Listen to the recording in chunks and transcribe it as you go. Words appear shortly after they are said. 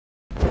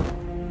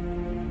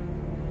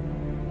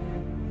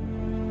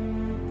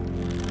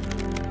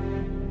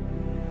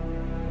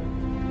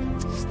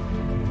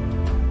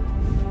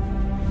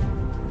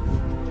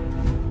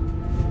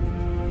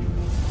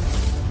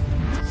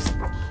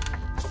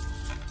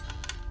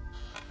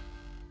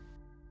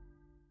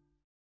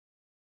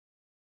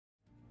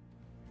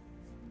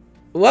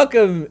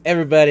Welcome,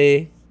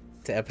 everybody,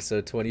 to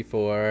episode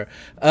 24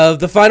 of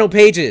The Final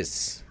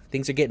Pages.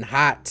 Things are getting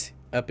hot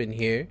up in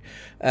here.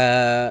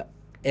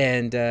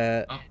 And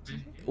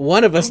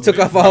one of us took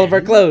off all of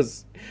our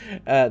clothes.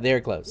 Their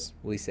clothes,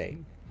 we say.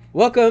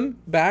 Welcome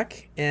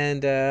back,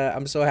 and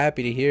I'm so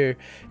happy to hear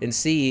and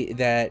see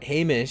that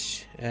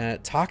Hamish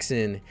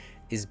Toxin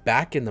is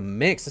back in the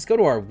mix. Let's go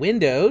to our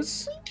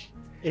windows.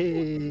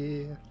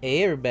 Hey,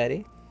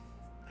 everybody.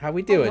 How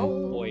we doing?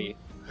 Boy.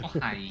 Oh,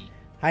 hi.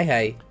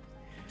 Hi.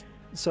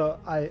 so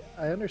I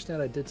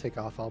understand I did take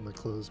off all my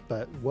clothes,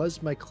 but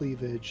was my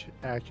cleavage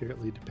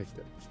accurately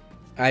depicted?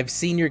 I've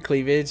seen your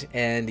cleavage,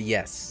 and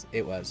yes,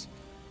 it was.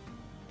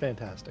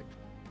 Fantastic.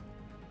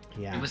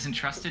 Yeah. It was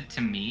entrusted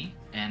to me,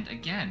 and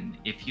again,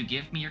 if you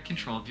give me your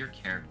control of your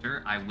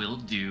character, I will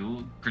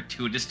do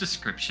gratuitous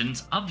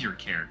descriptions of your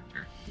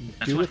character.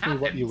 That's Do what with me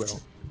what you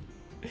happens.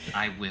 will.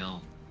 I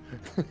will.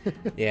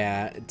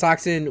 Yeah,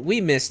 Toxin,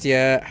 we missed you.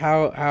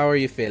 How are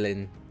you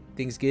feeling?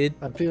 Things good?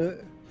 I'm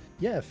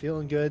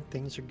feeling good.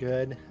 Things are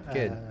good.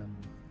 Good.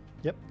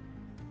 Yep.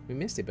 We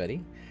missed it,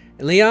 buddy.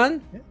 And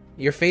Leon, Yeah.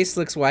 your face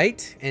looks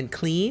white and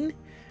clean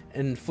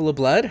and full of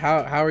blood.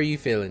 How are you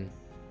feeling?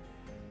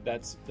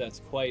 That's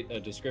quite a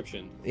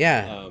description.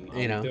 Yeah, I'm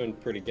doing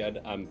pretty good.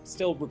 I'm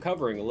still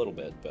recovering a little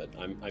bit, but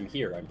I'm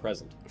here. I'm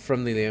present.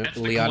 from the That's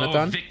the glow of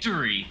Leonathon.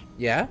 victory.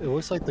 Yeah, It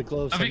looks like the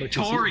glow of A somebody who's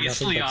eaten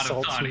victorious nothing but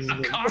Leonathon. saltine A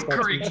and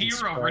conquering saltine and hero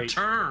Sprite.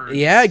 returns.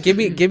 yeah. Give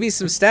me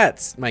some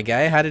stats, my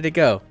guy. How did it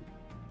go?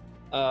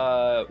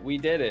 We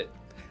did it.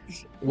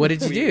 What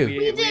did you do?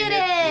 We did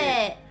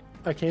it!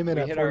 I came in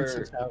We at hit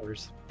 46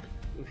 hours.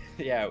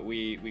 Yeah,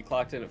 we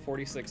clocked in at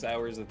 46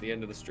 hours at the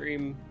end of the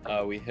stream.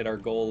 We hit our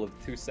goal of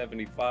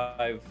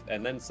 275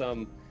 and then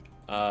some.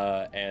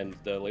 And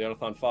the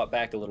Leonathon fought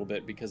back a little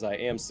bit because I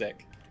am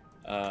sick.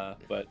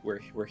 But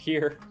we're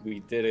here. We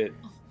did it,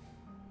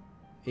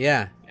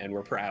 Yeah, and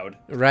we're proud.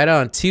 right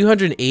on.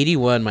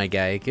 281, my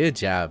guy. Good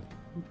job.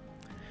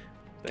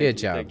 Good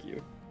job. Thank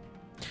you.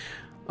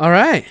 All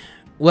right.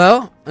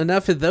 Well,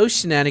 enough of those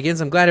shenanigans.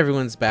 I'm glad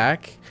everyone's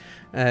back.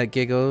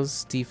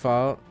 Giggles,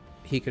 Default,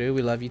 Hikaru,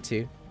 we love you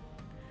too.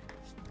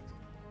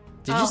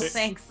 Did Oh, you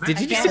thanks. did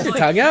you I just guess. stick your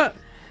tongue out?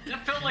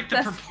 That felt like the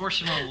That's-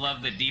 proportional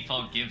love that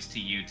Default gives to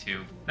you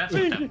two. That's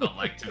what that felt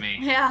like to me.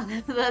 Yeah,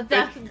 that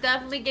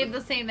definitely gave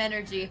the same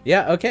energy.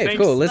 Yeah. Okay.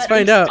 Thanks. Cool. Let's But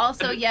find out.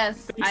 Also,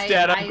 yes, Thanks,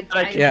 Dad. I'm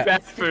glad I came Yeah.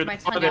 back stick for my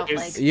the tongue out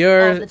holidays. like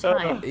You're all the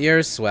time.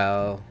 you're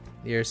swell.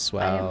 You're I am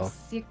swell.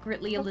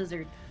 secretly a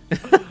lizard.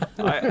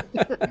 I,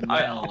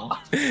 Well,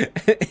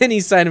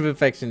 Any sign of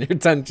infection, your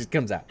tongue just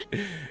comes out.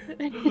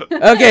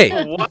 Okay.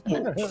 what?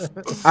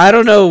 I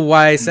don't know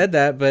why I said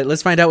that, but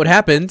let's find out what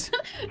happened.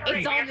 It's all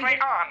Previously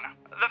on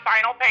the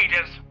final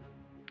pages.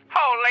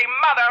 Holy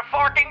mother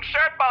forking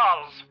shirt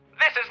balls!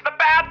 This is the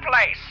bad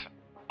place.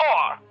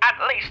 Or, at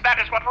least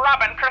that is what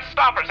Robin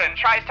Christopherson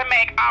tries to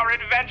make our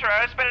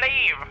adventurers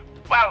believe.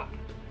 Well,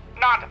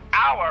 not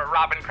our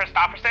Robin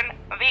Christopherson,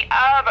 the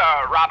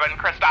other Robin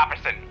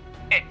Christopherson.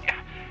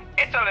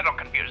 It's a little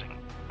confusing,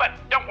 but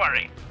don't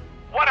worry.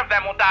 One of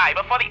them will die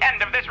before the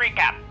end of this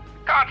recap.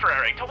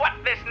 Contrary to what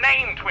this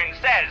name twin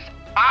says,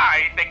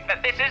 I think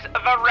that this is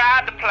the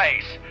rad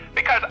place,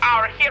 because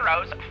our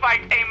heroes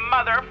fight a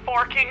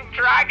mother-forking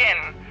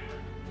dragon.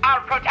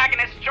 Our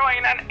protagonists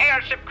join an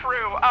airship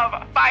crew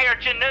of Fire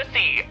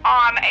Janussi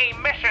on a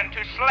mission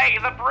to slay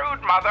the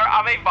broodmother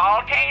of a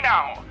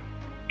volcano.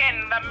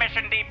 In the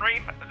mission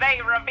debrief, they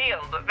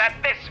revealed that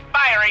this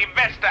fiery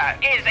vista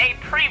is a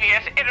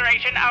previous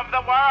iteration of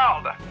the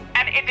world,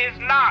 and it is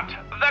not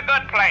the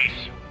good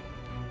place.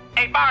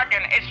 A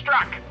bargain is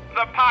struck.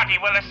 The party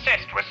will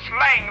assist with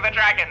slaying the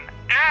dragon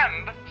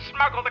and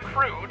smuggle the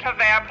crew to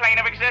their plane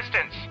of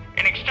existence.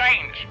 In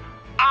exchange,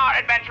 our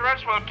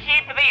adventurers will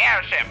keep the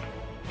airship.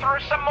 Through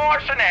some more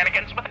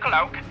shenanigans with the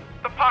cloak,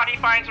 the party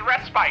finds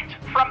respite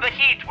from the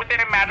heat within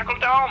a magical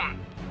dome.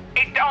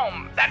 A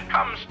dome that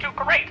comes to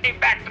great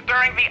effect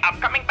during the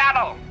upcoming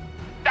battle.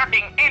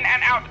 Ducking in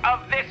and out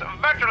of this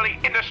virtually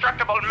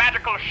indestructible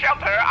magical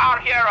shelter, our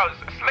heroes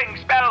sling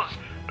spells,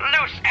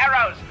 loose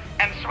arrows,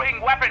 and swing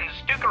weapons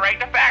to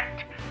great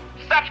effect.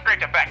 Such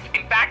great effect,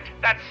 in fact,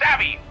 that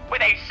Savvy,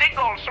 with a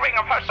single swing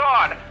of her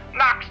sword,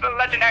 knocks the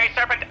legendary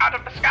serpent out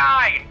of the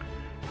sky.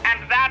 And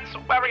that's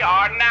where we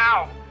are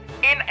now,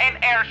 in an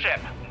airship,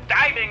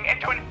 diving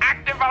into an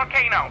active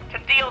volcano to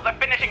deal the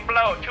finishing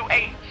blow to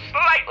a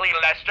slightly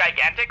less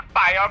gigantic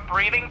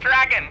fire-breathing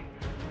dragon.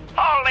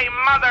 Holy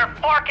mother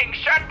forking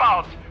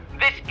shirtballs!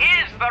 This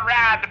is the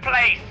rad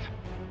place!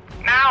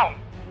 Now,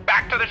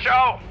 back to the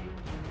show.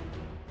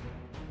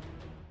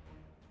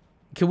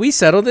 Can we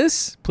settle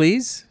this,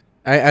 please?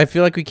 I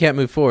feel like we can't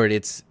move forward.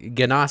 It's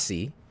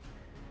Ganassi.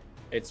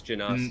 It's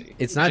Janasi.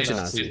 It's not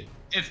Janasi.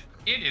 Janassi.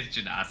 It is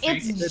Janasi.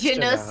 It's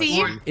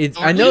Janussi. It's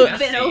Or I know Janussi.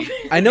 Been over.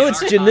 I know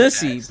it's In our Janussi,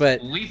 context,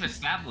 but we've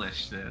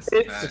established this.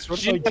 It's It's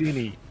run by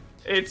Genie.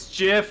 It's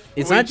Jif.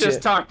 It's we not just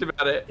Jif. talked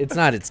about it. it's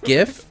not. It's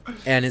GIF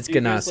and it's He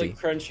goes Ganassi. like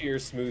crunchy or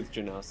smooth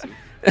Janasi.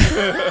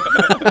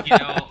 You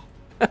know,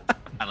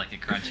 I like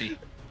it crunchy.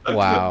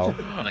 Wow.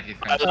 I like it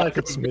I crunchy. like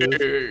it's it smooth.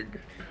 big.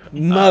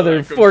 Mother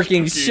them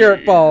forking chunky.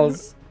 shirt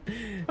balls.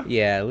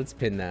 Yeah, let's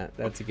pin that.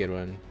 That's a good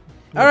one.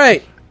 All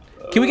right.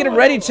 Can we get a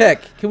ready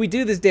check? Can we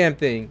do this damn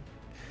thing?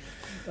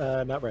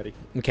 Not ready.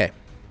 Okay.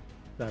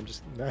 No, I'm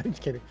just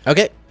kidding.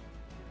 Okay.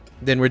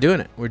 Then we're doing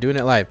it. We're doing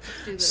it live.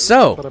 Do this.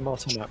 So, But I'm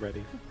also not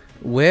ready.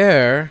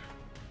 where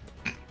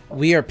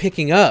we are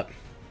picking up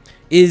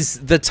is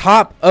the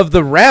top of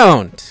the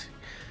round.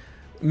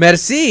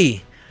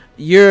 Merci.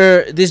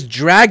 This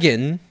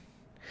dragon,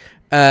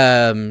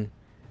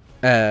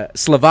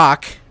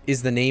 Slovak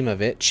is the name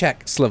of it.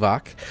 Czech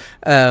Slovak,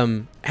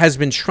 has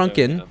been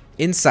shrunken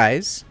in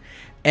size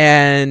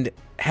and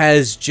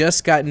has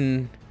just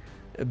gotten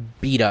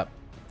beat up.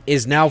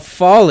 Is now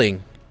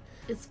falling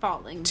It's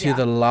falling. to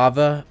the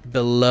lava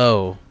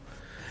below.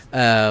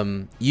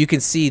 You can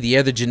see the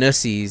other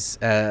Genussis,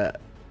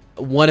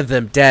 one of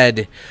them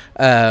dead.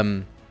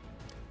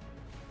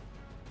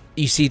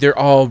 You see they're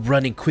all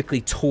running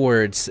quickly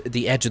towards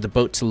the edge of the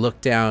boat to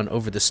look down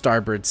over the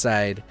starboard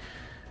side.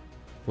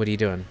 What are you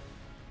doing?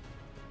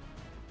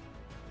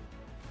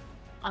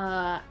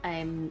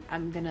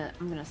 I'm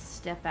gonna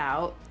step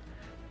out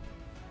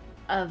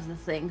of the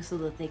thing so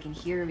that they can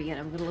hear me, and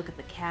I'm gonna look at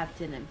the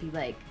captain and be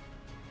like,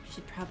 "We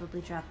should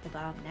probably drop the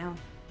bomb now."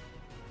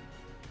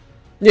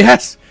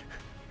 Yes!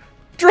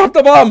 Drop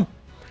the bomb!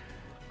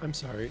 I'm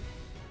sorry.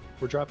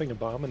 We're dropping a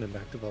bomb in an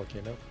active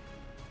volcano.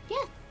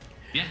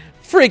 Yeah.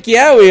 Freak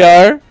yeah, we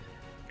are!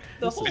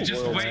 The whole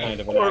just world's wait. kind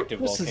of an active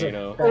This is a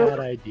volcano. bad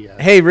idea.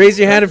 Hey, raise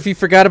your hand if you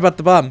forgot about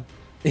the bomb.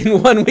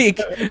 In 1 week,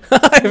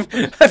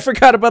 I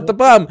forgot about the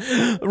bomb.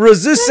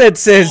 Rosuset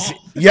says,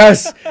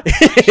 yes,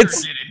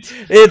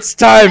 it's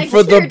time I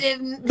for sure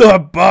didn't. the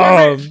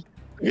bomb.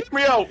 Hear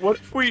me out. What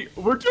if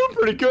we're doing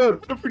pretty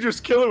good? What if we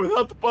just kill it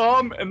without the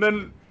bomb, and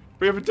then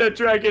we have a dead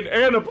dragon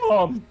and a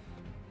bomb?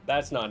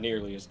 That's not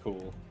nearly as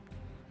cool.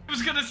 I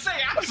was gonna say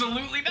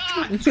absolutely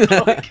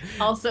not.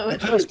 Also,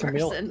 it's That was first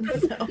Camille. person.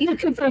 So. You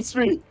convinced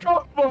me.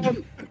 Drop the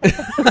bomb.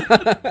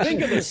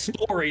 Think of the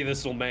story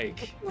this will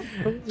make.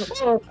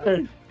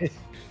 Okay.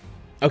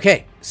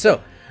 Okay, so,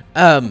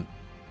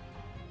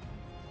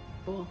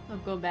 Cool.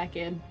 I'm going back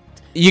in.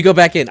 you go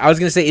back in. I was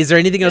gonna say, is there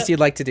anything else you'd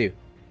like to do?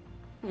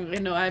 You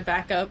know, I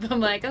back up.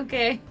 I'm like,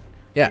 okay.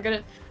 Yeah. They're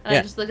gonna. And Yeah.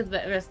 I just look at the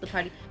rest of the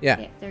party. Yeah.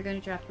 Okay, they're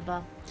gonna drop the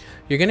bomb.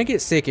 You're gonna get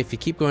sick if you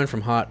keep going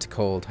from hot to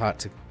cold, hot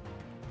to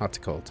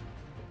cold.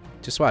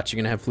 Just watch. You're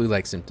gonna have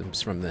flu-like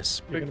symptoms from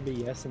this. You're gonna be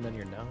yes, and then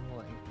you're no.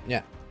 Like,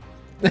 Yeah.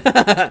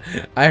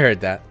 I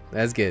heard that.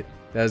 That's good.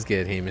 That was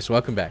good, Hamish.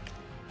 Welcome back.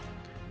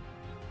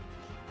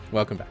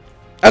 Welcome back.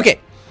 Okay.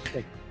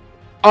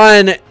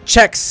 On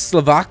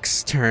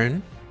Czechoslovak's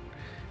turn,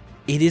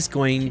 it is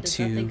going does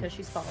nothing to 'cause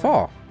she's fallen.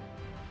 fall.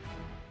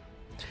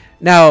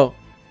 Now,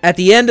 at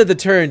the end of the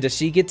turn, does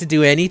she get to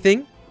do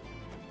anything?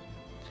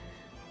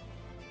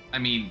 I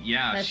mean,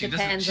 yeah, That she doesn't.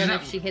 depends She's on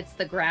not, if she hits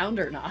the ground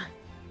or not.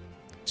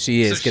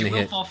 She is so going she to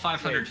will hit. fall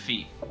 500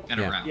 feet in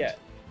Yeah. a round. Yeah.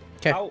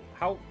 'Kay.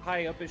 How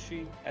high up is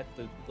she at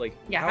the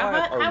Yeah. How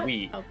high are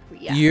we? Oh,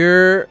 yeah.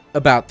 You're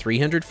about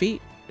 300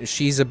 feet.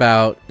 She's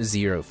about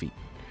 0 feet.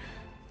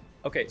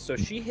 Okay, so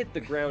she hit the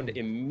ground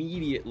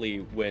immediately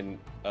when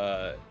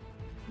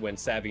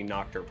Savvy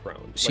knocked her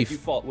prone. She Like you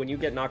fall when you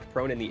get knocked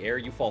prone in the air,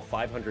 you fall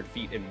 500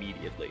 feet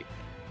immediately.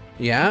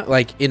 Yeah,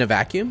 like in a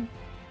vacuum?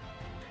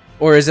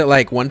 Or is it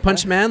like One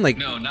Punch Man? Like,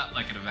 No, not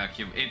like in a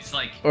vacuum. It's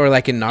like or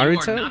like in you are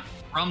Naruto? knocked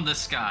from the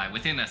sky.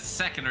 Within a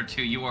second or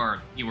two, you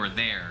are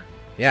there.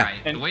 Yeah.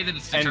 Right? The way that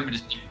it's determined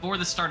is before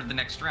the start of the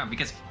next round,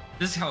 because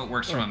this is how it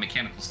works from a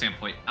mechanical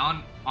standpoint.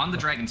 On the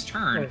dragon's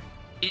turn,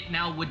 it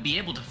now would be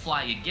able to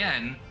fly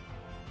again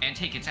and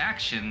take its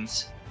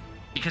actions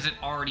because it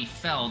already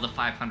fell the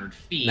 500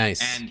 feet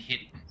Nice. and hit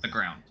the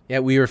ground. Yeah,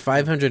 we were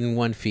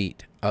 501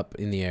 feet up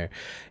in the air.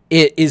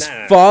 It is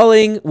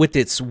falling with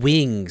its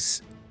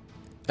wings,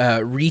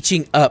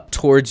 reaching up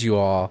towards you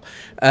all.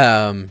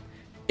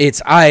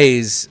 Its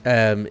eyes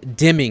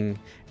dimming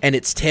and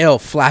its tail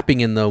flapping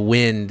in the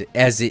wind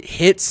as it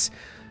hits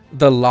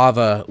the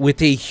lava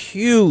with a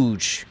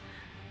huge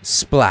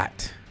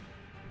splat.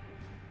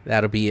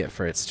 That'll be it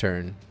for its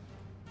turn.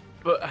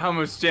 But how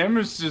much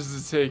damage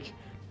does it take?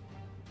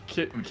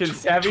 Can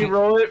Savvy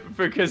roll it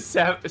because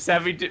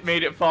Savvy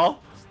made it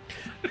fall?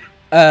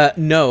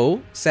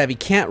 No, Savvy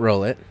can't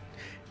roll it.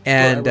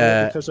 And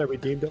because I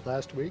redeemed it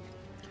last week.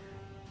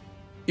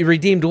 you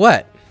redeemed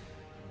what?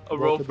 A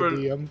roll the for.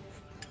 DM.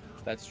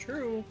 That's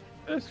true.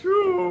 That's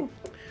true.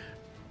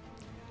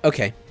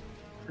 Okay.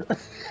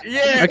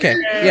 Yeah. Okay.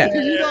 Yeah.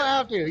 You don't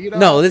have to. You don't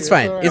No, have that's to.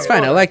 fine. all It's right.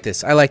 fine. I like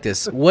this. I like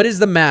this. What is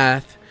the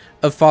math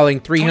of falling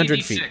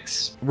 300 feet?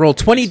 20d6. Roll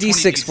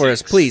 20d6 It's for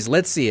us, 20d6. please.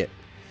 Let's see it.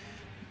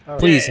 All right.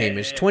 Please,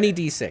 Hamish.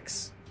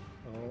 20d6.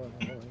 Hold on,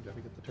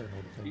 gotta get the turn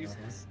order thing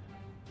Jesus.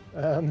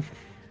 out.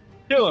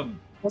 Kill him.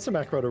 What's the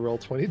macro to roll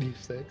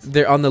 20d6?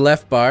 They're on the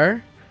left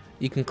bar.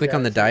 You can click Yeah,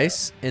 on the I see that.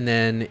 dice, and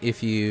then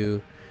if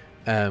you,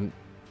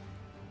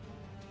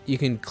 you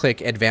can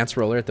click Advanced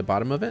Roller at the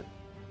bottom of it.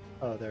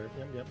 Oh, there.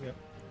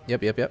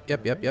 Yep.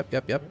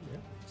 Yep.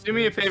 Do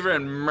me a favor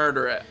and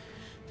murder it.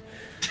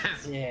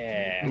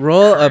 Yeah.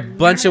 Roll a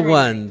bunch of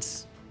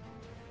ones.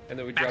 And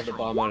then we drop the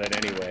bomb on it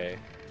anyway.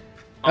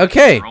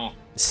 Okay. Good roll.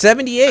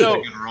 78.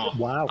 So- Good roll.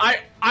 Wow.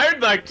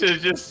 I'd like to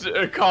just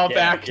call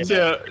back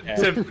to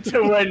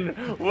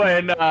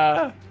when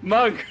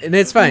Monk And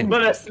it's fine.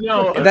 let us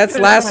know. That's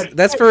for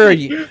our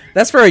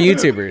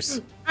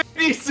YouTubers.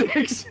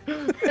 56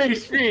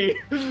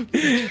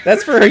 HP.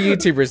 That's for our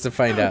YouTubers to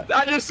find out.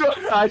 I just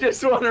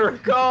want to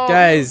recall,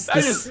 Guys,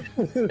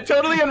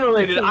 totally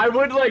unrelated. I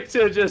would like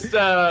to just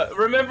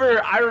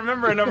remember. I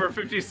remember a number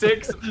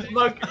 56.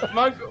 Monk,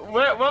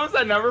 what was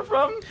that number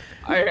from?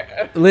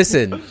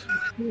 listen.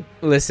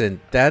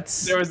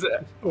 That's There was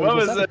what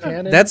was that it?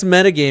 canon? that's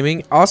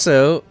metagaming.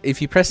 Also,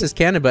 if you press this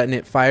cannon button,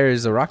 it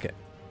fires a rocket.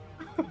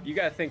 You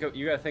gotta think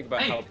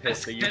about how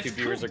pissed the that's YouTube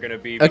viewers cool. are gonna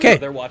be Okay. because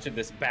they're watching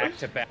this back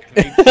to back.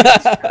 They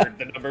just heard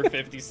the number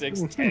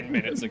 56 10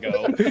 minutes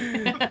ago.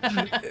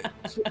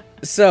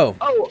 So,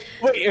 Oh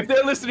wait, if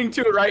they're listening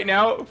to it right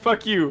now,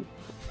 fuck you.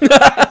 But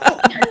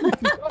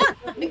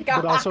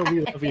also,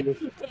 we love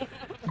you.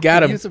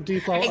 got The him. use of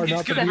default are It's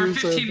not the good. We're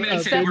views 15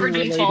 minutes of in. any We're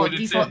related- default.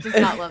 Default does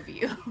not love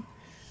you.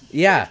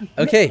 Yeah.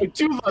 I Okay.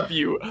 do love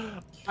you.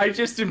 I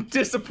just am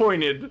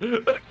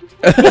disappointed.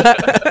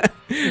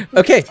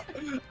 Okay.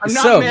 I'm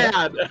not So-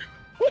 mad.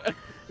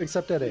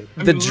 Except at 8.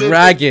 The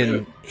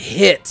dragon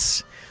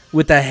hits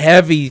with a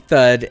heavy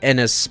thud and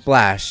a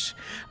splash.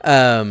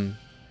 Robin,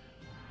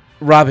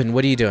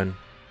 what are you doing?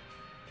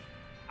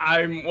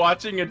 I'm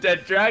watching a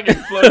dead dragon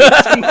float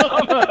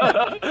into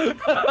lava.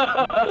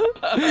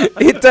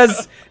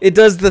 It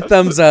does the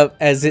thumbs up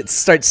as it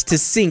starts to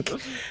sink.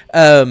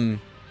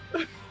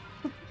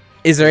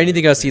 Is there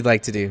anything else you'd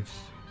like to do?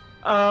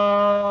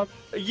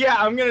 Yeah,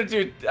 I'm gonna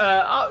do.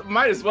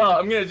 Might as well.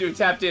 I'm gonna do a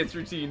tap dance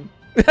routine.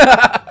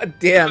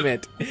 Damn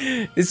it.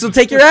 This will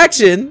take your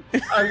action.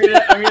 I'm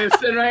gonna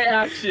send my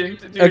action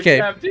to do Okay.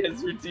 a tap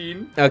dance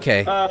routine.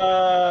 Okay.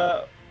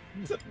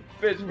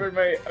 Bitch, where'd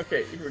my?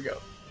 Okay, here we go.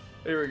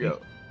 Here we go.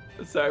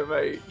 Sorry,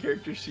 my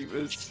character sheet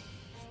was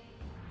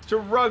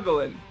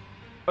struggling.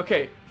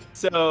 Okay,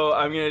 so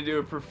I'm gonna do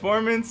a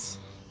performance,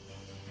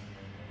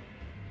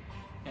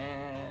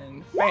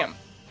 and bam.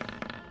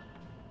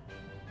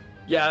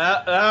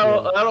 Yeah,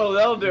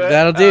 that'll do it.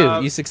 That'll do.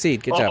 You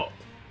succeed. Good job.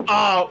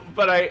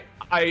 But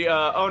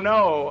oh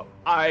no,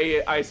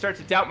 I start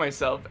to doubt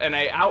myself, and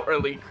I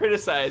outwardly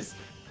criticize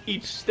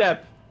each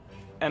step,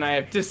 and I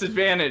have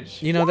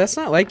disadvantage. You know, that's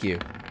not like you.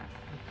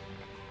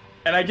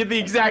 And I get the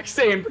exact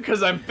same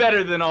because I'm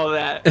better than all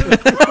that.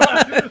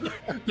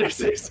 there's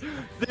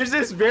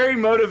this very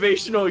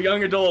motivational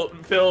young adult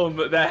film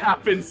that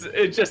happens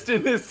just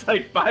in this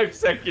like 5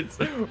 seconds.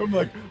 I'm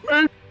like,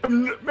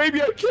 maybe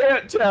I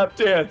can't tap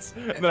dance,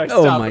 and then I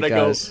Oh stop my and I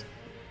gosh.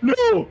 go,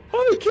 no,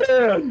 I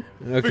can.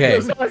 Okay.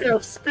 Because I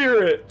have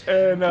spirit,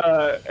 and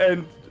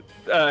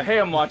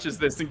Ham watches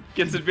this and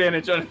gets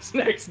advantage on his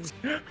next.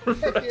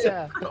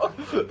 Yeah.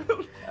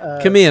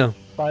 Camille.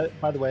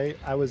 By the way,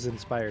 I was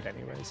inspired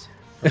anyways.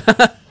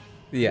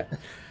 Yeah.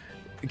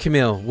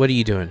 Camille, what are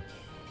you doing?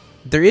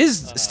 There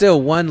is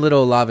still one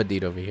little lava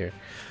dude over here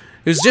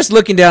who's just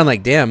looking down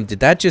like, damn, did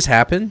that just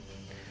happen?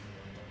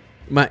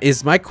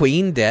 Is my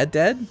queen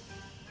dead?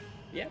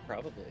 Yeah,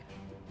 probably.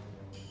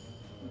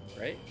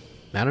 Right?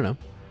 I don't know.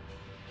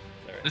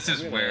 Alright, This I'm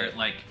is gonna- where it,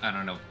 like, I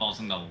don't know, falls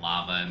into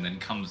lava and then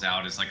comes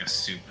out as like a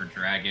super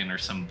dragon or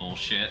some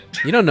bullshit.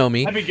 You don't know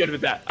me. I'd be good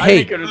with that. Hey,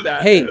 I'd be good with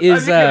that. hey, I'd be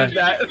is, good with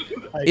that.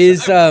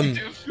 Is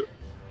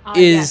Oh, yes,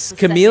 is the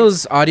second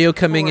Camille's audio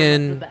coming form of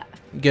in the bat.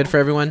 good for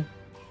everyone?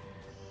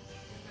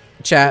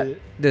 Chat,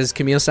 does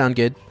Camille sound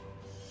good?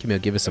 Camille,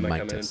 give us a Am I mic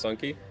coming in test.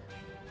 funky?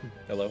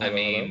 Hello, I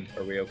mean-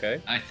 hello. Are we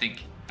okay? I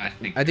think I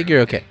think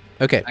you're okay.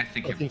 Okay. I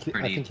think I think you're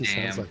pretty he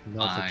damn sounds like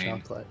melted fine.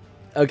 chocolate.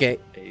 Okay.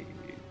 Hey.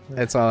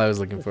 That's all I was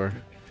looking for.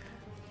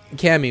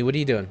 Cammy, what are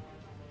you doing?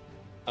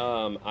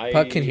 I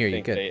Puck can hear you.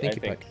 think Good. they- Thank I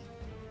you, think, Puck.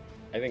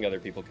 I think other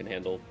people can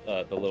handle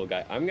the little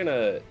guy. I'm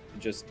gonna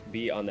just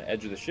be on the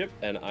edge of the ship,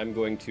 and I'm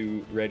going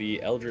to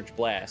ready Eldritch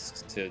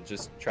Blast to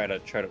just try to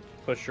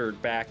push her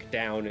back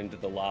down into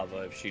the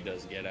lava if she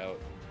does get out.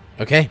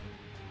 Okay.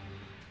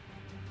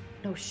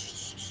 No,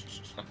 shh.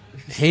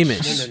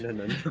 Hamish,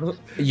 No.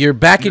 you're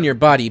back in your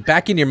body,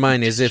 back in your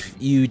mind as if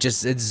you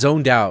just it's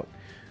zoned out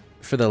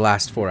for the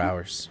last 4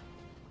 hours.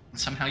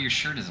 Somehow your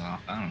shirt is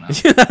off. I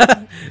don't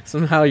know.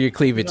 Somehow your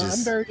cleavage No, I'm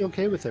is... very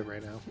okay with it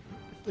right now.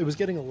 It was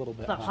getting a little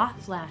bit The hot.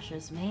 hot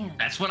flashes, man.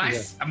 That's what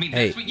Yeah. I mean,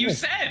 Hey. that's what you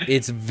said.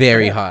 It's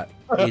very hot.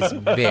 It's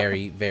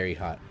very, very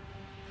hot.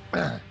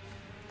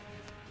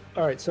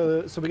 All right,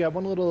 so we got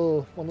one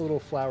little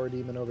flower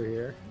demon over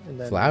here, and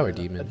then Flower a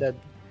demon? dead.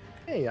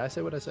 Hey, I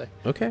say what I say.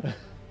 Okay.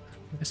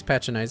 That's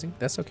patronizing.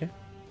 That's okay.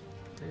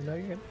 No,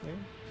 you're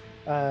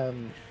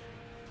good.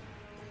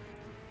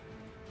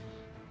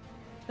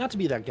 Not to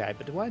be that guy,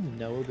 but do I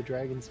know the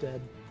dragon's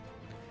dead?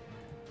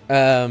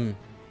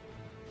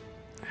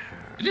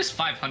 It is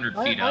 500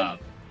 I- feet I'm- up.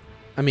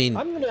 I mean,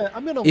 I'm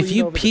gonna if lean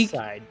you over peek, the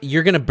side.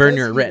 you're gonna burn Does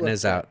your he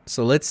retinas look out.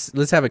 So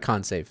let's have a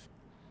con save.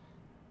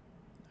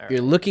 All You're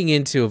right. looking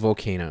into a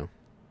volcano.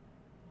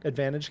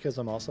 Advantage because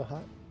I'm also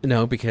hot.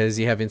 No, because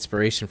you have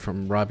inspiration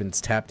from Robin's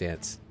tap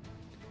dance.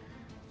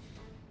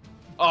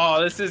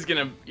 Oh, this is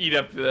gonna eat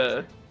up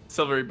the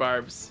silvery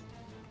barbs.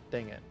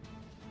 Dang it.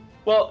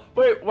 Well,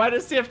 wait, why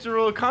does he have to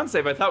roll a con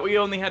save? I thought we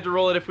only had to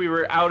roll it if we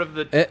were out of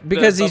the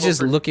Because the he's bubble just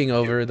for- looking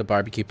over the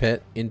barbecue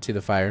pit into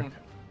the fire.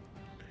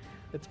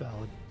 It's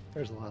valid.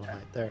 There's a lot of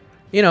light there.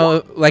 You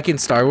know, like in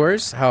Star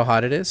Wars, how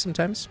hot it is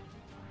sometimes.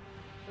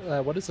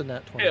 What is a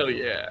nat 20? Hell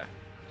yeah.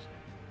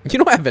 You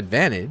don't have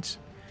advantage.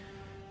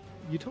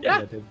 You told Yeah.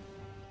 me I did.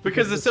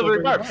 Because the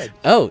silvery barbs. light.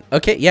 Oh,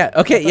 okay, yeah,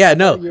 okay, yeah,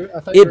 no. I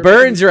thought you It were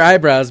burns making- your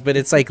eyebrows, but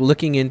it's like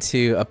looking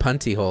into a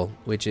punty hole,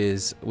 which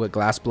is what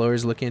glass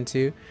blowers look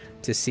into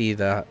to see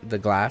the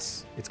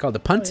glass. It's called a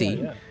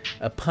punty. yeah.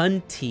 A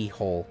punty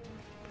hole.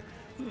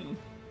 Hmm.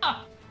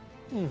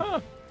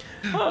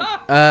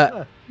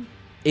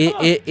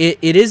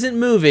 It isn't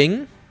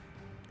moving.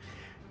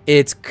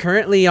 It's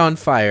currently on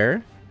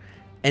fire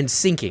and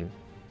sinking.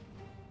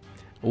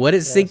 What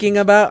it's sinking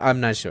about, I'm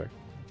not sure.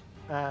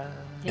 Yeah?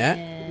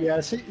 Yeah,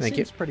 Thank seems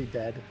you. pretty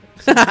dead.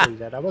 Seems pretty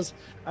dead. I was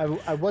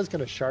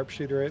gonna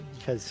sharpshooter it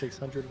because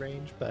 600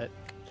 range, but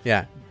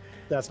Yeah.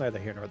 that's neither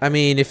here nor there. I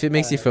mean, if it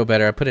makes you feel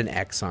better, I put an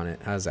X on it.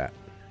 How's that?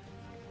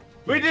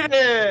 We did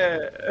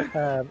it!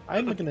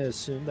 I'm gonna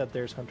assume that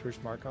there's Hunter's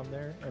Mark on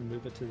there and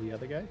move it to the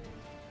other guy.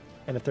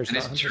 And if there's That not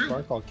is Hunter's true.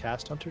 Mark, I'll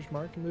cast Hunter's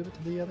Mark and move it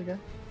to the other guy.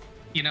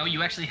 You know,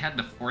 you actually had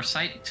the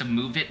foresight to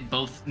move it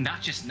both,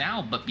 not just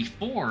now, but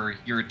before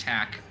your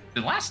attack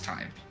the last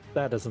time.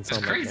 That doesn't That's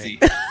sound crazy.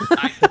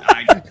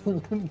 Like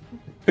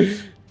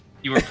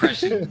You were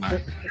prescient.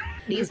 Mark.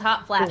 These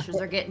hot flashes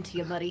are getting to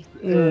you, buddy.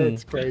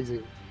 It's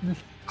crazy.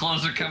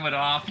 Clothes are coming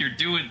off. You're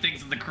doing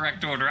things in the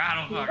correct order.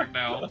 I don't fucking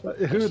know.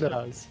 Who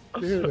knows?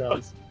 Who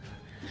knows?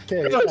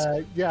 Okay,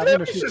 Gosh, yeah, I'm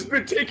gonna He's shoot. just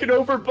been taken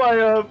over by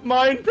a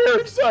mind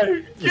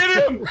parasite.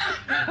 Get him!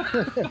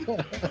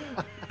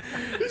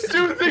 He's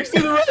doing things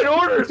in the right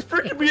order. It's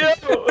freaking me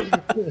out.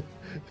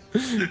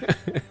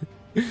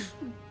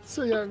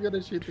 So yeah, I'm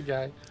gonna shoot the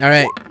guy. All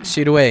right,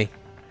 shoot away.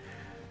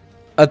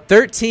 A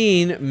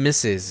 13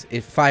 misses.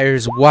 It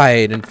fires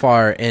wide and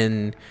far,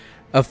 and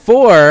a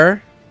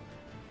 4.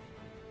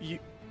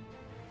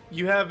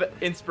 You have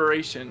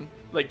inspiration,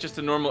 like just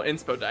a normal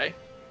inspo die.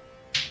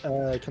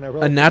 Can I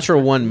roll? A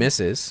natural 1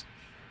 misses.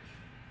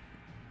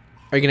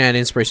 Are you gonna add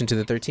inspiration to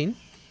the 13?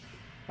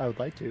 I would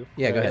like to.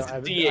 Yeah, go but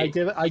ahead.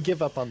 D8. I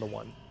give up on the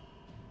 1.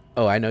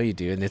 Oh, I know you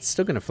do, and it's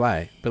still gonna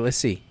fly. But let's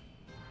see.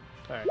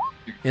 All right.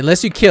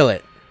 Unless you kill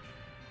it,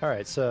 All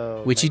right.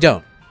 So. which you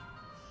don't.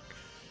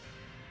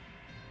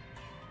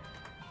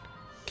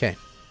 Okay.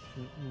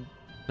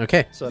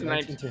 Okay. So It's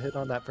 19 to hit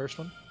on that first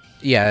one.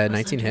 Yeah, What's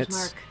 19 Hunter's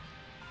hits. Mark?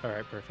 All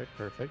right. Perfect.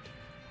 Perfect.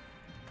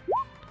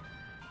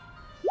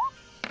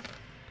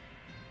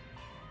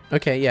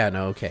 Okay, yeah,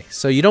 no, okay.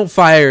 So you don't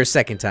fire a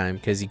second time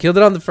because you killed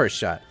it on the first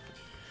shot.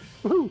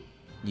 Woohoo!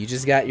 You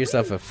just got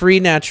yourself a free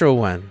natural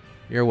 1.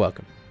 You're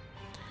welcome.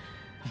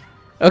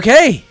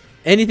 Okay.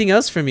 Anything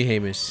else from you,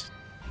 Hamish?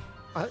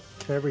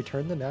 Can I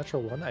return the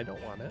natural 1? I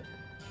don't want it.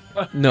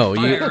 No,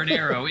 you. Fire an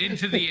arrow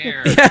into the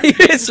air. Yeah,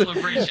 it's-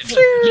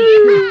 Celebration.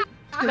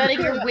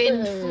 Letting your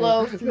wind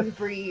flow through the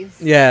breeze.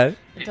 Yeah.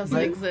 It doesn't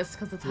exist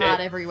because it's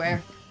hot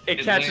everywhere. It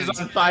It catches lands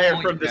on fire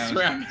point from the down.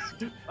 surround.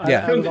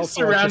 Yeah. I would From the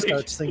also like to surrounding.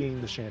 start singing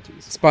the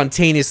shanties.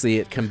 Spontaneously,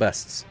 it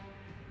combusts.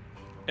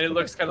 And it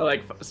looks kind of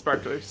like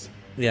sparklers.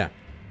 Yeah.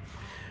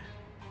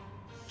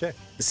 Okay.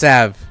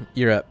 Sav,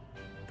 you're up.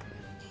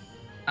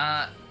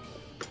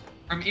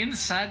 From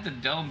inside the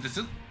dome, does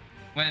it,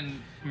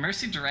 when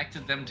Mercy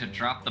directed them to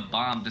drop the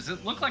bomb, does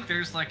it look like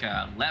there's like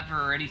a lever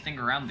or anything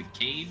around the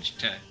cage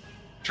to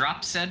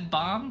drop said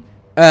bomb?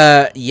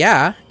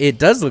 Yeah, it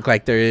does look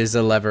like there is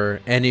a lever,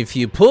 and if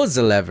you pull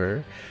the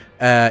lever,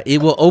 it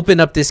will open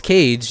up this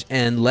cage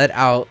and let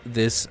out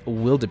this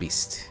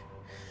wildebeest.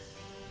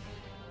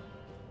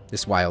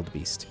 This wild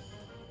beast.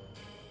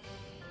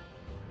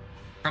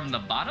 From the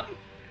bottom?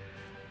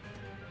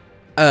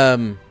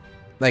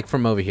 Like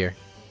from over here.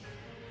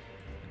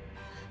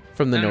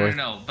 From the No, north.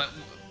 no, but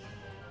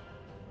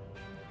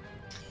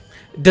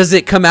Does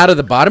it come out of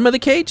the bottom of the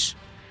cage?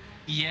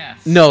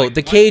 yes. No, like,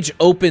 the what- cage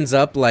opens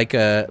up like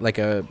a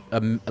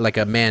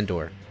man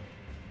door.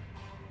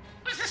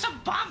 What is this, a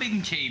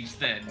bombing cage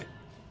then?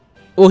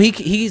 Well,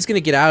 he's gonna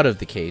get out of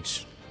the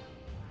cage.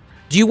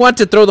 Do you want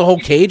to throw the whole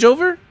cage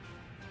over?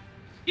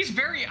 He's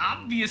very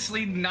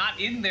obviously not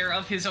in there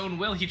of his own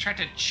will. He tried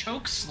to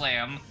choke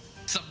slam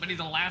somebody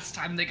the last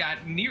time they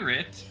got near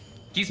it.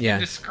 He's Yeah.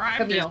 been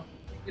described as Camille.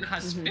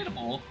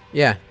 inhospitable.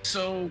 Yeah.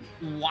 So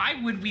why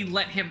would we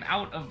let him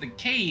out of the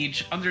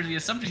cage under the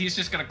assumption he's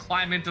just gonna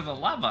climb into the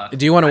lava?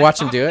 Do you want to I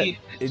watch him thought do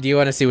it? Do you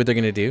want to see what they're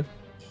gonna do?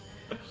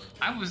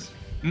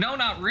 No,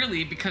 not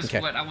really, because Okay.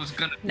 what I was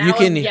gonna. Now You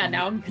can-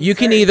 now I'm You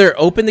can concerned. either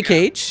open the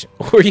cage,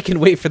 or you can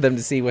wait for them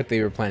to see what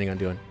they were planning on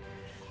doing.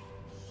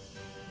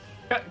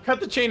 Cut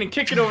the chain and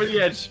kick it over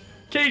the edge.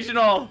 Cage and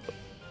all.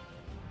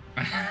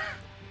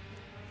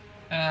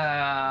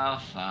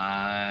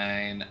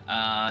 Fine.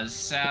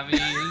 Savvy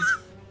is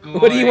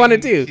What do you wanna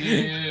going do?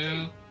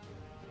 to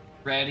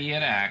ready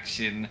in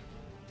action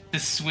to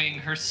swing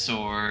her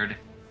sword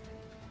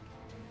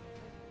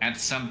at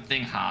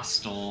something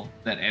hostile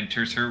that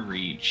enters her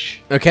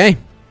reach. Okay.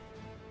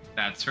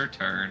 That's her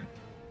turn.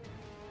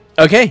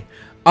 Okay.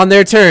 On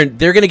their turn,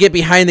 they're going to get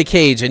behind the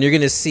cage, and you're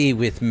going to see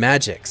with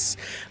magics.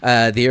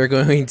 They are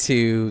going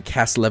to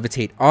cast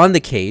Levitate on the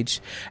cage.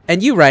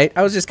 And you right,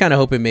 I was just kind of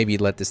hoping maybe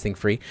you'd let this thing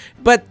free.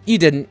 But you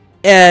didn't.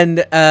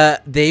 And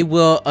they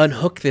will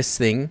unhook this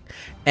thing.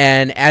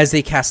 And as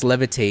they cast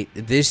Levitate,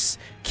 this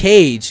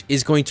cage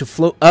is going to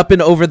float up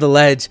and over the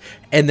ledge.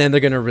 And then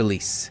they're going to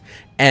release.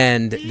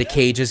 And the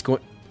cage is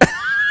going...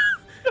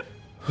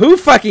 Who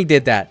fucking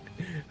did that?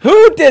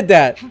 Who did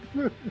that?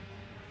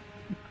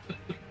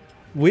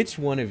 Which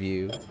one of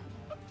you?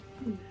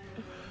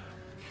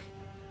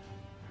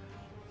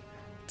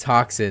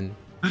 Toxin.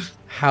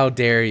 How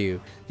dare you?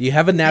 You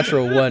have a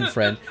natural 1,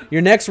 friend.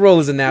 Your next roll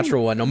is a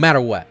natural 1, no matter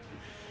what.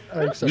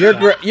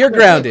 You're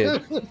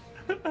grounded.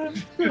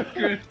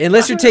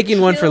 Unless you're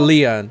taking one for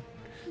Leon.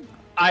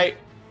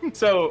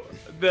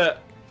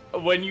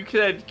 When you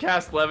could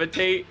cast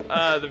Levitate,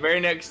 the very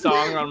next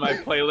song on my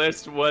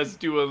playlist was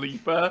Dua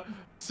Lipa.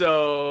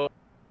 So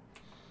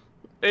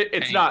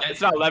it's not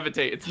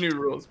Levitate, it's New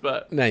Rules,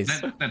 but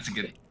nice. That's a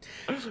good.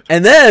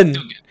 And then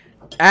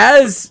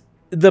as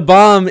the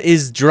bomb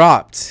is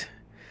dropped,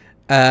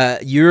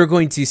 you're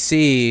going to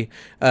see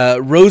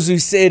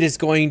Rosu Sid is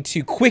going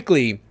to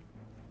quickly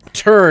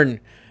turn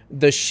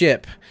the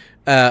ship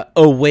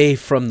away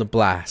from the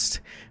blast.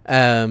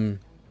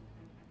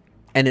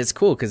 And it's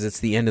cool because it's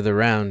the end of the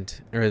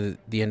round, or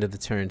the end of the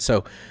turn.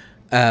 So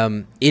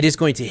it is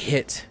going to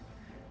hit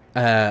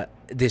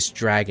this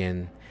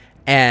dragon,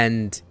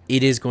 and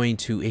it is going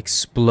to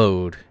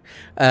explode.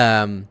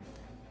 And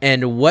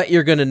what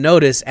you're going to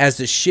notice as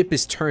the ship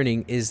is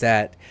turning is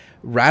that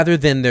rather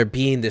than there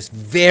being this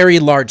very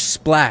large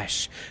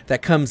splash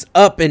that comes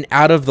up and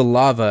out of the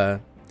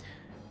lava,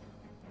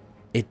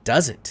 it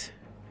doesn't.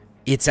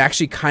 It's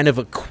actually kind of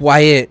a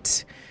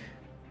quiet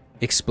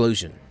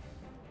explosion.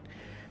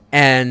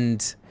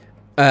 And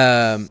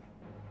the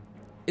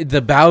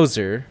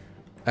Bowser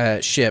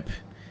ship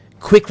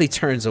quickly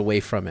turns away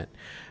from it.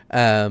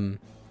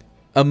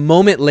 A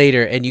moment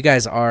later, and you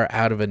guys are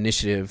out of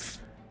initiative.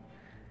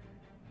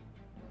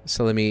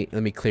 So let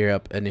me clear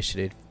up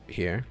initiative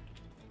here.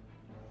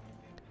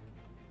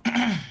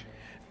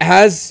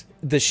 As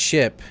the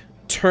ship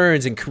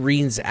turns and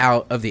careens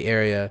out of the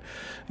area,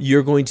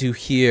 you're going to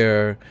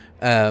hear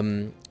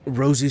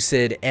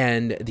Rosusid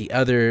and the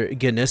other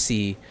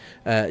Janussi,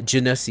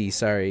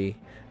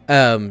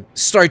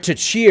 start to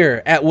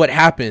cheer at what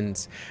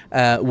happens.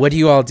 What do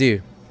you all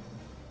do?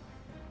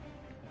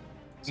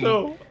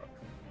 So,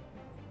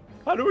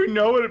 how do we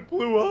know it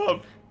blew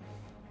up?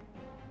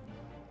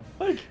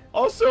 Like,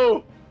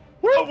 also,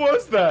 what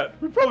was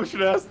that? We probably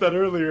should have asked that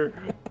earlier.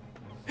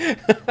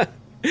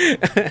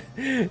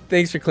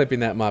 Thanks for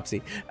clipping that,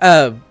 Mopsy.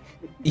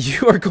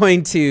 You are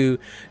going to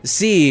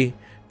see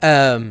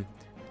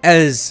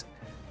as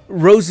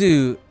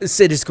Rosu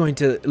Sid is going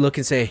to look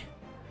and say,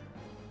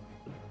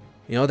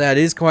 you know, that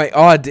is quite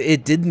odd.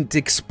 It didn't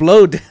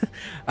explode.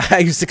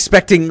 I was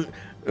expecting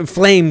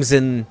flames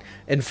and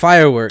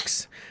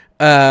fireworks.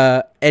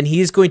 And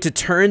he's going to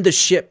turn the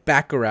ship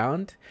back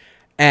around.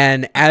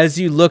 And as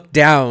you look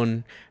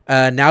down,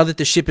 now that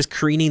the ship is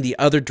careening the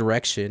other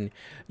direction,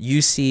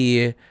 you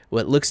see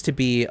what looks to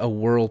be a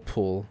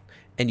whirlpool.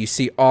 And you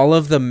see all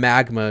of the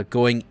magma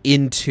going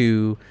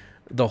into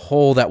the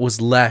hole that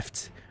was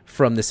left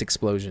from this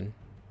explosion.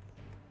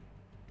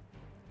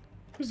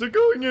 Is it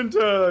going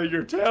into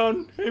your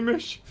town,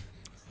 Hamish?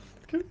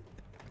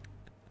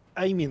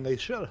 I mean, they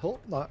should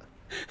hope not.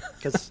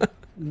 Because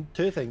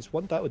two things.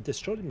 One, that would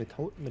destroy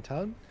my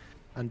town.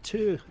 And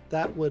two,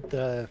 that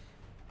would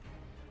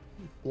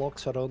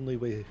blocks our only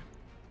way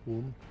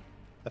home.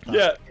 If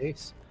that's the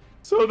case.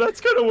 So that's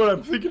kind of what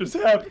I'm thinking is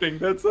happening.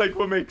 That's like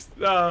what makes.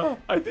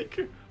 I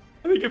think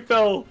it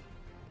fell.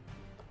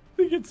 I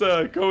think it's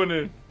going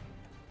in.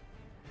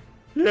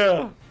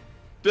 Yeah.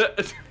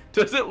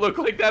 Does it look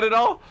like that at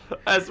all?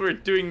 As we're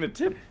doing the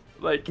tip,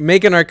 like.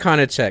 Make an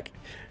Arcana check.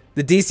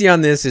 The DC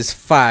on this is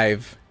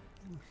 5.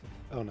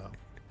 Oh no.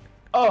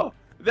 Oh,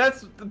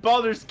 that's the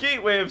Baldur's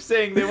Gate way of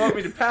saying they want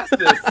me to pass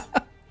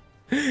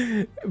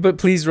this. But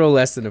please roll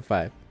less than a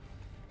 5.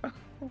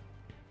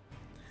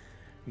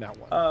 Not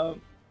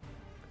one.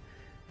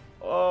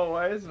 Oh,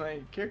 why is my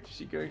character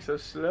sheet going so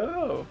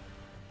slow?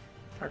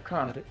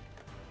 Arcana.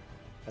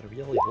 I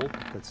really hope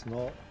it's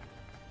not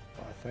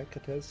what I think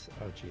it is.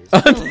 Oh, jeez.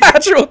 A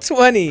natural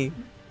 20!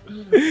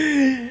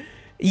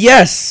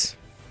 Yes!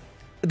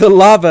 The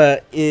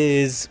lava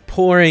is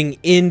pouring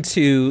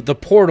into the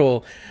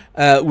portal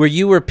where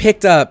you were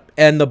picked up,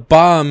 and the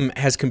bomb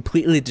has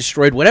completely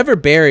destroyed whatever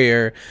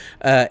barrier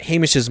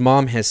Hamish's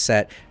mom has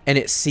set, and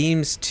it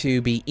seems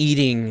to be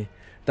eating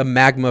the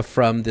magma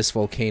from this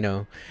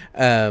volcano.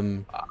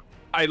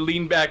 I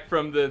lean back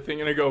from the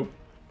thing and I go,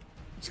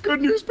 it's a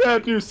good news,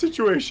 bad news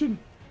situation.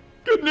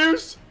 Good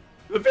news,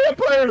 the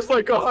vampire is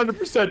like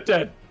 100%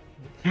 dead.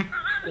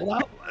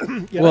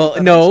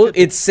 Well, no,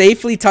 it's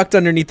safely tucked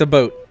underneath the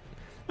boat.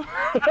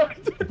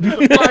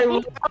 My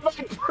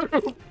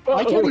lava-proof boat.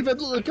 I can't even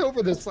look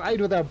over the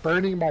side without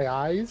burning my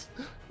eyes.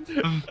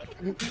 Yeah,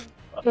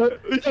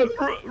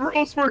 the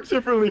rules work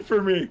differently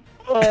for me.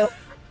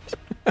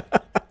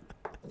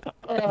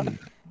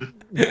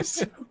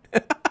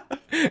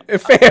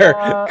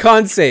 Fair.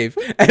 Con save.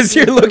 As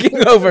you're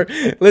looking over,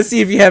 let's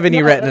see if you have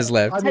any retinas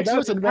left. I mean, that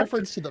was in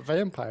reference to the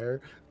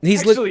vampire.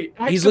 He's Actually,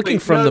 looking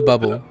from no, the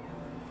bubble.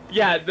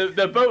 Yeah,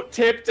 the boat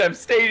tipped. I'm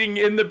staying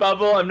in the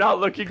bubble. I'm not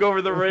looking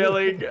over the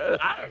railing.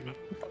 I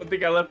don't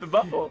think I left the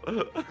bubble.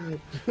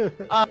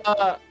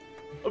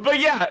 But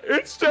yeah,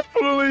 it's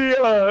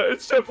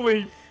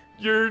definitely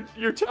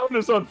your town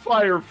is on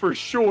fire for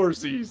sure,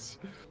 Z's.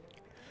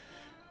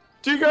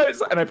 Do you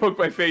guys? And I poke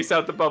my face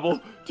out the bubble.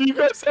 Do you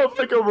guys have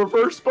like a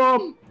reverse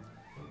bomb?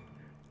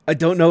 I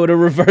don't know what a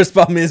reverse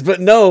bomb is, but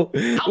no,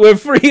 we're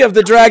free of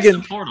the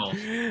dragon. The portal.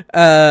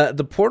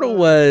 The portal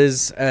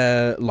was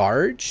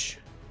large.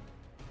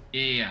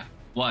 Yeah,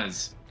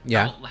 was.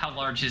 Yeah. How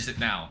large is it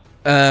now?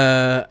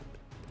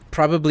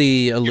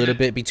 Probably a little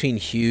bit between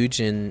huge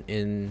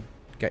and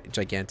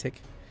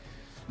gigantic.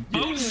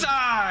 Both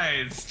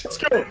sides. Let's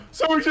go.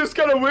 So we just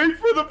gotta wait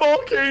for the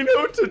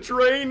volcano to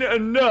drain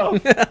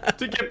enough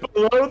to get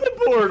below the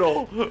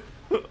portal.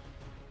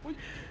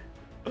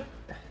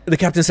 The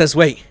captain says,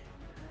 "Wait.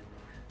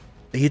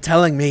 Are you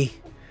telling me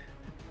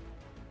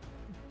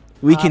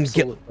we can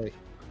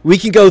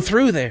go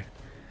through there?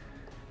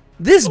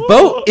 This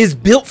boat is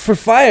built for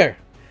fire.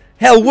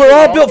 Hell, we're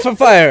all built for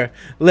fire."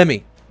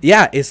 Lemmy,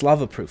 yeah, it's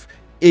lava proof.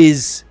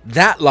 Is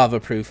that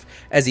lava proof?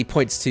 As he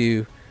points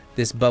to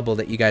this bubble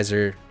that you guys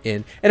are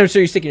in, and I'm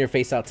sure you're sticking your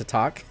face out to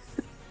talk.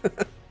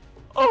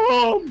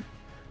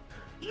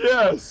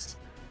 Yes.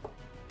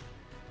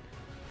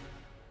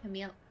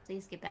 Camille,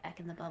 please get back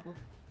in the bubble.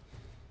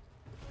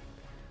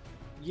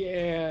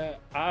 Yeah,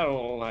 I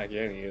don't like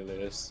any of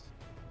this.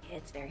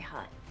 It's very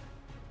hot.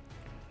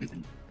 It's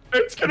You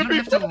gonna don't be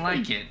have to fun.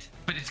 like it,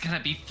 but it's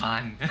gonna be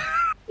fun.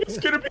 It's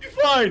gonna be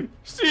fine.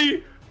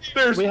 See,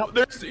 there's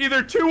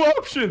either two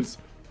options.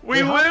 We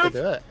have to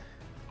do live it.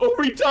 or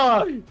we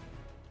die.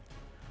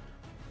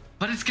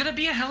 But it's gonna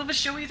be a hell of a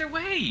show either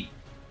way.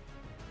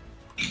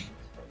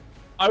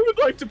 I would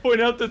like to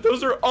point out that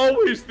those are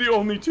always the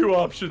only two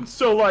options.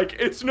 So like,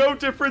 it's no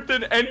different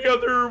than any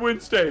other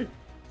Wednesday.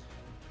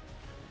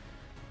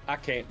 I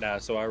can't die,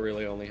 so I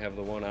really only have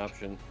the one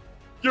option.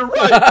 You're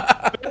right.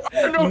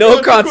 There are No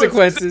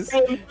consequences.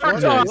 We'll never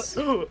die.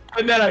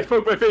 And then I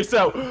poke my face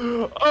out.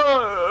 Land.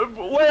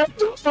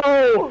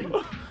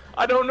 Oh,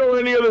 I don't know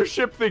any other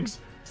ship things.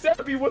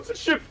 Savvy, what's a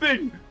ship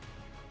thing?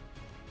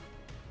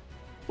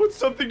 What's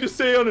something to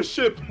say on a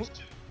ship?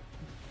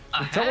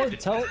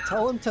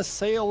 Tell him to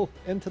sail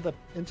into the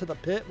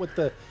pit with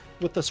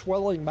the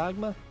swirling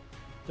magma.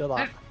 They're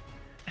like,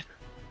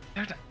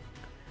 They're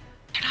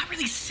not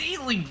really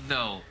sailing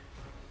though.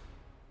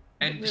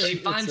 And Yeah, she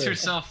it's finds a-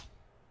 herself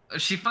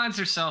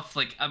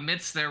like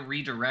amidst their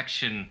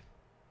redirection,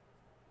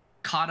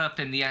 caught up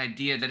in the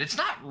idea that it's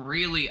not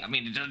really. I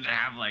mean, it doesn't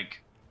have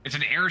like. It's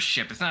an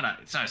airship. It's not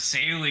a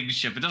sailing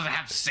ship. It doesn't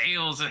have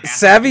sails. It has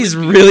Savvy's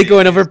really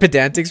going over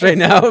pedantics right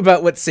now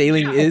about what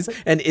sailing is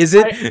and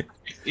isn't.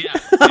 Yeah.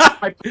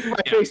 I put my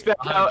face back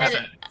out.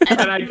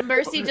 100%. And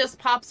Mercy just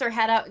pops her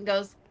head out and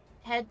goes,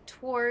 "Head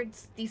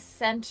towards the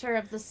center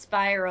of the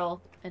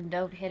spiral and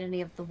don't hit any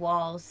of the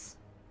walls."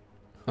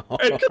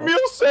 And Camille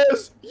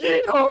says,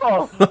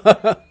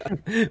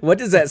 "Yeehaw!" What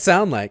does that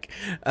sound like?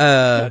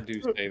 I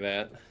do say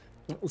that.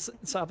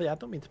 Sadly, I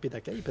don't mean to be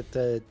that guy,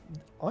 but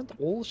aren't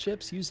all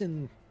ships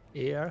using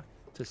air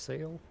to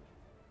sail?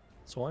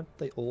 So aren't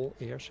they all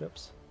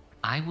airships?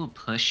 I will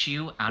push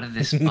you out of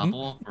this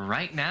bubble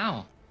right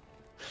now.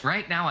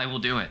 Right now, I will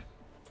do it.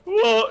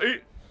 Well,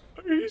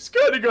 he's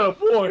kind of got a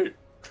point.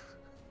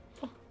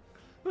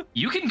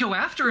 You can go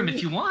after him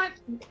if you want.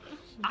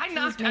 I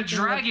knocked a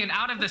dragon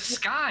out of the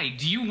sky.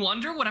 Do you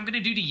wonder what I'm gonna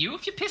do to you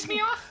if you piss me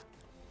off?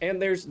 And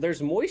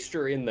there's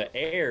moisture in the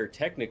air,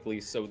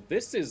 technically, so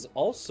this is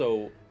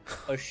also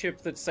a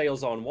ship that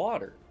sails on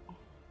water.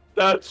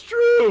 That's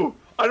true.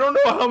 I don't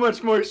know how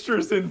much moisture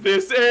is in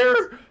this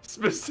air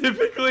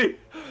specifically,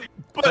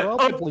 but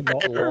Probably not a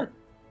up there. lot.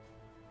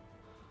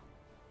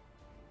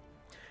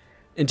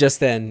 And just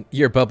then,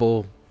 your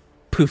bubble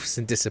poofs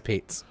and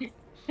dissipates.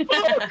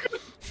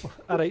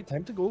 All right,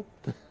 time to go.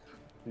 And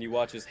you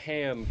watch as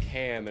Ham,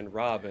 Cam, and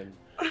Robin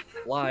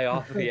fly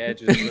off the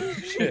edges of the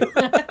ship.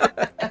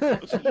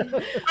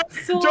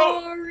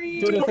 Sorry.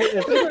 Dude,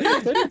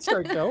 if they didn't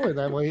start going,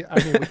 then we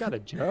gotta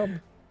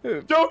jump.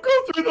 Don't go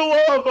through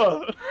the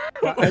lava.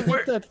 I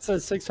think that's a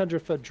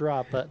 600-foot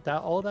drop, but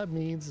all that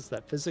means is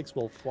that physics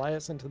will fly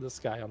us into the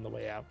sky on the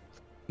way out.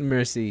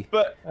 Mercy.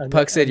 But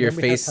Puck said your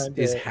then we have face time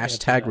to is answer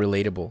hashtag that.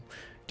 relatable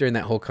during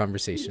that whole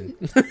conversation.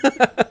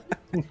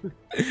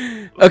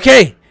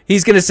 Okay,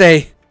 he's gonna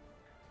say,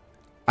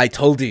 "I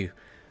told you,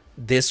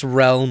 this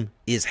realm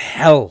is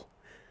hell.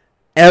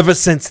 Ever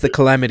since the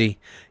calamity.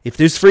 If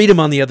there's freedom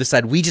on the other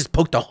side, we just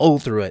poked a hole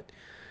through it.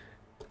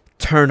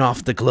 turn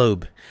off the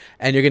globe.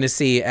 And you're going to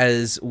see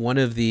as one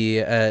of the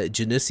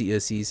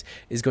Justiciars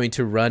is going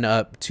to run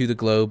up to the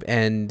globe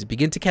and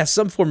begin to cast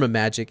some form of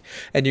magic.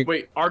 And you're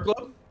Wait, our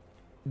globe?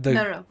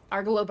 No.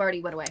 Our globe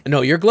already went away.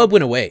 No, your globe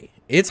went away.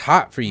 It's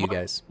hot for you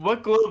guys.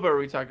 What globe are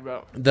we talking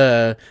about?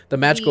 The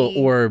magical The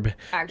orb.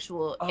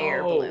 Actual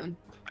air balloon.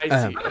 I see.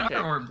 How did Okay.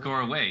 our orb go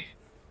away?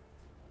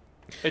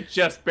 It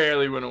just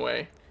barely went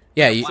away.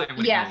 Yeah, you, Why would it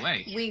go Yeah,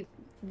 away?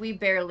 we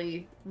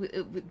barely.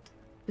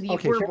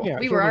 Okay, hear me out,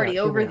 we hear were me already out,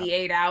 hear over me the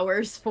 8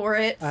 hours for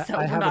it, so I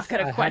we're have not I going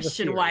to have a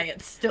question why theory.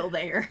 it's still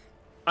there.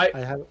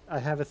 I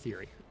have a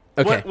theory.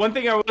 okay. One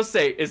thing I will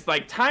say is,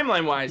 like,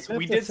 timeline wise, You have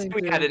we to did say think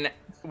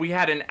we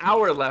had an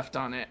hour left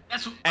on it.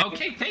 That's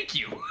okay. Thank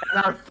you.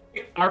 And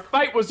our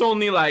fight was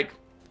only like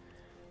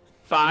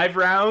 5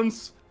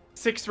 rounds,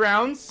 6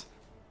 rounds.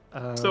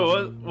 So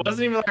it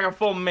wasn't even like a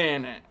full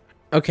minute.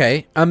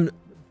 Okay.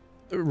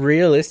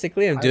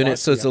 Realistically, I'm doing it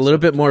watched so it's the a little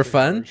bit episode more for 3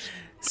 fun. hours.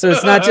 So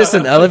it's not just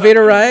an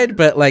elevator ride,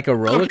 but like a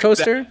roller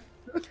coaster.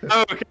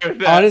 I'm okay with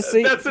that.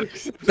 Honestly,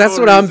 that's That's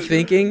what I'm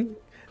thinking.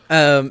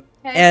 And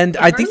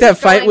I think that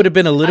fight would have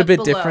been a little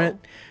bit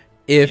different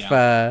if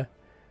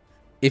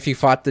you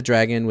fought the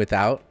dragon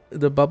without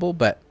the bubble,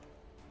 but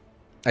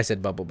I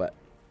said bubble butt.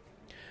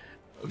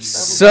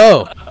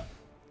 So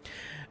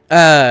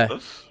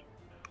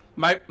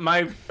my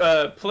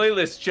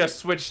playlist just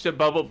switched to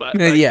Bubble Butt.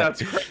 Yeah.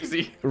 That's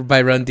crazy.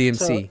 by Run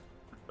DMC.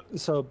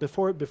 So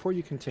before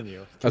you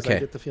continue, because Okay. I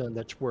get the feeling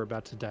that we're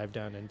about to dive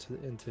down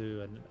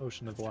into an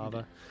ocean of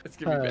lava. It's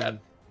gonna be bad.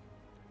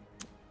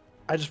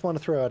 I just want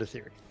to throw out a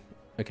theory.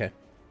 Okay.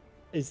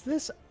 Is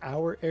this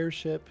our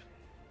airship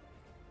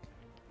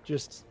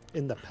just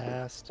in the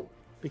past?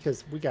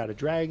 Because we got a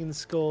dragon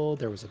skull,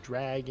 there was a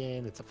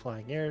dragon, it's a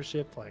flying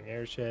airship,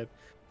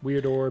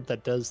 weird orb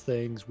that does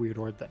things, weird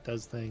orb that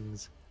does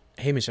things.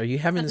 Hamish, are you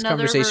having this Another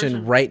conversation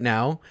version. right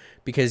now?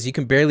 Because you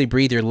can barely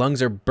breathe. Your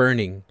lungs are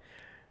burning.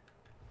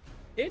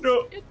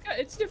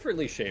 It's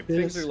differently shaped.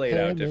 Things are laid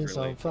out pen is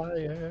on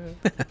differently.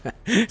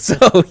 fire.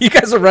 So you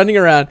guys are running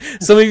around.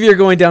 Some of you are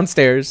going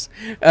downstairs.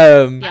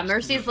 Yeah,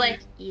 Mercy's like,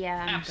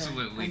 yeah, I'm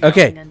Absolutely. Going, I'm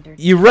Okay, going under.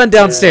 you run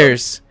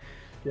downstairs.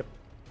 Yep.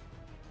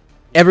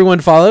 Everyone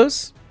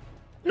follows?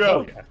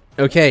 Go.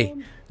 Okay,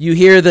 you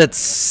hear that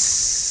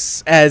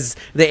as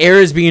the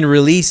air is being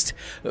released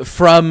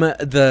from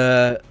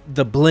the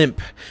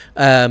blimp,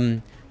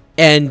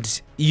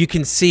 and you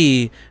can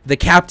see the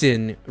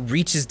captain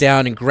reaches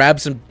down and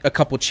grabs a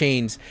couple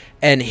chains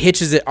and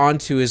hitches it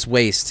onto his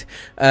waist.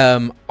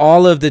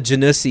 All of the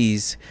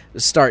Justiciars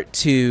start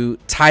to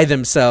tie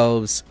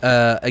themselves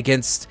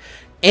against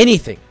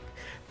anything,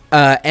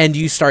 and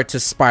you start to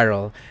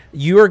spiral.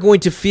 You are going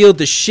to feel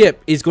the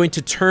ship is going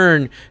to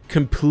turn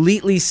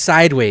completely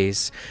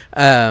sideways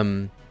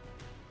and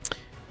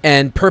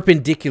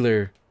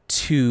perpendicular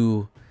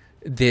to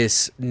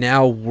this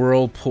now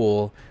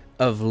whirlpool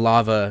of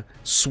lava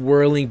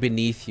swirling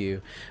beneath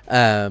you.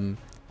 And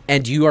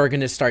you are going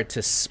to start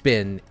to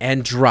spin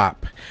and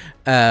drop.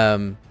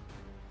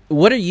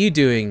 What are you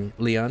doing,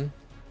 Leon?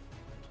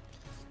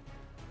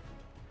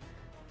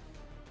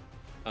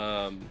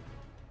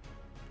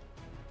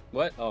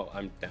 What? Oh,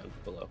 I'm down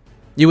below.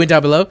 You went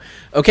down below?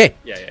 Okay.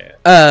 Yeah.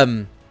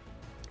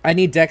 I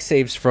need deck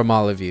saves from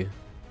all of you.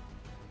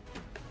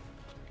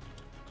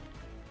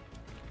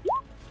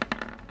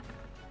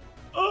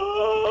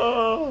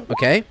 Oh!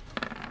 Okay.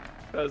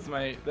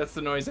 That's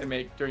the noise I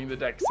make during the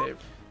deck save.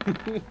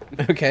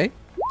 Okay.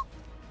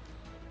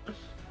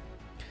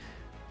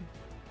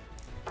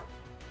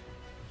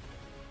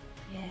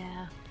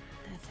 Yeah,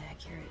 that's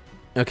accurate.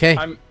 Okay.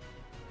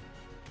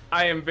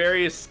 I am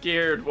very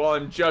scared while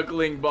I'm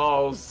juggling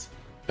balls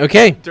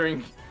Okay.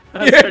 during.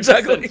 You're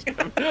juggling.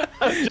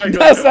 I'm juggling.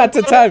 That's not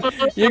the time.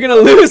 You're gonna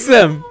lose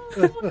them.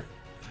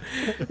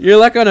 You're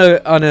like on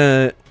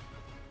a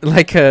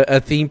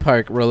theme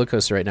park roller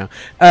coaster right now.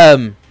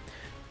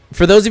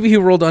 For those of you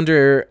who rolled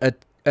under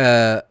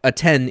a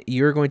 10,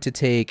 you're going to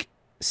take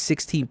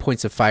 16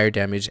 points of fire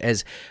damage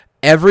as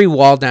every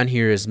wall down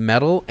here is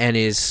metal and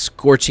is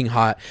scorching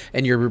hot,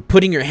 and you're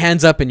putting your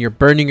hands up and you're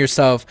burning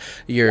yourself.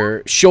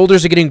 Your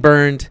shoulders are getting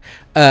burned.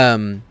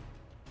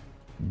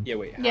 Yeah,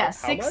 wait. Yeah,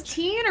 how much?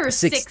 16 or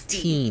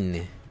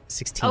 60?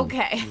 16.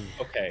 Okay.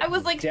 Okay. I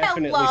was like,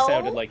 definitely hello?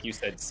 sounded like you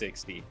said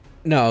 60.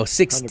 No,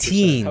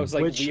 16. I was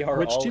like, Which- we are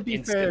which, all to be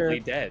instantly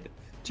fair- dead.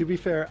 To be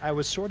fair, I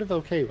was sort of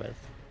okay with.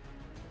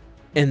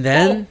 And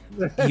then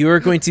you're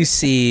going to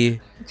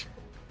see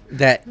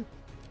that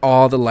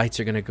all the lights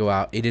are going to go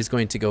out. It is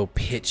going to go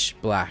pitch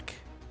black.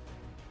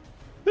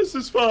 This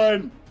is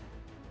fine.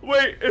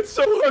 Wait, it's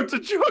so hard to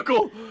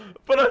juggle,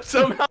 but I'm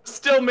somehow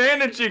still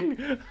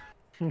managing.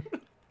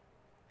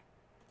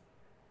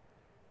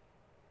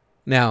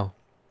 Now,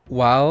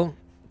 while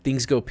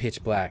things go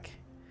pitch black,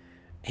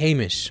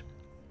 Hamish,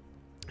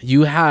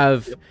 you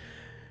have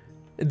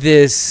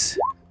this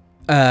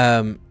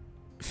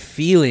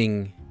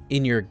feeling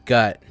in your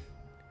gut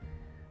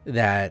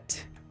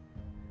that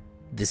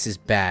this is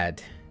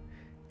bad,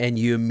 and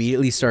you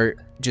immediately start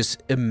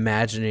just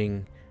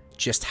imagining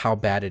just how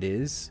bad it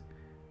is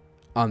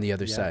on the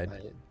other side.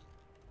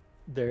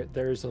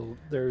 there's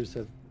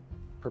a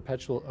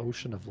perpetual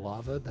ocean of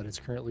lava that is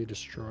currently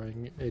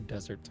destroying a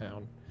desert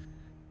town.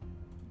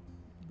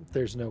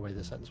 There's no way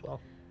this ends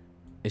well.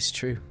 It's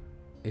true.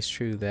 It's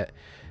true that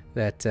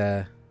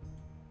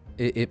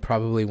it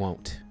probably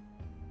won't.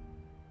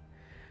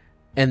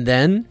 And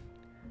then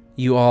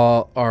you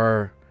all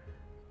are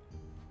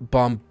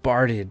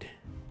bombarded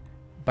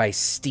by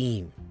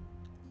steam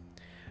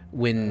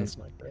when That's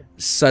not good.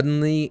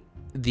 suddenly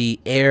the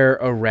air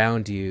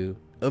around you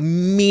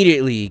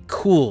immediately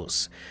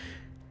cools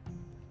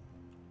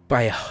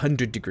by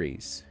 100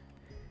 degrees,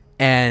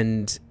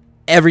 and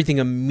everything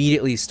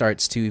immediately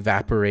starts to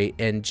evaporate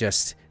and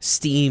just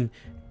steam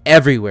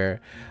everywhere.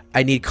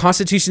 I need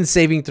Constitution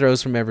saving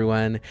throws from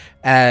everyone,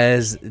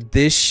 as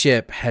this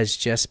ship has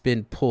just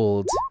been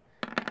pulled.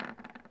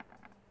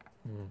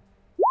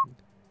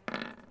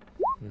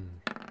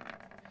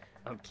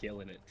 I'm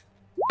killing it.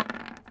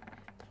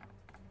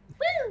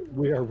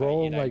 We are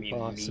rolling By it, I like mean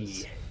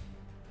bosses. me.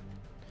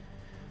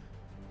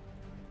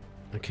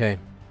 Okay.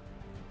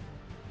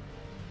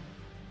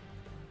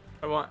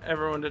 I want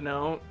everyone to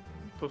know,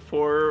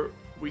 before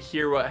we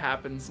hear what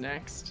happens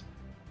next,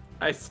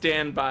 I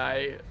stand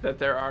by that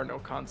there are no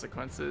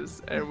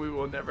consequences and we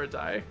will never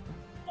die.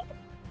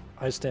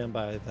 I stand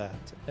by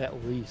that.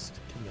 At least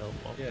Camille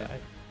won't Yeah. die.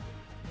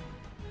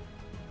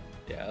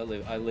 Yeah,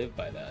 I live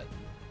by that.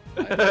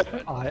 I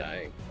live by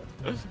dying.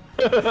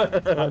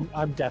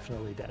 I'm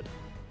definitely dead.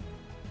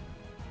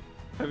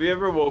 Have you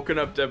ever woken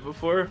up dead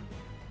before?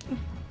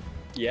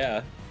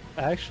 Yeah,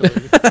 Actually,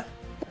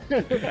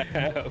 I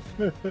have.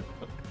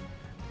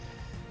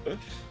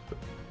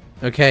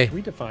 Okay.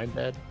 we define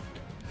dead.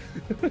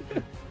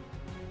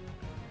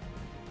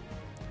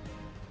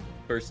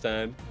 First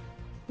time.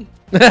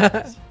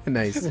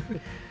 Nice.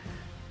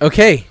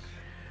 Okay.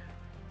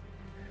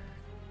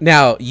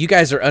 Now, you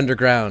guys are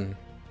underground.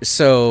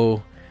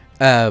 So,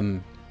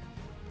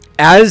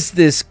 as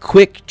this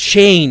quick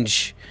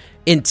change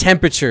in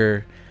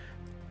temperature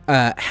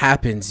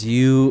happens,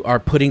 you are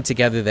putting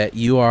together that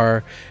you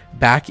are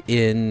back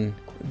in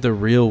the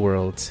real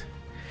world.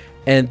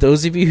 And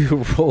those of you who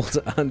rolled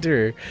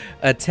under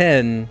a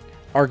 10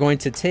 are going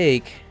to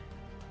take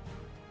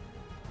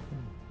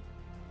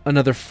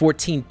another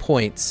 14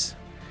 points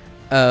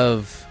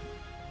of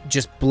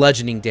just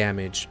bludgeoning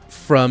damage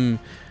from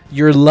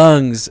your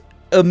lungs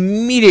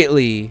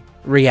immediately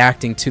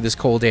reacting to this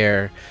cold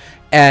air.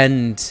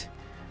 And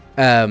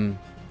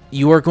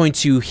you are going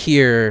to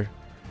hear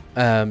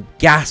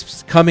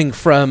gasps coming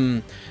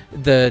from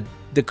the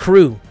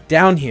crew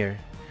down here.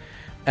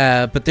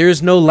 But there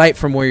is no light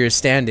from where you're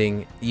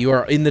standing. You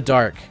are in the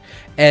dark,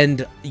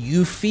 and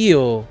you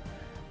feel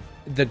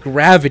the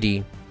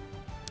gravity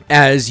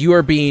as you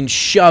are being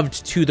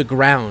shoved to the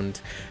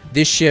ground.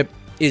 This ship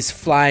is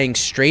flying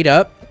straight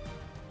up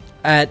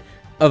at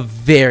a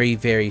very,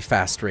 very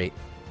fast rate.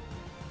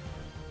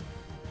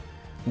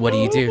 What do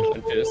you do?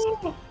 I'm just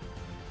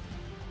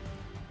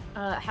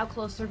How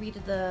close are we to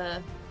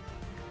the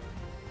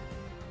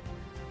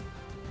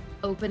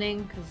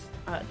opening?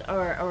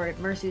 Or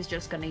Mercy's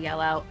just gonna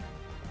yell out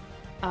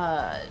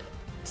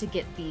to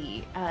get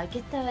the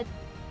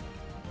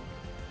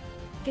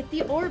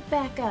orb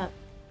back up.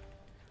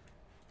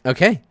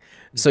 Okay,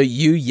 so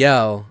you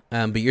yell,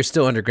 but you're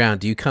still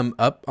underground. Do you come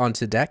up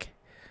onto deck?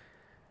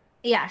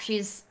 Yeah,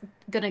 she's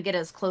gonna get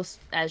as close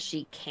as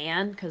she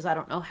can, because I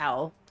don't know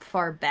how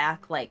far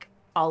back, like,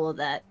 all of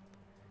that,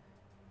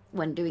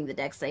 when doing the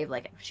deck save,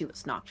 like, she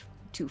was knocked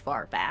too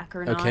far back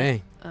or not.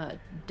 Okay.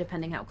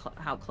 Depending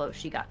how close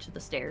she got to the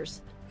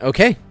stairs.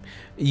 Okay,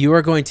 you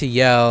are going to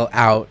yell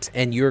out,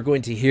 and you're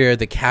going to hear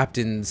the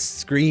captain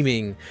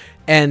screaming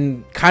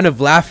and kind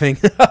of laughing.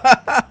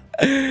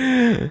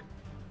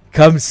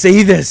 Come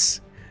see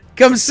this!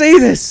 Come see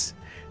this!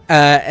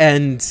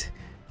 And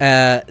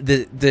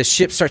the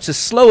ship starts to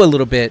slow a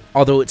little bit,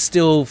 although it's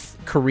still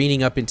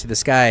careening up into the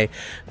sky.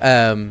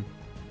 And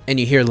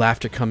you hear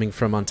laughter coming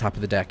from on top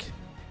of the deck.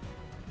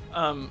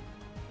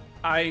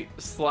 I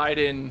slide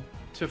in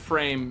to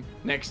frame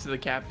next to the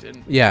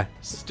captain, Yeah.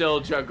 still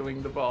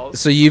juggling the balls.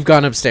 So you've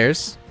gone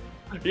upstairs.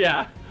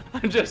 Yeah,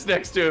 I'm just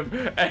next to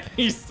him, and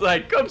he's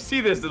like, "Come see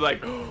this!" And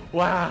like,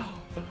 "Wow."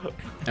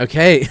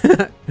 Okay.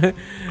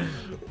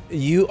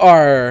 You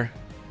are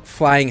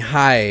flying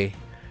high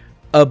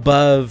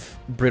above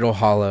Brittle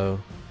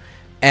Hollow,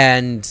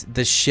 and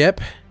the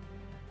ship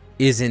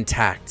is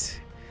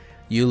intact.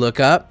 You look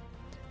up,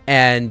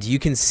 and you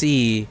can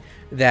see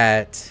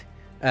that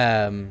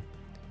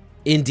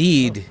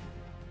indeed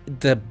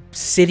the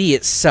city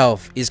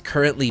itself is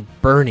currently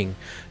burning.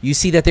 You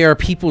see that there are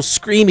people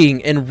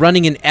screaming and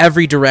running in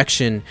every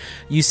direction.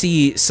 You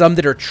see some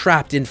that are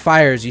trapped in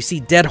fires. You see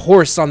dead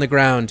horse on the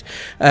ground.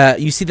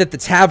 You see that the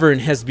tavern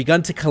has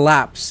begun to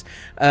collapse.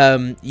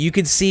 You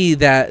can see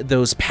that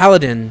those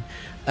paladin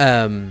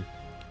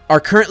are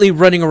currently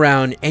running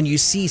around, and you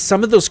see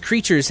some of those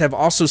creatures have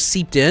also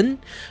seeped in,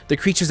 the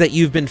creatures that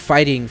you've been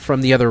fighting from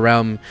the other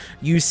realm.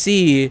 You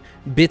see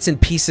bits and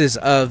pieces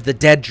of the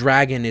dead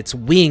dragon, its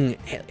wing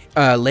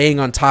laying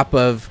on top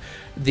of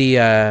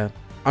the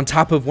on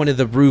top of one of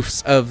the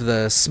roofs of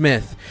the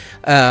smith,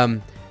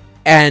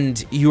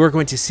 and you are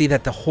going to see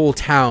that the whole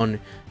town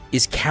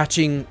is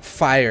catching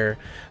fire.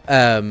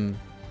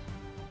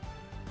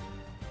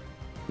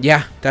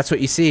 Yeah, that's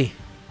what you see.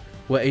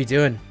 What are you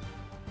doing?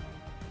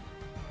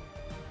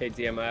 Hey,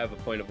 DM, I have a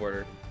point of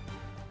order.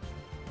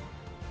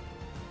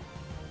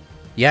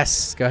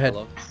 Yes, go ahead.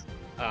 Hello?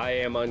 I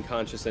am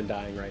unconscious and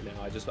dying right now.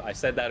 I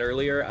said that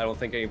earlier. I don't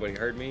think anybody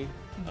heard me.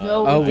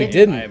 No, Oh, we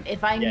didn't.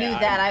 If I knew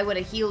that, I would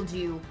have healed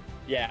you.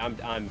 Yeah,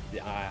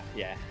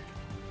 yeah.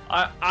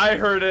 I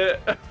heard it.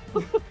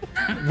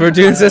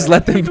 Verdun says,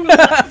 "Let them."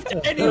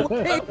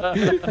 Anyway.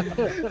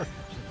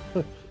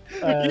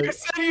 You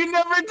said you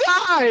never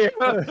die.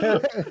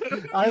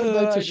 I would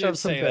like I to did shove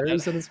some say that.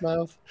 berries in his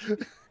mouth.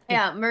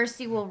 Yeah,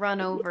 Mercy will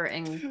run over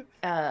and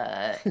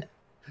A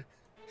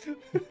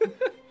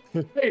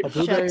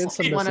blueberry and shove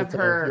some one of mistletoe.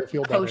 her You'll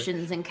feel better.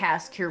 potions and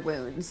cast Cure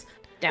Wounds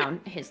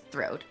down his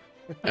throat.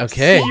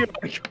 Okay. You're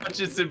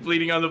unconscious and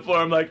bleeding on the floor.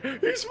 I'm like,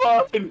 he's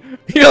fine.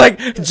 You're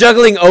like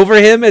juggling over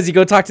him as you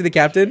go talk to the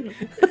captain.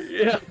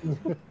 Yeah.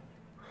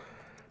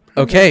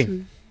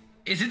 Okay.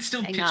 Is it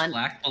still Hang pitch on.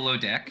 black below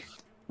deck?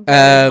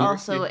 There's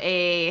also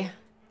a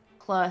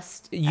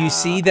plus. You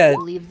see that- I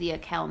believe the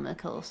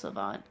alchemical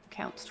savant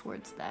counts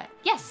towards that.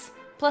 Yes,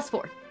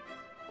 +4.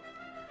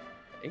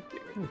 Thank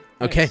you.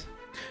 Okay.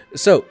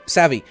 So,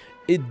 Savvy,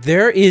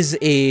 there is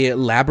a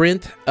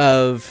labyrinth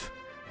of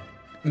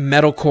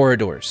metal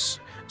corridors.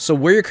 So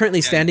where you're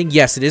currently standing,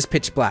 yes, it is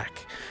pitch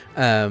black.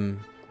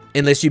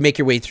 Unless you make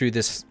your way through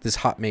this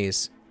hot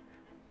maze.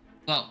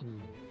 Well,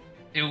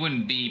 it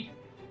wouldn't be.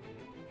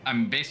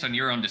 Based on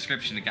your own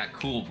description, it got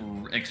cool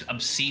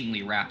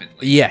obscenely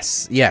rapidly.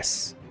 Yes,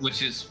 yes.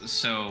 Which is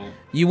so.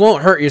 You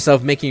won't hurt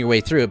yourself making your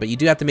way through it, but you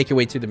do have to make your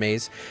way through the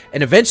maze.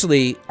 And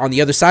eventually, on the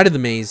other side of the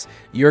maze,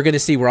 you're going to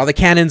see where all the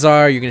cannons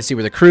are. You're going to see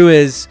where the crew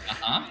is.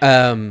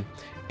 And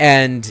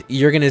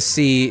you're going to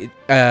see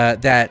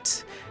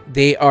that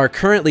they are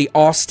currently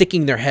all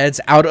sticking their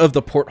heads out of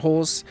the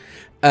portholes.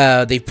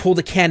 They've pulled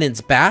the cannons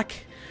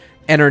back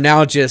and are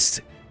now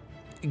just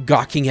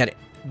gawking at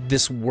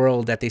this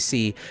world that they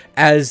see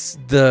as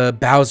the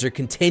Bowser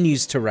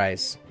continues to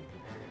rise.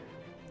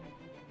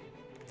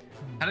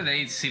 How do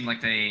they seem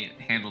like they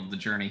handled the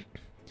journey?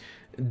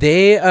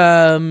 They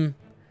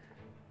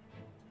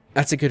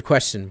that's a good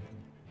question.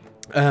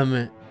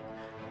 You're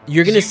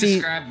gonna see.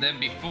 Described them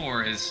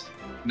before as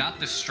not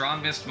the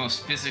strongest,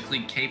 most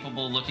physically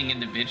capable looking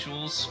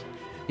individuals.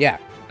 Yeah.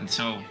 And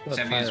so What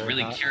Sammy is fire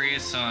really hot.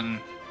 curious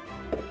on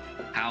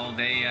how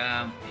they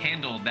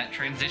handled that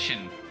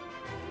transition.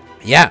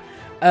 Yeah.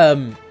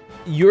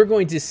 You're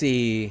going to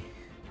see.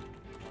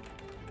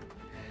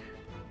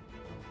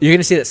 You're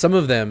gonna see that some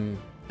of them,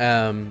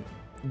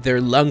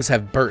 their lungs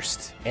have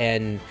burst,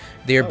 and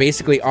they are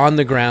basically on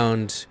the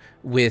ground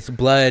with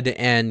blood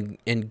and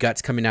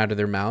guts coming out of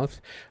their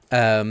mouth.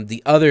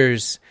 The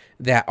others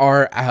that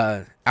are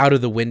out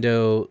of the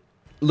window,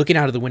 looking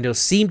out of the window,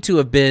 seem to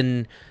have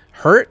been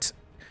hurt,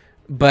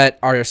 but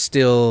are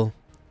still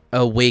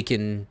awake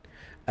and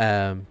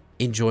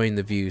enjoying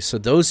the view. So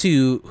those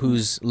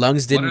whose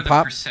lungs didn't What are the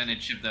pop,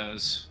 percentage of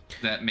those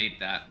that made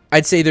that?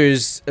 I'd say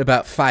there's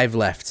about 5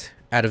 left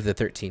out of the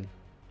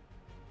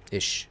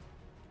 13-ish.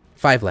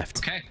 5 left.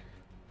 Okay.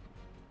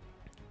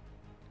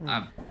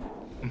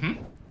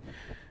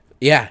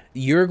 Yeah,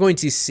 you're going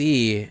to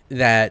see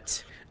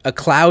that a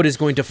cloud is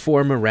going to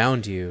form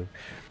around you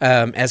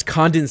as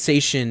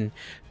condensation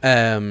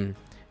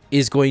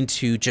is going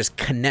to just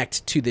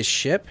connect to this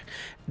ship.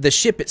 The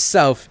ship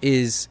itself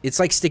it's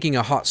like sticking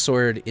a hot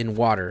sword in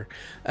water.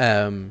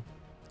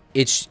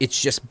 It's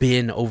just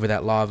been over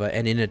that lava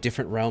and in a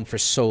different realm for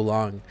so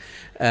long.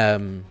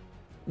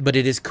 But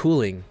it is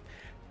cooling.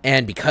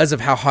 And because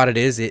of how hot it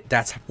is,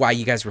 that's why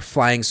you guys were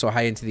flying so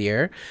high into the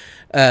air.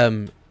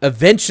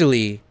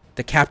 Eventually,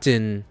 the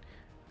captain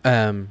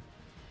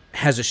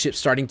has a ship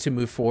starting to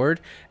move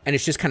forward, and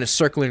it's just kind of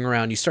circling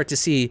around. You start to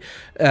see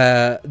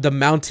the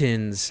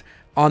mountains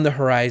on the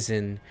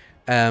horizon.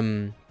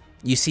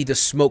 You see the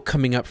smoke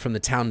coming up from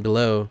the town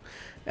below,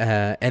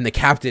 and the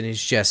captain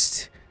is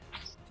just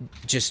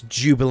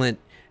jubilant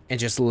and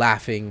just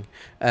laughing,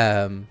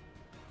 and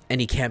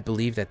he can't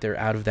believe that they're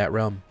out of that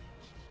realm.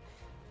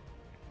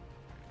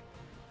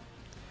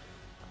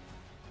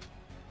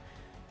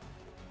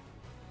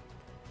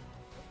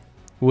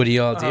 What do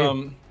y'all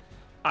do?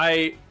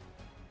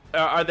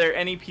 Are there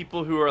any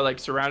people who are like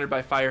surrounded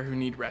by fire who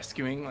need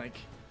rescuing, like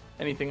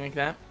anything like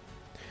that?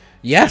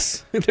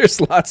 Yes, there's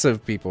lots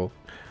of people.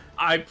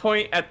 I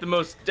point at the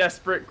most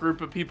desperate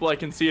group of people I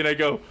can see and I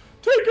go,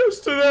 "Take us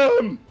to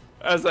them!"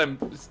 As I'm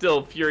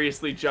still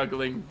furiously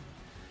juggling.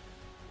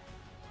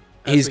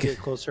 As we get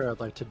closer, I'd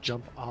like to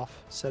jump off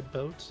said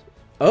boat.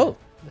 Oh.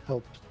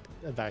 Help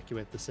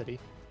evacuate the city,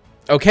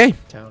 Okay.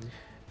 town.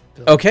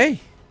 Okay.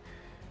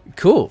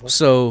 Cool.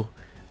 So,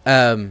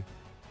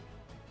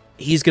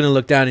 he's gonna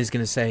look down. And he's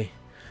gonna say,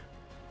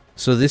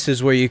 "So this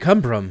is where you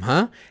come from,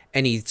 huh?"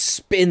 And he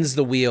spins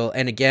the wheel,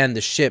 and again the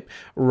ship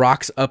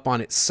rocks up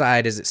on its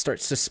side as it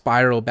starts to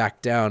spiral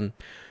back down.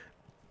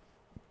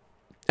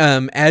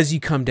 as you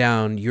come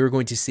down, you're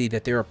going to see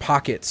that there are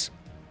pockets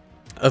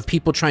of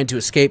people trying to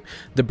escape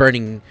the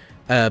burning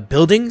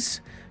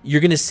buildings.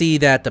 You're going to see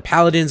that the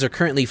paladins are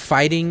currently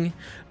fighting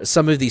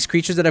some of these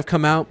creatures that have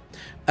come out.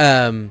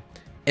 And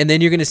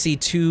then you're going to see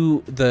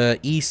to the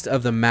east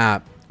of the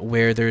map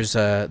where there's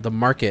the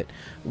market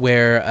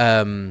where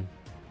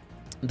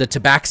the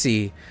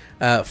tabaxi,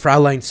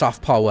 Fraulein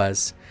Softpaw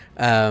was,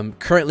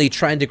 currently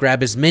trying to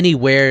grab as many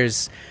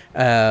wares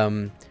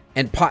and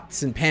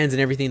pots and pans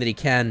and everything that he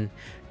can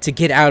to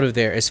get out of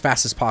there as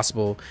fast as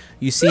possible.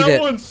 You see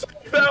that one,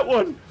 save that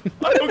one.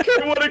 I don't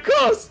care what it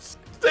costs.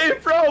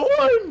 Save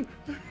Fraulein.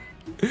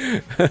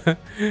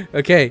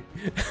 Okay.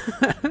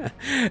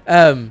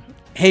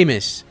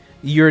 Hamish,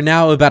 you're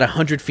now about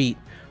 100 feet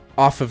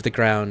off of the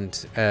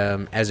ground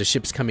as a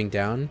ship's coming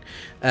down.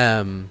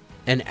 And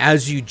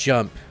as you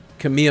jump,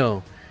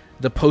 Camille,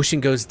 the potion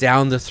goes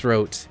down the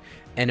throat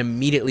and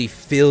immediately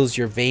fills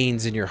your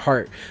veins in your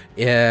heart.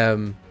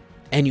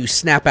 And you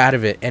snap out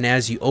of it. And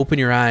as you open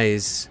your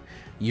eyes,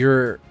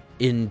 you're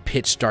in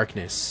pitch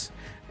darkness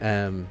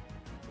in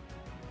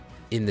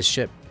the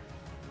ship.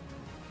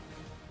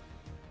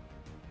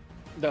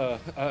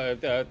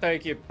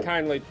 Thank you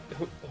kindly,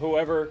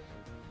 whoever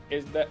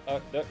is that.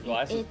 The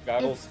glasses,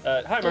 goggles.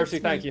 Hi, Mercy.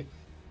 Thank you.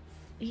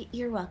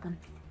 You're welcome.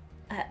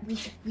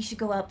 We should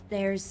go up.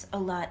 There's a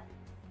lot.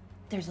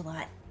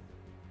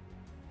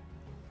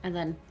 And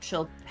then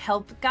she'll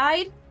help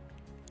guide.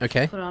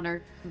 Okay. Put on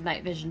her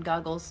night vision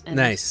goggles. And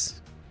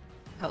Nice.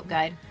 help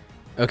guide.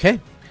 Okay.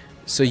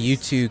 So you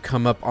two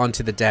come up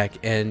onto the deck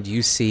and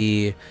you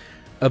see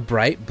a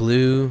bright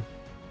blue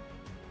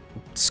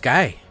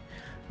sky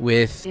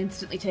with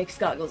Instantly takes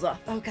goggles off.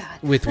 Oh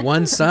god. with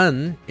one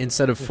sun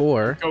instead of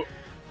 4.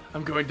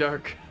 I'm going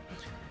dark.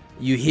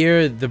 You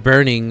hear the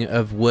burning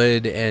of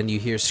wood and you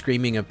hear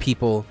screaming of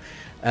people.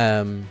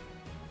 Yeah.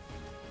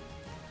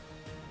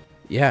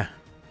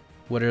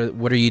 What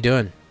are you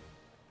doing?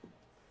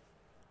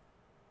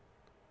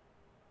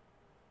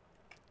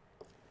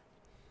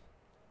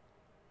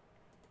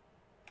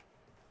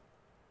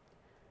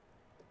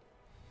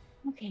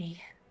 Okay.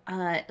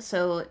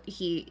 So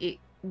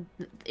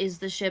is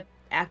the ship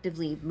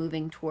actively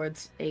moving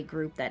towards a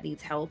group that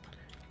needs help?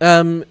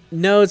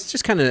 No, it's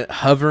just kind of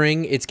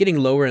hovering. It's getting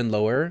lower and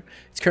lower.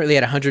 It's currently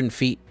at 100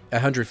 feet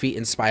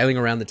and spiraling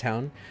around the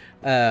town.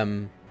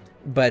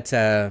 But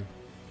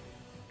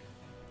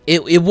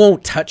it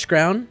won't touch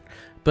ground,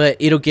 but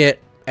it'll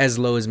get as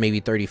low as maybe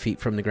 30 feet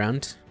from the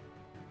ground.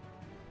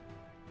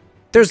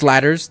 There's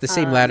ladders, the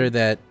same ladder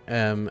that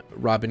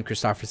Robin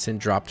Christopherson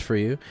dropped for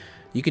you.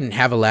 You can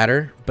have a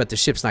ladder, but the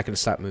ship's not going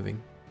to stop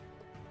moving.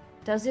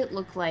 Does it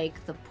look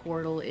like the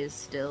portal is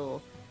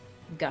still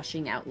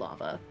gushing out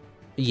lava?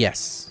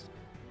 Yes.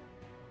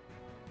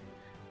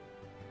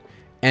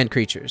 And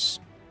creatures.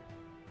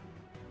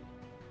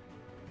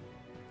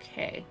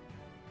 Okay.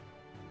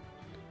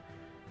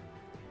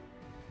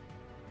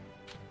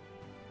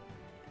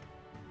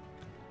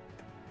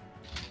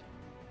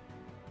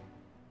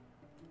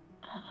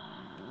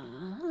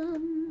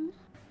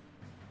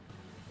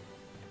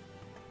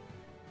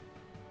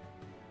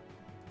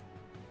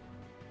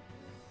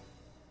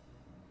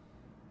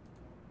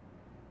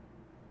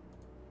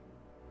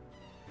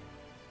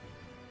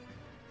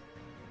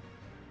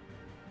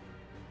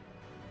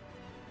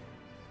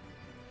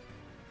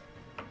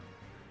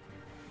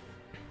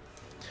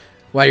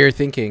 While you're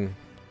thinking,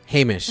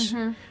 Hamish,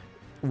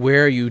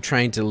 where are you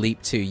trying to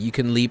leap to? You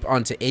can leap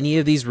onto any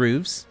of these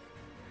roofs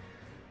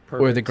or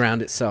the Perfect.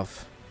 ground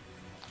itself.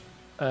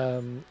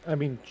 I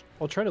mean,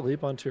 I'll try to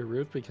leap onto a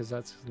roof because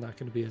that's not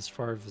going to be as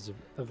far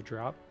of a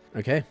drop.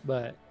 Okay.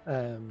 But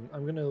I'm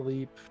going to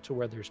leap to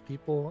where there's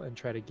people and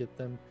try to get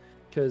them.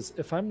 Because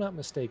if I'm not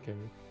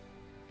mistaken,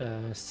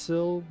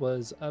 Syl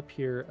was up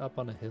here, up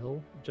on a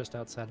hill just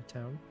outside of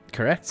town.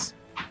 Correct.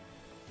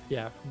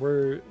 Yeah,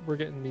 we're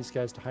getting these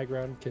guys to high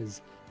ground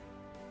because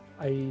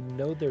I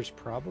know there's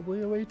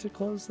probably a way to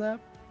close that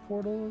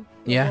portal of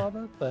Yeah.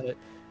 lava, but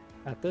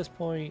at this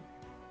point,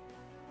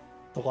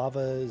 the lava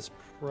is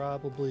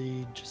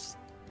probably just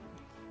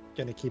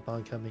gonna keep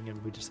on coming,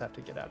 and we just have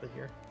to get out of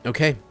here.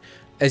 Okay.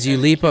 As you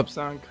leap up, Keeps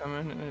on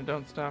coming and it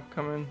don't stop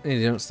coming. and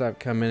they don't stop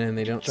coming, and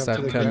they don't Jump stop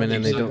to the coming, ground,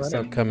 and they keep don't on stop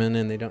running. coming,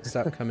 and they don't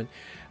stop coming.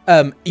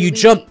 You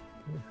jump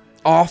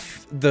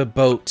off the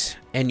boat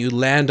and you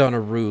land on a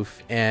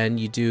roof and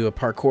you do a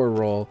parkour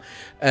roll.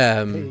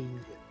 Hey,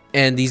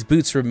 And these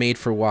boots were made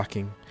for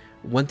walking.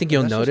 One thing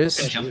you'll That's just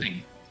notice what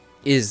Jumping.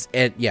 is,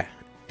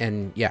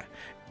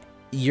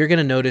 you're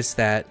gonna notice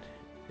that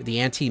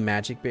the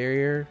anti-magic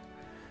barrier,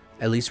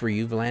 at least where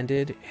you've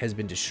landed, has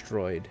been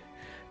destroyed.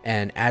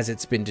 And as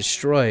it's been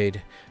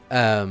destroyed,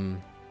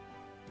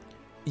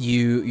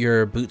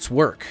 your boots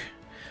work.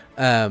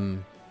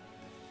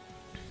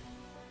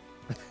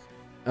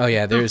 Oh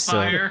yeah, there's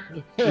fire.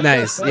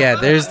 nice. Yeah,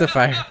 there's the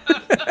fire.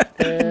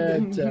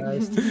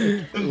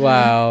 fantastic.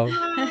 Wow.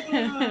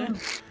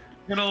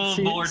 Good old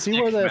see Lord see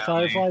where Nick the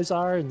Valley. fireflies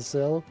are in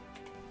Syl?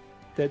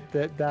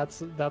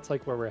 That's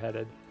like where we're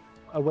headed,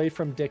 away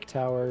from Dick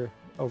Tower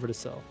over to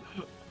Syl.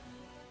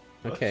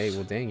 Okay,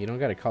 well, dang, you don't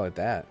gotta call it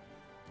that.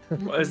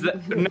 Is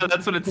that? No,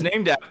 that's what it's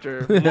named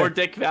after. More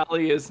Dick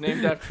Valley is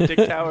named after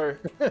Dick Tower.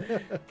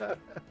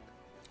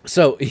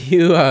 So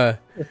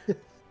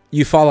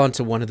you fall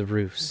onto one of the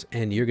roofs,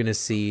 and you're gonna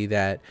see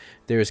that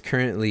there is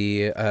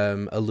currently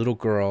a little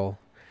girl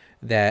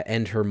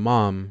and her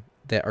mom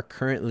that are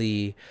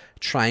currently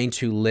trying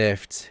to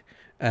lift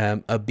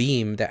a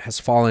beam that has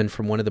fallen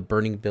from one of the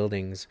burning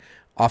buildings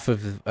off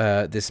of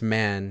this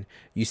man.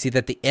 You see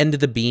that the end of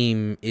the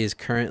beam is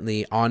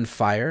currently on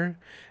fire.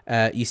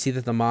 You see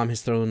that the mom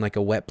has thrown like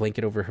a wet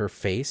blanket over her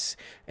face,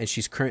 and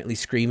she's currently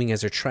screaming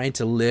as they're trying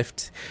to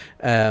lift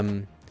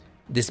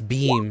this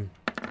beam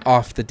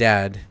off the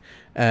dad.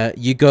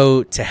 You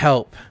go to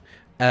help,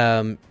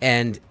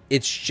 and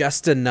it's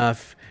just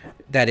enough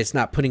that it's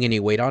not putting any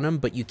weight on him,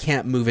 but you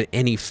can't move it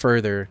any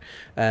further.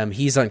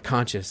 He's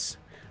unconscious.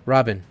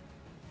 Robin.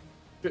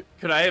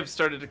 Could I have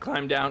started to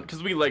climb down?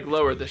 Because we like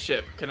lower the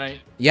ship. Can I?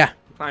 Yeah.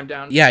 Climb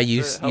down. Yeah,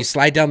 you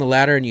slide down the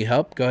ladder and you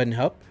help. Go ahead and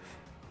help.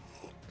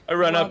 I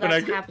run While up and I.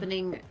 that's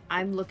happening,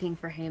 I'm looking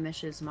for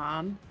Hamish's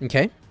mom.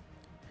 Okay.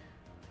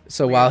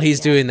 So Where while is he's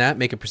she at? doing that,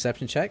 make a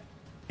perception check,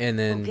 and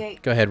then Okay.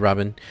 go ahead,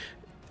 Robin.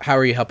 How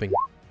are you helping?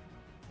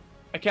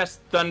 I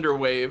cast Thunder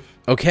Wave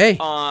Okay.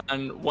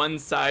 on one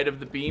side of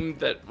the beam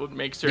that would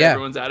make sure Yeah.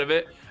 everyone's out of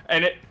it,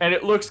 and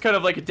it looks kind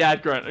of like a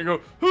dad grunt. I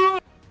go, "Huh,"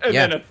 and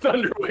Yeah. then a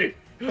Thunder Wave.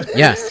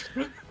 Yes.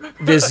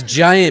 This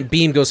giant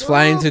beam goes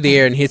flying through the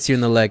air and hits you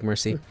in the leg,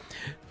 Mercy.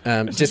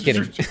 Just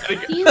kidding.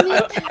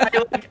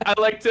 I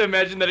like to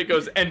imagine that it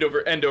goes end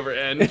over end over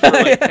end for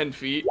like 10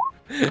 feet.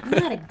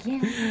 Not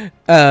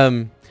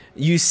again.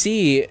 You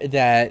see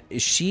that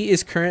she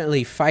is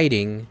currently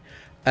fighting.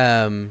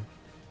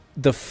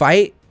 The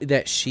fight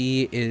that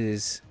she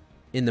is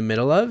in the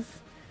middle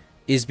of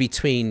is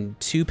between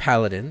two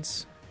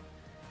paladins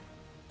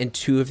and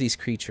two of these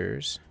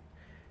creatures.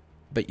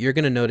 But you're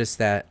going to notice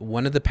that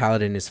one of the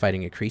paladin is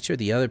fighting a creature.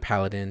 The other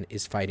paladin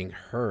is fighting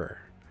her.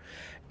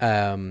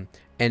 And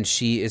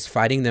she is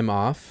fighting them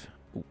off.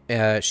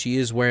 She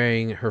is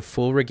wearing her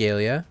full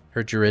regalia,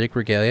 her druidic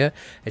regalia,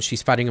 and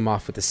she's fighting them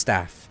off with a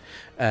staff.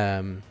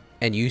 And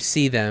you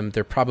see them.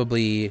 They're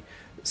probably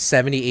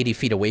 70, 80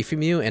 feet away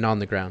from you and on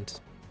the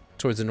ground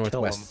towards the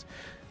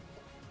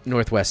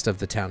northwest of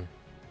the town.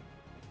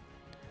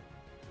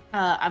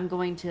 I'm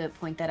going to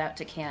point that out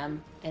to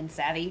Cam and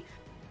Savvy.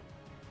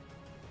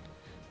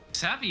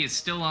 Savvy is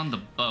still on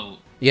the boat.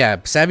 Yeah,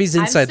 Savvy's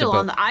inside the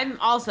boat. I'm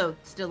also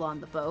still on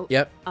the boat.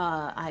 Yep.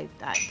 I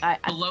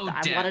Below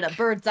deck. wanted a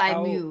bird's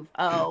eye move.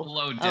 Oh,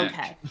 Below deck.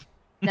 okay.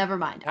 Never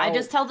mind. I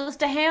just tell this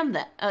to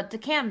to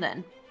Cam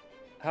then.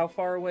 How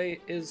far away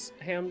is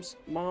Ham's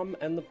mom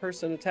and the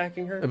person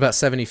attacking her? About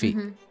 70 feet.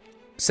 Mhm.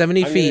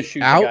 70 I'm gonna feet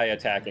shoot out. the guy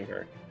attacking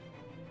her.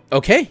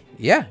 Okay,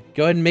 yeah.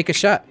 Go ahead and make a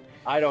shot.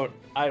 I don't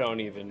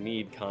even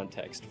need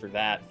context for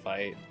that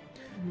fight.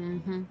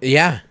 Mm-hmm.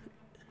 Yeah.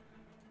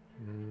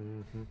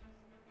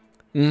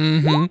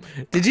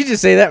 Did you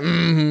just say that?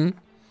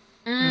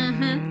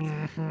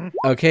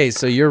 Okay,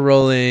 so you're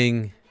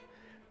rolling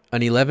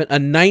an 11, a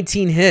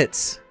 19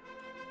 hits.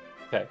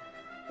 Okay.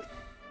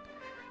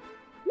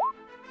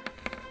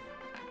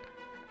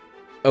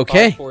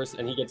 Okay. Force,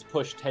 and he gets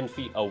pushed 10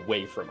 feet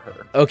away from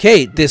her.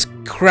 Okay, this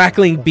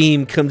crackling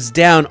beam comes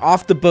down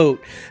off the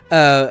boat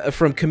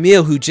from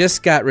Camille, who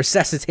just got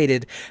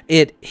resuscitated.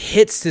 It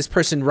hits this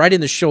person right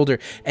in the shoulder,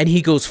 and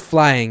he goes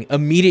flying.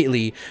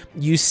 Immediately,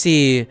 you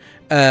see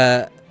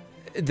that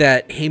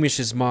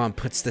Hamish's mom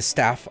puts the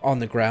staff on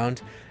the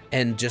ground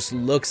and just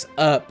looks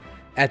up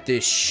at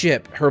this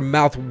ship, her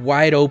mouth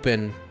wide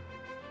open,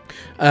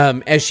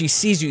 as she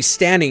sees you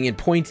standing and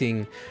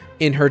pointing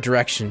in her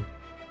direction.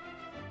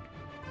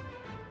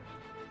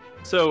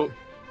 So,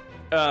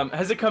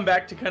 has it come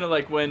back to kind of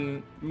like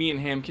when me and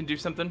Ham can do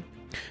something?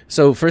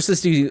 So first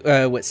let's do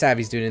what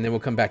Savvy's doing, and then we'll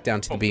come back down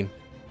to the beam.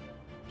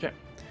 Okay.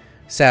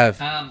 Sav.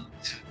 Yeah,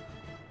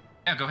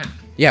 go ahead.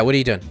 Yeah, what are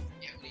you doing?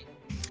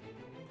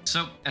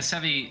 So, as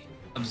Savvy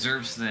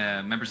observes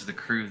the members of the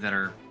crew that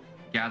are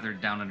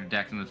gathered down under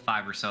deck and the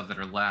 5 or so that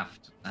are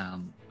left,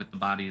 with the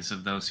bodies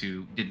of those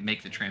who didn't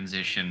make the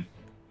transition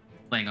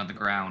laying on the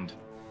ground,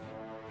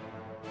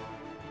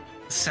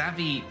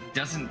 Savvy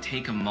doesn't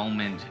take a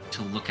moment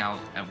to look out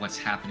at what's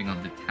happening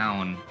on the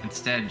town.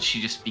 Instead, she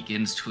just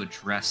begins to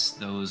address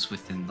those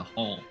within the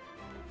hull.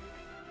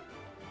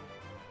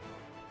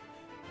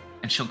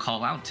 And she'll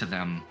call out to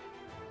them.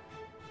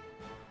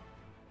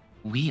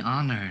 We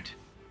honored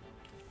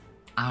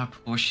our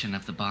portion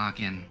of the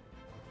bargain.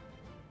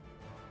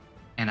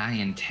 And I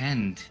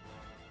intend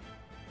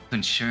to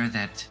ensure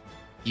that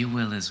you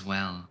will as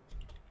well.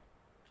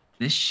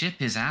 This ship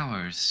is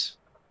ours.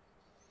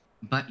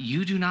 But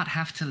you do not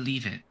have to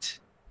leave it.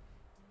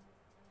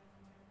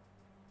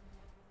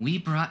 We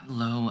brought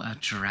low a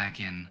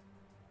dragon.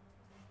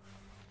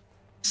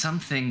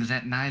 Something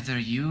that neither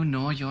you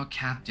nor your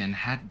captain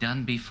had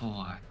done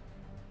before.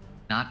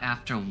 Not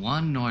after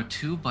 1 nor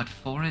 2, but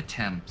 4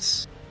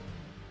 attempts.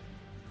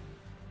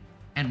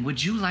 And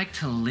would you like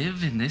to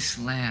live in this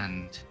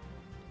land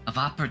of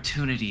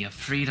opportunity, of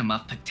freedom,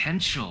 of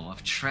potential,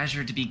 of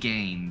treasure to be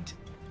gained?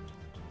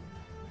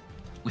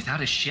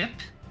 without a ship?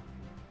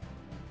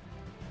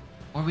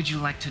 Or would you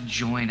like to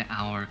join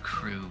our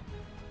crew?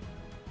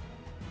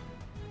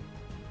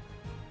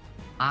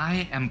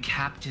 I am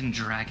Captain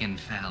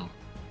Dragonfell.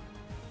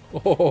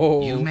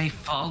 Oh. You may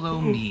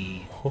follow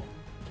me,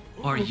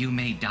 or you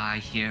may die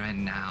here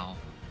and now.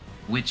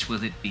 Which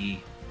will it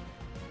be?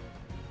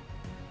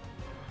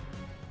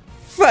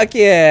 Fuck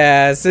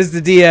yeah, says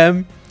the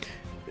DM.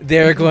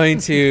 They're going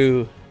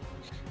to...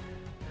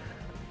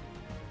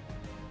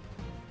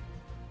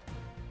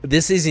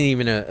 This isn't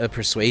even a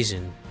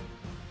persuasion.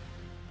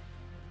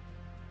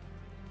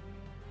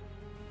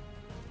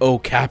 Oh,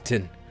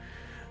 Captain.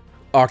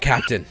 Our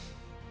Captain.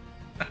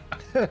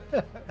 Yeah.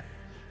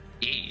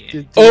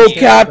 Oh,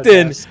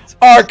 Captain.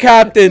 Our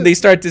Captain. They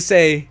start to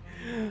say,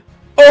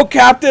 oh,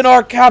 Captain,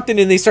 our Captain.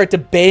 And they start to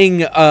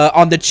bang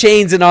on the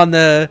chains and on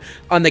the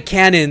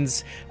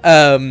cannons.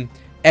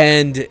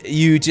 And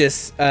you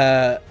just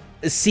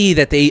see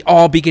that they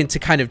all begin to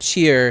kind of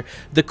cheer.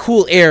 The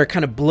cool air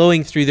kind of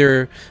blowing through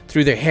their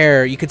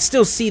hair. You could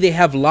still see they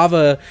have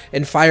lava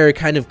and fire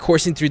kind of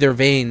coursing through their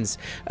veins.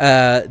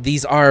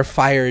 These are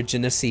fire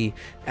genasi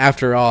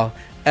after all.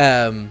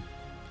 And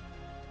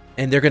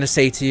they're gonna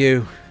say to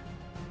you,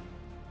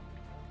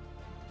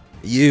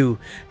 you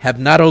have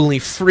not only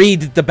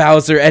freed the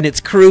Bowser and its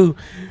crew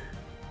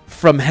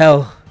from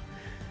hell,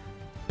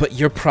 but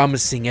you're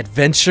promising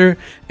adventure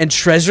and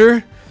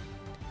treasure.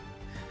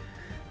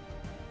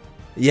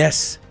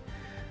 Yes.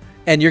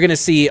 And you're going to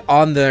see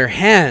on their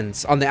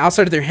hands, on the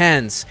outside of their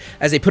hands,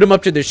 as they put them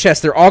up to their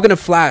chest, they're all going to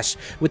flash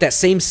with that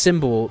same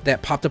symbol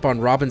that popped up on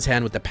Robin's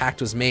hand when the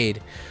pact was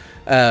made.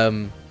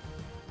 And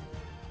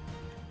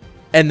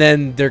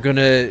then they're going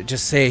to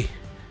just say,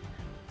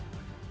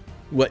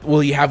 what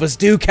will you have us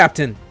do,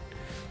 Captain?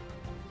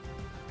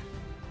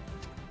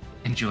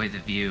 Enjoy the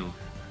view.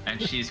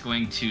 And she's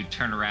going to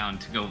turn around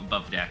to go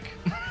above deck.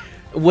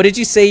 What did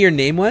you say your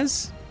name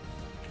was?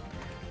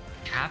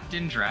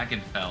 Captain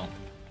Dragonfell.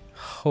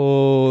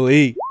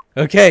 Holy.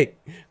 Okay.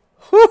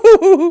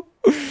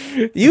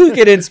 You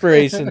get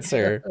inspiration,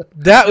 sir.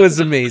 That was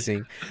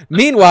amazing.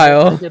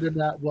 Meanwhile, Get in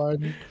that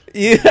one.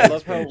 yeah. I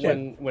love how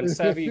when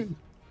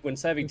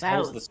Savvy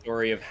tells Wow. the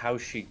story of how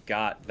she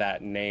got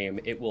that name,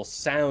 it will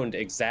sound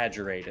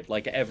exaggerated,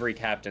 like every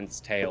captain's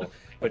tale,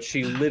 but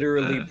she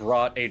literally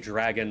brought a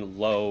dragon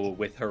low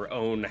with her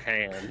own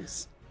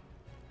hands.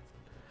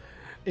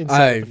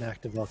 Inside of an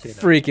active volcano.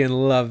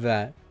 Freaking love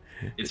that.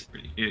 It's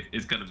pretty.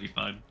 It's gonna be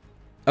fun.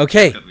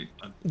 Okay. It's gonna be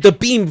fun. The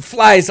beam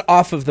flies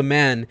off of the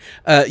man.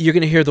 You're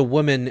going to hear the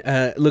woman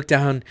look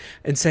down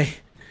and say,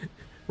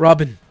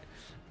 Robin.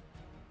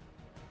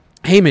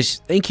 Hamish,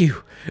 thank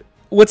you.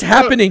 What's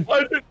happening?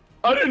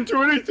 I didn't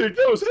do anything.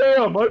 That was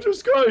Ham. I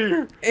just got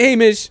here.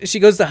 Hamish. She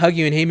goes to hug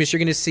you, and Hamish, you're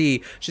going to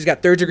see she's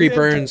got third-degree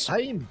burns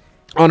Time.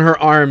 on her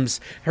arms.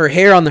 Her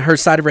hair on her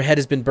side of her head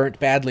has been burnt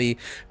badly.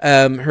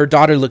 Her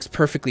daughter looks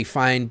perfectly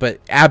fine, but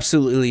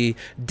absolutely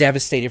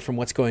devastated from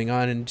what's going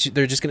on, and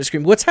they're just going to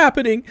scream, what's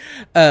happening?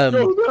 Go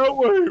that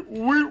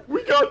way.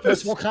 We got This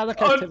this.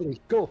 volcanic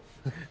activity. Go.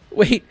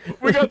 Wait,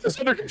 We got this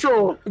under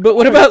control. but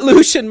what about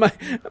Lucian, my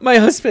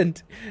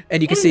husband?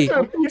 And you can see...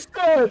 He's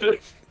dead.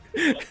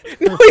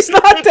 No, he's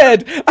not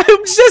dead.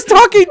 I'm just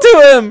talking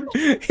to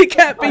him. He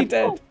can't be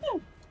dead.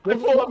 I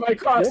pull up my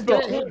crossbow.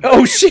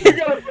 Oh shit!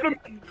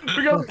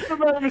 We gotta put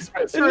him out of his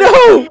misery.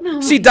 No!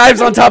 She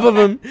dives on top of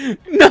him.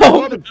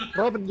 No,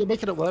 Robin, you're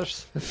making it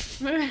worse.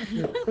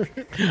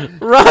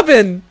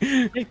 Robin,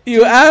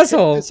 you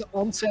asshole! This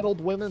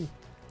unsettled woman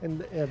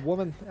and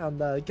woman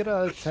and get her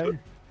out of town.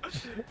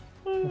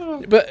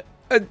 But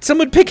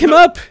someone pick him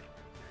up.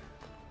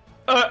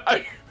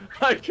 I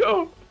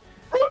go,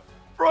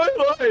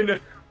 Fräulein,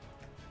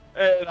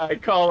 and I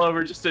call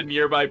over just a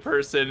nearby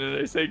person and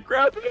I say,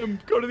 grab him,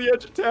 go to the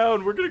edge of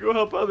town. We're gonna go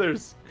help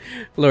others.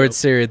 Lord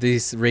Sir,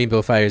 this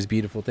rainbow fire is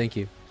beautiful. Thank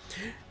you.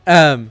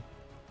 Are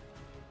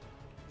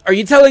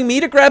you telling me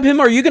to grab him,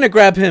 or are you gonna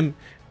grab him?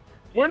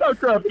 We're not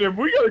grabbing him.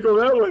 We gotta go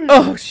that way.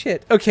 Oh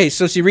shit. Okay,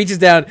 so she reaches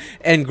down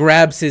and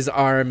grabs his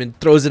arm and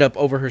throws it up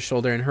over her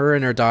shoulder, and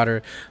her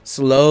daughter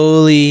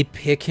slowly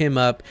pick him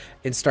up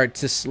and start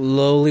to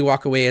slowly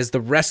walk away as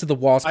the rest of the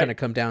walls kind of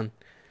come down.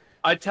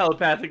 I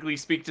telepathically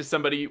speak to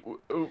somebody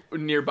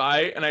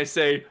nearby and I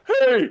say,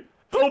 hey,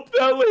 help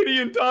that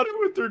lady and daughter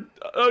with their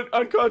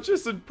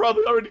unconscious and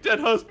probably already dead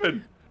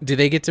husband. Do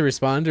they get to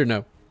respond or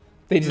no?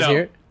 They just No.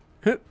 hear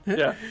it?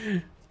 Yeah.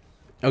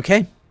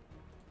 Okay.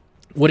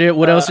 What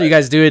else are you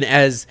guys doing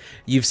as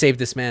you've saved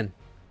this man?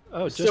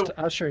 Oh, just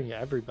ushering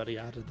everybody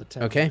out of the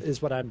town. Okay.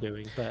 Is what I'm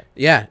doing, but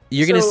Yeah,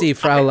 you're gonna So, see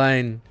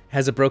Fraulein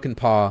has a broken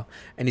paw,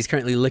 and he's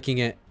currently licking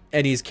it,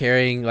 and he's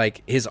carrying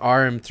like his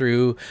arm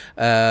through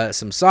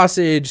some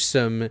sausage,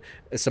 some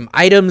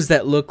items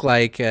that look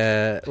like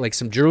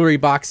some jewelry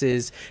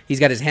boxes. He's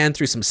got his hand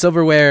through some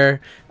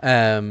silverware,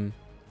 and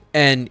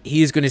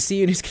he's gonna see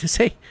you, and he's gonna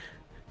say,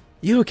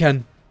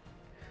 "Yokan,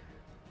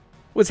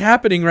 what's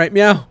happening right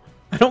meow?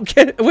 I don't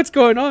get it. What's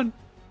going on?"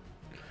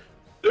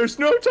 There's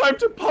no time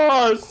to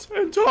pause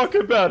and talk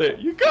about it.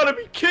 You gotta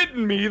be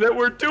kidding me that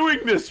we're doing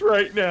this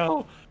right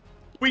now.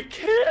 We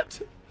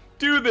can't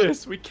do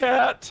this. We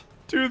can't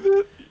do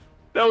this.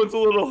 That one's a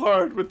little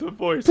hard with the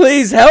voice.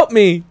 Please help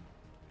me.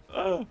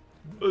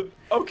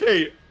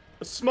 Okay,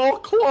 a small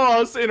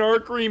clause in our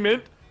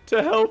agreement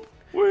to help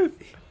with.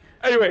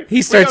 Anyway,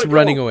 He starts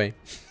running away.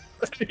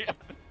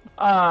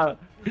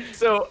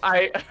 So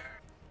I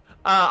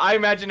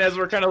imagine as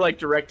we're kind of like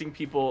directing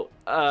people,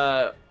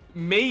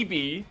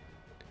 maybe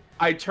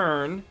I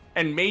turn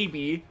and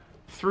maybe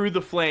through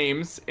the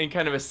flames in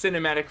kind of a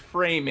cinematic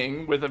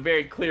framing with a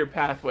very clear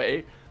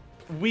pathway,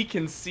 we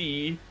can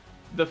see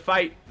the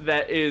fight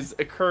that is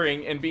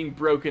occurring and being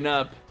broken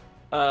up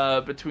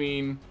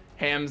between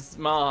Ham's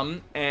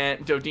mom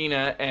and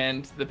Dodina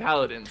and the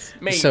Paladins.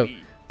 Maybe. So,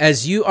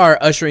 as you are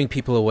ushering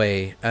people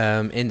away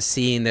and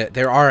seeing that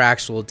there are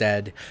actual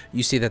dead,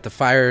 you see that the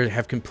fire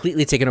have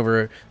completely taken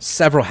over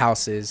several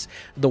houses.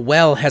 The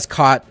well has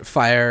caught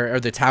fire, or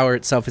the tower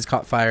itself has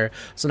caught fire.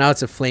 So now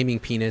it's a flaming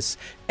penis.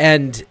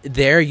 And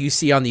there you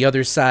see on the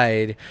other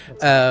side,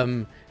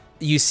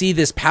 you see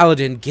this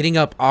paladin getting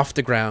up off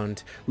the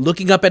ground,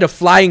 looking up at a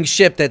flying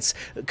ship that's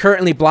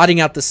currently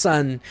blotting out the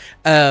sun.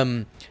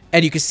 And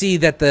you can see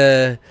that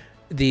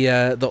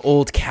the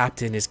old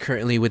captain is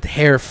currently with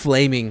hair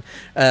flaming,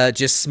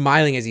 just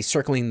smiling as he's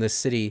circling the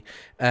city.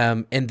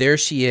 And there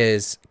she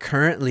is,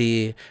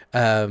 currently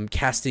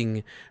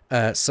casting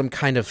some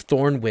kind of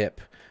thorn whip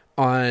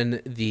on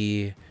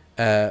the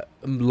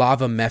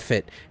lava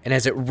mephit. And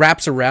as it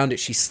wraps around it,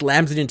 she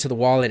slams it into the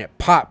wall and it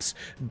pops,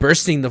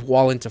 bursting the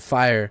wall into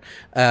fire.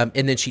 And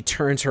then she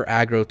turns her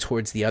aggro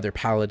towards the other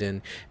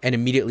paladin. And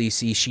immediately you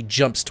see she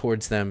jumps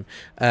towards them.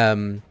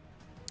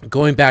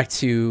 Going back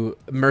to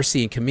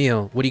Mercy and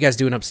Camille, what are you guys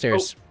doing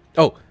upstairs?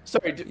 Oh,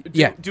 sorry.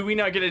 Do we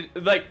not get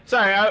it? Like,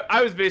 sorry,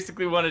 I was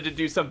basically wanted to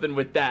do something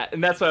with that,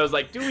 and that's why I was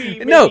like, do we?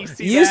 No,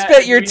 see you that?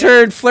 spent your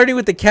turn flirting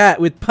with the cat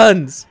with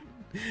puns.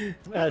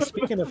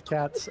 Speaking of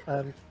cats,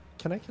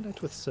 can I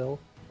connect with Syl?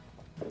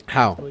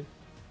 How?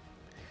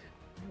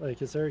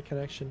 Like, is there a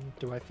connection?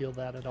 Do I feel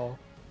that at all?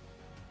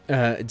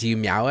 Do you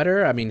meow at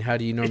her? I mean, how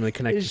do you normally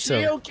connect Is to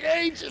she Syl?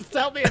 okay? Just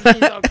tell me if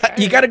she's okay.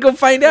 You gotta go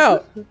find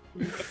out.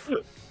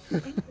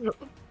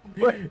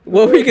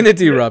 What were you gonna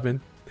do, Robin?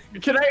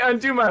 Can I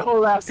undo my whole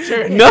last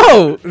turn?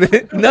 No,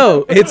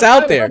 no, it's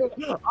out there.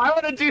 I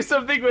want to do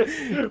something with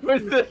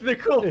the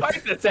cool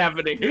fight that's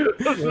happening.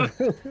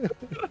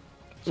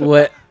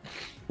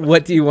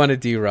 What do you want to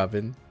do,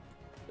 Robin?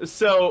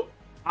 So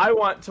I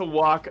want to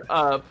walk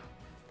up,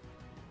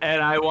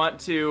 and I want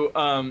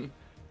to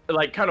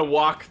like kind of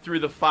walk through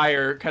the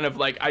fire, kind of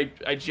like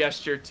I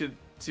gesture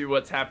to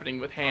what's happening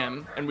with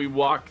Ham, and we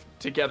walk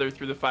together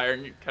through the fire,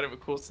 and kind of a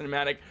cool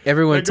cinematic.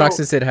 Everyone,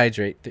 Toxin said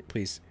hydrate,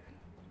 please.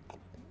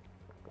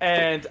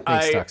 And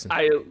Thanks,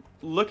 I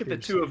look at the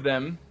two of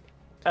them,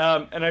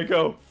 and I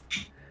go,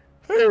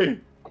 "Hey,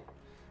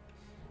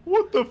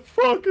 what the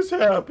fuck is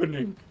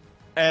happening?"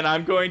 And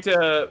I'm going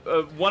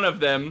to one of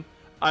them.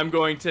 I'm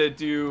going to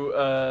do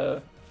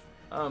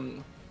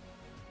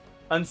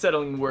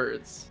unsettling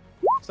words.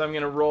 So I'm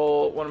gonna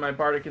roll one of my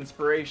bardic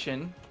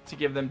inspiration to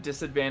give them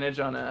disadvantage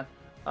on a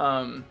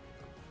on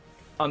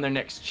their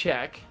next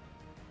check,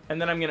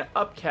 and then I'm gonna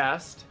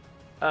upcast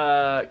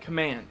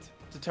command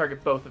to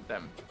target both of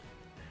them.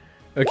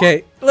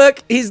 Okay,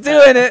 look, he's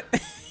doing it.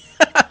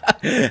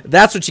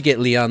 That's what you get,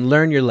 Leon.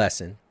 Learn your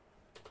lesson.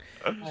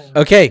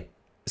 Okay,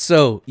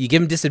 so you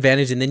give him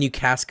disadvantage, and then you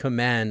cast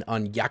command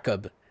on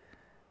Jakob.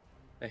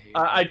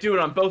 I do it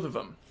on both of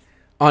them.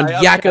 On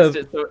Jakob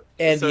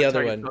and so the it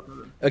other targets one. both of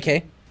them.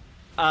 Okay.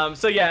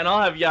 So yeah, and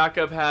I'll have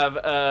Jakob have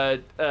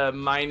a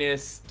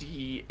minus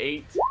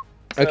D8. So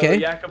Okay.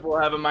 Jakob will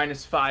have a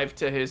 -5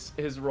 to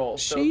his roll.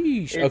 So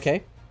Sheesh.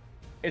 Okay.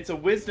 It's a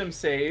wisdom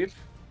save.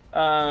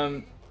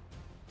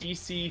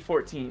 DC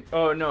 14.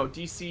 Oh no,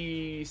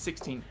 DC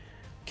 16.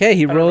 Okay,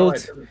 he I don't know why rolled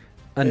it doesn't-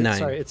 a 9.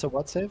 Sorry, it's a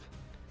what save?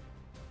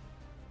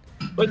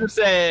 Wisdom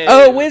save.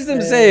 Oh, wisdom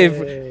Hey.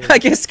 save. I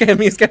guess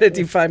Cammy's got to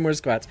do 5 more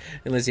squats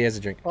unless he has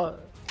a drink.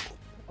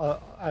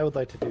 I would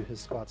like to do his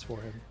squats for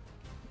him.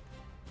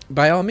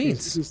 By all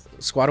means, He's-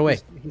 squat away.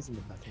 He's in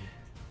the bathroom.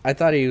 I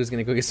thought he was going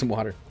to go get some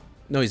water.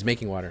 No, he's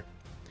making water.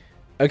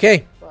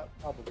 Okay.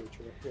 Probably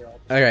true. Here,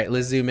 All right,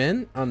 let's zoom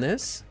in on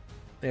this.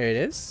 There it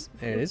is.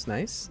 There it is.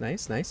 Nice,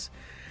 nice, nice.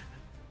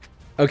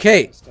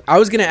 Okay, I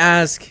was going to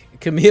ask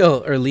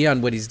Camille or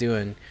Leon what he's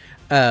doing.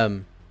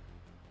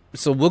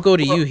 So we'll go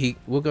to you.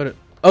 We'll go to...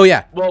 Oh,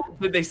 yeah. Well,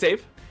 did they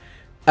save?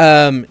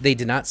 They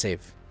did not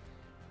save.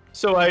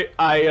 So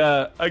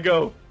I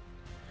go,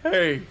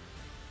 hey,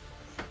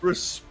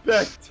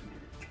 respect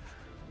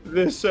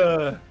this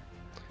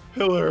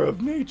pillar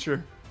of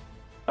nature.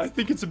 I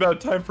think it's about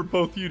time for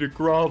both you to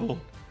grovel.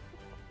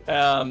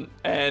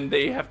 And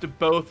they have to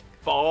both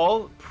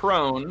fall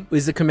prone.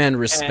 Is the command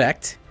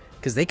respect?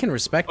 Because they can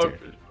respect her.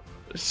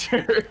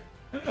 Sure.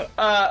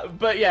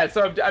 But yeah,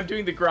 so I'm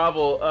doing the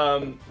grovel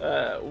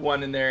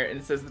one in there, and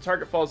it says the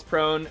target falls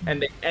prone,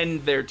 and they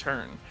end their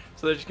turn.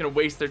 So they're just gonna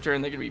waste their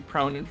turn. They're gonna be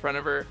prone in front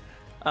of her.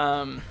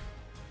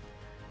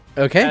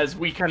 Okay. As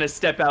we kind of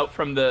step out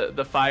from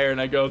the fire, and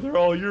I go, "They're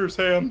all yours,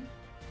 Ham."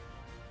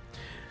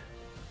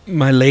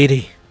 My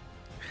lady,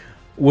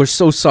 We're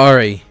so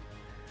sorry.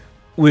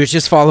 We're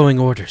just following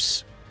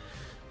orders.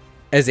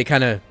 As they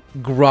kind of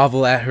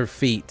grovel at her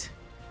feet.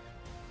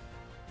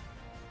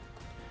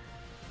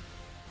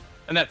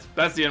 And that's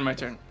the end of my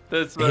turn.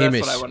 That's what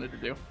Hamish. I wanted to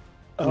do.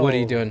 What are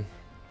you doing?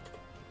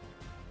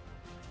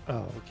 Oh,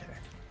 okay.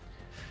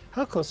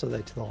 How close are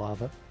they to the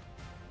lava?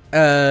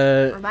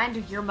 Reminder,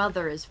 your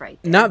mother is right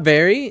there. Not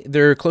very.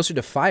 They're closer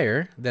to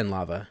fire than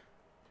lava.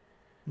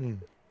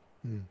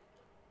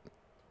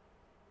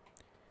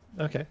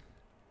 Okay.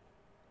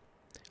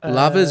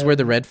 Lava is where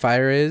the red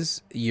fire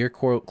is. You're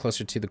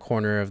closer to the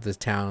corner of the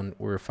town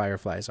where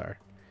fireflies are.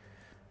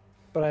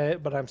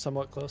 But I'm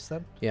somewhat close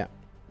then. Yeah.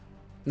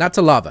 Not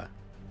to lava.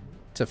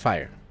 To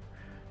fire.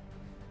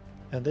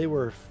 And they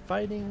were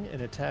fighting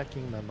and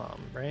attacking my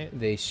mom, right?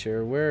 They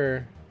sure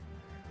were.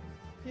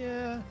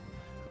 Yeah.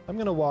 I'm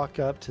gonna walk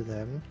up to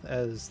them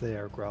as they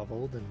are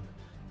groveled and,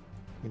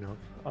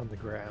 on the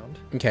ground.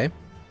 Okay.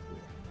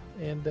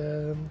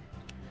 And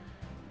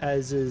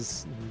as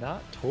is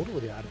not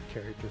totally out of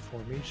character for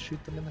me,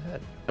 shoot them in the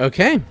head.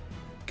 Okay.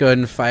 Go ahead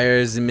and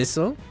fire the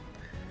missile.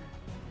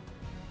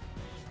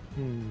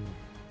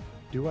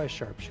 Do I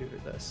sharpshooter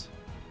this?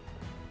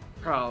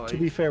 Probably. To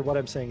be fair, what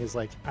I'm saying is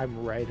like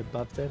I'm right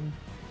above them.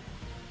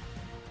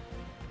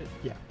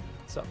 Yeah.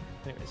 So,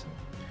 anyways.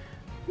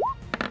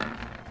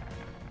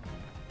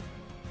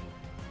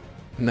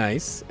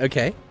 Nice.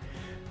 Okay.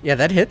 Yeah,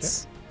 that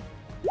hits.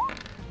 Okay.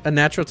 A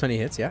natural 20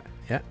 hits. Yeah.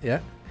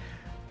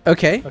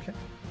 Okay. Okay.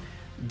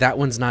 That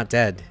one's not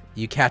dead.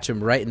 You catch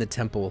him right in the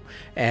temple,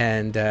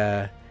 and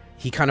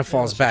he kind of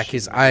falls back.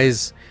 His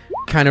eyes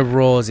kind of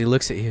roll as he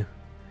looks at you.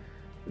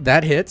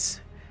 That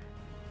hits.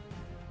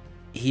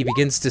 He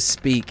begins to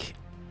speak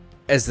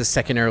as the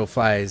second arrow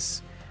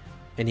flies,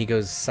 and he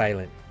goes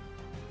silent.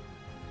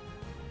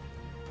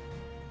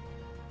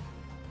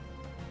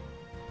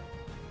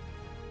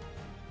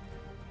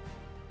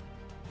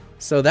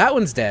 So that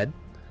one's dead.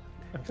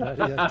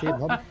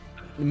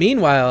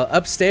 Meanwhile,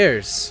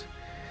 upstairs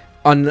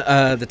on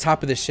the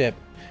top of the ship,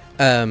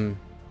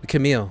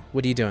 Camille,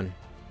 what are you doing?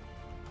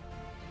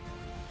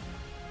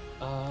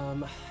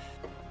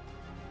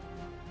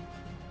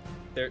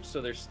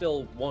 There's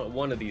still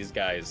one of these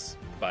guys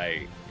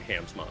by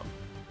Ham's mom.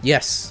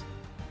 Yes.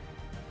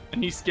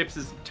 And he skips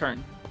his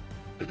turn.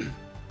 Yeah,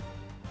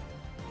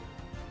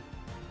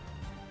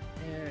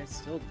 I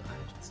still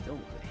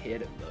want to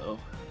hit him though.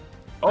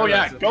 Oh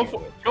yeah, go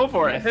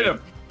for it. Hit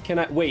him. Can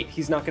I wait?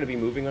 He's not going to be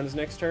moving on his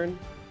next turn.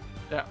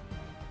 Yeah.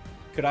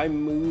 Could I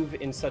move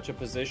in such a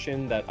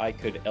position that I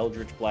could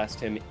Eldritch Blast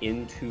him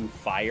into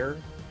fire?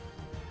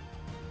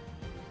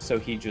 So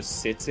he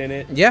just sits in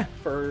it. Yeah.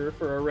 For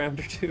a round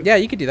or two. Yeah,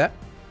 you could do that.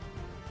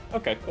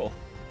 Okay, cool.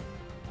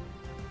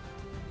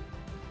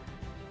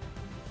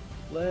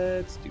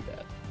 Let's do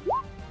that.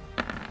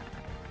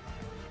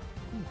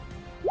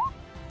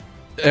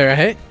 All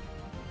right.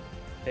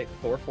 Take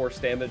 4 force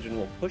damage and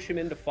we'll push him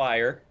into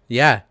fire.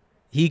 Yeah.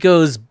 He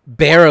goes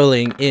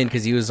barreling in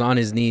because he was on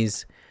his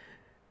knees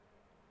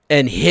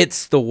and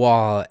hits the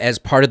wall as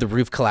part of the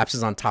roof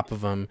collapses on top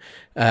of him,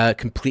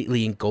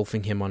 completely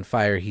engulfing him on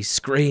fire. He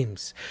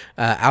screams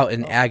out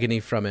in agony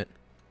from it.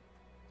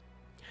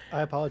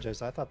 I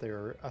apologize. I thought they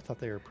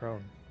were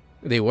prone.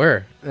 They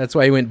were. That's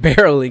why he went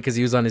barreling, because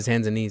he was on his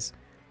hands and knees.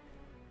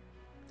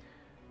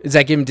 Does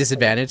that give him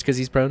disadvantage because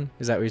he's prone?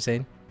 Is that what you're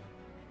saying?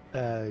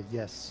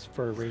 Yes,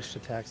 for ranged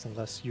attacks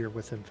unless you're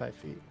within 5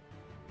 feet.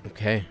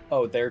 Okay.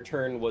 Oh, their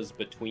turn was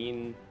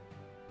between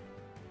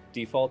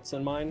defaults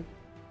and mine?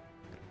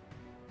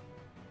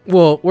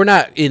 Well, we're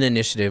not in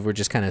initiative. We're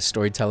just kind of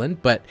storytelling,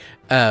 but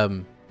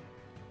we'll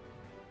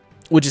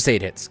just say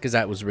it hits because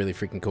that was really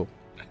freaking cool.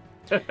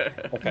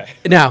 Okay.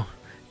 Now,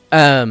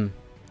 they're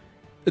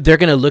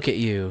going to look at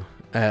you,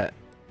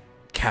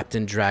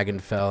 Captain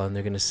Dragonfell, and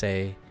they're going to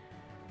say,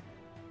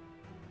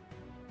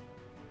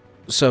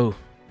 so,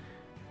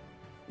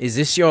 is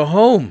this your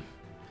home?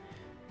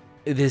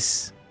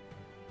 This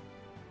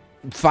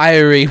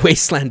fiery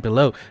wasteland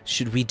below.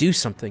 Should we do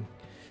something?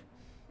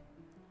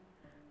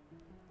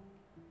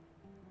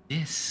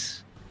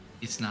 This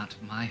is not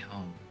my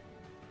home.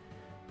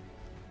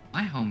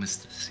 My home is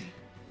the sea.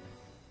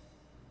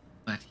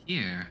 But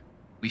here,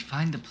 we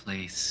find a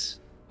place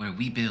where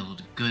we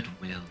build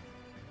goodwill.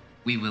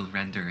 We will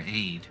render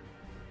aid.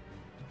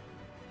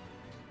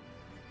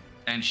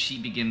 And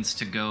she begins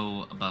to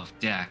go above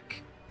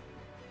deck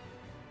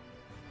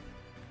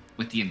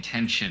with the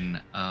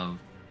intention of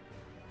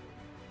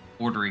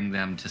ordering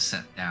them to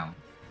set down,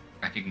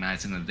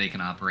 recognizing that they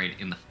can operate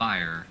in the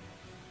fire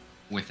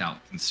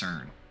without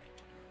concern.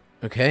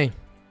 Okay.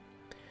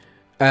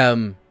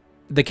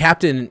 The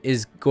captain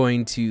is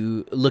going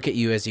to look at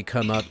you as you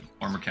come up.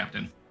 Former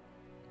captain.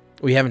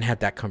 We haven't had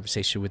that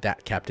conversation with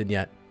that captain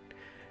yet.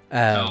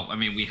 No, I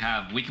mean,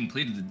 we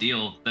completed the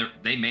deal.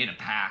 They made a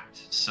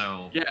pact,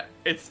 so... Yeah,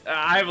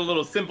 I have a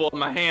little symbol in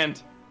my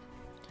hand.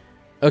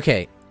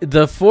 Okay,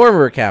 the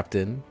former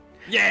captain...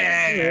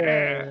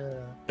 Yeah!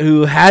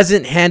 Who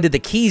hasn't handed the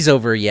keys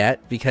over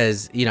yet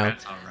because,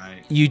 That's all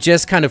right. you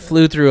just kind of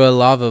flew through a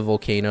lava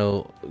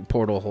volcano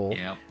porthole.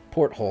 Yep.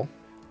 Porthole.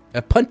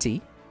 a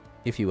punty,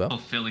 if you will.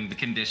 Fulfilling the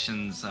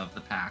conditions of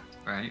the pact,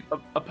 right?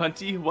 A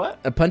punty what?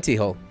 A punty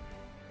hole.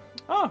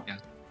 Oh. Yeah.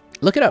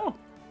 Look it up. Oh.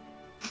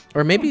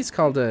 Or maybe it's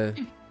called a...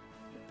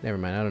 Never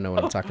mind, I don't know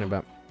what I'm talking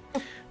about.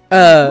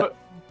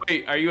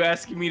 Wait, are you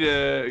asking me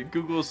to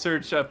Google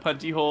search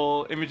punty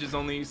hole images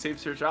only, save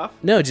search off?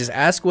 No, just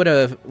ask what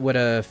a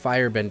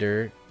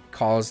firebender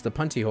calls the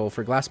punty hole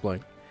for glass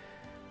blowing.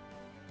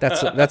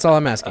 That's all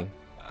I'm asking.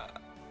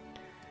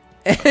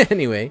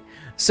 Anyway,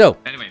 so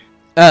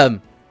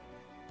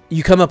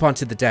you come up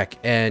onto the deck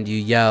and you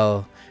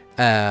yell,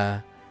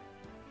 and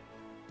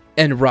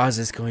Roz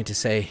is going to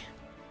say,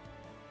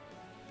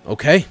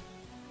 "Okay,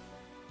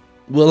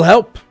 we'll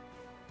help.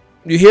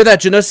 You hear that,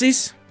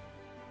 Genesis?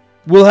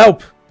 We'll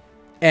help."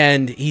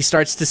 And he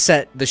starts to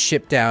set the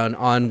ship down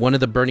on one of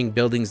the burning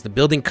buildings. The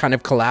building kind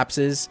of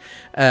collapses,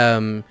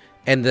 and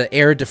the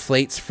air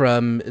deflates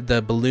from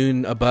the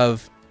balloon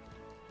above,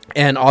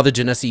 and all the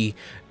Genasi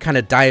kind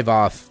of dive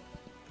off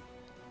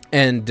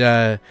and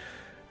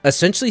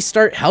essentially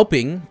start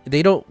helping.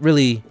 They don't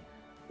really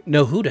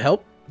know who to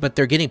help, but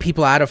they're getting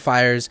people out of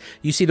fires.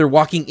 You see they're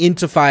walking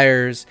into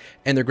fires,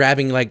 and they're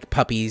grabbing like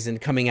puppies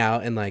and coming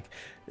out and like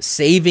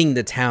saving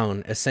the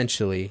town,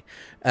 essentially.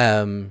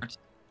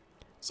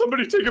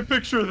 Somebody take a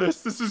picture of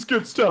this. This is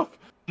good stuff.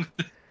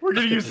 We're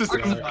gonna use this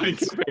in the marketing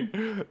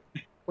campaign.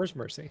 Where's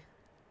Mercy?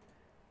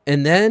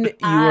 And then you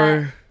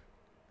are...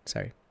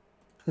 Sorry.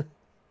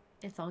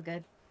 It's all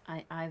good.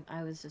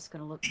 I was just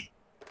gonna look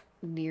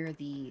near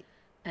the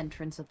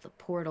entrance of the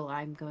portal.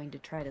 I'm going to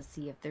try to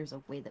see if there's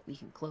a way that we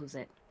can close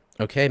it.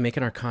 Okay, make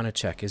an Arcana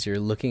check as you're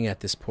looking at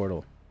this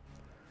portal.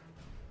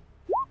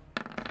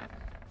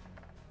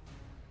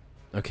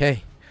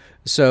 Okay,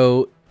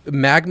 so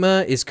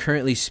magma is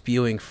currently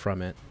spewing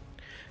from it,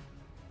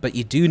 but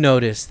you do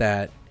notice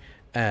that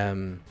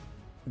the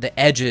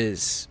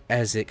edges,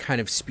 as it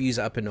kind of spews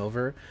up and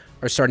over,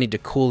 are starting to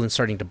cool and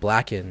starting to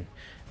blacken.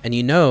 And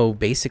you know,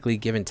 basically,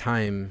 given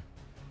time,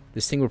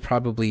 this thing would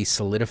probably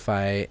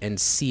solidify and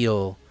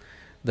seal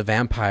the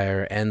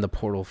vampire and the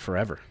portal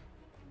forever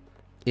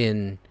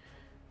in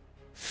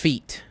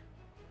feet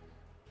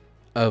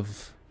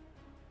of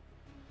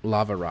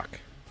lava rock.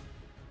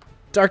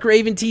 Dark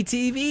Raven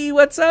TTV,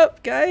 what's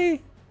up, guy?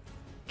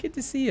 Good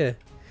to see you.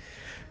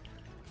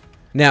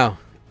 Now,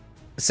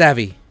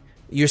 Savvy,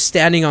 you're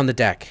standing on the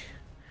deck.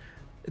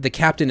 The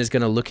captain is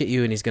going to look at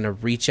you and he's going to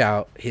reach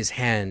out his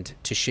hand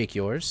to shake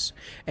yours.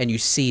 And you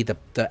see the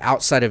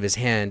outside of his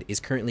hand is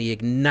currently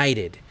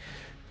ignited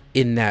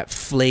in that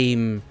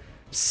flame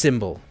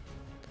symbol.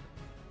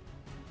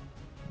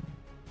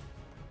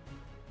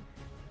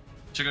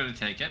 She'll go to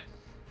take it.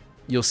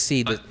 You'll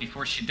see But that.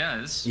 before she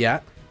does, Yeah.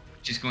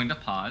 she's going to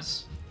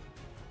pause.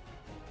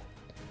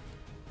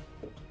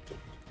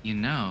 You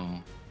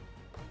know,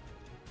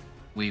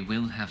 we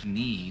will have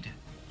need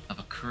of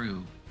a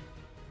crew.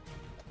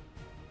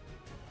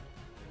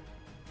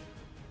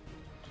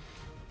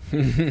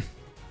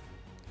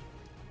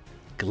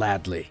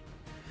 Gladly.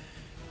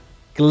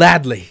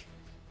 Gladly.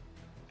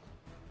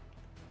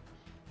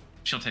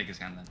 She'll take his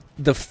hand then.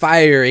 The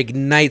fire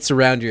ignites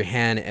around your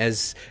hand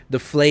as the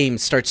flame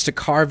starts to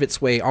carve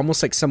its way,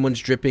 almost like someone's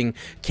dripping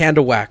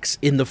candle wax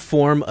in the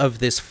form of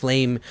this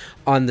flame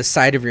on the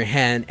side of your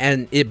hand,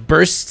 and it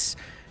bursts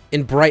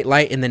in bright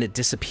light and then it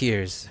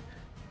disappears.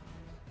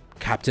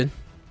 Captain?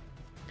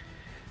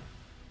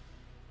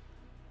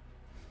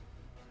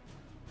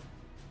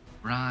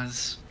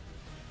 Roz,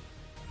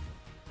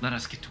 let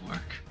us get to work.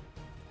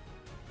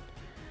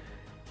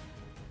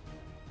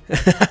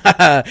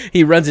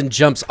 He runs and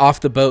jumps off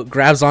the boat,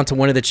 grabs onto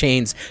one of the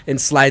chains, and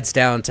slides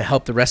down to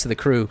help the rest of the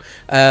crew.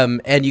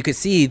 And you can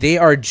see they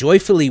are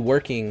joyfully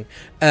working.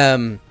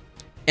 And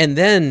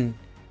then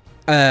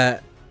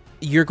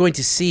you're going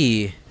to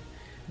see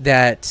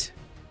that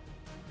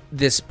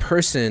this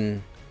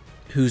person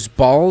who's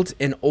bald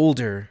and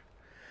older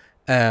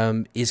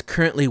is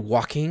currently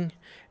walking,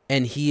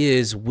 and he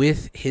is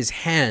with his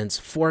hands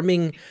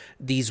forming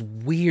these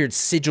weird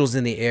sigils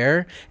in the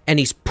air, and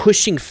he's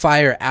pushing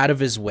fire out of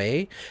his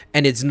way,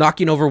 and it's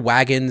knocking over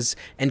wagons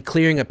and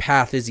clearing a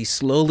path as he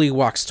slowly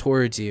walks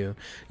towards you.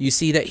 You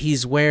see that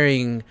he's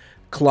wearing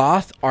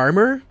cloth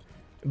armor,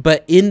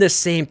 but in the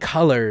same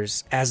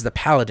colors as the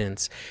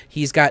paladins.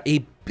 He's got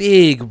a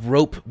big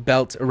rope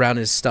belt around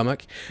his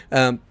stomach,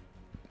 and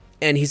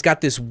he's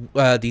got this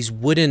these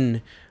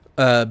wooden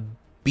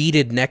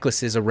beaded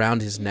necklaces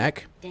around his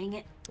neck. Dang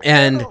it.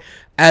 And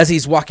as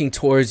he's walking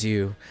towards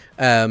you,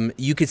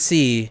 you could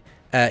see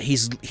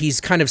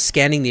he's kind of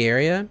scanning the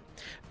area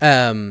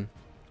to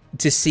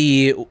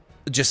see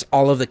just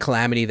all of the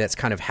calamity that's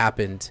kind of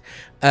happened.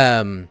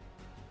 And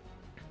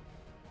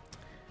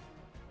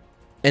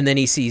then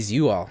he sees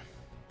you all.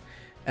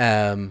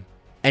 And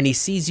he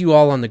sees you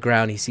all on the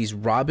ground. He sees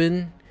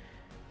Robin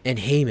and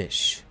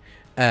Hamish.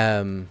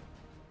 See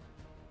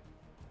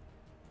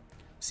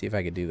if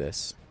I could do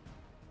this.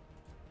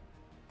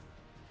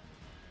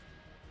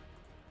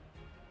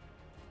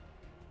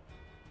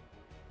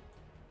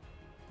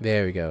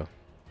 There we go.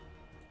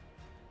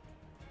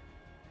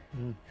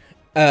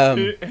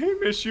 Hey,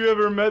 miss, you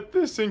ever met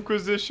this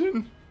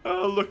Inquisition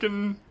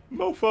looking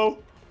mofo?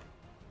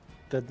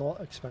 Did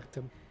not expect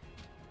him.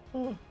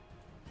 Oh,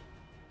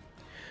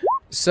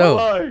 So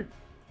hi.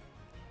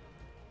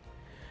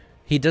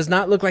 he does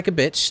not look like a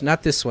bitch.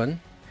 Not this one.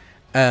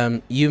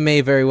 You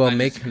may very well I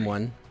make disagree. him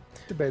one.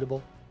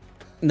 Debatable.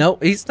 No,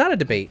 he's not a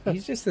debate.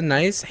 He's just a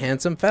nice,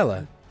 handsome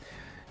fella.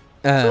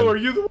 So are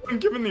you the one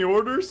giving the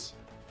orders?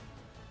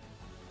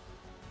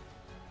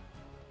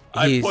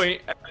 I He's-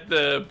 point at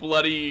the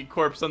bloody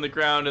corpse on the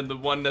ground and the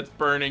one that's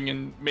burning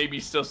and maybe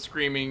still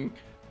screaming,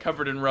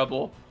 covered in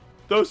rubble.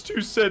 Those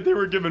two said they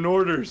were given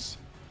orders,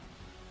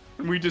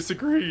 and we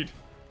disagreed.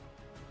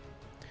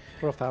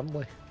 We're a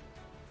family.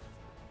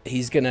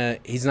 He's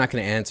not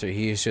gonna answer.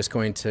 He's just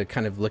going to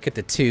kind of look at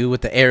the two with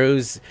the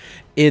arrows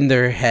in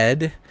their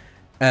head,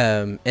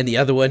 and the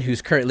other one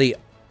who's currently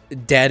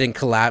dead and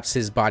collapsed,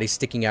 his body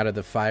sticking out of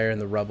the fire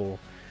and the rubble.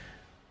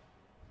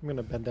 I'm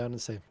gonna bend down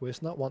and say,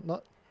 "Waste not, want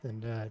not,"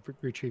 and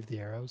retrieve the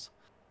arrows.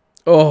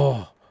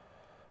 Oh,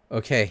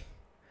 okay.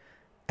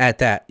 At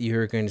that,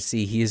 you're going to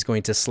see he is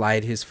going to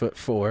slide his foot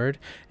forward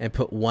and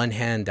put one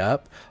hand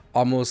up,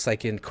 almost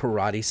like in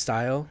karate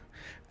style.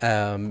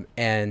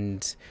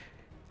 And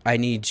I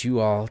need you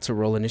all to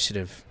roll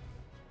initiative.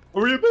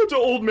 Are we about to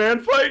old man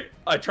fight?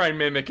 I try and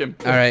mimic him.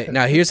 All right,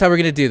 now here's how we're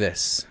going to do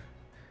this.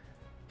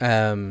 We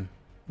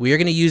are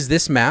going to use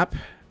this map,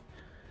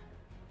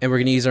 and we're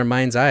going to use our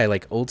mind's eye,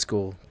 like old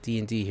school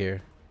D&D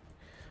here.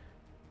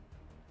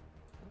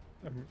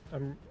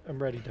 I'm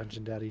ready,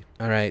 Dungeon Daddy.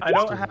 All right. I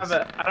don't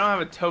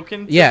have a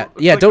token. to Yeah,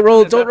 click don't on.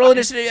 roll Is that fine?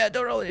 initiative yet.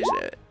 Don't roll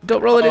initiative.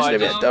 Don't roll Oh, I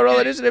initiative yet. just- Don't roll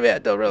initiative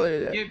yet. Don't roll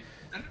it yet. You,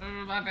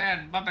 my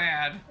bad. My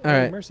bad. All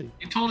right. Mercy.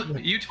 You told us to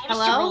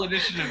Hello? roll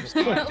initiative.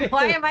 So I did.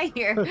 Why am I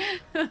here?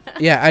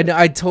 Yeah, I know.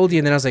 I told you,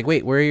 and then I was like,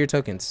 wait, where are your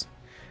tokens?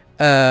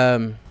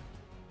 All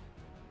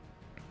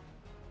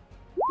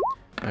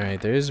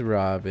right, there's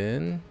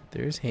Robin.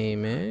 There's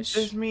Hamish.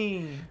 There's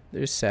me.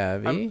 There's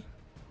Savvy.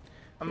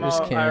 I'm There's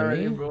all, I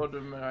already Cammy. rolled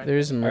him. Right.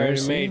 There's I already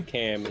Mercy. made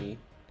Cammy.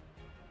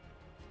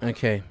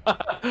 Okay.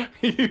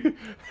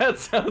 That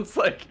sounds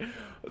like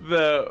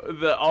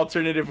the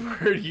alternative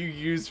word you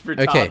use for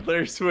Okay.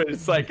 toddlers when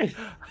it's like,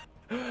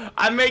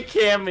 I make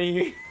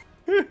Cammy.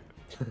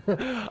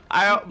 But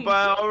I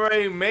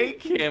already made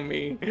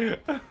Cammy.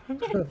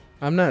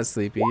 I'm not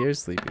sleepy. You're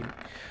sleepy.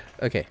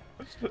 Okay.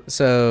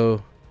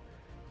 So,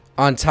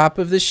 on top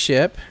of the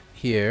ship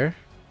here,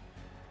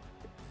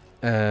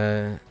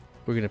 we're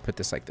going to put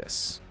this like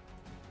this.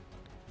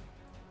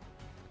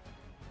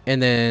 And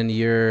then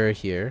you're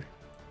here.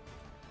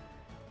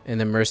 And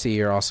then Mercy,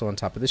 you're also on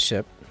top of the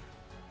ship.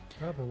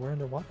 Robin, we're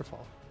in a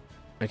waterfall.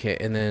 Okay,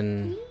 and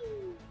then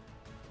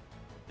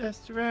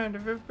Just around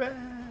of a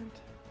band.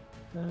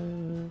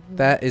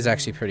 that is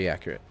actually pretty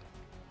accurate.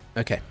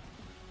 Okay.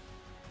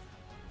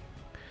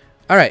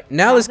 All right,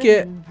 now let's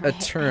get a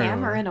turn.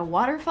 Hammer in a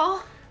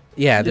waterfall?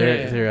 Yeah,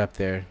 Yeah. they're up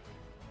there.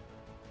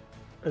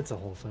 It's a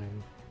whole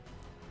thing.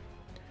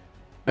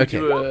 Okay.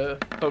 Do a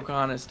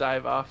Pocahontas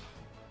dive off.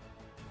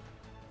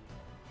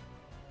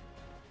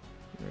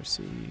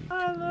 Mercy.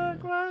 I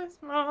look once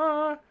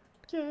more.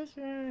 Just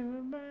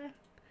remember.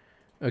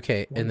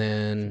 Okay, and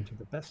then To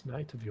the best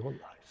night of your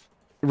life.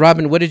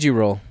 Robin, what did you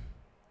roll?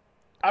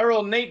 I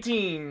rolled an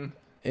 18.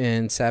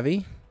 And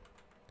Savvy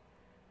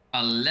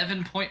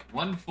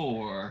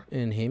 11.14.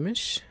 and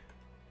Hamish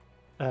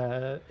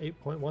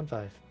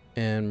 8.15.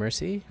 and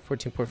Mercy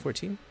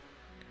 14.14.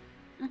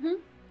 Mm-hmm.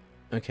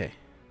 Okay.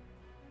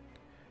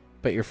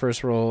 But your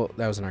first roll,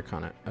 that was an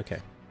Arcana. Okay.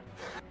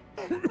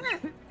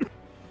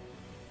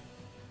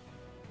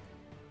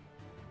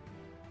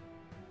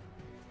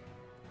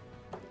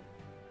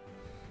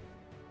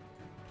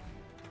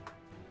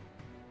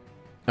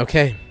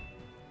 Okay.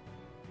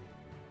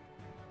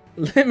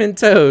 Lemon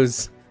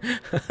Toes.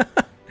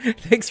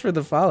 Thanks for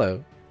the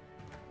follow.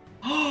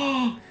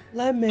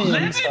 Lemon.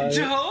 Lemon toast?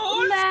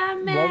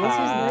 Lemon. What was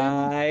his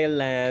name? Hi,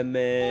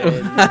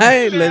 Lemon.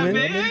 Hi,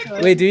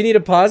 Lemon. Wait, do you need a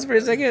pause for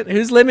a second?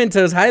 Who's Lemon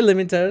Toes? Hi,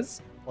 Lemon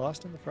Toes.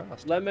 Lost in the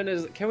Frost. Lemon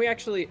is. Can we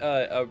actually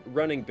a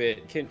running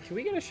bit? Can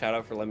we get a shout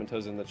out for Lemon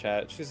Toes in the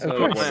chat? She's Of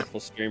another course. wonderful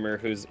streamer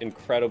who's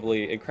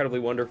incredibly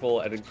wonderful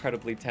and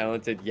incredibly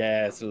talented.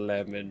 Yes,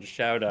 Lemon.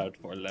 Shout out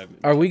for Lemon.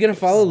 Are we gonna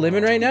follow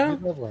Lemon right We now?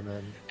 love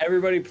Lemon.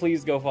 Everybody,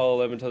 please go follow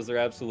Lemon Toes. They're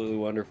absolutely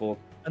wonderful.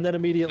 And then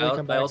immediately come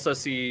I back. also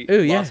see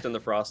Ooh, yeah. Lost in the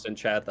Frost in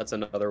chat. That's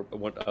another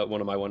one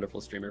of my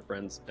wonderful streamer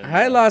friends. And,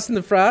 Hi, Lost in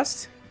the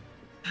Frost.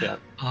 Yeah.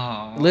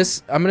 Oh.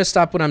 Listen, I'm gonna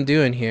stop what I'm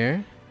doing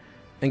here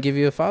and give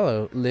you a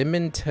follow.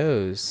 Lemon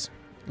Toes.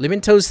 Lemon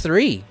Toes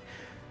 3.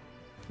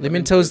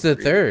 Lemon Toes the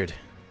 3rd.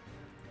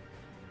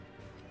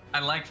 I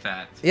like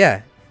that.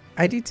 Yeah,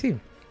 I do too.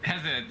 It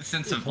has a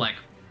sense of like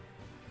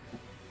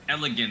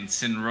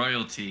elegance and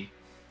royalty.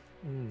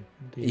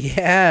 Indeed.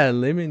 Yeah,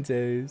 Lemon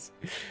Toes.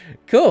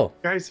 Cool.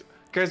 Guys,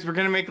 we're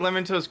gonna make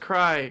Lemon Toes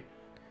cry.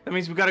 That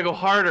means we gotta go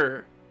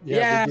harder.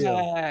 Yeah. we do.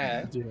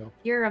 Yeah. We do.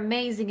 You're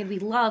amazing and we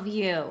love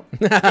you.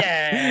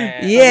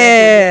 Yeah.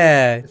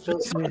 Yeah. It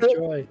fills me with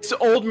joy. This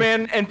old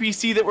man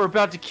NPC that we're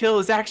about to kill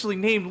is actually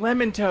named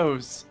Lemon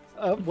Toes.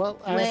 Well,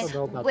 I don't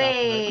know about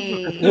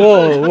Wait.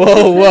 Whoa,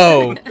 whoa,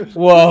 whoa,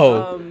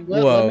 whoa, Um,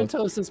 that. whoa. Lemon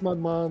Toast is my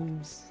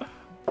mom's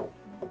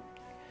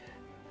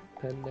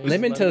pen name.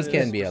 Lemon Toast is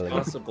can be elegant.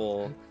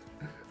 responsible.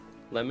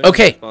 Lemon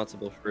Okay. is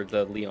responsible for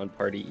the Leon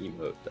Party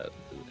emote.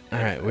 All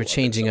right, we're I love it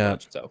changing so up.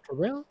 much, so. For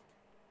real?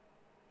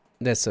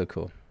 That's so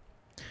cool.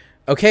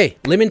 Okay,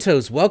 Lemon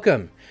Toast,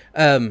 welcome.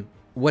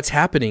 What's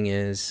happening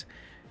is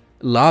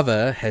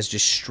lava has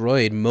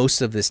destroyed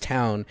most of this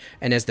town,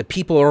 and as the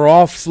people are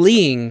all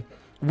fleeing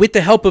with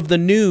the help of the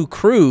new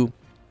crew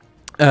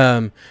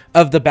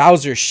of the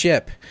Bowser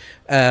ship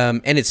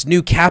and its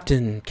new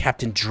captain,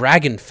 Captain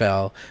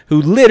Dragonfell,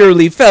 who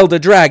literally felled a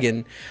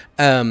dragon,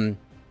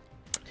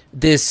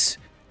 this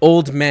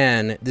old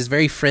man, this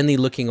very friendly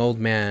looking old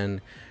man,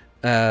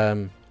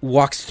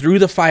 walks through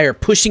the fire,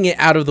 pushing it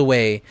out of the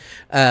way,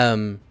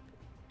 and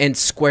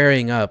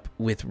squaring up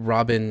with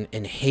Robin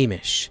and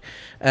Hamish.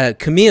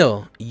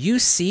 Camille, you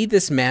see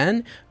this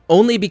man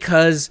only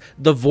because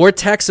the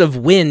vortex of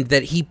wind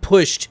that he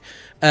pushed,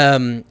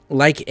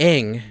 like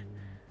Aang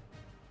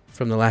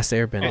from The Last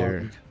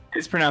Airbender.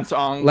 It's pronounced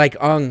Ong. Like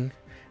Aang.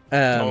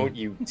 Don't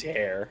you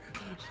dare.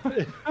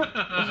 Like,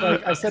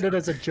 I said it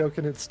as a joke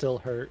and it still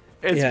hurt.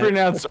 It's Yeah.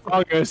 pronounced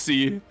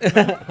Ongosi.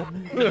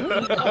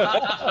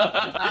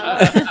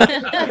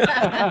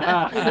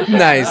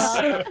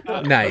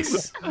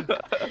 Nice.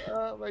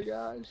 Oh my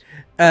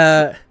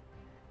gosh.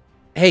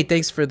 Hey,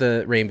 thanks for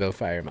the rainbow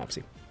fire,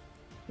 Mopsy.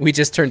 We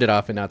just turned it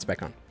off and now it's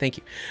back on. Thank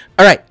you.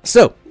 All right,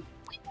 so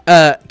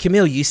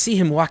Camille, you see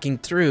him walking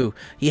through.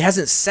 He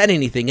hasn't said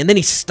anything, and then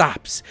he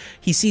stops.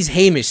 He sees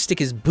Hamish stick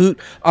his boot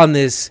on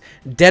this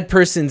dead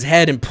person's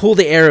head and pull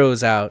the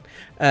arrows out.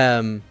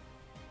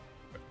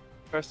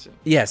 Question.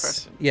 Yes,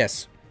 Question.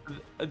 yes.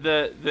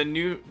 The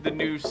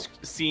new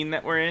scene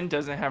that we're in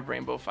doesn't have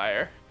rainbow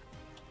fire.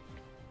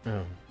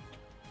 Oh,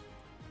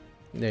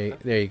 there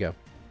you go.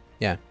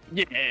 Yeah,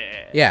 Yeah.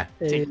 yeah,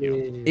 Thank you.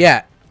 Hey.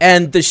 yeah.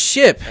 And the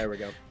ship There we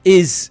go.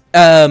 is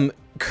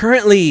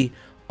currently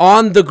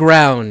on the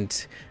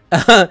ground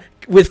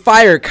with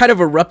fire kind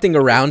of erupting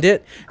around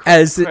it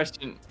as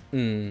Question.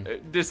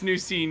 Mm. This new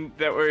scene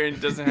that we're in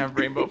doesn't have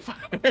rainbow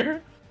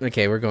fire.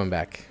 Okay, we're going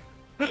back.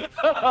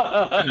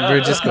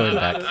 We're just going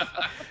back.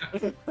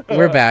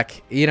 We're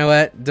back. You know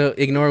what? Don't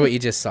ignore what you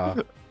just saw.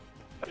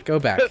 Go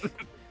back.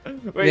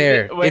 Wait,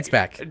 There, wait, it's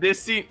back. This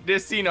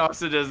scene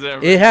also doesn't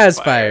have It rainbow has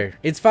fire.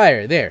 It's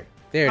fire. There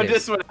But it is.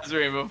 this one has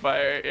rainbow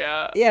fire.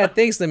 Yeah. Yeah,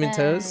 thanks, Lemon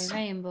Toast.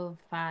 Rainbow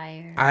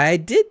fire. I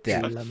did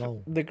that.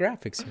 Lemon. The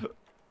graphics.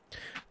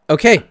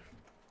 Okay.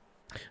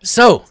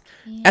 So,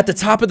 at the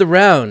top of the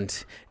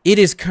round, it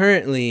is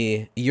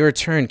currently your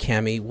turn,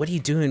 Cammy. What are you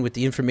doing with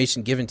the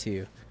information given to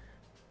you?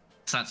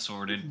 It's not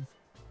sorted.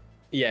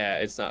 Yeah,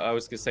 it's not. I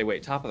was gonna say,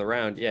 wait, top of the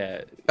round.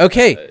 Yeah.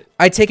 Okay,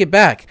 I take it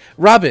back.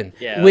 Robin,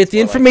 Yeah, with that's the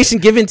more like information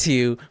given to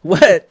you,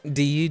 what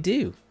do you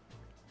do?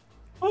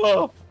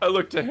 Oh, I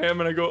look to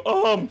him and I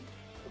go,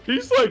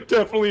 he's like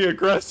definitely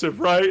aggressive,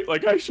 right?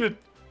 Like I should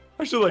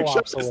like Oh,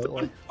 shut this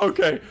absolutely. down.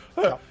 Okay.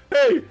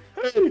 Hey,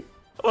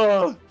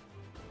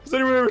 has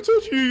anyone ever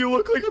told you you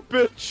look like a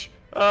bitch?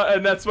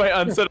 And that's my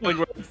unsettling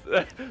words.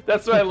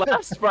 That's my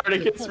last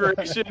bardic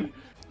inspiration.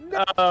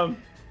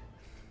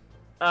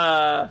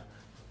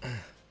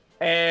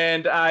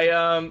 And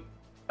I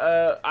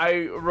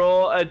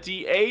roll a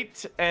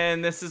d8,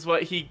 and this is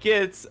what he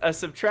gets a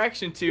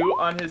subtraction to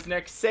on his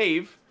next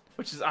save,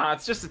 which is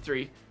it's just a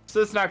 3,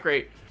 so it's not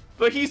great.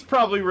 But he's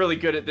probably really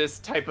good at this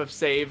type of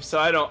save, so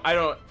I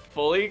don't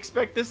fully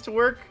expect this to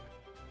work.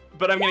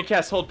 But I'm gonna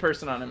cast Hold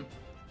Person on him.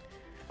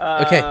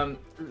 Okay.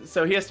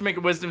 So he has to make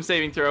a Wisdom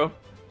saving throw.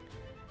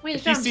 He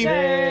seems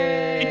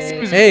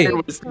Hey. very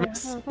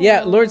wisdomous.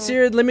 Yeah, Lord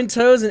Seer, Lemon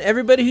Toes, and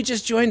everybody who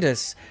just joined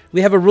us.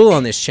 We have a rule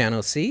on this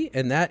channel, see?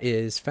 And that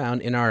is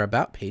found in our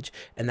About page.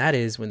 And that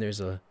is when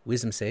there's a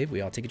wisdom save, we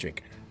all take a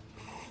drink.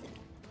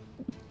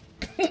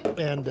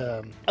 And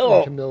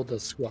Oh. Camille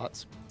does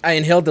squats. I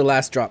inhaled the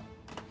last drop.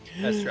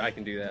 That's true. I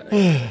can do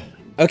that.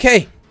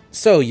 Okay,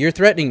 so you're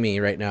threatening me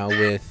right now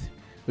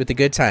with a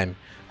good time.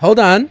 Hold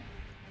on.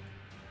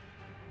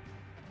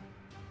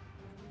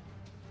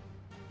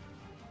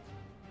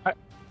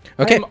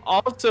 Okay.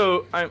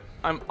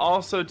 I'm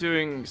also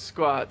doing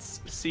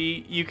squats.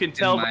 See, you can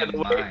tell In by my the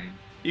way. mind.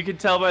 You can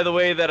tell by the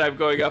way that I'm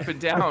going up and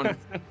down.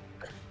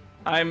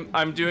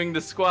 I'm doing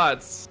the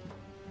squats.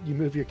 You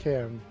move your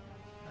cam.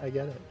 I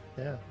get it.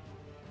 Yeah.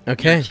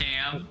 Okay.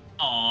 Cam.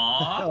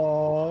 Aww.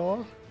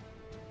 Oh.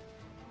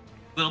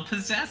 Little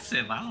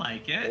possessive. I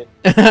like it.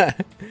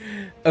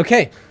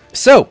 Okay.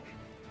 So,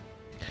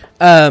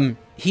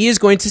 he is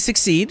going to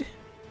succeed.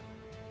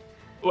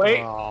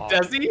 Wait, Aw.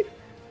 does he?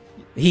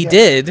 He Yes.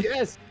 did.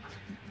 Yes.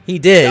 He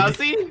did. Does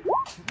he?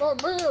 Oh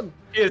man.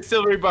 He has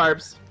silvery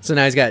barbs. So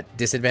now he's got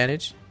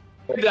disadvantage.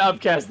 I had to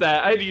upcast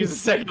that. I had to use a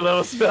second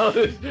level spell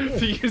to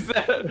use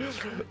that.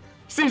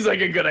 Seems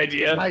like a good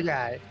idea. My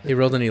guy. He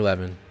rolled an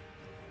 11.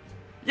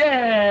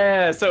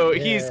 Yeah. So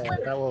Yeah, he's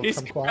that will he's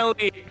kumquat.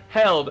 currently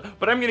held,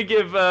 but I'm gonna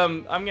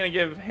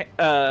give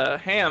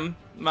Ham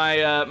my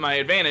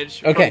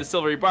advantage Okay. from the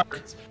silvery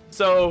barbs.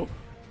 So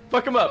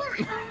fuck him up.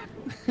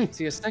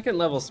 See, a second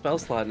level spell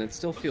slot and it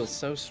still feels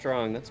so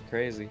strong. That's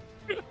crazy.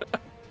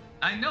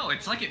 I know,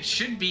 it's like it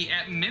should be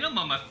at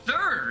minimum a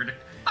third.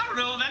 I don't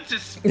know, that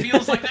just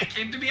feels like that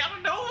came to me out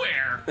of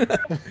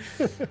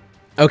nowhere.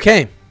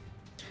 Okay.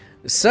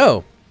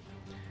 So,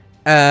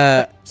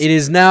 it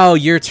is now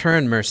your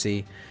turn,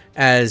 Mercy,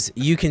 as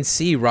you can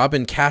see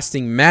Robin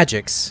casting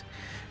magics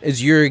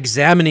as you're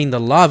examining the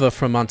lava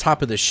from on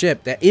top of the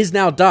ship that is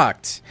now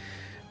docked.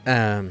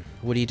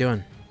 What are you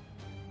doing?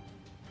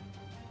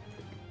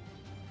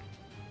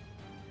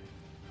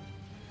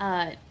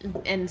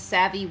 And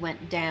Savvy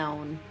went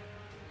down.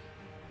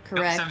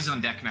 Correct. Savvy's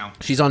on deck now.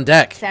 She's on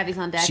deck. Savvy's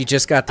on deck. She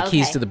just got the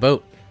keys Okay. to the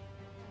boat.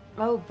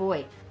 Oh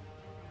boy.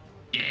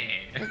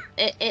 Yeah.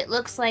 It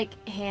looks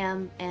like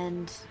Ham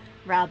and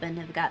Robin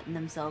have gotten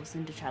themselves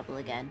into trouble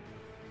again.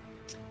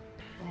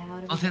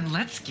 Well, then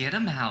let's get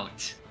him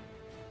out.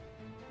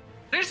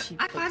 I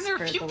find there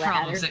are a few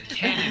problems that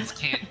cannons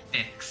can't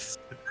fix.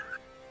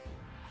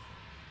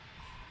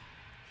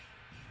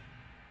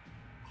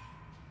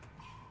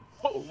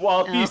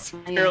 While he's I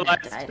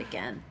paralyzed. died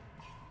again.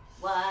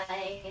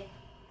 Why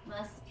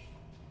must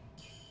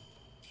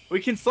We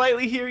can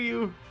slightly hear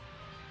you.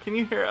 Can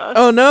you hear us?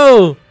 Oh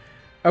no!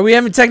 Are we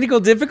having technical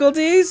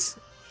difficulties?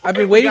 I've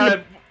been waiting.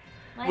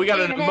 We got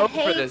an internet emote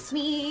for this. hates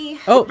me.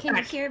 Oh. Can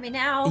you hear me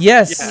now?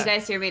 Yes. Can you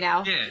guys hear me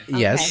now? Yeah.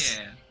 Yes.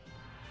 Yeah.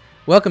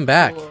 Welcome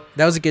back.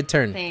 That was a good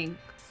turn. Thanks.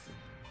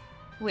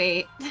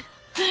 Wait.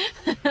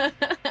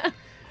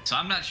 So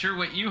I'm not sure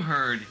what you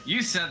heard.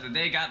 You said that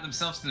they got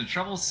themselves into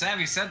trouble.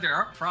 Savvy said there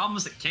are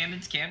problems that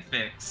cannons can't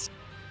fix.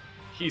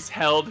 He's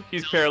held,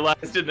 he's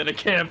paralyzed, and then a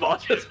cannonball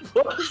just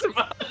blows him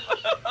up.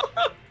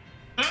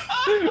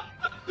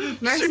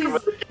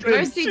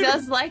 Mercy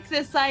does like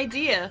this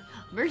idea.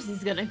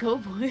 Mercy's gonna go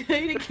play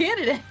a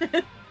candidate.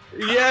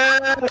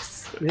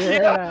 Yes!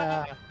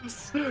 Yeah.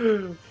 Yes!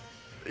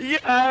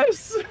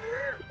 Yes!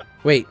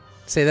 Wait,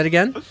 say that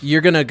again?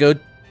 You're gonna go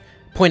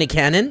point a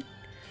cannon?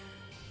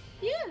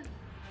 Yeah.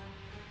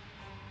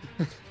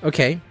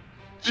 Okay.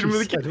 Shoot him with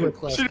a She's cannon.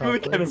 with less Shoot him with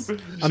a cannon. confidence.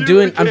 Shoot I'm him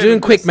doing with a I'm doing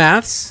cannon. quick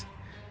maths.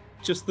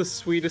 Just the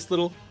sweetest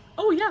little.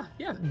 Oh yeah,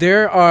 yeah.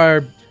 There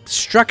are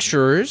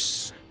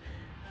structures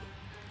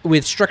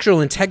with structural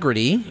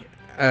integrity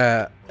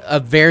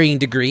of varying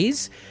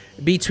degrees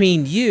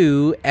between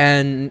you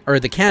and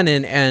the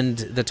cannon and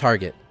the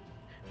target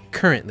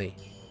currently.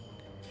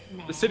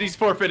 The city's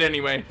forfeit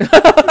anyway.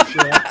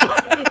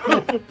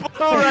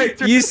 All right.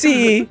 You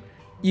see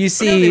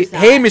there's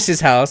not. Hamish's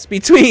house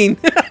between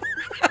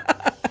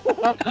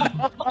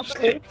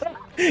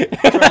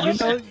You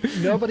know,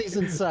 nobody's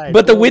inside.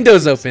 but the No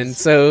window's excuses. open,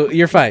 so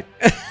you're fine.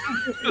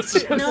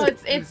 No,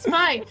 it's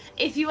fine.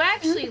 If you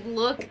actually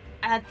look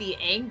at the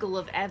angle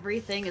of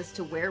everything as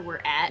to where we're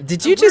at.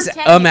 Did you we're just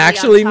technically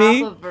actually on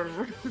me? top of a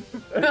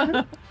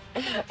roof.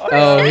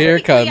 Oh, here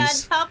it Technically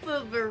comes. On top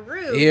of a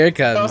roof. Here it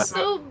comes.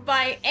 So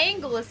by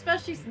angle,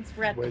 especially since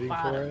we're at the Waiting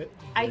bottom, for it.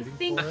 I waiting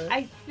think for it.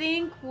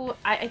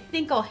 I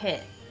think I'll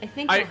hit. I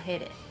think I'll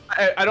hit it.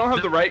 I don't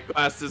have the right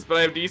glasses, but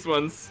I have these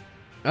ones.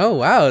 Oh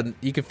wow,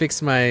 you can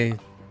fix my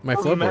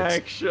floorboards.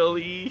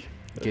 Actually.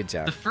 Good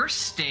job. The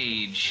first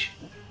stage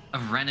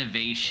of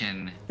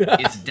renovation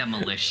is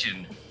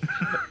demolition.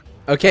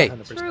 Okay,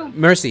 100%. True.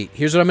 Mercy,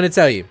 here's what I'm going to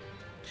tell you.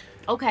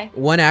 Okay.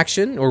 One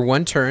action or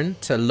one turn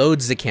to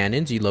load the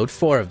cannons. You load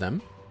 4 of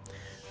them.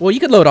 Well, you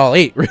could load all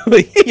 8,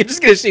 really. You're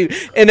just going to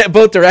shoot in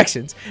both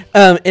directions.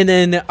 And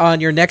then on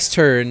your next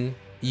turn,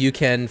 you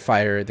can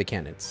fire the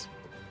cannons.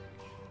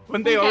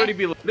 Wouldn't they Okay. already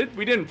be loaded?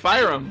 We didn't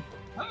fire them.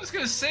 I was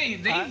gonna say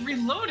they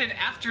reloaded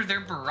after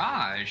their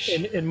barrage.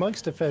 In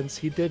Monk's defense,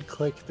 he did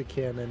click the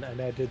cannon, and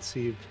I did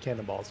see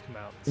cannonballs come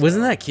out. so-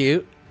 Wasn't that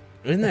cute?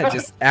 Isn't that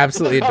just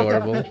absolutely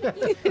adorable?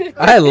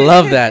 I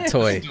love that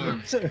toy.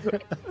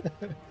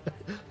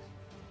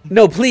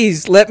 No,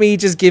 please let me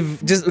just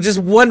give just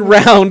one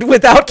round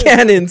without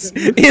cannons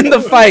in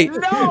the fight.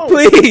 No!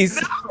 Please.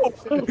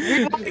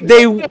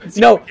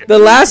 The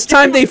last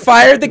time they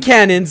fired the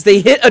cannons, they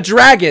hit a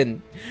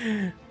dragon.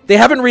 They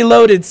haven't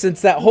reloaded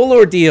since that whole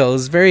ordeal. It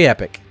was very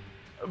epic.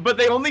 But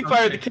they only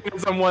fired the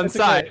cannons on one It's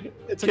side. okay.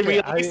 It's Can we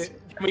okay. at least,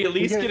 can we at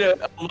least get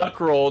a luck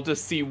roll to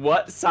see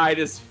what side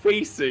is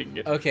facing?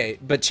 Okay,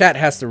 but chat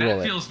has to roll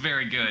That it. feels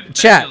very good. That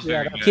Chat, feels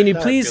very good. can you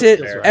That please feels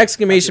hit fair.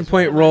 exclamation That feels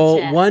point fair. roll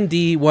Chat.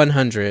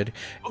 1D100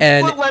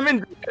 and Let Lemon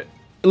do it.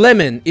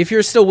 Lemon, if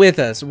you're still with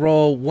us,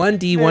 roll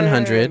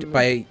 1D100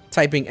 by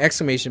typing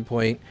exclamation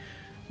point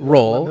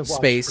roll Lemon watched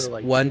space for,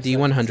 like, 1D100 2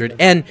 seconds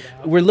and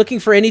we're looking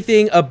for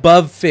anything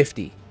above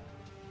 50.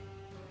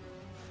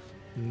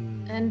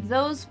 And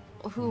those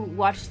who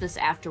watch this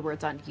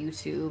afterwards on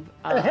YouTube,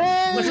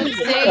 Hey, would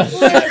let's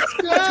say,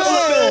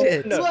 go!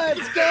 Shit.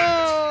 Let's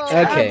go!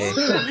 Okay.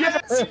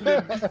 Yes!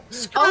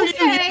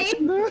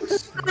 okay.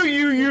 Screw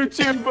you,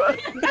 YouTube!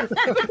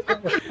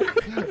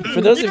 For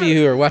those of you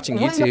who are watching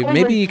YouTube,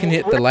 maybe you can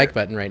hit the like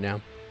button right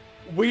now.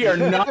 We are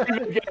not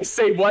even going to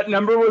say what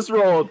number was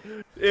rolled.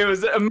 It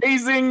was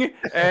amazing,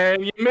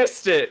 and you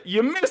missed it.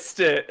 You missed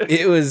it.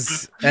 It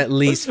was at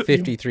least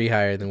 53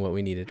 higher than what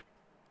we needed.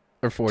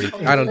 Or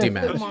 40. I don't do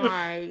math.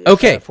 My.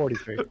 Okay.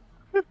 43.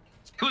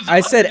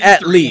 I said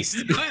at least.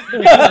 It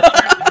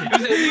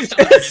was at least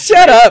 100.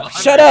 Shut up!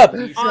 Shut up!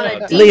 On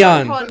a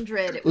Leon.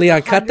 D100, it was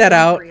Leon, cut that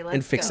out 103. and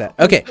Let's fix go. that.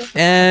 Okay,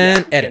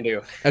 and Can edit.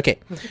 do. Okay,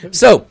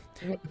 so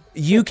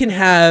you can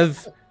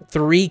have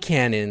 3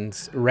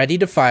 cannons ready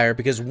to fire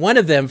because one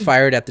of them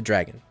fired at the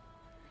dragon.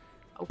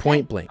 Okay.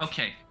 Point blank.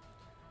 Okay.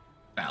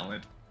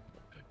 Valid.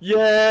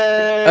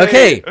 Yay!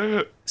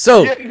 Okay,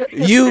 so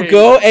you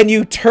go and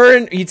you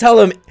tell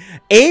them,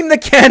 aim the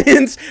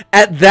cannons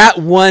at that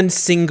one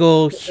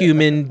single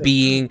human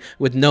being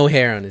with no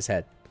hair on his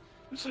head.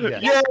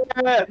 Yes.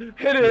 Yeah!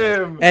 Hit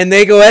him! And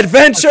they go,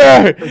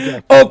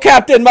 adventure! Oh,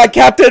 Captain, my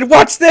Captain,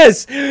 watch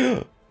this!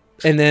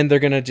 And then they're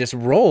going to just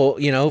roll,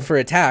 for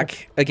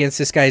attack against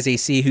this guy's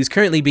AC who's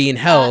currently being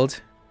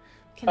held.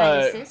 Can I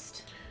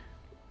assist?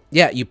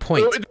 Yeah, you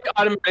point.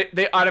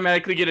 They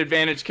automatically get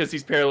advantage because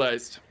he's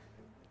paralyzed.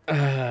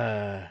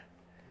 Yeah,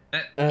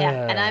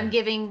 and I'm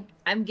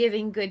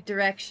giving good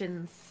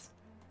directions.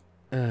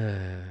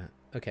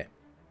 Okay.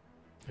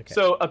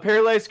 So a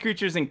paralyzed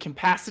creature is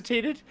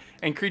incapacitated,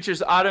 and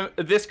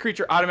this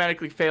creature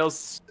automatically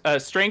fails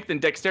strength and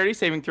dexterity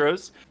saving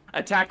throws.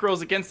 Attack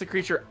rolls against the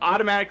creature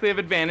automatically have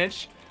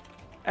advantage,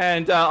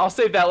 and I'll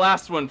save that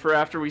last one for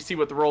after we see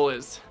what the roll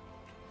is.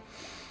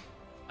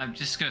 I'm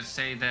just gonna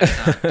say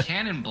that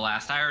Cannon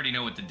Blast, I already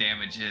know what the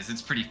damage is.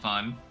 It's pretty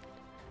fun.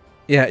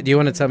 Yeah, do you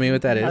want to tell me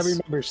what that I is?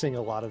 remember seeing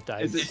a lot of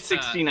dice. Is it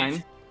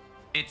 69?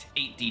 It's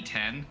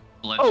 8d10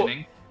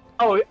 bludgeoning.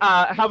 How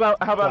about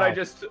I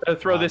just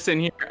throw this in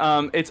here?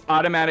 It's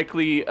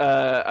automatically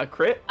a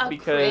crit A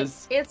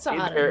because crit. It's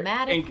either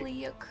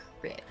automatically a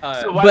crit.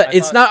 So But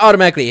it's not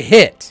automatically a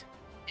hit.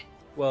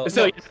 Well,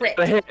 So you crit.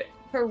 have to hit.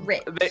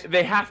 Crit.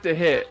 They have to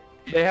hit.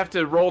 They have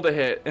to roll to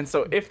hit, and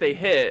so if they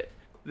hit,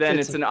 then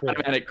It's it's a an crit.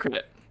 automatic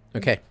crit.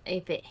 Okay.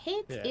 If it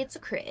hits, Yeah. it's a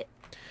crit.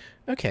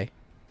 Okay.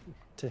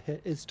 To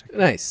hit is to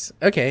Nice.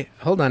 Okay,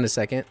 hold on a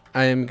second.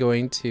 I am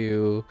going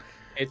to...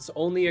 it's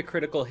only a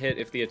critical hit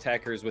if the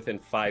attacker is within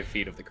 5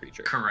 feet of the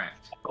creature.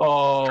 Correct.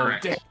 Oh,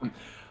 Correct. damn.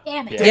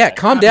 Damn it. Yeah,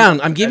 calm down.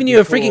 I'm giving you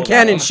a freaking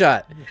cannon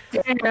shot.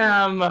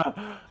 Damn.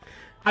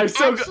 I'm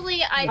so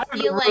Actually, I I have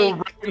feel the rule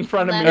like right in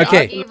front of me. Leonard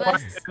Okay. gave I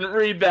us didn't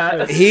read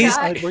that.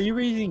 He's- Were you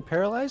reading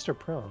paralyzed or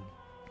prone?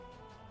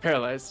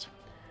 Paralyzed.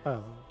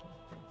 Oh.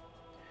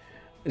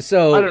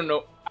 So... I don't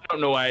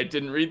know why I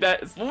didn't read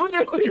that. It's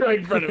literally right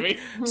in front of me.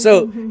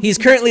 So he's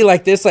currently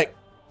like this, like...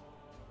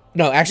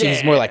 No, actually,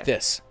 he's more Yeah. like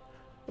this.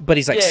 But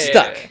he's like Yeah.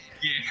 stuck.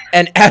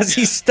 And as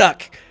he's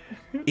stuck,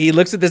 he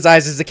looks at his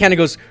eyes as the cannon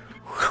goes...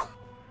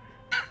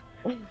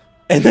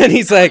 And then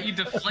he's like, You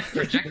deflect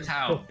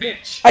projectile,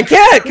 bitch. I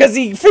can't, because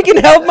he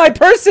freaking held my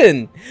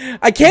person.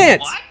 I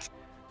can't. What?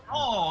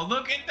 Oh,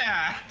 look at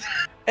that.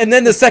 And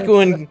then the second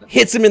one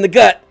hits him in the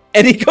gut,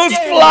 and he goes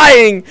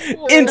flying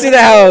into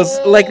the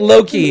house like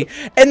Loki.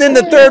 And then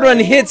the third one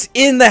hits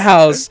in the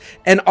house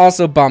and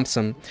also bumps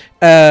him.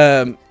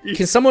 Can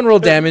someone roll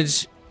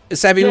damage?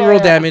 Savvy, roll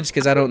damage,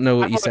 because I don't know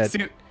what you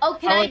said. Oh,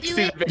 can I do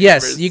it?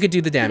 Yes, you could do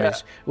the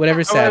damage.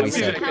 Whatever Savvy see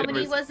said. the- How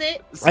many was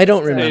it? I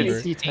don't It's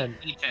remember. D10.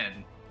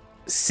 8d10.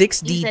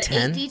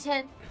 6d10? You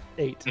said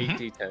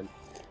 8d10? 8. 8d10.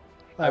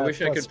 I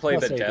wish I Plus- could play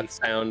plus the 80. death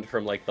sound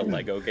from like the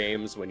Lego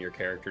games when your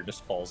character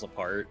just falls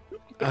apart.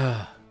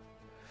 Ugh.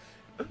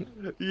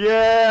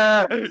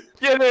 Yeah,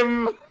 get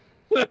him.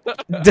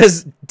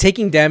 Does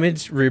taking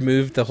damage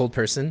remove the whole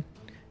person?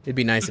 It'd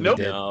be nice if Nope.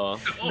 it did. No.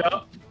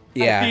 No.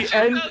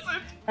 Yeah.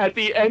 At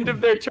the end of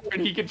their turn,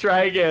 he can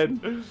try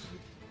again.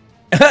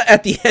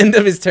 At the end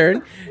of his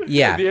turn?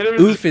 Yeah. At the end of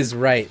his- Oof is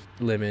right,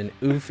 Lemon.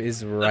 Oof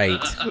is right.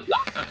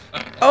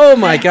 Oh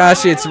my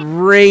gosh, it's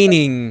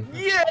raining.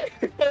 Yeah.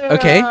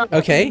 Okay,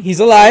 okay. He's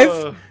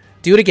alive.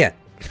 Do it again.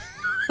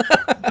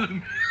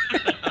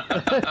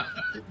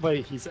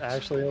 Wait, he's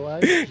actually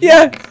alive?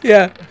 Yeah,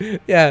 yeah,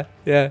 yeah,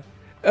 yeah.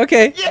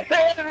 Okay.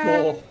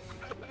 Yeah.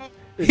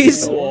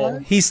 He's Cool.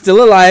 he's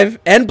still alive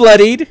and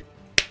bloodied.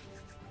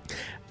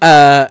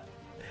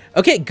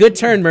 Okay, good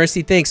turn,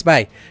 Mercy. Thanks.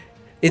 Bye.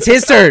 It's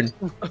his turn.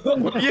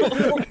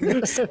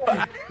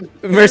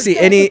 Mercy,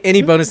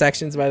 any bonus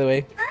actions, by the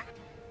way?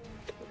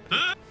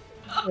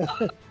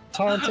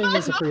 Taunting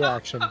is a free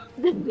action.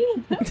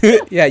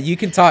 Yeah, you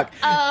can talk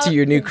to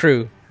your new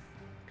crew.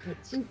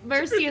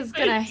 Mercy is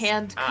gonna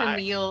hand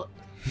Camille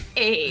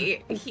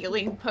a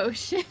healing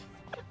potion.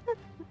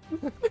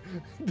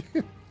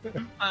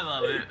 I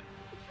love it.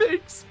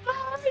 Thanks.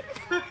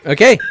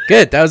 Okay,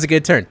 good. That was a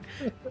good turn.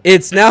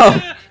 It's now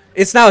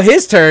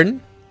his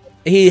turn.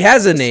 He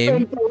has a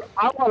name,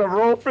 I want to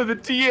roll for the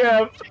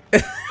TM.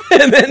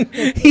 and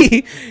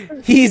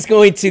then he's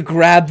going to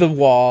grab the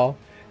wall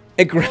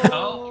and grab.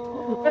 Oh,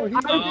 Oh, he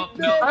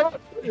no.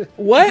 He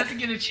What? doesn't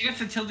get a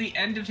chance until the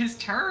end of his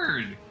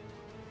turn.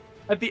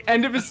 At the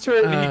end of his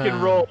turn, he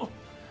can roll.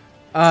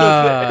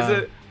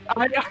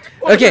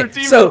 Okay,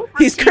 so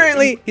he's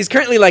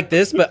currently like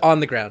this, but on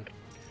the ground.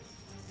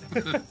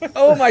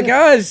 Oh my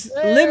gosh,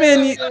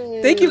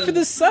 Lemon! Thank you for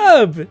the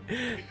sub. You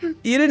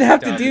didn't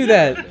have to do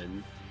that.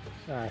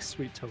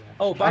 Sweet Torah.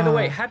 Oh, by the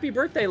way, happy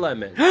birthday,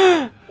 Lemon.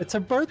 It's a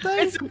birthday.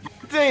 It's a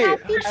birthday.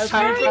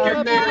 Happy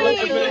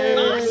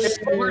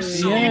birthday! We're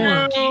so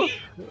Yeah. lucky.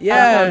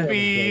 Yeah.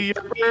 Happy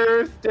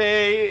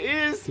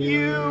birthday is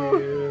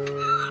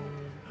you.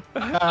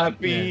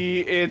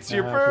 Happy, it's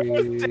your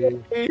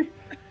birthday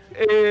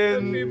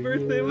in Happy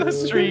birthday, the Lemon.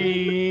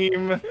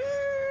 stream.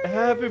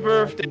 Happy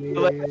birthday,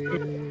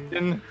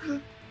 Lemon.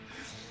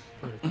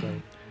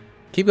 Birthday.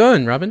 Keep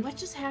going, Robin. What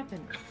just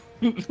happened?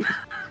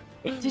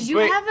 Did you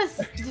Wait.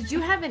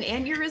 have an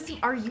aneurysm?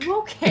 Are you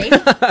okay?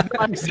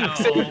 I'm so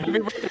excited. Happy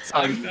birthday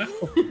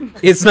song.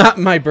 It's not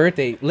my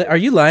birthday. Are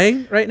you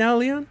lying right now,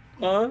 Leon?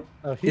 Huh?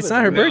 Oh, he It's was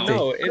not her a- birthday.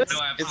 No, it's No,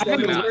 it's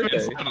absolutely Lemon's not.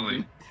 It's birthday.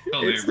 totally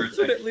It's her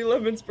birthday. definitely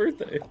Lemon's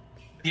birthday.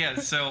 Yeah,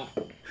 so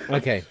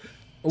Okay.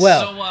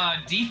 Well,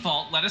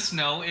 default, let us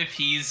know if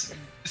he's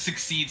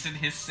succeeds in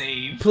his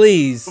save.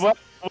 please.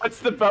 What's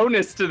the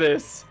bonus to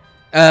this?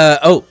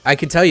 Oh, I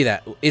can tell you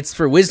that. It's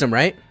for wisdom,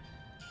 right?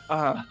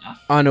 Uh-huh.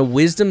 On a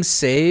wisdom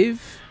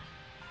save,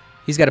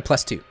 he's got a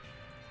 +2.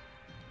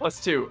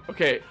 +2.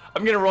 Okay,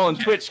 I'm gonna roll on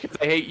Twitch because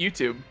I hate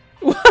YouTube.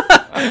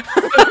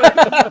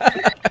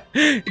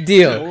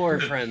 Deal. More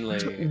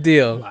friendly.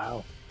 Deal.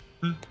 Wow.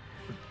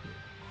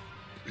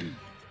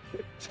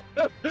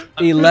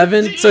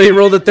 11, so he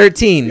rolled a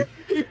 13.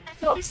 He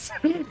fails.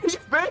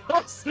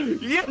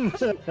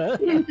 Yes.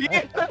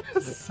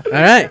 Yes. All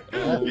right.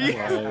 Oh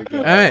Yes. my All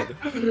God. right.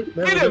 Never Get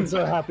been him.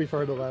 so happy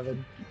for an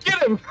 11.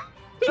 Get him.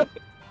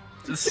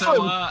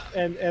 So,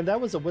 And that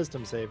was a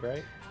wisdom save,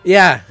 right?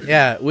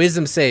 Yeah.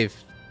 Wisdom save.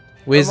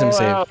 Wisdom I'm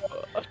save.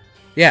 allowed-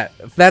 Yeah,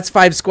 that's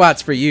 5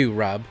 squats for you,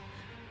 Rob.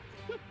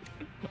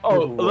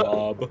 Oh,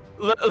 Rob.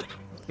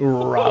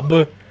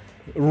 Rob.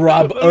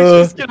 Rob. Let me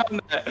just get on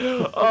that.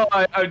 Oh,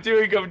 I'm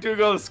doing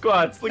all the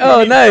squats. Look at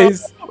Oh, me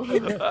nice.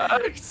 go.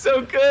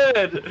 So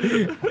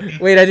good.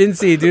 Wait, I didn't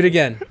see you. Do it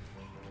again.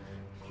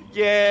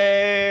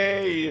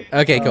 Yay.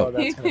 Okay, Oh, cool.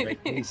 that's gonna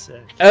make me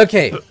sick.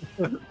 Okay.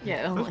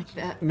 Yeah, I don't like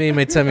that. Made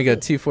my tummy go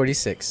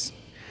 246.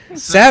 so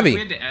Savvy. if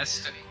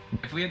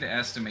we had to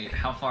estimate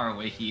how far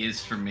away he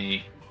is from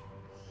me,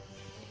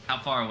 how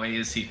far away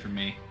is he from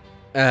me?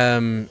 We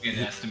had to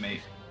estimate.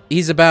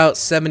 He's about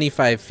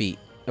 75 feet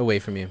away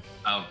from you.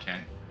 Okay.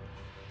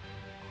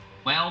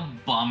 Well,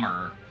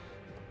 bummer.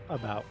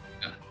 About.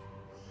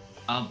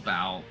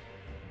 About.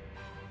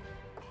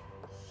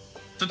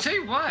 So tell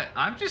you what,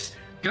 I'm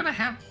gonna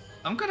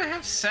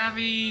have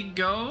Savvy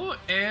go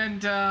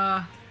and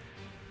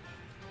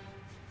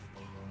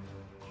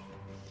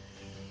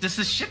does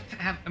the ship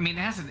have, I mean,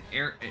 it has an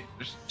air,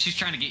 she's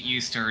trying to get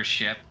used to her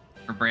ship,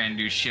 her brand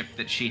new ship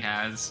that she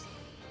has.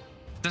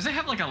 Does it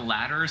have like a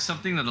ladder or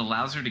something that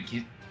allows her to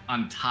get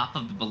on top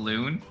of the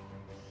balloon?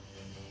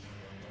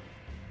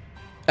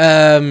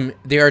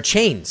 There are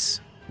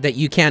chains that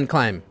you can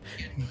climb.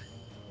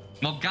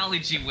 Well, golly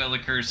gee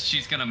willikers,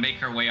 she's gonna make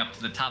her way up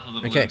to the top of the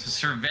balloon Okay. to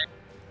survey.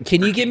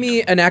 Can you give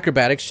me an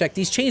acrobatics check?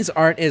 These chains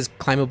aren't as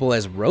climbable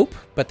as rope,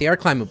 but they are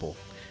climbable.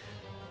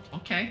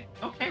 Okay,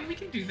 we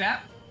can do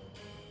that.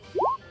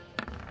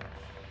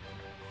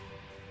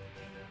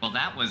 Well,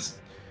 that was.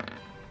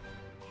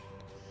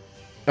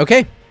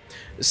 Okay.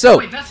 So.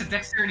 Wait, that's a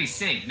dexterity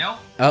save. Nope.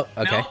 Oh,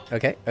 okay.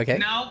 Nope. Okay.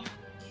 Nope.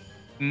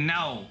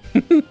 No.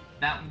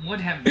 That would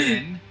have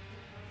been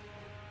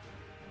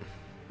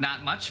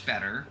not much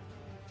better,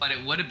 but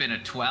it would have been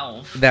a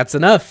 12. That's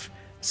enough.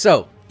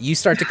 So, you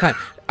start to climb.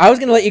 I was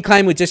going to let you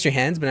climb with just your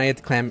hands, but now you have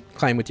to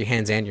climb with your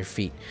hands and your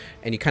feet.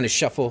 And you kind of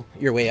shuffle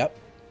your way up.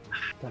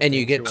 And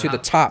you get to the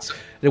top.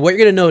 And what you're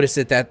going to notice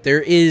is that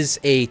there is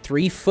a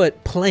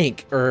 3-foot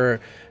plank, or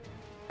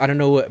I don't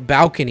know what,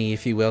 balcony,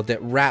 if you will,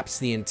 that wraps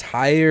the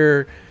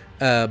entire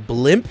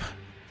blimp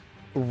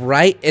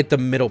right at the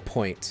middle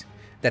point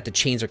that the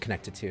chains are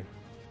connected to.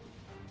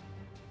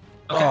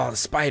 Okay. Oh, the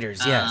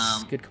spiders,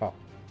 yes. Good call.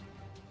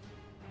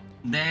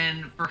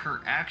 Then for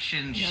her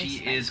action,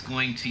 she is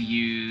going to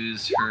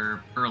use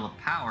her Pearl of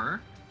Power.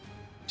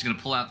 She's going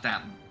to pull out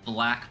that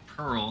black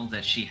pearl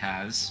that she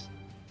has,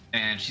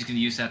 and she's going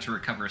to use that to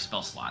recover a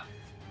spell slot.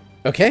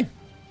 Okay.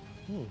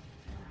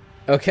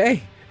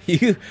 Okay.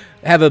 You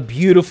have a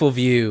beautiful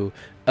view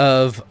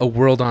of a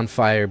world on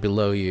fire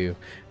below you.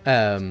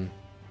 As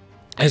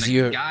And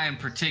you, the guy in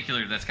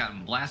particular that's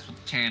gotten blasted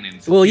with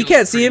cannons. well, you feels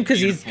can't see him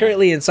pretty because he's beautiful.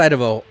 currently inside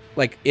of a,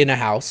 like, in a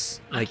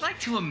house. Like, I'd like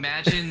to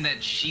imagine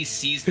that she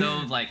sees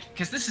those, like,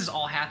 because this has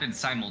all happened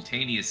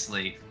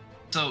simultaneously.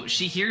 So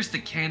she hears the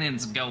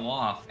cannons go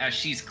off as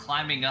she's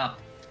climbing up,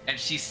 and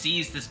she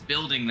sees this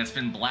building that's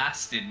been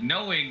blasted,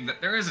 knowing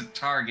that there is a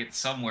target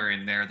somewhere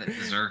in there that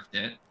deserved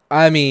it.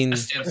 I mean,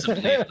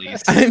 Ostensibly, at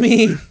least. I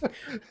mean,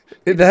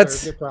 that's,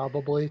 Deserved it,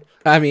 probably.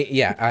 I mean,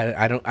 yeah,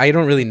 I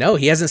don't really know.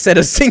 He hasn't said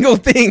a single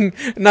thing,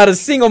 not a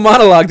single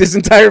monologue this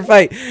entire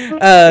fight.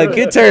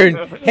 Good turn,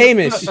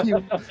 Hamish.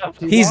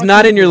 He's walked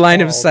not in into your the line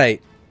of wall.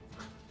 sight,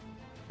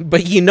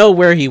 but you know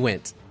where he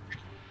went.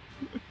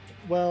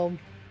 Well,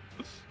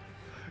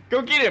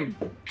 Go get him.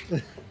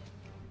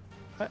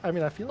 I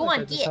mean, I feel Go like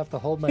on, I just get. have to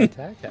hold my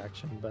attack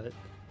action, but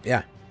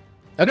Yeah.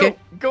 Okay.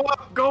 No,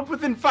 go up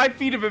within 5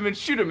 feet of him and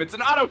shoot him. It's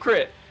an auto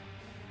crit.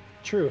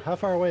 True. How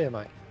far away am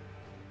I?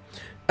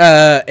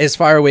 As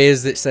far away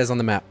as it says on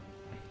the map.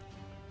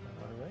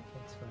 All right,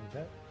 let's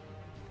find out.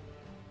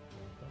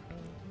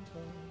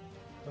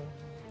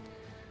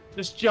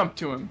 Just jump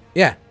to him.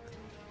 Yeah.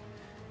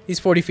 He's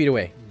 40 feet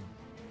away.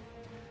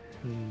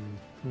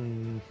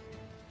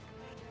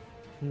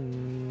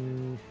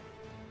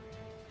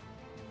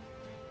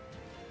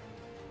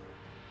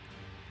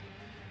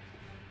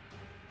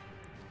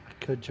 I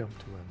could jump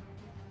to him.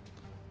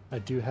 I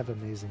do have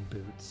amazing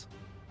boots.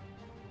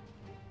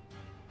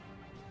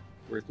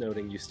 Worth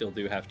noting, you still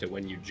do have to,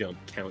 when you jump,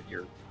 count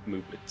your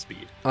movement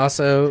speed.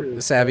 Also,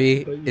 True,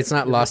 Savvy, but it's you're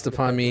not lost missing the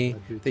upon fact me that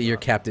my boots that you're are-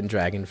 Captain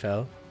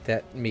Dragonfell.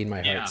 That made my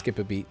heart Yeah. skip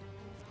a beat.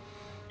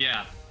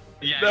 Yeah.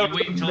 Yeah, That you was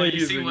wait until you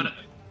see amazing. what...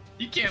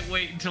 You can't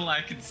wait until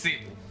I can see...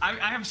 I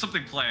have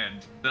something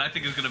planned that I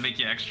think is going to make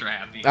you extra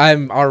happy.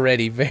 I'm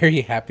already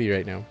very happy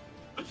right now.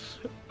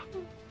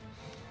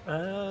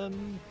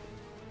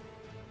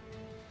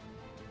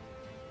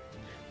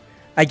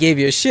 I gave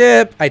you a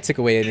ship. I took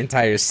away an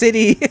entire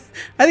city.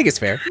 I think it's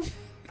fair.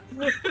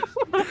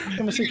 Let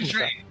me see some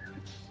stuff.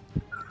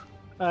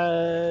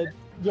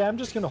 Yeah, I'm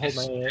just gonna hold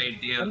my. Straight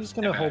deal. I'm just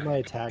gonna hold my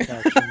attack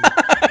action.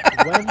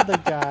 When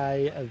the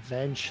guy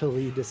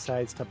eventually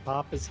decides to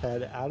pop his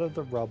head out of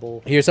the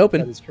rubble Here's that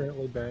open. is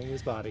currently burying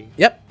his body,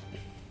 Yep.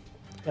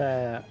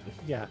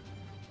 yeah,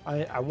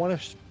 I want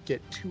to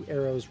get 2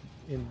 arrows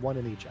in one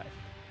in each eye.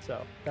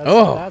 So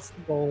that's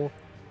the goal.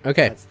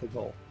 Okay. That's the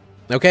goal.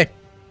 Okay.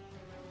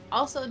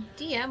 Also,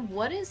 DM,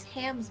 what is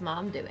Ham's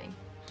mom doing?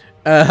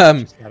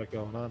 Just got it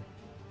going on.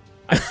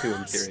 I too am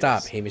curious.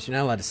 Stop, Hamish. You're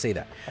not allowed to say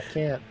that. I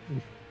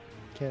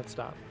can't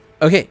stop.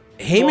 Okay.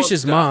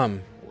 Hamish's stop.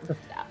 mom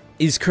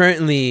is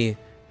currently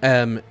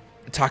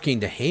talking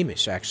to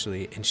Hamish,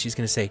 actually, and she's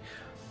going to say,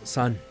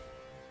 son,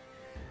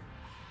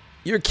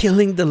 you're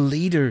killing the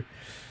leader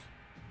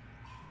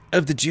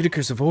of the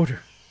Judicars of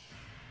Order.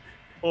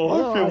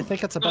 Oh, I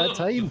think it's a bad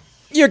time.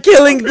 You're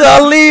killing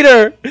the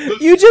leader!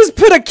 You just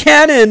put a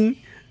cannon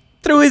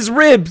through his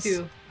ribs!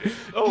 You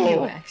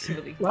Oh,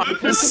 actually.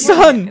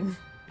 Son!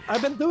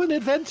 I've been doing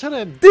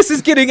adventuring. This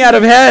is getting out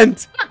of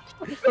hand!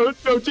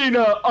 no,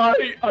 Tina,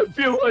 I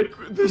feel like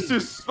this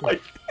is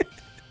like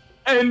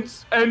end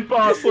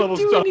boss level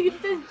stuff.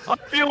 I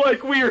feel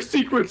like we are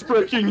sequence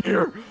breaking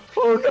here.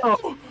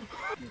 Oh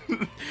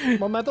no.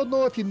 Mom, I don't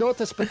know if you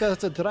noticed, but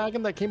there's a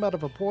dragon that came out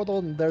of a portal,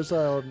 and there's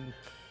a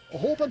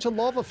whole bunch of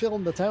lava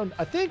filling the town.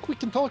 I think we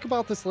can talk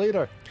about this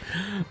later.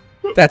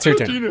 That's her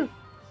turn.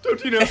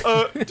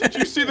 Tina, did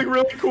you see the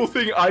really cool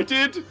thing I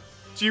did?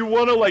 Do you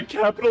want to like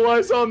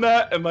capitalize on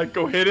that and like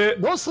go hit it?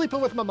 No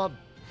sleeping with my mom.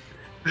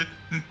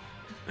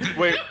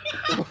 Wait.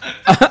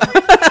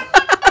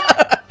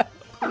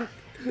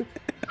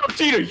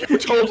 Tina, you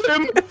told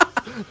him?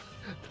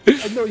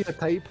 I know your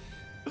type.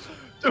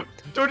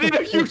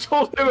 Tina, you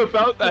told him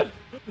about that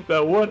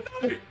one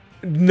night.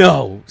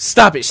 No,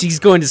 stop it. She's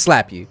going to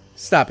slap you.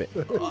 Stop it.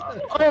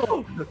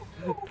 Oh,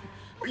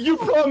 you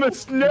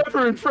promised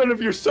never in front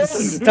of your son.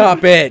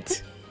 Stop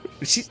it.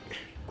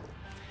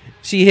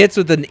 She hits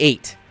with an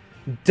 8.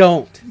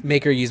 Don't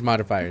make her use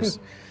modifiers.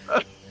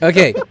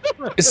 Okay,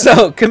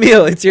 so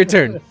Camille, it's your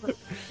turn.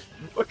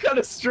 What kind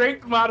of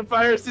strength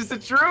modifiers does a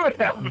druid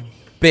have?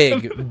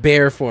 Big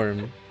bear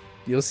form.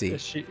 You'll see.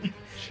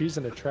 She's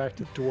an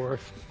attractive dwarf.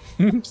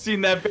 I've seen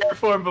that bear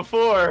form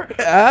before.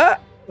 Ah.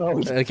 Oh,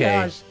 Okay.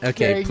 gosh,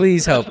 Okay. dang.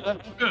 Please help,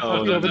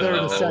 I'll be over there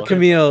in a second.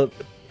 Camille.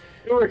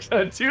 It works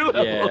on 2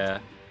 levels. Yeah.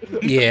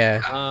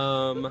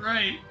 Yeah.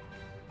 Right.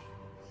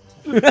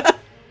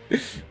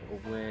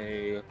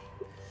 Away.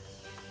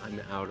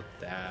 I'm out of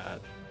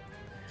that.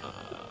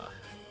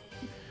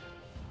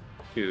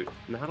 Dude,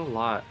 not a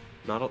lot.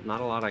 Not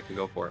a lot I can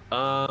go for.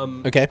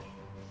 Okay.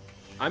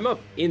 I'm up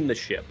in the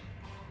ship.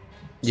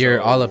 You're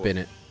all So- up in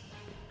it.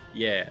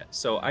 Yeah.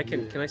 So I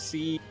can I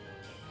see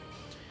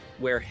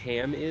where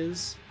Ham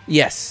is?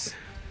 Yes.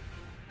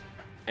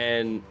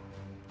 And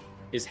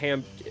is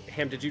Ham?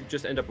 Did you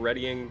just end up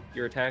readying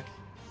your attack?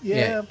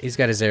 Yeah. He's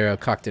got his arrow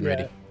cocked and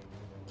ready.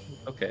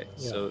 Okay.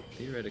 Yeah. So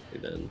theoretically,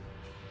 then.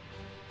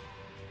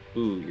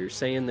 Ooh, you're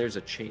saying there's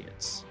a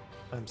chance.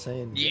 I'm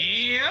saying.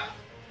 Yeah.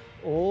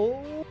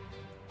 Oh.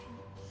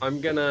 I'm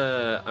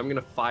gonna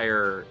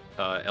fire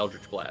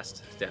Eldritch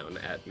Blast down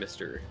at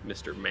Mr.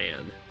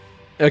 Man.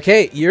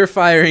 Okay, you're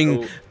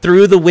firing So-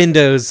 through the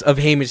windows of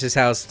Hamish's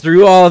house,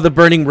 through all of the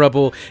burning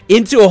rubble,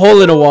 into a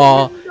hole in a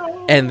wall,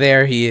 and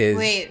there he is.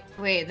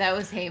 Wait, that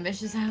was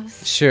Hamish's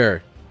house?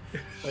 Sure.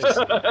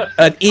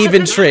 An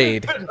even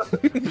trade.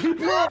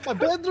 My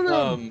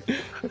bedroom.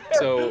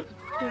 So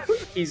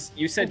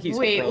you said he's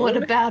Wait, prone? what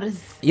about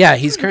his... Yeah,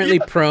 he's currently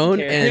prone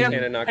Can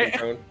and I knock him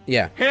prone?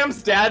 yeah.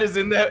 Ham's dad is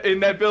in that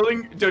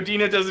building.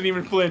 Dodina doesn't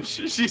even flinch.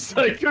 She's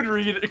like, good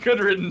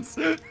riddance.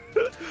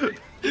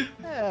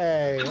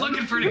 Hey. Been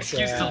looking for an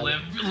excuse to Dad.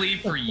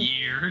 leave for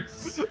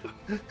years.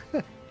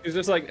 He's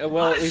just like,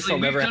 well, at least Honestly, I'll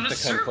never we've have done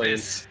to a complain.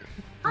 service.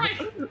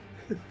 Right.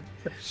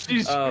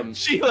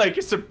 She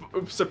like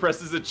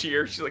suppresses a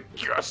cheer. She's like,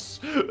 yes.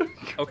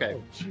 Okay,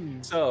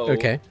 Jeez. so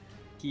Okay.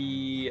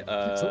 He,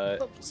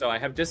 so I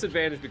have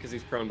disadvantage because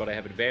he's prone, but I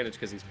have advantage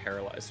because he's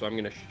paralyzed. So I'm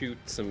gonna shoot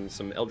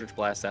some Eldritch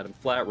Blasts at him,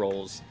 flat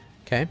rolls,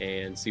 Okay.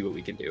 and see what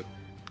we can do.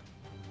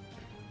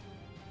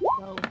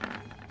 Oh.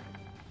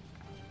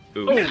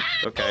 Ooh,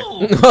 okay.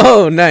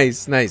 Oh,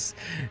 nice, nice.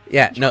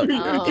 Yeah, no,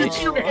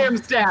 Get you,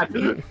 Ham's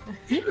dad.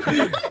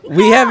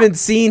 we haven't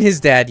seen his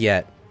dad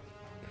yet.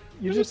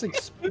 You just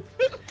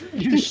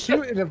you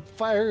shoot in a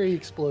fiery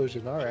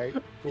explosion. All right.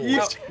 Cool.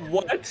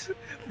 What?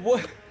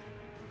 What?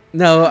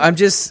 No, I'm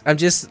just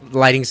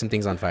lighting some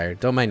things on fire.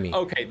 Don't mind me.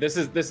 Okay, this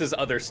is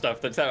other stuff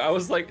that's. I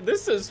was like,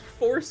 this is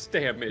force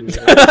damage.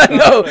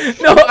 No,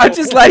 I'm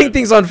just lighting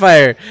things on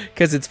fire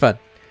because it's fun.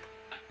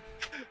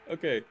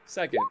 Okay,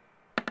 second.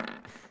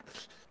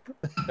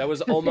 That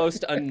was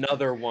almost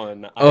another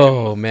one.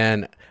 Oh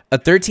man, a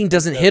 13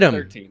 doesn't hit him.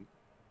 13.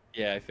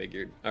 Yeah, I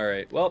figured. All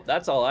right. Well,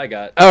 that's all I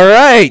got. All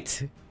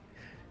right.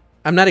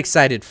 I'm not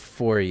excited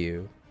for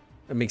you.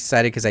 I'm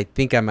excited because I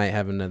think I might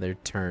have another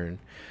turn.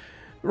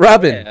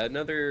 Robin. Yeah,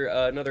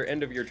 another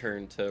end of your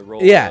turn to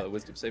roll Yeah. a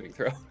wisdom saving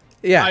throw.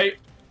 Yeah.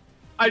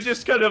 I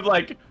just kind of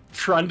like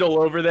trundle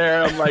over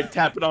there. I'm like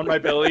tapping on my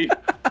belly.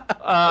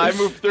 I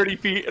move 30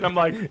 feet and I'm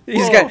like,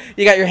 You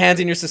got your hands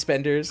in your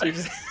suspenders. You're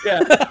just... yeah.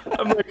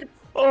 I'm like,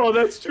 oh,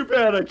 that's too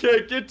bad. I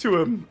can't get to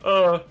him.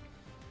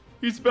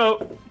 He's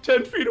about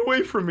 10 feet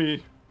away from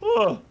me.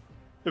 Oh,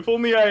 if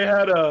only I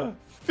had a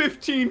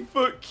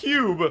 15-foot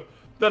cube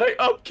that I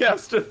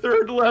upcast to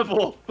 3rd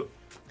level.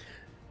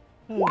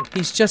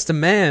 He's just a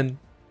man.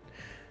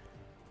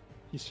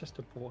 He's just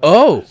a boy.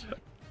 Oh.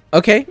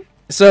 Okay.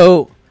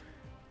 So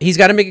he's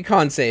got to make a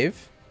con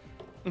save.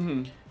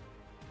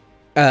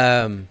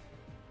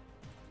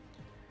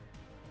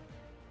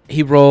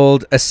 He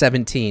rolled a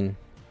 17.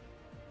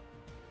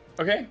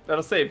 Okay,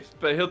 that'll save,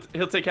 but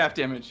he'll take half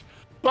damage.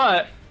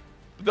 But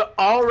the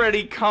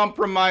already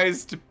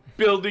compromised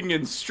building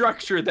and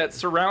structure that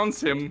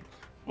surrounds him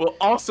will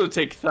also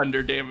take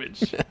thunder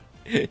damage.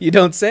 You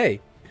don't say.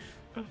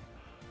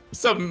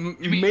 So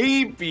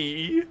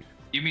maybe.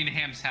 You mean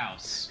Ham's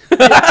house?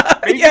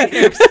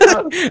 Yeah.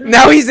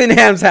 Now he's in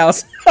Ham's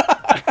house.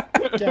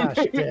 Gosh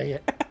dang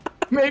it.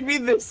 Maybe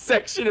this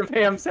section of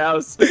Ham's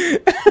house is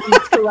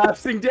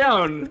collapsing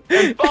down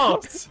and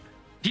falls.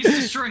 He's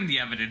destroying the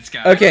evidence,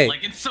 guys. Okay.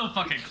 Like, it's so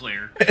fucking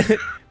clear.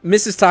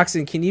 Mrs.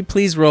 Toxin, can you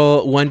please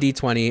roll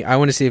 1d20? I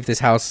want to see if this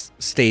house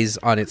stays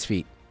on its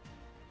feet.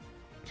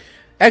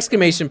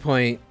 Exclamation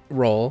point,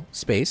 roll,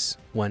 space,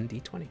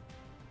 1d20.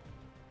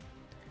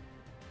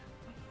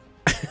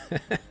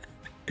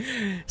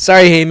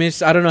 Sorry,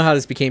 Hamish. I don't know how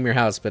this became your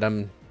house, but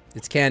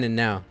it's canon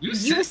now. You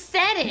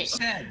said it.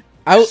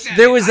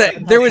 There was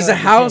a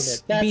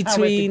house That's how it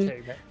between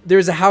became it.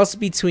 there's a house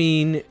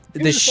between You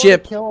the just wanna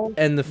ship kill-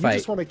 and the You fight.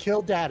 just want to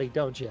kill Daddy,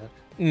 don't you?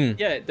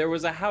 Yeah, there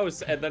was a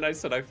house, and then I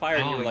said I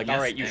fired. And you were like, yes,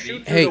 all right, you Eddie.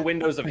 shoot through Hey. the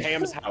windows of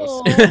Ham's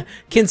house.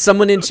 Can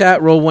someone in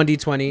chat roll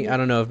 1d20? I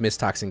don't know if Miss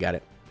Toxin got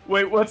it.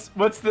 Wait, what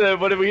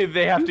do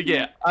they have to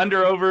get?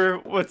 Under, over,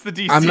 what's the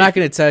DC? I'm not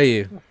gonna tell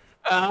you,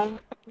 Ah,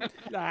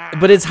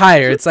 but it's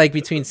higher. It's like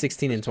between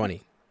 16 and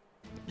 20.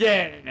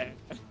 Yeah.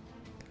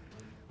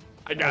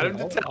 I got him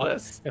to tell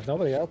us. if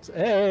nobody else.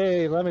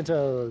 Hey, lemon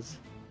toes.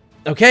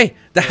 Okay,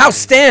 the house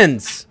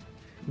stands,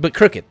 but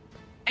crooked.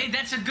 Hey,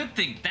 that's a good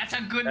thing. That's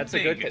a good That's a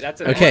thing. good.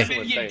 That's an Okay.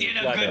 excellent You thing. did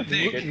a Let good it-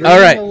 thing. good- All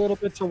right. A little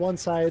bit to one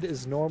side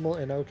is normal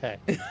and okay.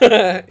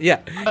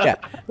 Yeah.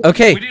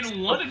 Okay. We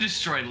didn't want to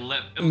destroy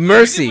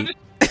Mercy.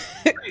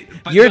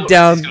 You're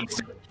down.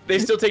 They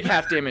still take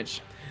half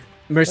damage.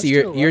 Mercy,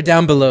 That's true. you're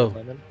down below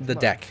Lemon. the Come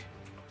on. deck.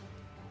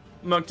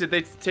 Monk, did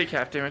they take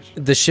half damage?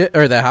 The shit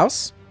or the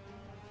house?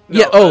 No,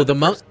 Yeah. Oh, the the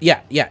monk. person.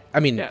 Yeah. I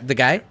mean, Yeah. the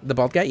guy, the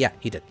bald guy. Yeah,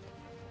 he did.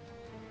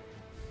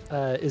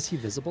 Is he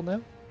visible now?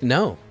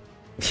 No,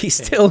 he's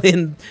still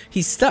in.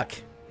 He's stuck.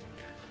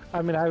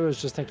 I mean, I was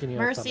just thinking,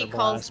 Mercy thunder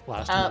calls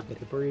blast, up the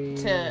debris,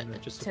 to and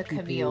then just a pew-pew.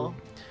 Camille.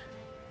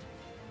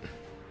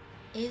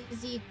 Is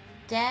he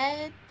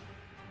dead?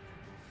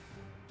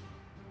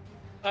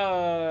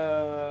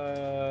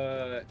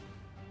 I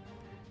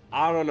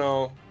don't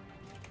know.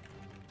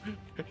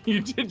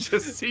 You did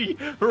just see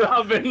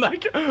Robin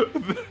like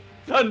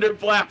thunder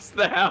blast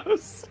the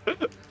house.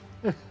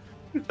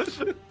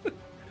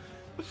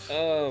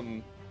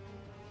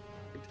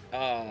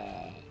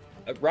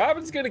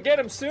 Robin's gonna get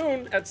him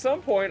soon at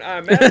some point, I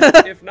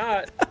imagine. If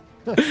not,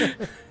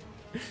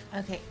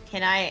 Okay,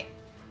 can I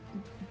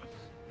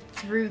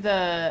through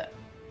the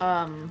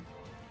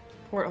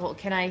porthole?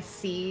 Can I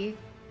see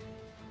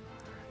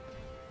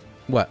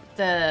What?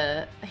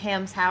 the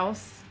Ham's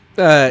house?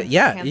 Yeah,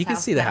 Ham's you can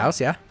house see the now?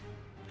 house. Yeah,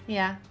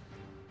 Yeah.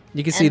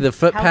 you can see And the How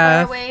far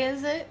footpath away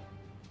is it?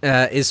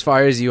 as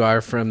far as you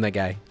are from the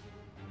guy.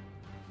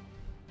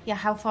 Yeah,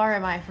 how far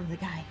am I from the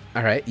guy?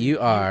 All right, you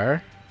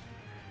are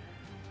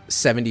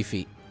 70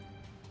 feet.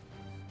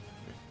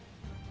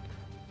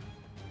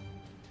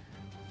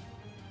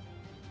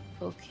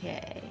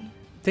 Okay.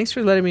 Thanks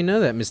for letting me know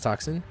that, Miss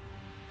Toxin.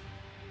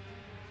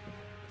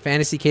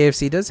 Fantasy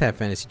KFC does have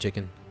fantasy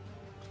chicken.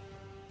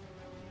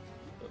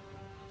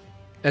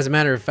 As a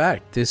matter of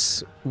fact,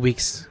 this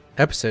week's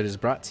episode is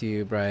brought to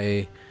you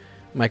by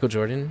Michael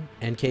Jordan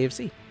and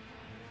KFC.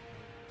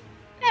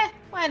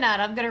 Why not?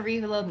 I'm gonna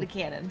reload the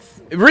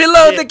cannons.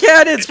 Reload the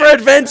cannons for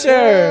adventure!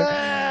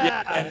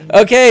 Yeah.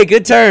 Okay,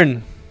 good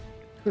turn.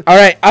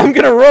 Alright, I'm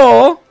gonna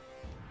roll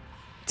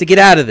to get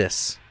out of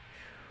this.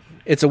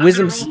 It's a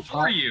wisdom. roll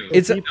for you.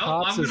 It's a- He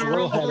pops his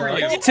little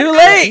head out. Too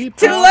late!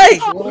 Too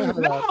late!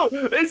 No,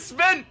 it's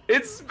spent.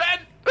 It's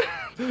spent.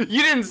 You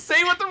didn't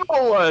say what the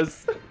roll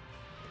was.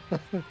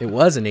 It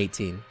was an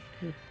 18.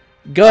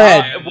 Go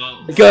ahead. Okay,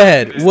 well, Go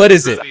ahead. What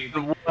is it?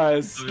 It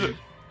was.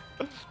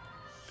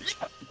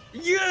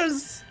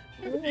 Yes!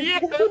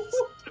 Yes.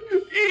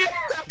 Yes.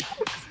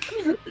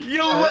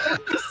 You love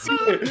to see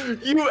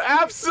it. You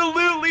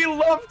absolutely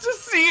love to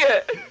see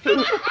it.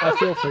 I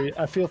feel for you.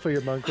 I feel for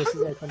your monk. This is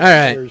like All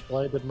right. my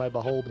blinded my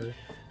beholder.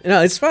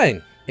 No, it's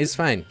fine. It's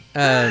fine.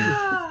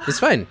 It's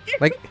fine.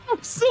 Like,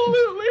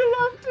 Absolutely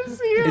love to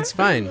see it. it's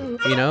fine.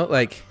 You know,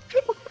 like,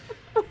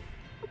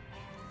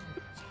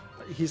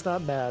 He's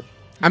not mad.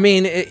 I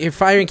mean, you're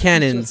firing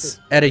cannons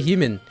at a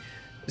human.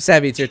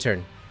 Savvy, it's your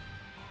turn.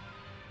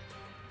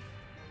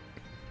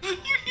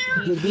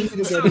 Did we need to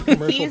get a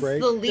commercial He's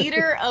break? the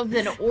leader of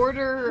an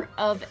order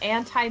of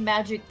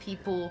anti-magic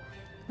people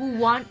who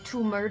want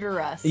to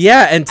murder us.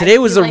 Yeah, and today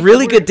was a feel like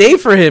really we're- good day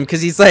for him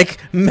because he's like,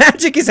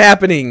 magic is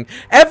happening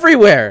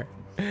everywhere.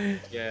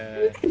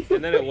 Yeah,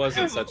 and then it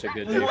wasn't such a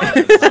good day.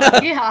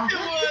 Yeah.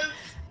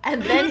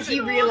 And then he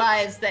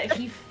realized that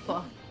he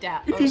fucked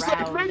out. He's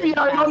like, maybe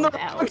I'm on the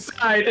wrong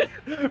side.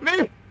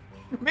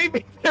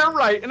 Maybe they're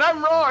right and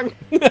I'm wrong.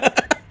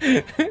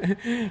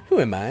 Who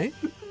am I?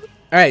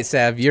 All right,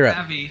 Sav, you're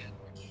up.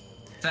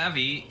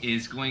 Savvy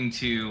is going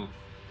to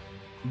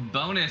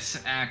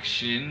bonus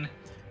action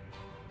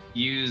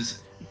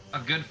use a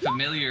good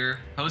familiar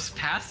host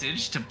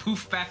passage to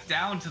poof back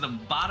down to the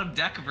bottom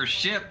deck of her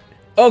ship.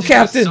 Oh, She's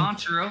Captain. gonna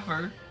saunter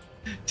over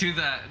to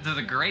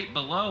the grate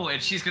below,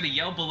 and she's gonna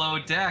yell below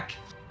deck,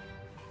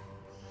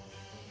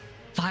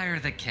 "Fire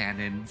the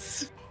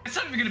cannons!" It's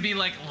not even gonna be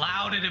like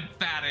loud and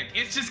emphatic.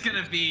 It's just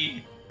gonna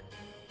be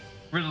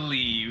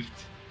relieved.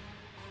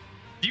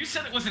 You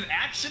said it was an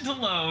action to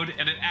load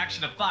and an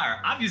action to fire.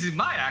 I'm using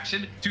my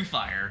action to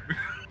fire.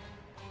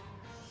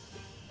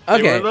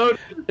 Okay.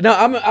 No,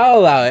 I'll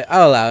allow it.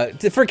 I'll allow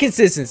it for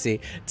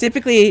consistency.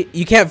 Typically,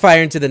 you can't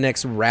fire into the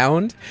next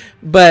round,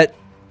 but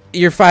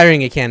you're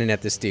firing a cannon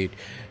at this dude.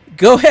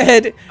 Go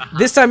ahead.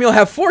 This time you'll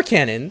have 4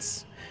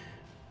 cannons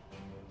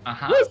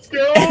Let's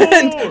go.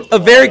 and a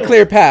very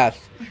clear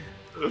path.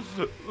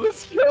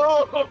 Let's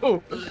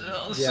go.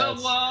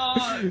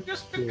 So,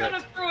 just to kind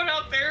of throw it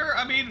out there,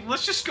 I mean,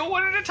 let's just go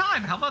one at a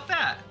time. How about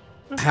that?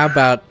 How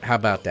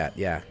about that?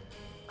 Yeah.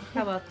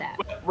 How about that?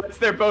 What's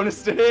their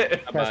bonus to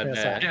hit? How about Pass me a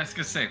that? Yeah, I was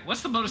gonna say,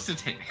 what's the bonus to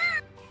take?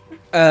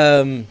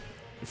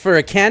 For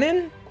a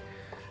cannon?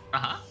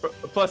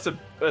 Plus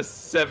a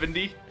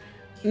 70.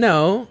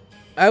 No.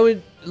 I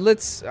would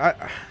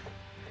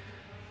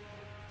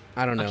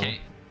I don't know. Okay,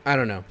 I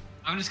don't know.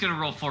 I'm just gonna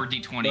roll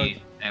 4d20,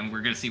 and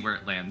we're gonna see where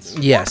it lands.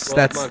 Yes, Well,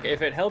 that's Monk,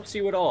 if it helps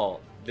you at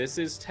all, this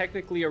is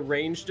technically a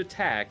ranged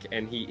attack,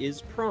 and he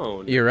is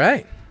prone. You're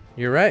right.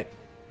 You're right.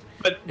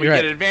 But we You're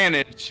get right.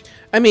 advantage.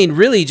 I mean,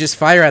 really just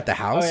fire at the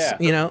house, yeah.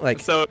 you know, like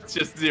So it's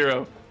just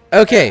 0.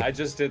 okay. I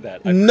just did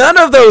that. None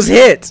of those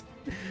hit,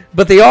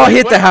 but they all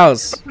hit the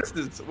house.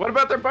 Bonuses. What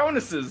about their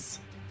bonuses?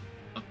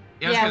 Yeah, I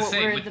was Yeah, gonna what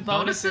say, were with the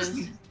bonuses?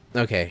 bonuses?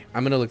 Okay,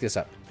 I'm gonna look this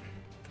up.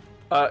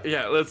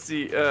 Yeah, let's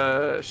see.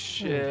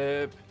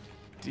 Ship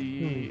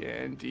D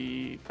and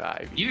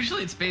D5.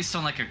 Usually it's based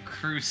on like a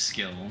crew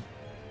skill,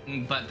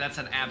 but that's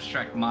an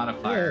abstract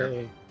modifier.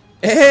 Hey.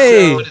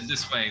 Hey, Put it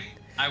this way,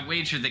 I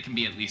wager there can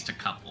be at least a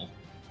couple.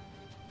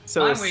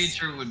 So My a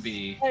wager would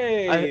be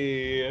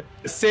Hey.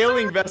 a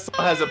sailing vessel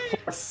has a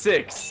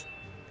 +6.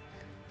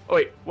 Oh,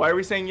 wait, why are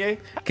we saying yay?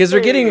 because we're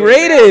getting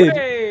raided.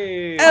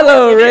 Hey.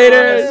 Hello,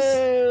 raiders.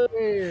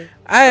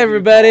 Hi,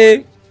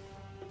 everybody.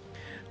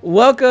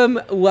 Welcome.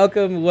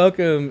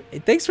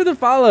 Thanks for the We're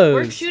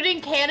follows. shooting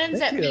cannons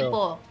Thank at you.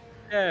 people.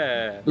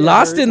 Yeah.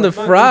 Lost in the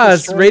Monk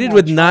frost, destroyed rated my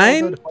with 9.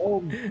 childhood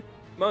home.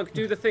 Monk,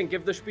 do the thing.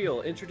 Give the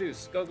spiel.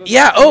 Introduce. Go.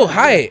 Yeah. Oh,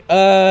 hi.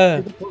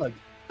 Give the plug.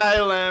 Hi,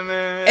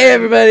 Lemon. Hey,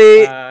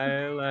 everybody.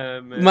 Hi,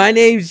 Lemon. My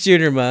name's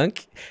Junior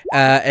Monk,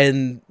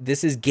 and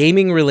this is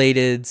Gaming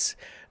Related's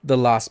The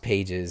Lost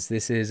Pages.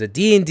 This is a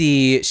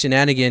D&D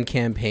shenanigan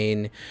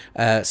campaign,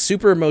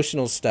 super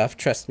emotional stuff,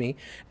 trust me.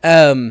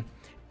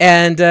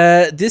 And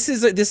this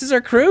is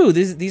our crew.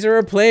 These are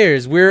our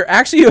players. We're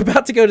actually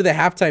about to go to the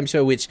halftime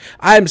show, which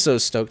I'm so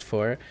stoked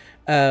for.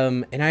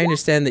 And I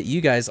understand that you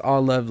guys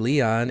all love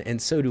Leon,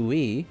 and so do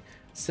we.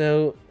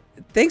 So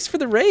thanks for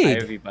the Hi, raid.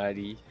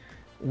 everybody.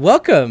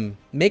 Welcome.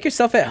 Make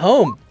yourself at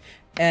home.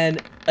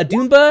 And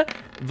Adumba,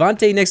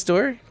 Vante next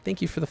door,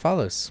 thank you for the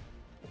follows.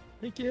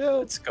 Thank you.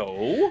 Let's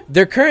go.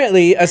 They're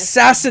currently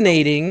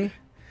assassinating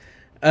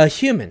a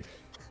human.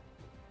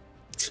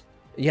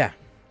 Yeah,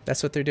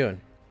 that's what they're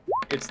doing.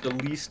 It's the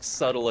least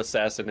subtle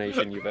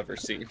assassination you've ever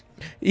seen.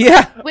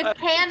 Yeah. With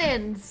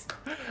cannons.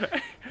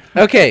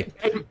 Okay.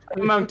 Hey,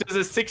 Monk, does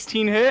a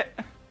 16 hit?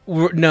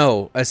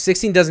 No, a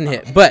 16 doesn't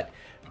hit, but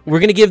we're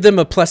gonna give them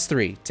a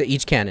 +3 to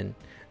each cannon.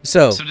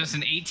 So does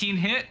an 18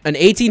 hit? An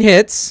 18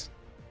 hits.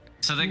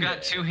 So they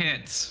got 2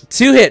 hits.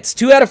 2 hits.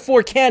 2 out of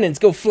 4 cannons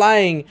go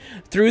flying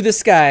through the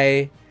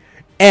sky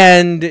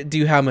and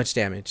do how much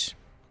damage?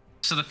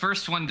 So the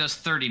first one does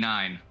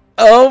 39.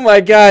 Oh my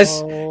gosh.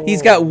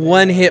 He's got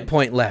 1 hit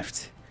point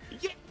left.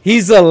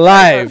 He's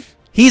alive.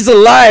 He's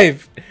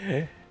alive.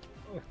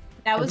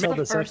 That was Until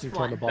the first second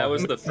one. the That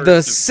was the first.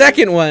 The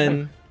second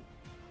one,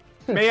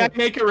 May I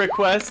make a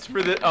request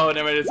for the? Oh,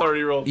 never mind. It's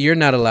already rolled. you're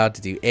not allowed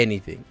to do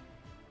anything.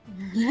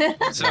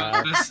 So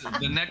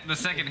the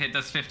second hit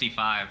does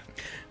 55.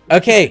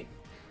 Okay.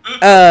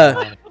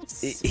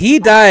 He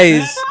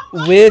dies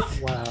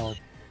with Wow.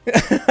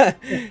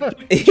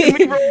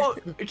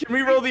 Can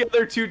we roll the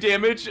other 2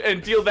 damage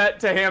and deal that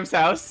to Ham's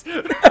house?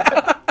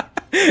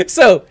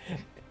 So,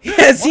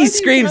 as he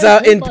screams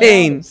out in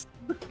pain,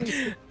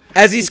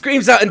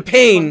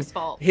 Monk's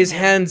fault. his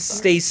hands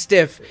stay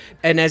stiff,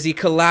 and as he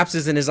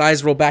collapses and his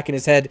eyes roll back in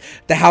his head,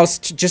 the house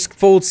just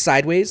folds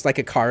sideways like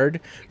a card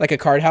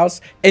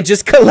house, and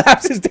just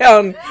collapses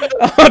down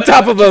on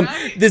top of him.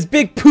 This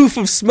big poof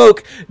of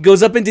smoke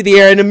goes up into the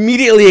air and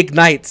immediately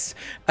ignites.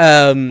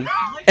 And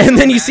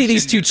then you see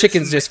these 2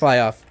 chickens just fly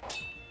off.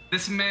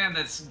 This man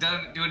that's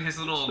doing his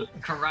little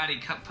karate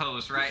cut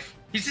pose, right?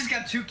 He's just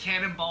got 2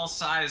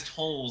 cannonball-sized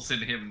holes in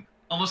him,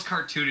 almost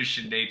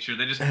cartoonish in nature.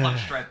 They just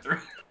punched right through.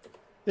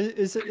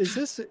 Is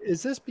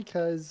this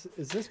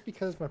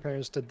because my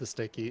parents did the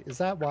sticky? Is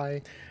that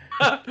why?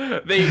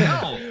 They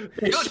No,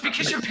 it's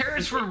because your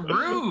parents were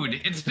rude,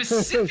 and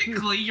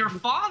specifically your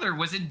father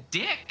was a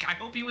dick. I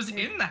hope he was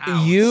in the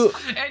house.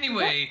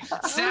 Anyway,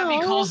 Savvy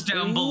calls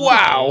down below.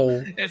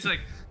 Wow. It's like,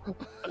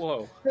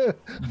 Whoa.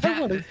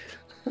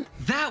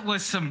 that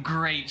was some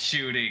great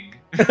shooting.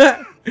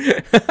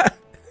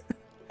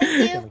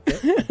 I'm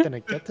gonna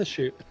get to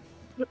shoot.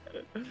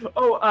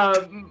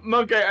 Oh,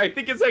 Monk, I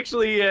think it's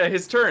actually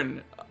his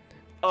turn.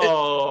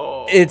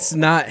 Oh. It's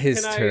not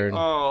his Can I- turn.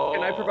 Oh.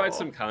 Can I provide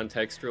some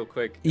context real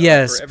quick?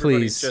 Yes, for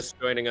everybody please. Just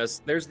joining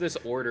us. There's this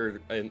order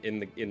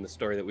in the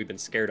story that we've been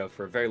scared of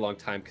for a very long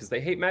time because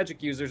they hate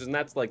magic users, and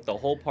that's like the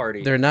whole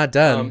party. They're not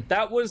done.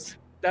 That was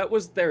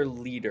their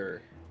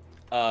leader,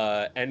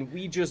 and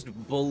we just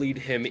bullied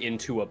him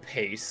into a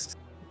paste.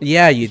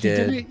 Yeah, you He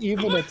did. didn't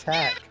even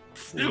attack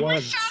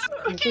once.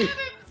 shot him again.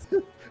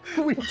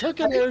 We took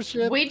an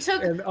airship. We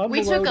took and a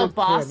unloaded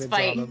boss cannons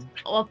fight, on him.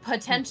 a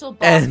potential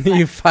boss And fight,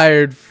 you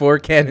fired 4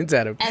 cannons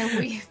at him. and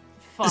we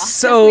fought.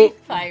 So, we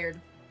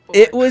fired.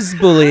 It was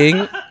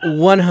bullying,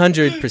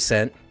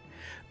 100%.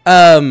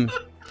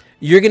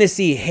 You're gonna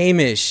see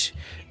Hamish.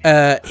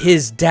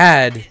 His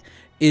dad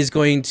is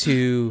going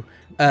to.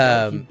 He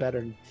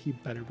better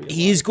be.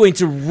 He's going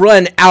to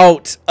run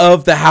out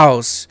of the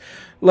house.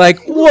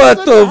 Like,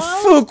 what the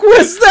fuck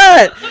was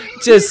that?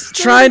 Just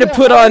trying to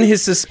put on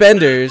his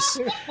suspenders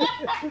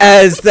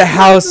as the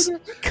house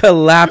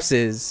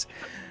collapses.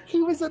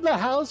 He was in the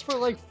house for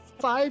like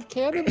 5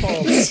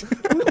 cannonballs.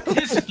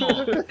 His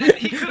fault.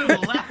 He could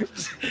have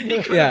left.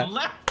 He could Yeah. have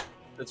left.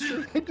 That's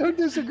true. I don't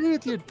disagree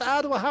with you.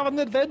 Dad, we're having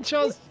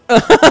adventures.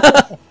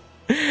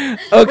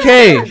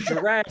 Okay.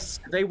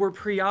 Dressed. They were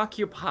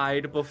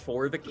preoccupied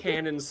before the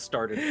cannons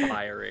started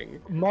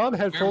firing. Mom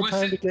had Where full was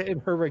time to it? get in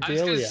her I was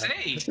gonna regalia.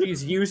 say.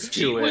 She's used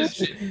She to it. was,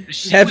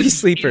 she Heavy was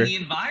sleeper. in the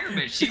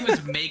environment. She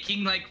was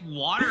making like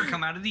water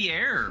come out of the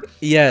air.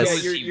 Yes. Who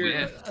was he you're-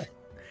 with?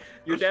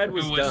 Your dad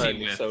was Who was he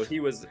done, with? so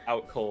he was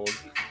out cold.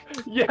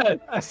 Yeah,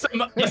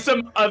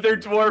 some other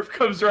dwarf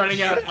comes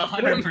running out.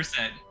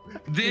 100%.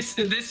 This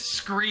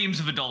screams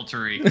of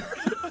adultery.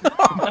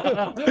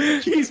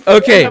 He's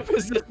Okay. pulling up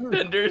his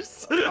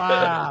suspenders.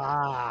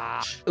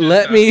 Ah,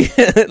 Let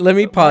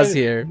me pause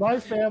here. My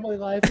family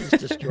life is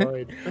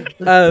destroyed.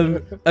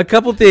 A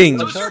couple things.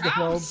 So it's your Hard to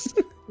film. house.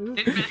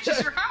 It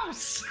matches your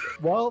house.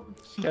 Well,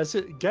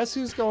 guess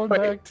who's going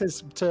back to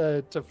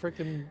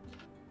frickin'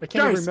 I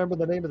can't even Guys. remember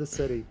the name of the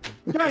city.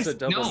 There's a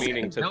double No,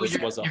 meaning to no, this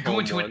you're, was a you're home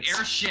going to an once.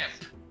 airship.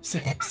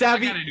 I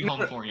Savvy, got a new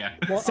home for you.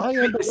 Well, I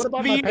am, but what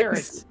about my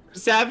parents?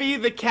 Savvy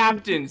the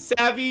captain,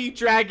 Savvy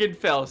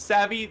Dragonfell,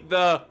 Savvy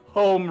the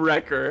home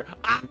wrecker.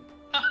 Ah,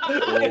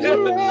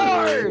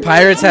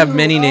 Pirates have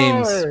many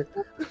names.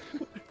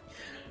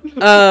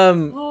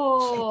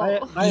 Oh.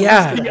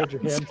 Yeah.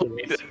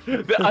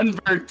 the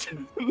unburnt.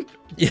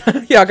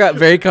 Yeah, y'all got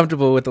very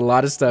comfortable with a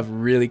lot of stuff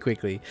really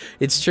quickly.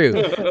 It's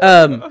true.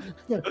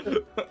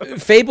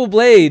 Fable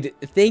Blade,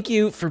 thank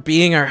you for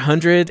being our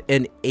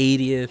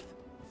 180th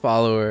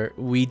follower.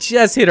 We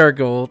just hit our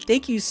goal.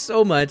 Thank you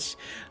so much.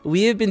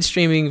 We have been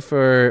streaming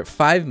for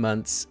 5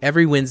 months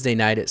every Wednesday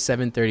night at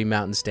 7:30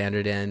 Mountain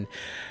Standard, and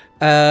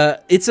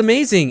it's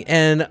amazing.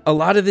 And a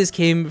lot of this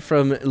came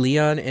from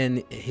Leon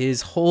and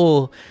his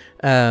whole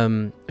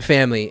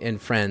family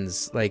and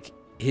friends. Like,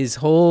 his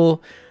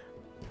whole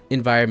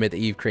environment that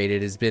you've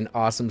created has been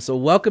awesome. So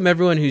welcome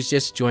everyone who's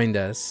just joined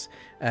us.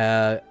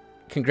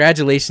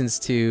 Congratulations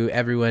to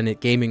everyone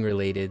at Gaming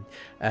Related.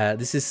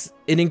 This is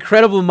an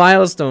incredible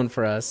milestone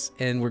for us,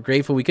 and we're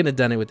grateful. We couldn't have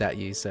done it without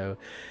you. So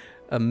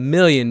A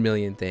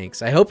million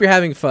thanks. I hope you're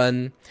having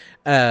fun.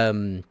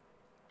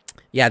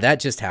 Yeah, that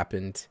just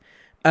happened.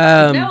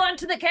 Now on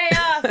to the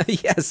chaos.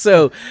 Yeah,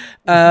 so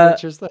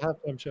Cheers the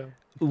halftime show.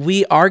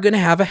 we are gonna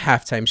have a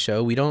halftime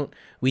show.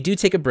 We do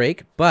take a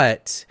break,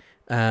 but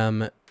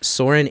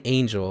Soren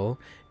Angel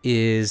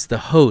is the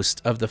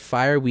host of the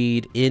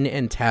Fireweed Inn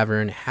and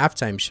Tavern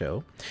halftime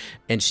show,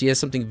 and she has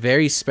something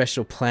very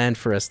special planned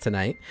for us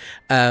tonight.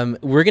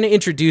 We're gonna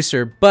introduce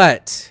her,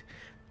 but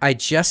I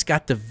just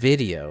got the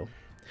video.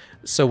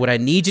 So what I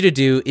need you to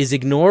do is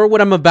ignore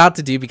what I'm about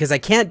to do because I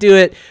can't do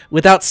it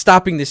without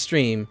stopping the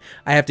stream.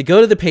 I have to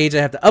go to the page,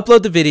 I have to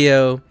upload the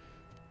video,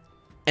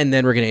 and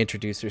then we're going to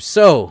introduce her.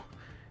 So,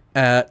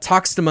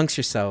 talks amongst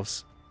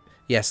yourselves.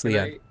 Yes,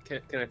 Leon.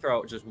 Can I throw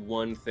out just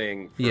one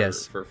thing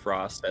for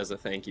Frost as a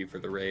thank you for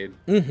the raid?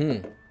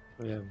 Mm-hmm.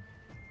 Yeah.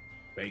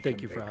 Bacon,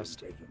 Thank you, bacon,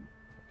 Frost.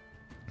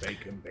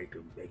 Bacon,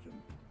 bacon.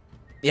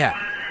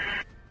 Yeah.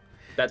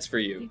 That's for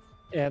you.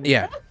 And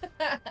Yeah.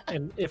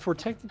 And if we're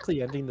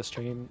technically ending the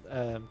stream,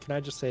 can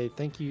I just say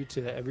thank you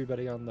to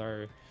everybody on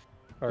our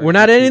We're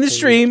not YouTube ending the page.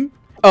 stream.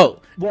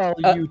 Oh, Well,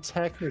 you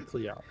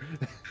technically are.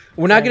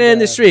 we're not And, going to end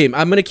the stream.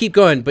 I'm going to keep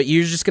going, but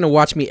you're just going to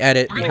watch me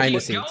edit We're gonna behind the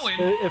keep scenes. going.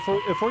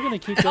 If we're gonna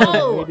keep going,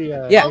 Oh, maybe,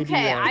 Yeah.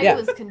 Okay, I Yeah.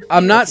 was confused.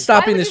 I'm not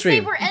stopping Why would the you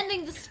stream. say we're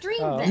ending the stream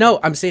Oh. then? No,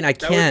 I'm saying I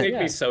That would can't make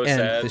me so end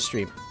sad. the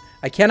stream.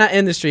 I cannot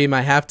end the stream.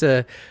 I have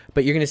to,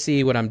 but you're going to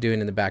see what I'm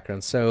doing in the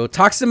background. So,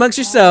 talks amongst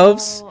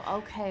yourselves.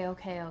 Oh,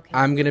 okay.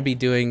 I'm going to be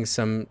doing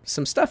some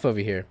stuff over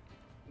here.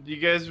 Do you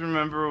guys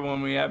remember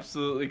when we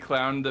absolutely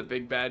clowned the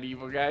big bad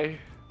evil guy?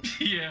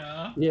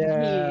 Yeah.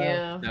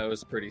 Yeah. That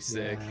was pretty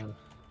sick.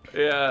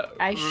 Yeah.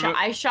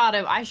 I shot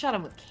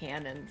him with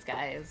cannons,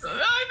 guys.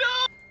 I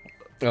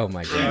Oh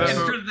my know. gosh. And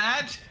for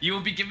that, you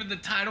will be given the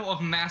title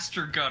of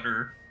Master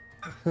Gunner.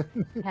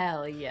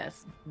 Hell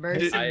yes,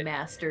 Mercy I-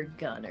 Master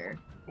Gunner.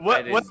 I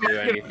What didn't am do I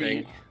gonna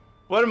anything. be?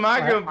 What am I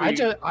gonna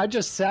be? I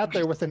just sat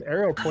there with an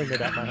arrow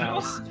pointed at my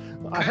house.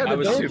 I had I a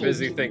was too donkey.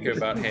 busy thinking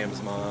about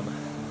Ham's mom.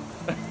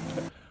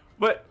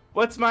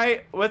 What's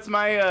my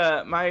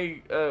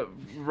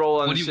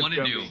role on What the do you ship want to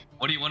gonna do? be?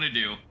 What do you want to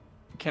do?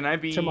 Can I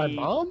be To my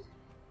mom?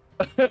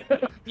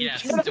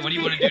 Yes. What do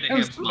you want to do to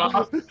Ham's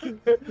mom?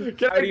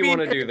 Can How I do you be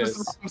wanna do Ham's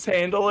this? mom's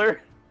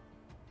handler?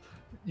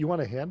 You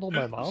want to handle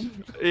my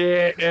mom?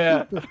 Yeah.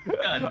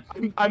 Good.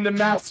 I'm the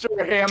master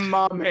ham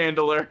mom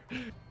handler.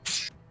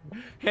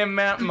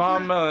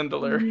 Mom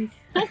handler.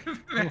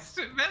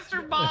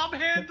 Master Bob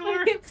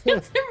Handler. It's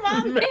your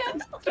mom, man.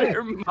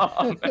 Master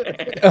mom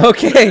handler.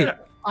 Okay.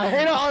 I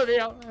hate all of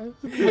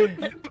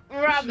you.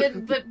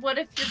 Robin, but what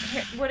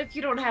if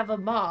you don't have a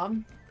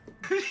mom?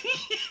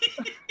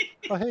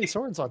 Oh, hey,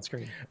 Soren's on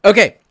screen.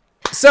 Okay.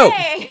 So,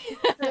 Hey!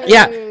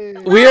 yeah, Hey.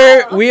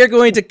 we are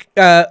going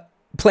to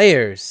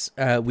players.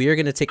 We are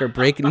going to take our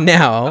break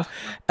now.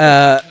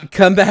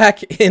 Come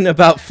back in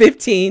about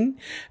 15.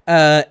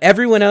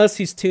 Everyone else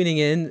who's tuning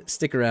in,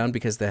 stick around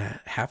because the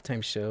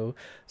halftime show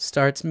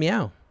starts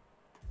meow.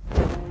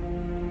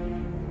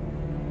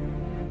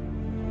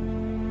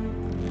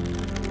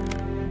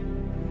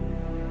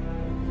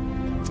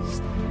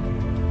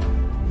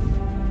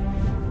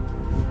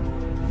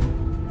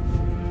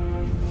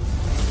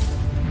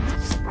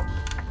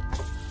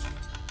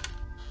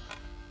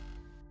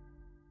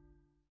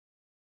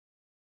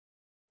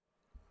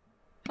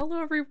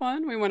 Hello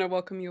everyone, we want to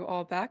welcome you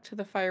all back to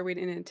the Fireweed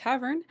Inn and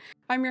Tavern.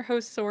 I'm your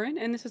host Soren,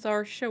 and this is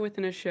our show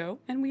within a show,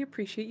 and we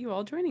appreciate you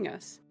all joining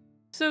us.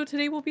 So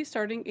today we'll be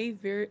starting a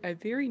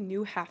very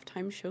new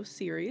halftime show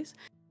series,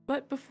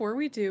 but before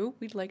we do,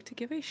 we'd like to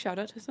give a shout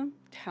out to some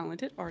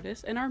talented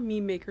artists and our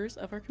meme makers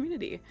of our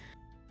community.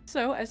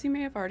 So, as you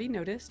may have already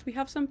noticed, we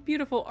have some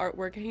beautiful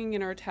artwork hanging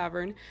in our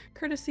tavern,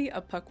 courtesy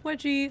of Puck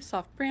Wedgie,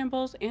 Soft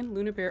Brambles, and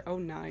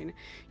LunaBear09.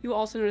 You will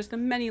also notice the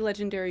many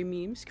legendary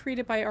memes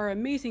created by our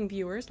amazing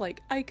viewers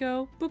like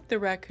Aiko, Boop the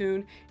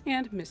Raccoon,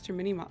 and Mr.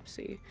 Mini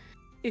Mopsy.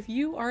 If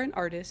you are an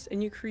artist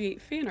and you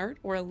create fan art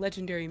or a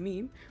legendary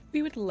meme,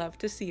 we would love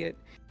to see it.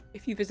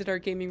 If you visit our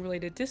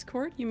gaming-related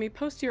Discord, you may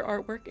post your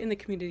artwork in the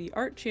Community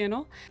Art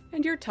channel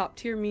and your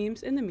top-tier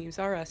memes in the Memes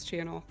RS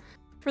channel.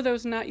 For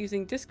those not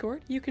using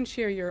Discord, you can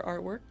share your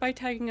artwork by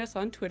tagging us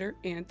on Twitter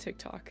and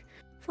TikTok.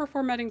 For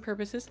formatting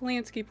purposes,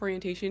 landscape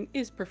orientation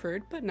is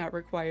preferred but not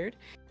required,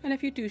 and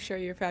if you do share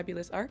your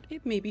fabulous art,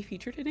 it may be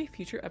featured in a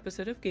future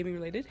episode of Gaming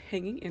Related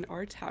Hanging in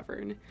Our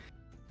Tavern.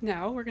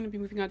 Now, we're going to be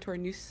moving on to our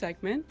new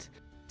segment.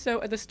 So,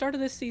 at the start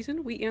of this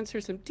season, we answer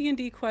some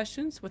D&D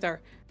questions with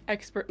our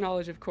expert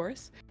knowledge, of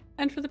course,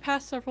 and for the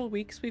past several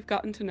weeks, we've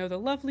gotten to know the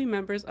lovely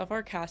members of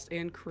our cast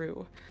and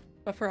crew.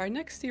 But for our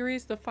next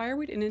series, the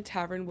Fireweed Inn and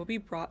Tavern will be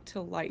brought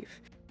to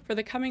life. For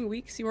the coming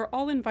weeks, you are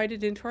all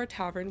invited into our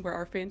tavern where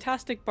our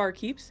fantastic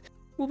barkeeps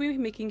will be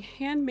making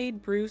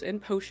handmade brews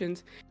and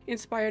potions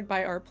inspired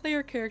by our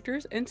player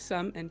characters and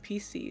some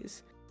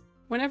NPCs.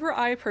 Whenever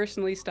I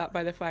personally stop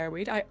by the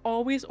Fireweed, I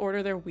always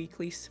order their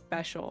weekly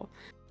special.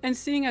 And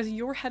seeing as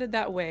you're headed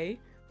that way,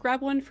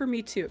 grab one for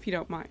me too if you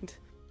don't mind.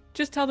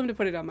 Just tell them to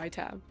put it on my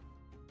tab.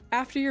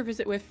 After your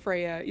visit with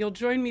Freya, you'll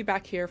join me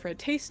back here for a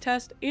taste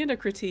test and a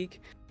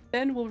critique,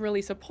 Then we'll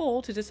release a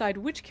poll to decide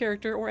which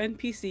character or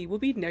NPC will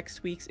be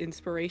next week's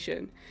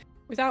inspiration.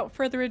 Without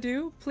further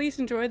ado, please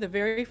enjoy the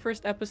very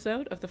first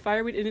episode of the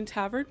Fireweed Inn and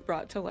Tavern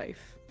brought to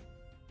life.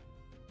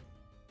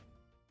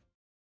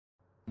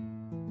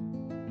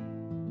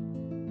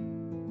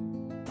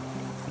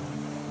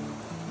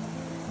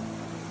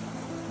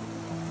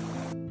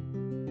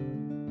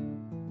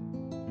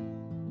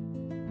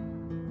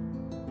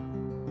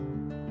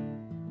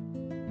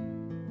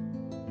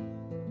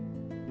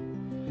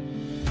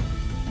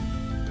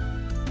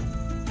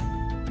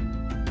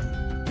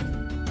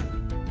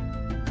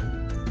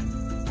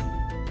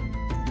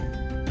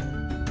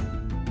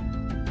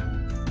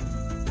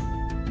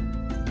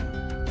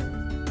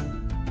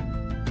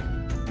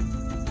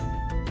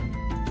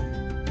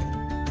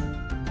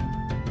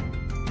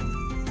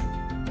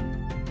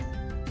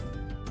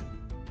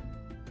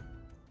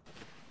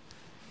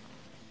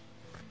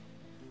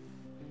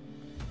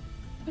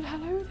 Well,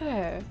 hello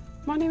there.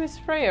 My name is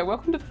Freya.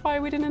 Welcome to the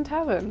Fireweed Inn and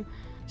Tavern.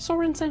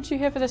 Soren sent you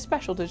here for the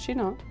special, did she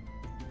not?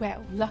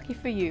 Well, lucky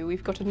for you,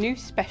 we've got a new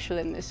special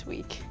in this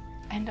week.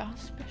 And our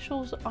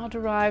specials are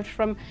derived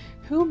from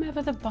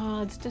whomever the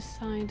bards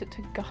decide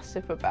to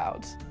gossip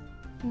about.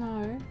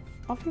 No,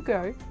 off you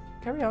go.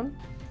 Carry on.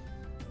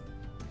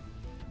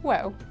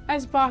 Well,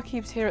 as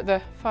barkeeps here at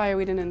the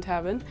Fireweed Inn and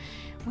Tavern,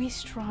 we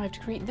strive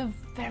to create the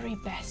very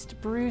best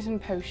brews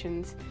and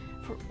potions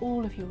for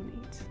all of your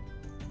needs.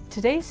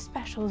 Today's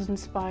special is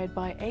inspired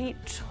by a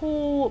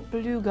tall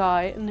blue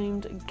guy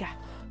named Gaff.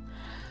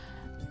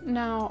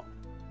 Now,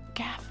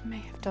 Gaff may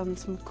have done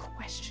some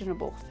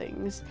questionable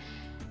things,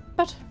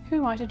 but who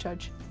am I to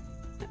judge?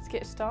 Let's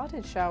get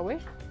started, shall we?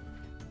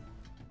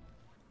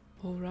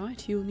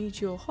 Alright, you'll need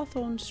your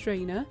Hawthorne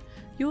strainer,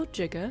 your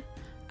jigger,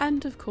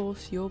 and of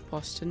course your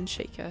Boston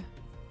shaker.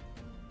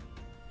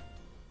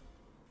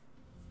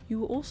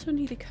 You will also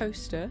need a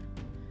coaster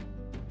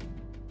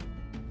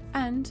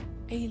and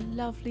a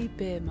lovely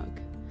beer mug.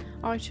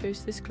 I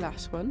chose this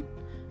glass one,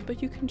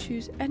 but you can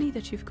choose any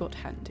that you've got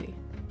handy.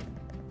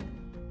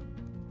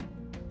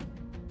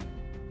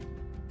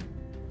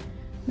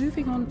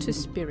 Moving on to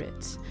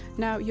spirits.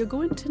 Now you're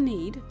going to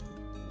need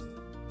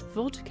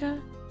vodka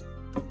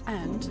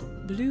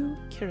and blue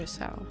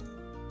curacao.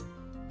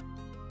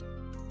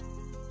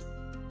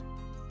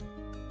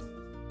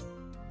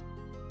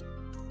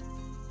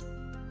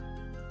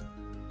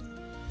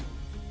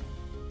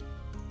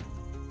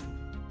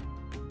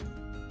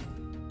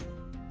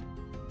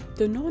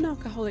 The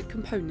non-alcoholic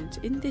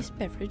component in this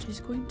beverage is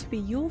going to be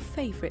your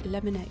favourite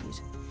lemonade.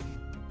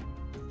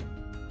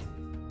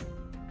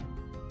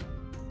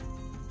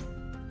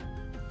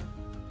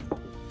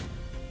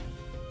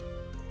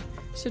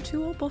 So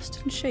to our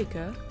Boston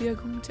shaker, we are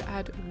going to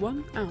add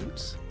 1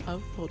 ounce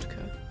of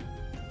vodka.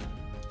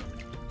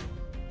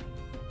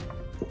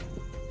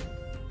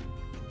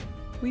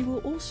 We will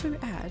also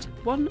add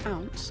 1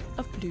 ounce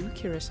of blue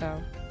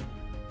curacao.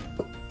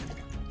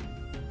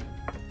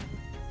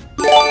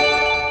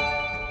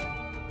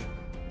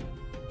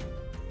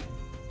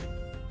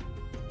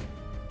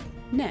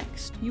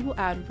 Next, you will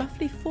add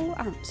roughly 4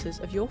 ounces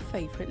of your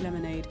favourite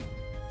lemonade.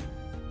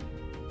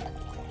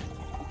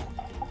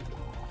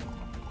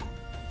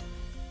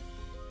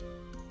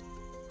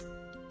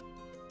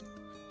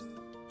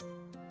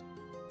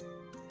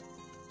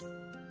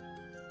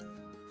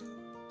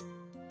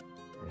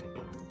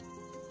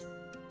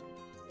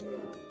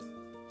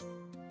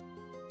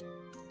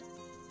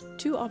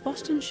 To our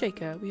Boston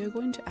shaker, we are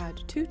going to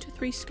add 2 to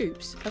 3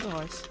 scoops of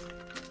ice.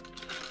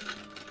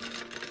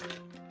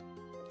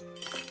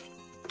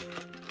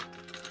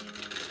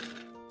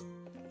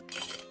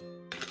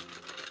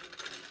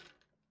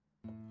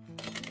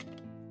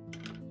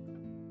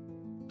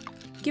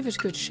 Give it a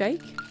good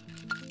shake.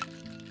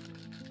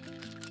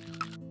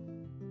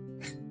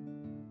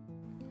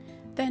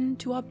 Then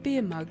to our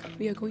beer mug,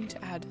 we are going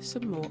to add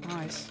some more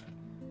ice.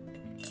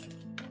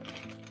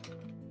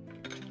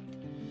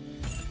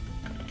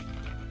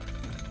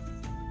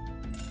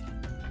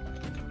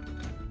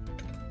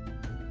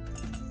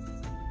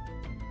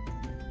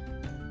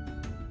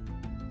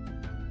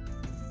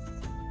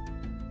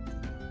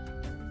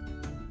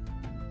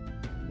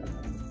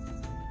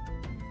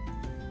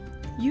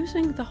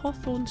 Using the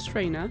Hawthorne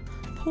strainer,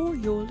 pour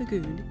your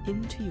lagoon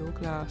into your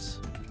glass.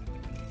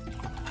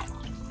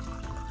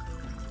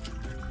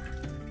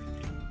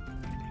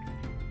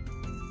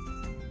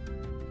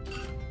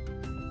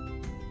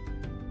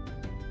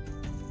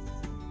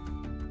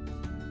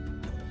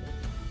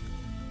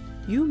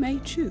 You may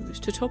choose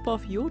to top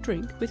off your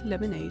drink with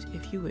lemonade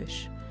if you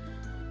wish.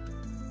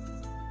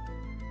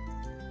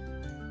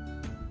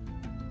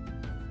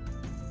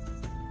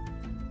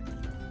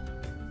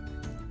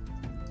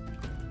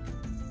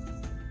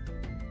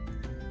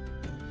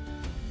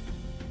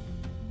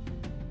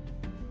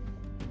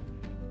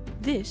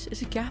 This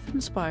is a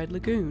Gaff-inspired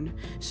lagoon,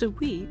 so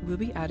we will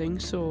be adding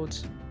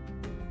swords.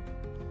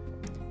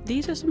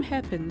 These are some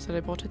hairpins that I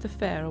bought at the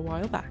fair a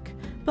while back,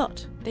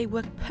 but they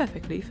work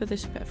perfectly for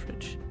this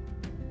beverage.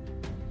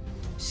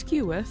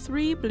 Skewer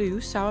 3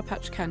 blue Sour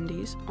Patch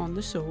candies on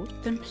the sword,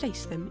 then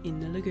place them in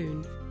the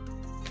lagoon.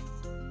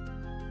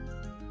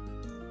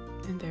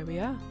 And there we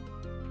are.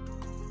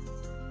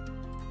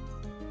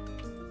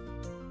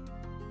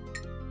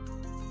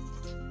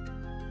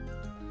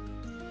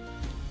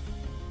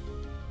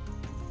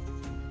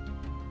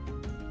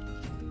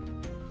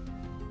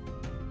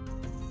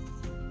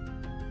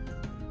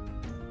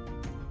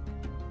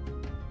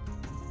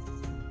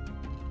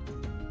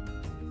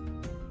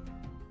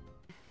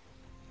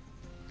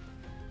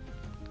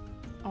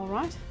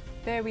 Alright,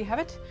 there we have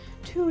it.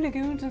 2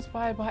 lagoons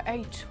inspired by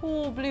a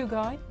tall blue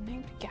guy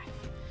named Gaff.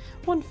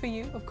 One for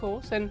you, of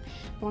course, and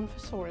one for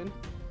Soren.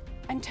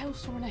 And tell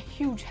Soren a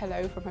huge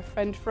hello from my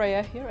friend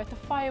Freya here at the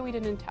Fireweed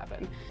Inn and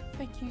Tavern.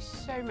 Thank you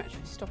so much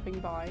for stopping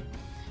by.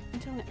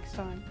 Until next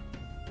time.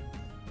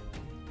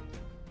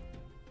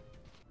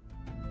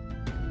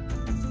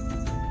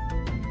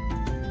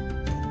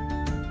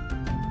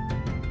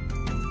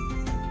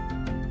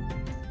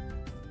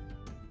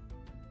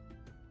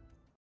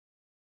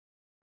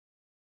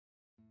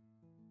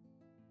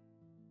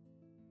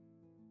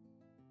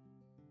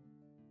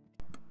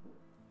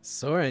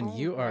 Soren,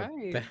 you are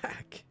Alright.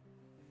 back.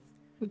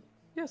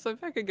 Yes, I'm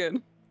back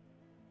again.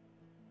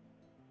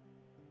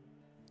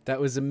 That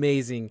was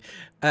amazing.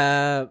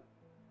 I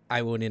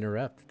won't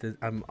interrupt.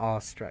 I'm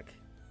awestruck.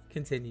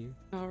 Continue.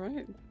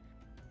 Alright.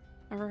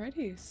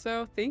 Alrighty,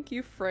 so thank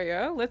you,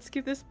 Freya. Let's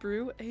give this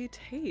brew a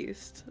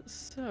taste.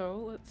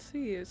 So, let's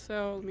see.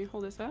 So, let me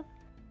hold this up.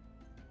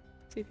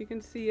 See if you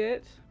can see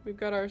it. We've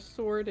got our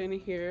sword in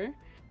here.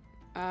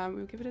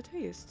 We'll give it a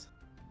taste.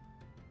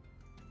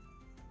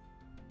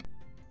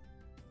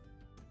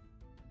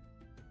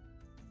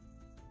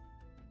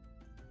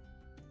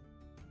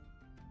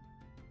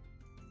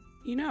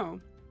 You know,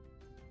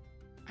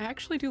 I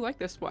actually do like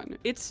this one.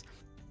 It's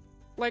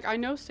like, I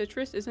know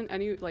citrus isn't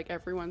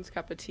everyone's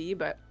cup of tea,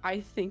 but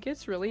I think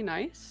it's really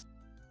nice.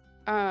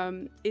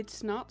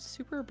 It's not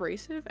super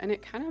abrasive and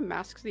it kind of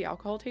masks the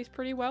alcohol taste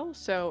pretty well.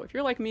 So if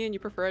you're like me and you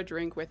prefer a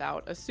drink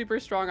without a super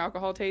strong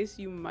alcohol taste,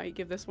 you might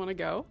give this one a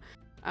go.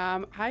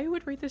 I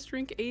would rate this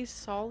drink a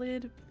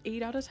solid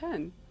 8 out of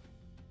 10.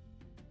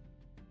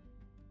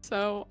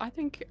 So I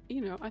think,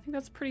 I think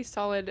that's pretty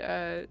solid,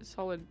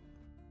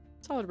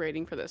 solid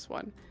rating for this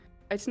one.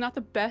 It's not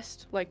the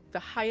best, the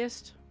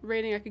highest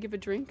rating I could give a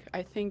drink.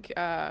 I think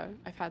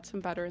I've had some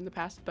better in the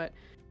past, but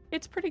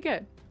it's pretty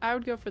good. I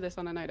would go for this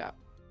on a night out.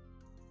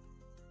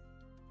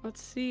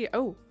 Let's see.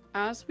 Oh,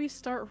 as we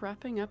start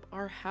wrapping up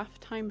our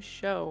halftime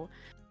show,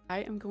 I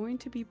am going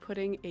to be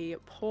putting a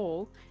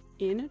poll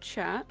in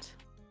chat.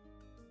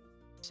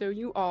 So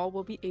you all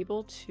will be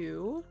able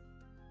to,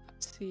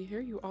 let's see here,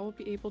 you all will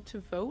be able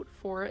to vote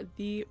for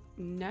the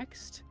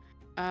next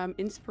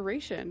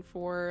inspiration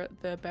for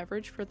the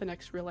beverage for the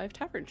next real life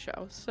tavern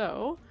show.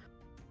 So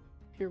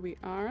here we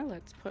are.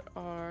 Let's put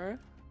our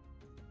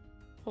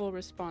poll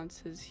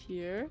responses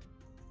here.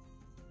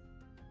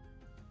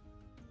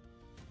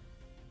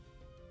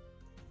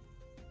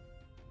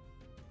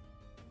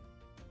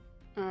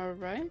 All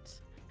right,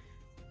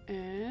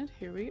 and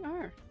here we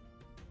are.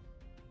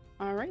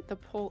 All right, the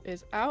poll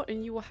is out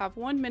and you will have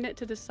 1 minute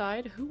to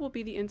decide who will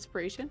be the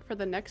inspiration for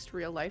the next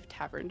real life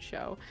tavern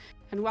show.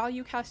 And while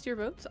you cast your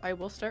votes, I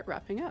will start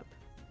wrapping up.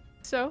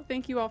 So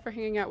thank you all for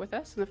hanging out with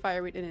us in the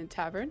Fireweed Inn and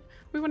Tavern.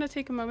 We want to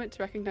take a moment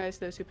to recognize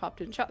those who popped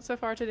in chat so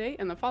far today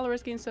and the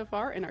followers gained so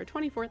far in our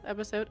 24th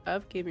episode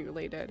of Gaming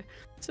Related.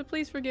 So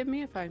please forgive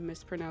me if I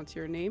mispronounce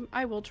your name.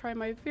 I will try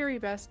my very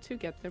best to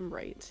get them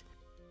right.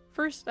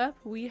 First up,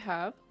 we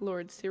have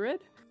Lord Sirid,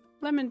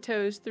 Lemon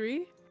Toes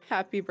 3,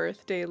 Happy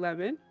Birthday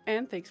Lemon,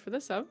 and thanks for the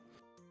sub.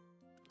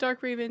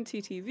 Dark Raven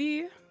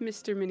TTV,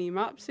 Mr. Mini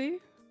Mopsy,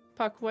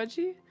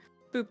 Puckwudgie,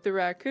 Boop the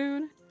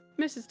Raccoon,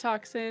 Mrs.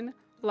 Toxin,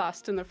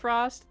 Lost in the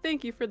Frost,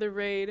 thank you for the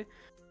raid.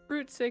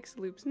 Brute 6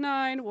 Loops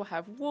 9, we'll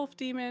have Wolf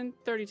Demon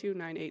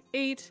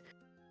 32988,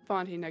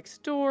 Vontae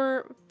Next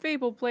Door,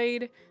 Fable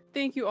Blade,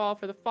 thank you all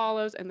for the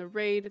follows and the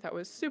raid, that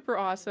was super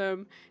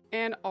awesome.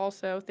 And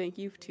also thank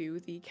you to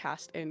the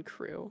cast and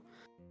crew.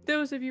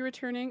 Those of you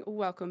returning,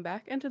 welcome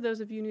back, and to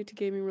those of you new to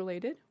Gaming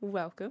Related,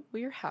 welcome.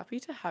 We are happy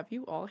to have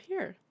you all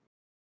here.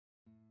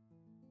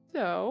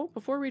 So,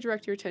 before we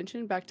direct your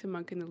attention back to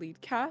Monk and the Lead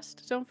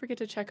cast, don't forget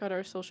to check out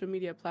our social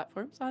media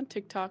platforms on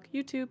TikTok,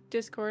 YouTube,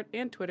 Discord,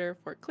 and Twitter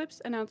for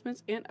clips,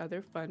 announcements, and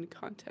other fun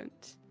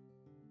content.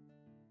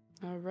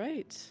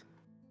 Alright,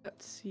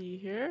 let's see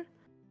here.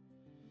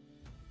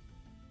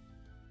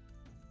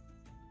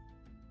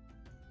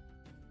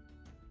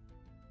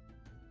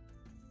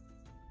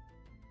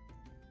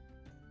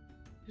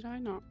 Did I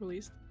not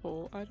release the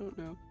poll? I don't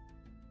know.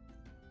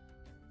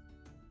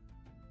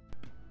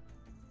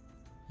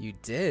 You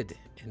did,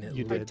 and it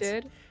You looked, I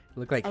did?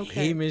 looked like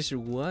Okay. Hamish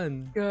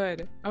won.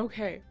 Good.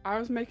 Okay, I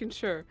was making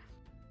sure.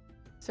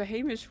 So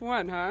Hamish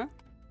won, huh?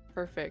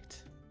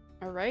 Perfect.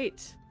 All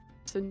right.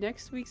 So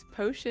next week's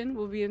potion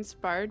will be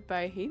inspired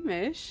by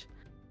Hamish.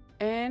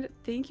 And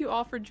thank you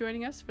all for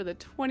joining us for the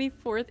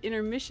 24th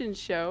intermission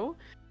show.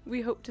 We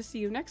hope to see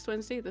you next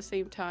Wednesday at the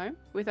same time.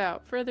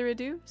 Without further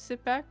ado,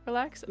 sit back,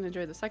 relax, and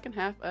enjoy the second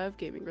half of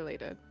Gaming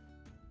Related.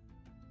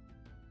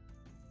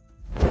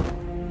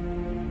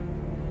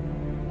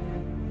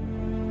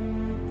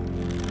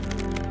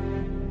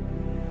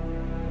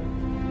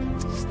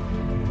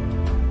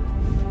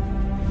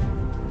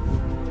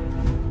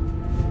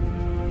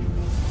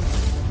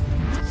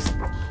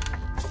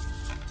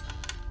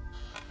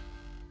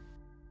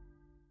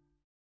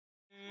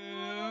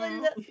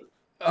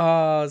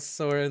 Oh,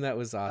 Soren, that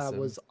was awesome. That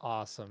was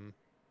awesome.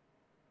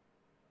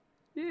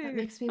 Yay. That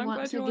makes me I'm want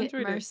glad to you all get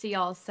enjoyed it. Mercy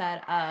all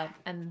set up,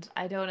 and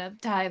I don't have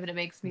time, and it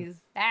makes me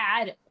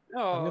sad.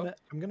 Oh,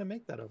 I'm gonna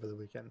make that over the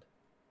weekend.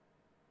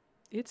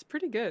 it's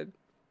pretty good.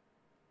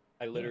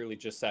 I literally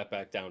just sat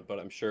back down, but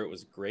I'm sure it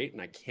was great,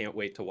 and I can't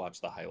wait to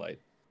watch the highlight.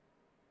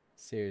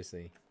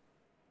 Seriously.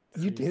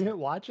 You didn't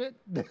watch it?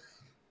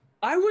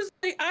 I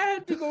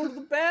had to go to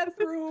the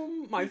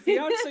bathroom. My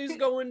fiance's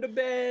going to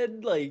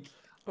bed. Like,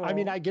 I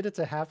mean, I get it's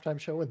a halftime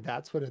show and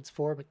that's what it's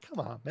for, but come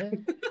on,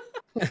 man.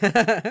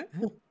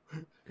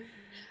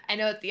 I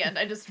know at the end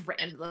I just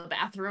ran to the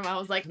bathroom. I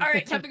was like, all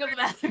right, time to go to the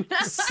bathroom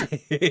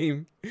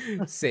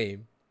now.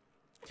 Same.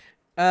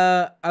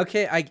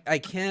 Okay, I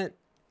can't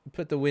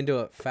put the window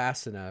up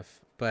fast enough,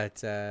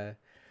 but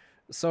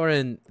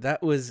Soren,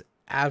 that was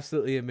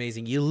absolutely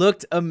amazing. You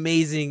looked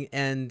amazing,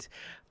 and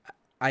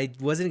I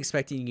wasn't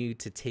expecting you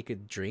to take a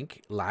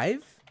drink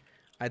live.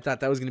 I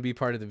thought that was going to be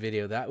part of the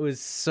video. That was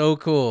so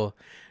cool.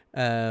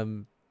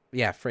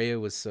 Yeah, Freya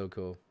was so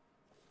cool.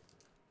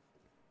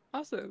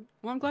 Awesome.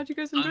 Well, I'm glad you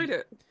guys enjoyed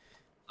it.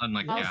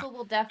 Unlike Also,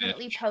 we'll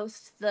definitely bitch.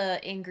 post the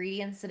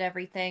ingredients and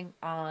everything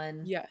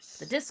on Yes.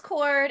 the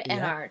Discord and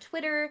Yeah. our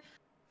Twitter,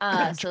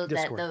 so that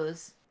Discord.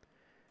 those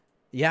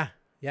Yeah.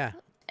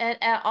 and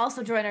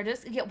also join our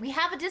Discord. Yeah, we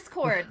have a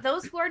Discord.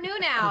 Those who are new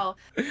now,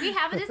 we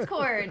have a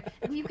Discord.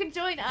 You can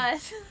join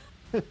us.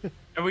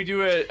 And we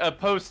do a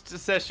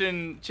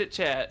post-session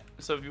chit-chat.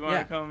 So if you want to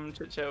Yeah. come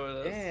chit-chat with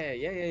us. yeah.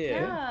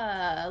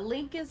 Yeah,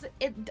 link is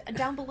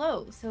down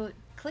below. So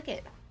click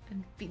it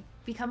and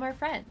become our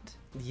friend.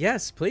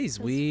 Yes, please.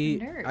 Those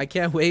I nerds.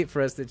 can't wait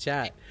for us to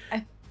chat.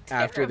 I'm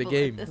After the terrible at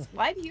game. this.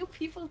 Why do you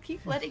people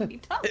keep letting me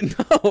talk?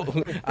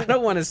 No, I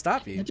don't want to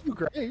stop you. You do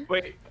great.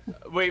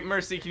 Wait,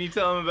 Mercy, can you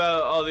tell them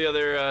about all the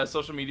other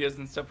social medias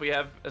and stuff we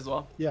have as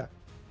well? Yeah.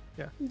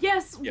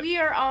 Yes, Yep. we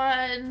are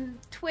on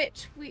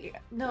Twitch. We're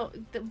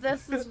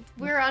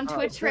on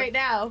Twitch right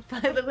now, by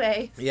the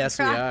way. Yes,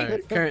 we are.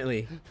 Surprise.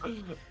 Currently.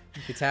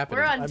 It's happening.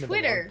 We're on I'm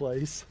Twitter. in the wrong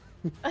place.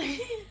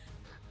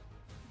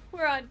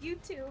 We're on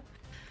YouTube,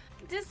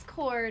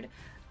 Discord.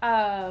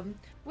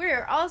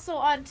 We're also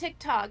on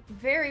TikTok.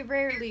 Very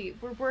rarely.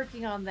 We're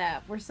working on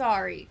that. We're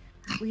sorry.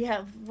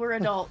 We're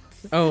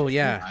adults. Oh,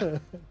 yeah.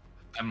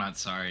 I'm not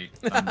sorry.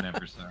 I'm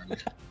never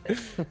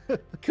sorry.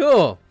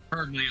 Cool.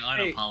 Firmly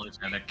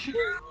unapologetic.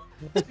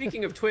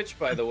 Speaking of Twitch,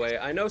 by the way,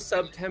 I know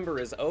September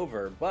is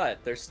over, but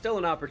there's still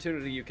an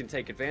opportunity you can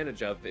take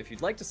advantage of if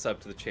you'd like to sub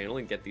to the channel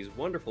and get these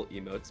wonderful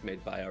emotes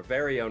made by our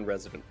very own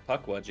resident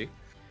Puckwudgie.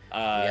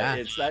 Yeah.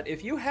 It's that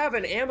if you have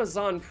an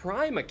Amazon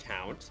Prime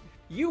account,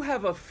 you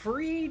have a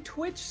free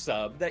Twitch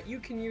sub that you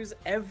can use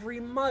every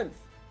month.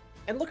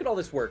 And look at all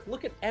this work.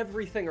 Look at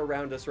everything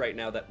around us right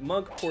now that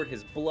Monk poured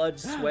his blood,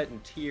 sweat,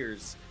 and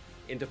tears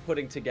into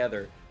putting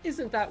together.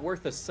 Isn't that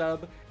worth a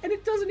sub? And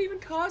it doesn't even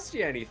cost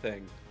you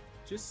anything.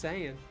 Just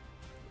saying.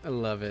 I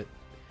love it.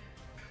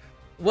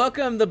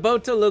 Welcome the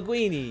Boto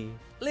Linguini.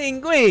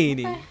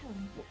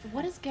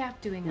 What is Gaff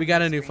doing? We on got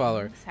the a new screen?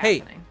 follower. What's Hey,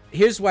 happening?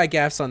 here's why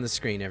Gaff's on the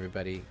screen,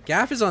 everybody.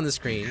 Gaff is on the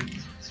screen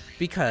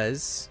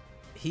because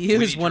he We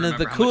was need to one of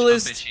the remember how much of a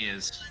coolest bitch he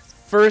is.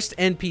 first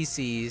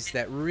NPCs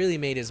that really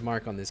made his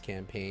mark on this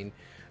campaign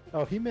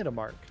Oh, he made a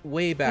mark.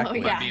 way back Oh,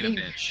 when. yeah. Being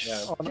a bitch.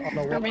 Yeah. On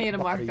the I made a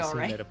mark, bodies, all he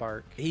right. made a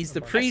mark. He's the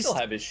A mark. I priest. still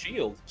have his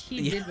shield. He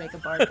Yeah. did make a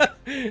bark.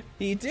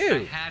 He I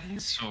do. had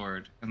his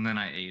sword, and then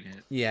I ate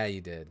it. Yeah,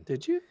 you did.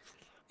 Did you?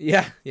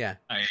 Yeah.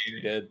 I ate He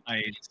it. did. I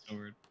ate his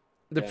sword.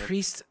 The Yeah.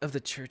 priest of the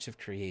Church of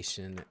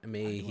Creation.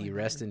 May do I he know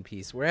rest him? in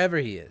peace wherever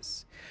he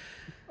is.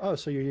 Oh,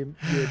 so you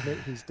admit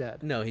he's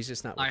dead? No, he's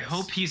just not with I us.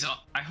 hope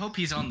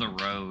he's on the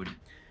road,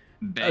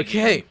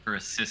 begging Okay. for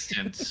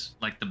assistance,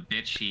 like the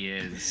bitch he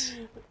is.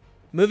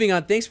 Moving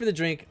on. Thanks for the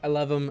drink. I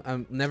love him.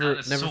 Never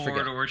Not a never sword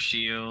forget. or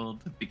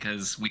shield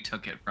because we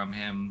took it from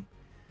him.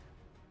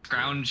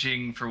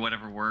 Scrounging for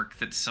whatever work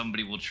that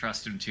somebody will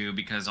trust him to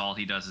because all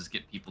he does is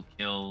get people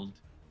killed.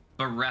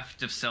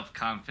 Bereft of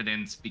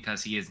self-confidence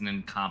because he is an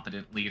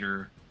incompetent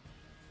leader.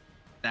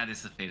 That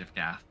is the fate of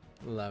Gaff.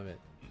 Love it.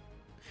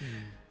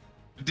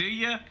 Do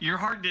ya? Your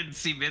heart didn't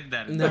seem in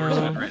that No,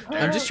 endorsement right there.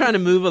 I'm just trying to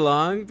move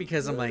along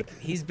because I'm like,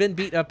 he's been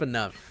beat up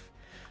enough.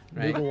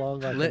 Right? Move along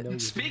like I Let- know you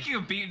do. Speaking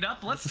of beaten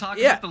up, let's talk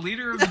Yeah. about the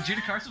leader of the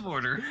Judicarsive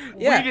Order.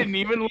 Yeah. We didn't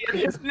even learn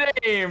his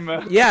name.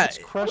 Yeah,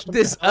 Just crushed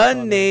this the house on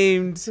him.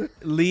 unnamed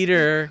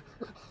leader.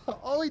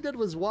 All he did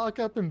was walk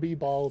up and be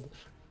bald.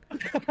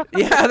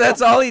 Yeah,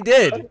 that's all he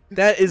did.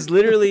 That is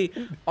literally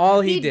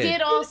all he did. He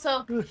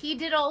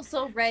did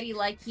also ready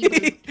like he was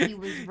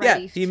Yeah,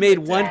 ready. he to made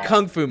one attack.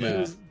 kung fu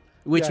move,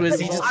 which Yeah, was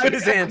he he just was- put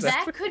his hands up.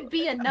 That could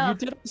be You enough.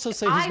 did also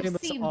say his I've name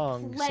was seen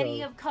Ong, plenty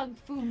so of kung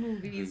fu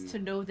movies to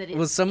know that.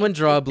 Will someone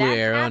draw a blue that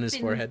arrow on his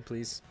happens- forehead,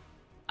 please?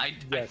 I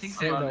Yes, think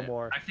say that no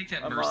more. I think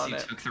that I'm Mercy on it.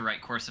 took the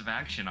right course of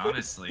action.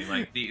 Honestly,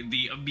 like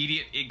the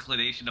immediate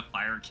inclination to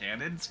fire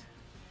cannons,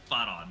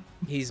 spot on.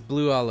 He's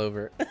blue all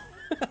over.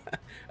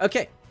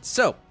 Okay,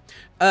 so,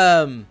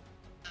 there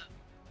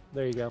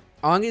you go.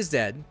 Ong is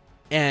dead,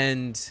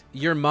 and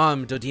your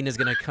mom, Dodina's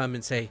gonna come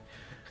and say,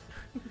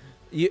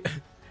 you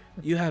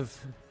have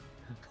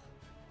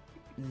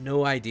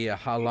no idea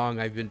how long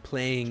I've been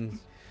playing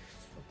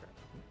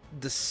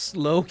the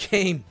slow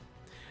game.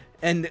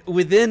 And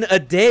within a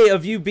day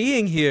of you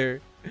being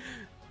here,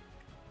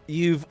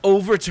 you've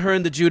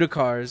overturned the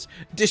Judicars,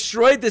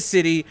 destroyed the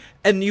city,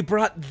 and you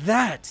brought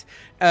that.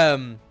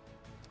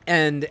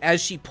 And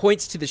as she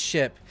points to the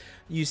ship,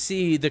 you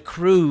see the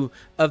crew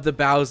of the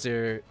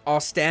Bowser all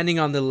standing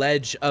on the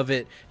ledge of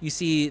it. You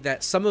see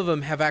that some of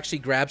them have actually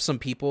grabbed some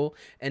people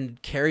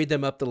and carried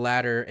them up the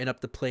ladder and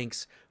up the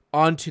planks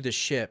onto the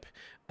ship.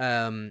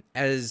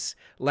 As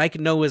like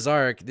Noah's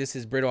Ark, this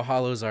is Brittle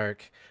Hollow's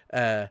Ark.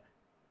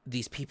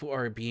 These people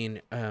are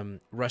being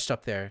rushed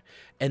up there.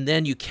 And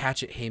then you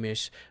catch it,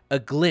 Hamish. A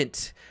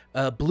glint,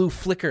 a blue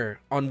flicker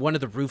on one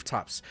of the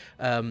rooftops.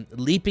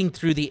 Leaping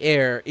through the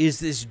air is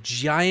this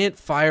giant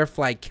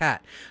firefly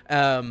cat.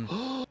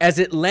 As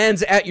it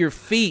lands at your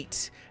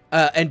feet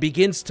and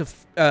begins to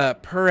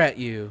purr at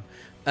you,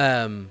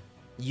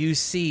 you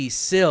see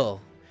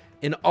Syl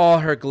in all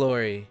her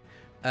glory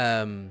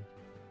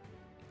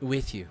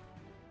with you.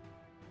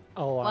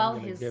 Oh, While I'm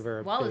gonna give her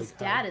a while big his hug.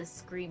 dad is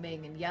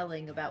screaming and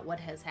yelling about what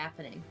has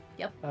happening.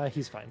 Yep.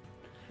 He's fine.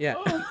 Yeah.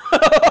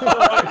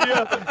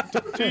 Yeah,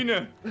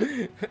 Tina.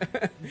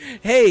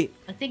 Hey,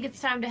 I think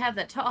it's time to have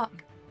that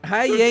talk.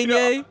 hi, So, Yay Tina,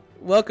 Yay.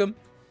 Welcome.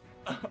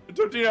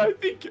 Tortina, I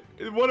think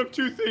one of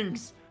two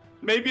things.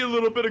 Maybe a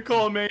little bit of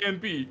column A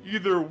and B.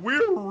 Either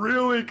we're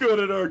really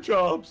good at our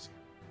jobs,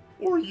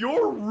 or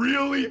you're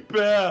really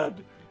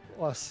bad.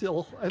 Oh,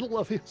 Syl, I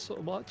love you so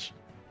much.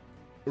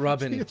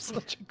 Robin, You're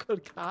such a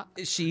good cat.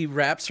 she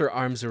wraps her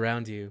arms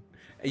around you.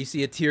 You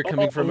see a tear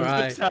coming from her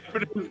eye. This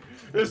happening?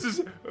 This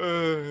is.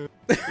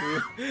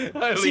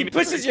 She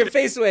pushes your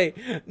face away.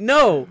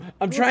 No,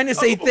 I'm trying to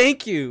say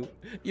thank you.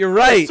 You're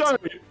right.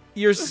 Sorry.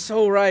 You're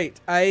so right.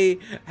 I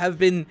have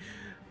been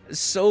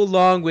so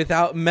long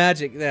without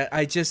magic that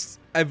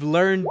I've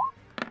learned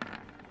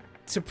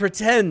to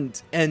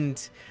pretend.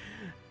 And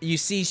you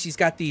see she's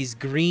got these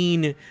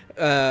green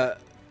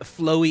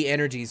flowy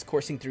energies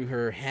coursing through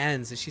her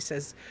hands, and she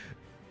says,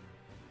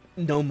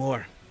 no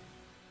more.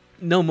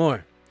 No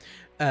more.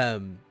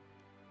 And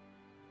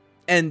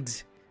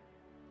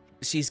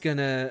she's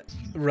gonna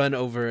run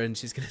over and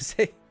she's gonna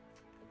say,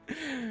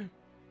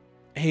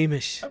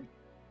 Hamish,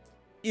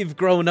 you've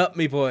grown up,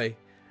 me boy.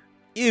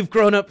 You've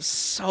grown up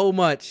so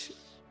much.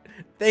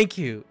 Thank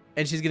you.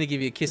 And she's gonna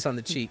give you a kiss on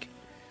the cheek.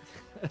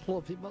 I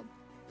love you, Mom.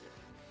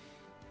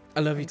 I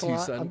love you too, I'm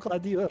son.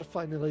 glad you are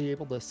finally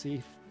able to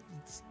see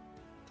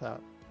that.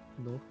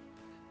 No.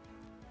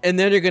 And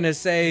then you're gonna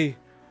say,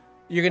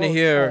 you're gonna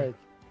hear,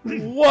 sorry.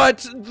 what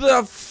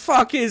the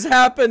fuck is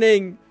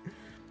happening?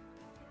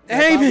 Yeah,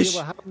 that'll be Hamish!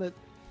 what happened.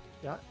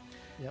 Yeah.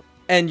 Yep.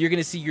 And you're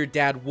gonna see your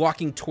dad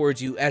walking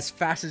towards you as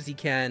fast as he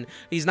can.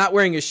 He's not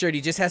wearing a shirt,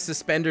 he just has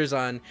suspenders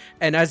on.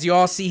 And as you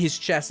all see his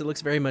chest, it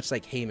looks very much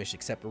like Hamish,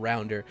 except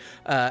rounder.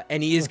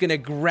 And he is gonna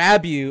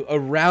grab you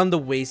around the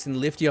waist and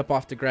lift you up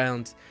off the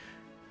ground.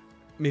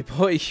 Me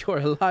boy, you're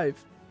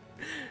alive.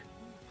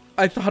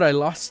 I thought I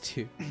lost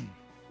you.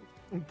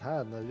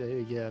 Dad,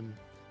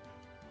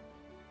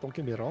 don't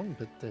get me wrong,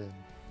 but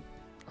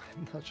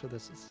I'm not sure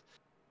this is.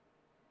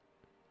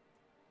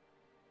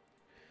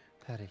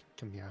 Harry,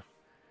 come here.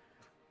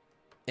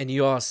 And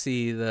you all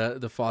see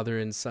the father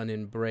and son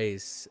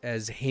embrace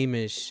as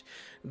Hamish,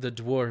 the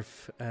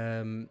dwarf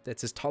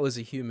that's as tall as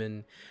a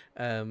human,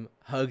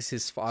 hugs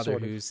his father,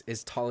 Sort of. who's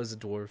as tall as a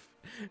dwarf.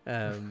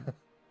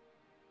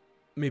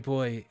 Me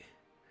boy,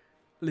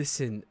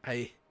 listen,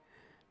 I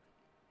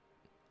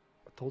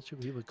told you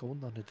we were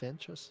going on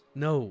adventures.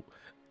 no,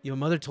 your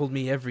mother told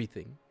me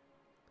everything.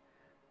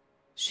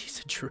 She's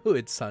a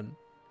druid, son.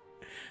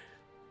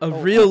 A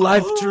real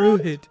life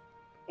druid.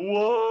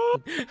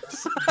 What?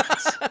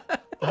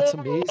 That's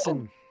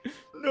amazing.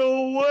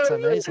 No way. It's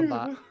amazing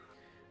that.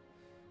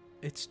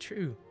 It's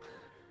true.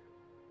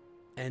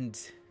 And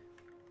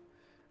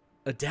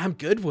a damn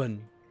good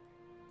one.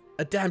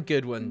 A damn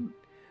good one.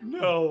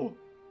 No.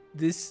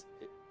 This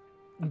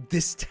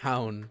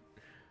town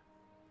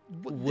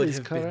would is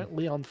have been.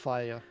 currently on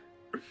fire,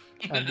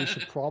 and we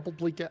should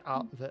probably get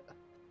out of it.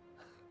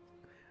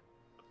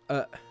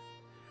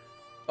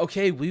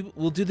 Okay,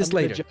 we'll do this I'm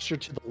gonna later. gesture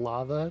to the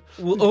lava.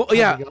 Oh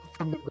yeah, coming up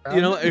from the ground.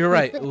 you know you're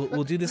right.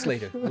 We'll do this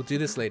later. We'll do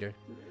this later.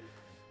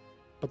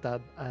 But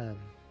Dad, I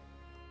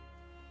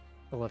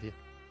love you.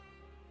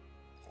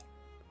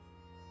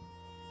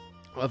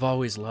 I've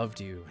always loved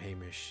you,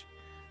 Hamish.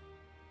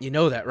 You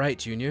know that, right,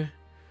 Junior?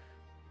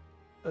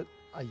 But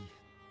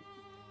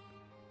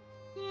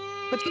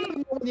you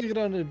know when you're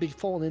gonna be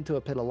falling into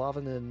a pit of lava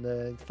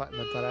and fighting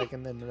a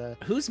dragon and.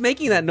 Who's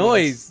making that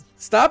noise?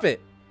 Stop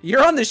it!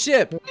 You're on the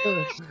ship.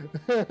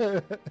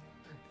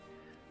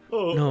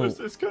 Oh, No.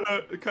 it's kind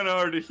of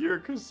hard to hear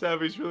because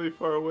Savvy's really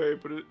far away,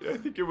 but I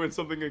think it went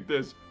something like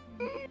this.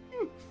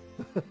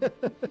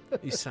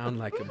 You sound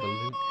like a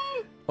balloon.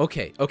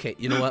 Okay.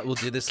 You know what? We'll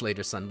do this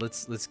later, son.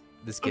 Let's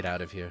get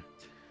out of here.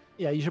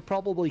 Yeah, you should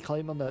probably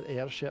climb on that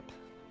airship.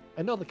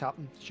 I know the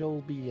captain.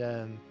 She'll be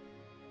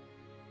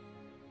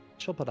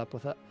she'll put up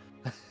with it.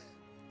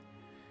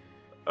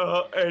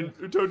 And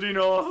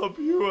Todino, I'll help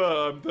you.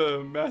 I'm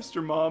the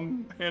master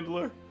mom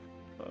handler.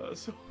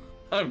 So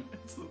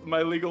it's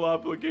my legal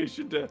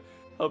obligation to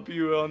help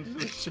you onto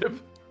the ship.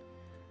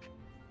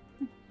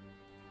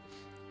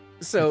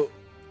 So,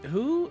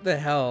 who the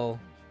hell?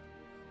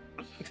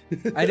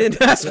 I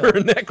didn't ask for a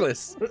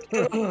necklace.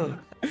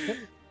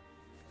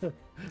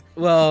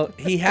 Well,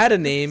 he had a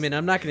name, and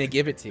I'm not going to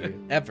give it to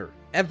you. Ever.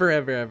 Ever.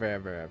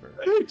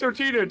 Hey,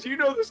 Tortina, do you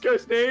know this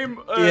guy's name?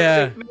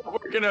 Yeah. If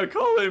not, we're going to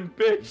call him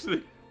bitch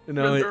for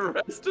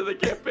the rest of the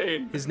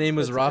campaign. His name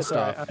was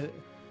Rostov.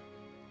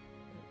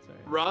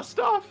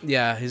 Rostov?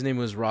 Yeah, his name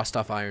was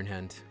Rostov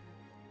Ironhand.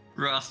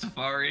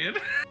 Rastafarian.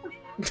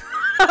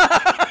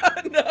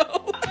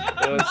 No.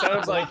 Well, it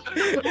sounds like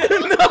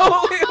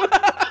No.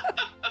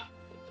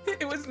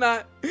 It was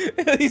not.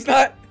 He's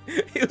not.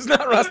 He was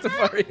not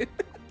Rastafarian.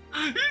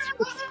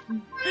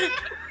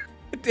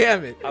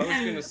 Damn it. I was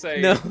gonna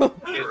say No.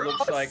 it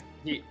looks like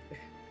he.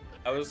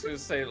 I was gonna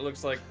say it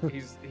looks like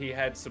he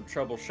had some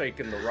trouble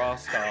shaking the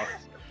Rostov,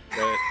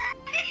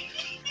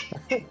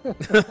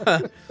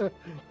 but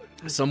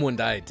Someone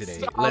died today.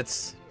 Stop.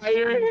 Let's.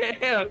 Iron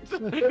Hand! The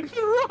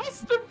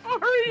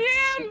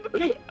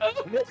Rastafarian!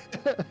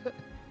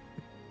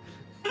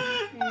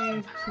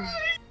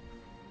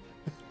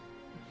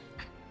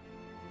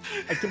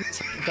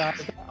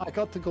 I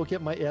got to go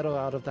get my arrow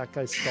out of that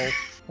guy's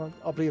skull.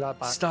 I'll be right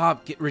back.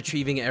 Stop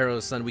retrieving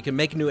arrows, son. We can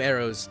make new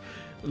arrows.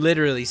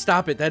 Literally,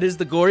 stop it. That is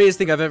the goriest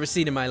thing I've ever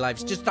seen in my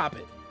life. Just stop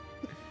it.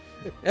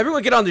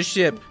 Everyone get on the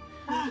ship.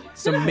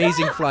 It's an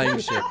amazing flying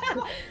ship.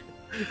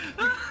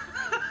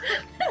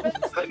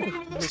 That's the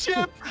name of the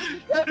ship!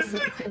 That's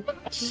the name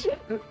of the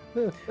ship!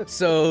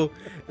 So,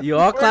 you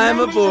all climb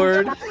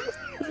aboard.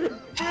 You're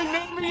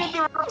naming it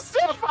the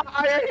Rostov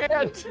Iron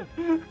Hand!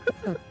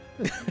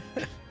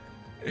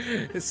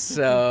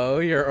 So,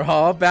 you're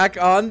all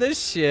back on the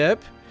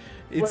ship.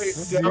 It's Wait,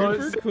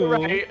 super say cool. It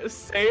right.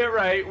 Say it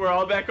right. We're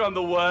all back on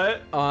the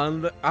what?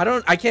 On the,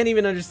 I can't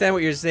even understand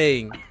what you're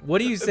saying.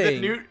 What are you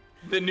saying?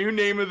 The new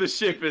name of the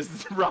ship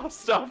is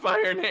Rostov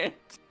Iron Hand.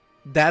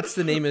 That's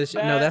the name of the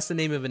ship. No, that's the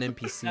name of an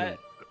NPC. that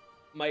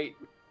might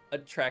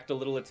attract a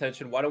little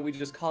attention. Why don't we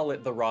just call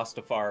it the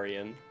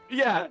Rastafarian?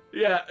 Yeah,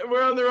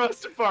 we're on the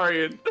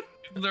Rastafarian.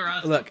 The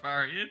Rastafarian. Look,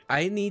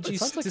 I need you It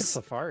sounds like to a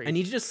safari. I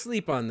need you to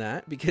sleep on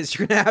that because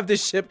you're gonna have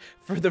this ship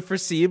for the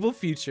foreseeable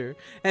future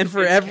and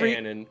for It's every.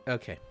 canon.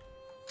 Okay.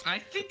 I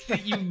think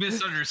that you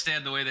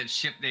misunderstand the way that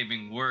ship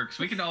naming works.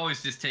 We can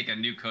always just take a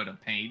new coat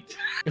of paint.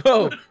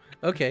 Oh,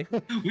 okay.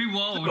 We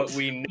won't. But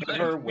we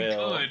never we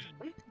will. could.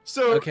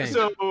 So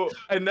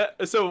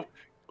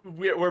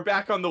we're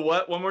back on the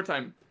what? One more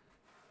time.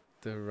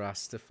 The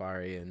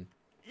Rastafarian.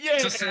 Yeah.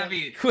 So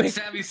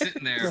Savvy's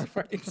sitting there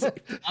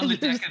on the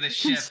deck of the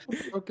ship,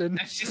 Broken.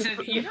 and she said,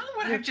 "You know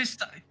what? I just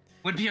thought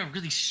would be a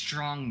really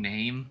strong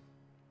name.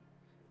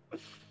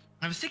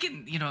 I was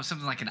thinking,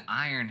 something like an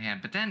Iron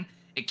Hand, but then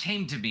it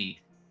came to me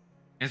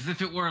as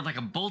if it were like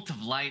a bolt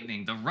of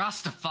lightning, the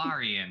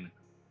Rastafarian.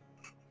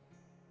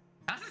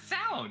 How's it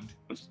sound?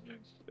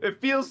 It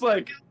feels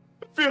like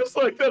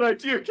that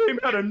idea came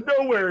out of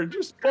nowhere and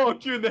just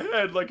bonked you in the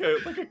head like a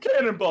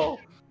cannonball.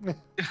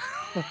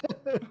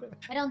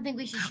 I don't think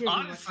we should shoot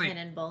Honestly. any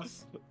more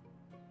cannonballs.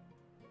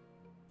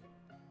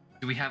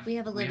 Do we have? We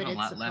have a we limited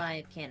lot supply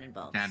left. of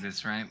cannonballs. That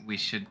is right. We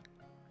should.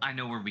 I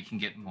know where we can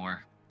get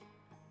more.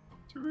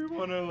 Do we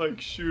want to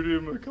shoot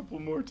him a couple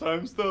more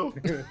times though?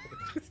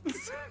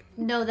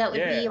 No, that would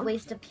be Yeah. a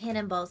waste of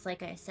cannonballs,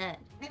 like I said.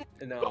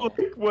 No.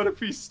 What if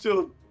he's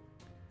still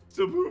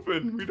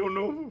moving? We don't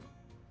know.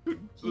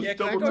 Yeah,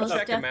 can I double go Most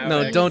check him out? No,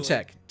 definitely. don't actually?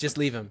 check. Just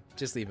leave him.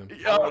 Just leave him.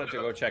 I wanted to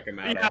go check him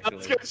out. Yeah, Actually.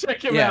 let's go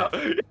check him Yeah. out.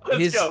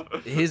 Let's go.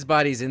 His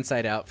body's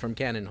inside out from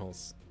cannon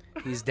holes.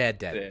 He's dead.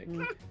 Sick.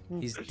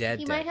 He's dead.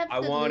 He might have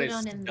I good want loot his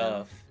on him,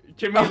 though. stuff.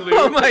 Can we loot?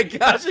 Oh my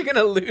gosh, you're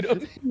gonna loot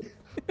him.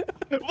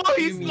 Well,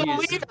 he's Give the me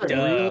his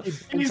leader.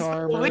 stuff. He's the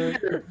armor.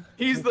 leader.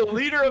 He's the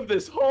leader of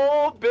this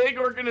whole big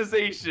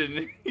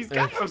organization. He's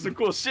got to have some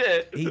cool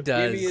shit. He Give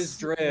does. me his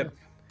drip.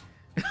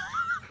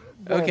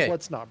 Well, Okay.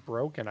 what's not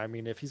broken? I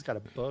mean, if he's got a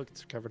book,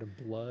 it's covered in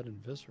blood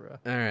and viscera.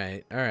 All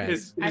right.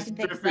 His I can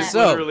fix drip that. is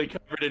So- literally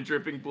covered in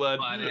dripping blood.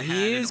 But it had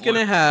He's an gonna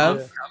oil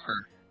have-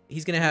 cover.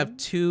 He's gonna have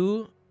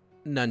 2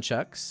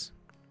 nunchucks.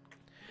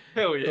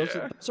 Hell yeah.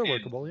 Those are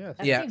workable, yeah.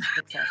 That Yeah. seems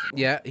accessible.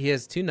 Yeah, he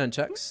has 2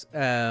 nunchucks.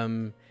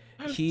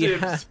 He Dibs.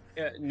 has.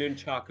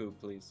 Nunchaku,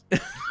 please.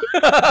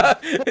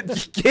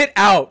 Get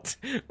out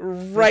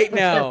right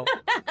now.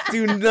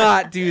 Do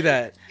not do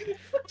that.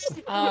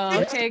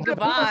 Okay,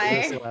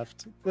 goodbye. Who's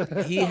left?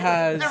 He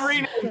has.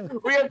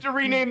 We have to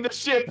rename the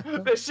ship.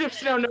 The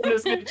ship's now known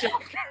as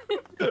Ninjago.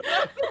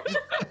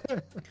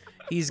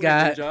 He's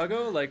got.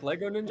 Ninjago, like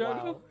Lego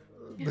Ninjago.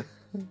 Wow.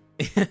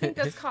 I think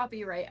that's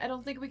copyright. I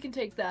don't think we can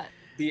take that.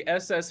 The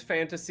SS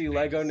Fantasy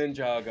Lego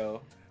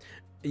Ninjago.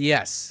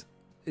 Yes.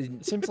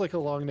 Seems like a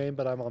long name,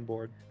 but I'm on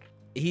board.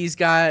 He's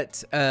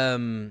got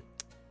a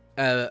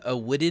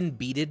wooden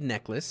beaded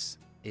necklace.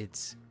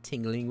 It's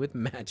tingling with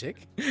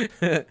magic.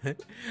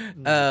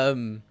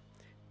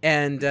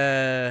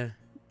 And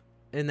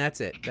and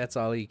that's it. That's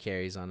all he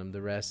carries on him.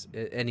 The rest,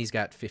 and he's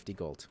got 50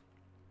 gold.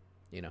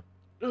 You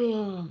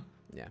know.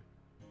 Yeah.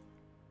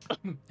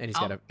 And he's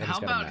got a. And How he's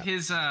got a about map.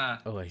 his?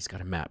 Oh, he's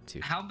got a map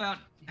too. How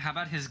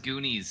about his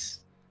Goonies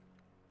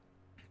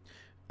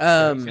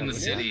Um, in the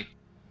city?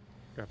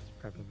 Grab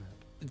the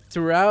map.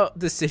 throughout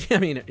the city, I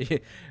mean,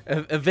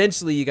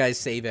 eventually you guys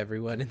save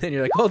everyone, and then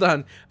you're like, hold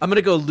on, I'm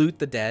gonna go loot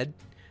the dead.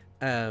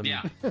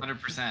 Yeah,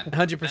 100%.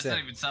 100%. That's not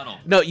even subtle.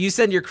 No, you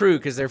send your crew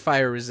because they're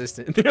fire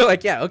resistant. They're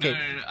like, yeah, okay.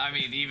 No. I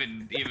mean,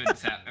 even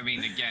I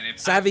mean, again, if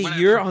Savvy, what I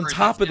you're on prefer is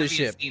top of the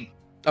Savvy has ship. seen-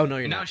 Oh no,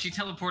 you're No, not. she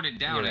teleported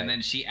down, You're and right.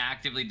 then she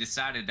actively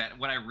decided that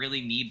what I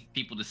really need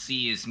people to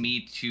see is me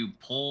to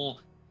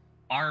pull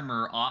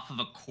armor off of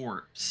a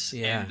corpse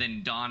Yeah. and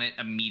then don it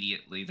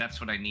immediately.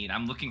 That's what I need.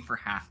 I'm looking for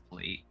half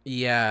plate.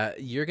 Yeah,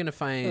 you're gonna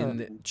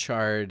find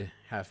charred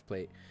half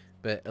plate,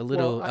 but a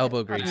little Well, elbow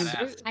I grease. mean,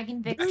 There- I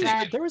can there, fix was,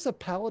 that. there was a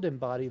paladin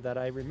body that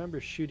I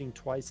remember shooting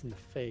twice in the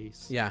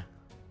face. Yeah,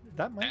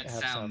 That might That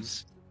have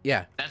sounds.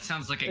 yeah. That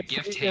sounds like a If we-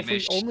 gift, if we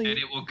Hamish, only- and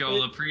it will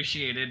go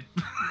appreciated.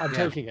 I'm Yeah.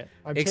 taking it.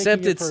 I'm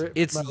Except taking it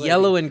it's for my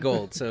yellow lady. and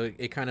gold, so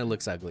it kind of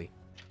looks ugly.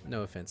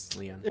 No offense,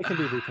 Leon. It can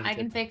be repainted. I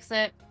can fix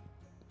it.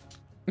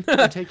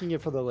 I'm taking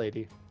it for the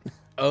lady.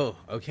 Oh,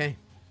 okay.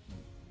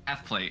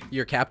 Half plate.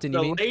 Your captain, you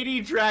The mean?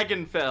 Lady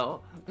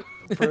Dragonfell.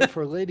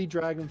 For Lady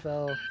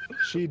Dragonfell,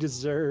 she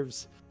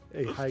deserves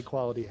a high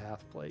quality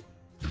half plate.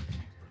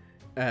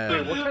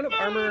 Wait, what kind of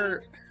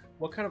armor?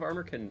 What kind of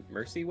armor can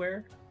Mercy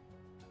wear?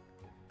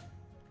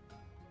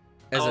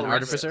 As an Oh,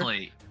 artificer?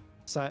 plate.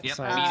 Science Yep,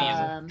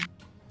 armor. Um, Plot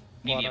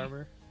Medium.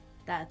 armor.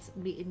 that's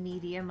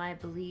medium, I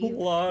believe.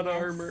 Plot Yes.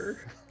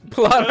 armor.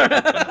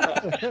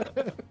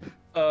 Plot.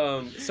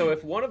 So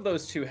if one of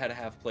those two had a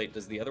half plate,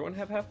 does the other one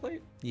have half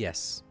plate?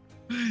 Yes.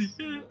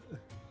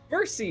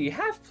 Mercy,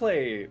 half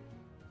plate.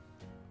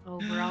 Oh,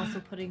 we're also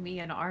putting me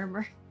in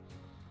armor.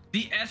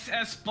 The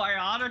SS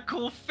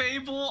Bionicle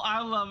Fable. I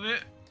love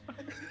it.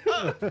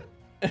 I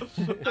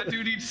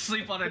do need to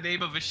sleep on a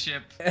name of a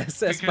ship.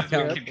 SS Because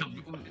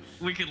Bionicle.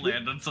 we can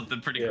land on something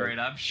pretty Yeah. great,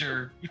 I'm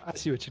sure. I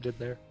see what you did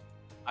there.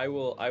 I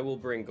will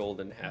bring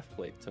golden half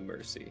plate to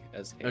Mercy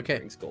as Ham Okay.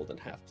 brings golden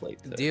half plate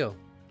to Deal.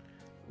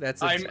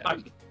 That's I'm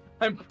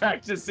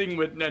practicing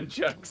with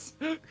nunchucks.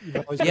 You've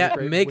always been yeah.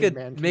 great Make a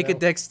wingman, Camille.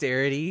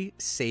 dexterity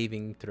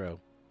saving throw.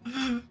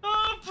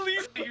 Oh,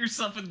 please hit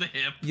yourself in the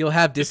hip. You'll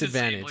have Disable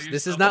disadvantage.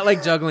 This is yourself. not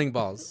like juggling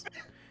balls.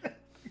 I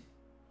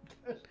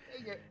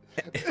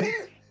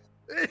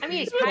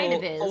mean, it kind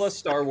of Pull a is.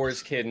 Star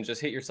Wars kid and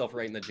just hit yourself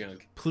right in the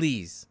junk.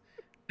 Please.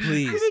 I'm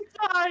Please. gonna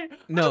die.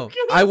 No, I'm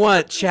gonna I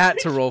want die. chat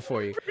to roll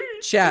for you.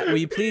 Chat, will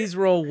you please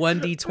roll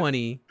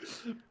 1d20?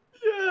 Yeah.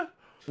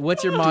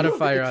 What's your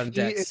modifier on If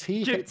dex?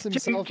 he hits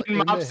himself Can in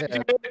the Mopsy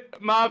head, do it?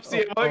 Mopsy,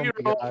 I Oh want you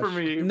to my roll gosh. for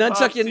me.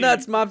 Nunchuck your Mopsy.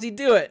 nuts, Mopsy,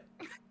 do it.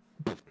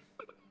 Nunchuck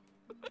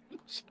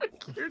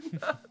your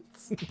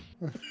nuts.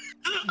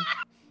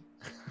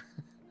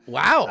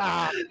 Wow.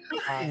 Ah.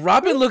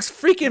 Robin looks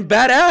freaking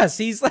badass.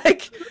 He's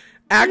like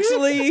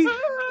actually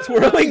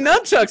twirling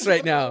nunchucks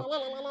right now.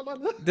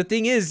 The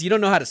thing is, you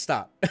don't know how to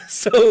stop.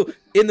 So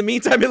in the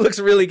meantime, it looks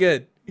really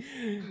good.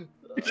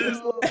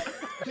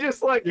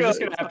 Just like You're just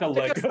gonna have to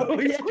let go.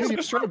 Because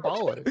you're straight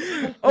balling.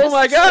 Oh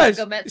my gosh.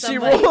 Go met She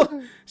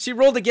somebody.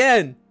 rolled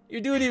again.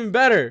 You're doing even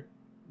better.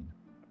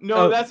 No,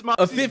 Oh, that's A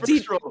Mopsy's 15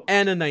 first roll.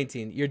 and a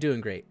 19. You're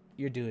doing great.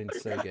 You're doing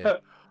so good.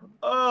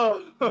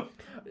 Oh.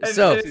 And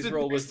So- it's His a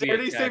roll was the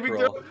dexterity attack saving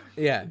roll. throw.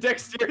 Yeah.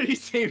 Dexterity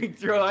saving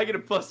throw. I get a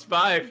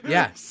 +5.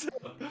 Yeah. So,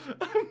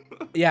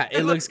 Yeah,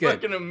 it looks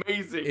good. Fucking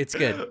amazing. It's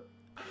good.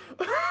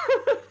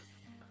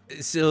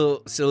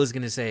 Sylla's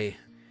gonna say,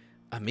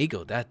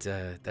 Amigo, that's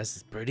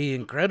pretty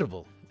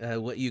incredible.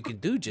 What you can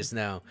do just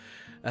now.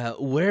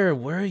 Where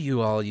were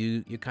you all?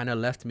 You kind of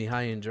left me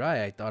high and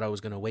dry. I thought I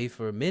was gonna wait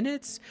for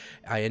minutes.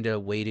 I ended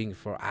up waiting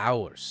for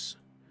hours.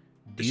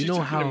 Do Is you she know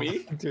talking how? to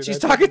me? Dude,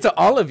 She's I talking to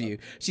all of you.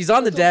 She's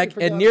on the totally deck,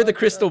 forgot and near the about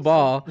crystal that.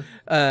 ball,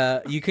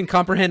 you can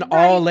comprehend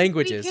all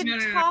languages. We No, can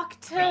no, no. talk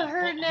to No,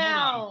 her hold on.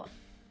 now.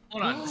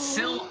 Hold on,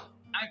 Syl.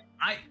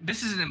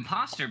 This is an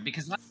imposter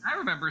because I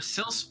remember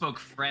Syl spoke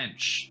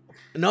French.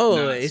 No,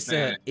 No,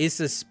 it's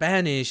a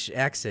Spanish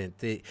accent.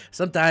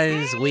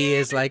 Sometimes we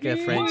is like a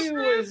French. He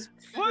was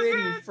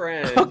pretty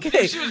French.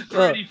 Okay, She was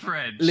well, pretty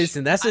French.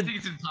 listen, that's I a think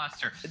it's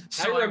imposter.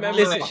 So I I remember- roll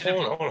Listen. initiative.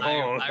 Hold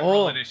on. I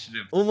roll Oh.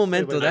 initiative. un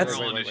momento. Wait, That's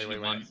I roll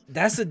initiative on.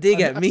 that's a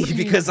dig at me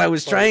because I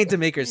was trying to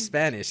make her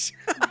Spanish.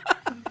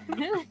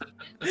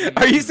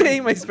 Are you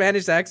saying my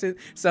Spanish accent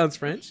sounds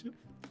French?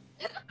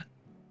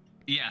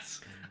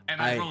 Yes. And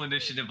I I- roll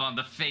initiative on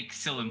the fake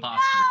Syl imposter.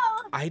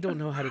 I don't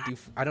know how to do.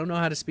 I don't know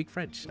how to speak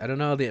French. I don't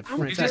know the I'm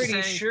French. just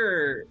pretty saying-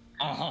 sure.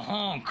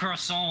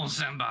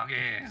 Croissants and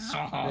baguettes.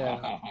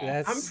 Yeah,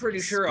 that's I'm pretty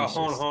sure a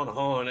specious.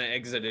 hon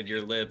exited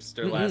your lips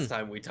the Mm-mm. last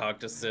time we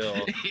talked to Syl.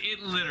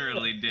 It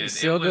literally did.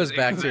 Syl It was goes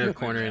back to her exactly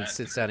corner and that.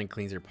 sits down and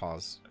cleans her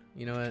paws.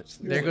 You know what?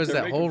 There goes They're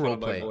that making whole fun role of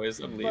my play. voice.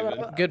 I'm But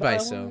leaving. Goodbye, I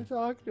Syl. wanna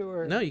talk to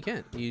her. No, you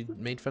can't. You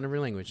made fun of her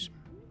language.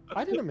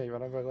 I didn't make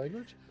fun of her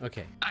language.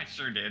 Okay. I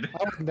sure did.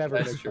 I would never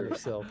That's make fun true. of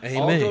Syl. I'll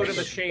Amen. go to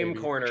the shame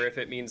corner if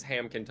it means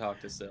Ham can talk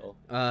to Syl.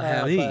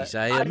 Hamish,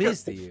 I I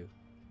missed you.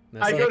 No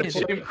I go to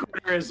second. shame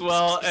corner as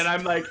well, and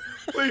I'm like,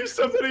 please,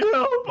 somebody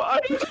help! I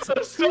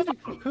just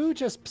Who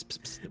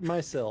just my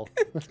Syl?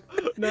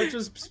 Not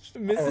just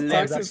Mrs.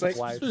 that's Toxin's like,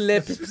 wife.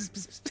 flip.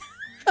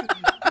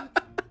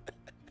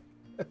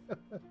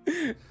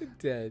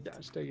 Dead.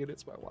 Gosh dang it,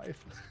 it's my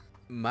wife.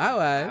 My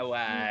wife. my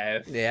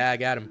wife. Yeah, I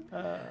got him.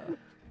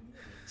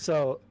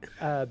 So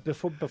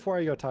before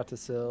I go talk to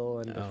Syl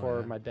and Oh, before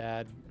yeah. my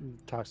dad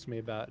talks to me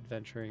about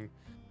adventuring,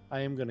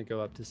 I am going to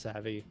go up to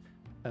Savvy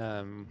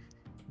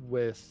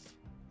with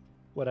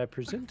what I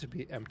presume to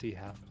be empty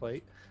half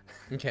plate.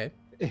 Okay.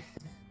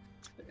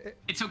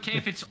 It's okay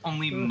if it's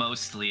only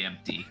mostly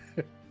empty.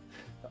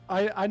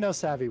 I know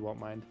Savvy won't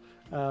mind.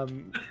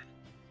 And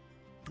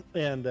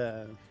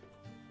I'm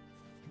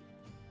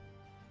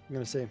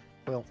going to say,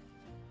 well,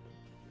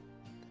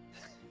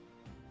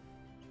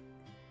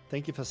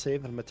 thank you for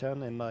saving my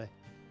turn, and I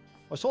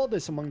saw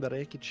this among the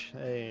wreckage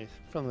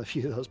from a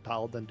few of those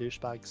paladin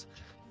douchebags.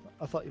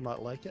 I thought you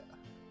might like it.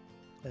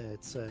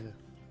 It's in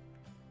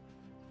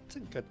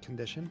good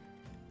condition.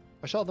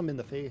 I shot them in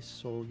the face,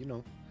 so you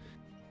know,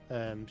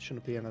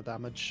 shouldn't be any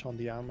damage on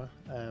the armor.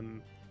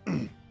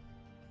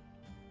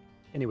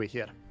 Anyway,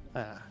 here.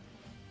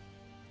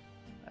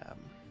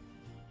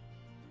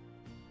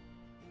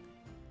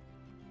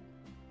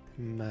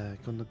 I'm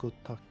gonna go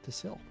talk to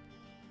Syl.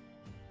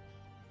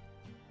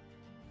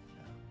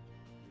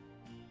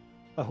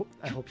 I hope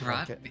you like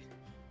Brought it. me,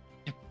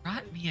 you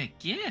brought me a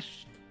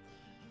gift.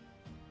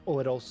 Oh,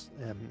 it also,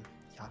 yeah,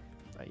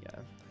 I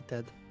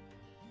did.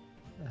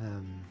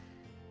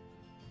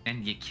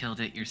 And you killed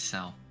it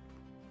yourself.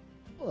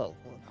 Well,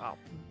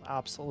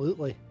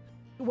 absolutely.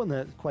 It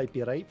wouldn't quite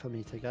be right for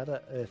me to get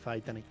it if I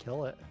didn't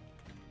kill it.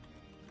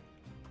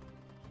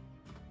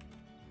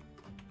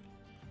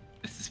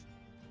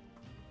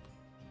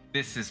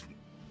 This is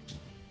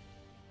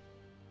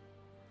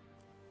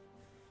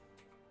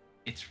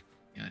it's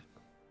good.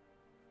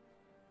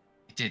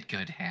 You did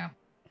good, Ham.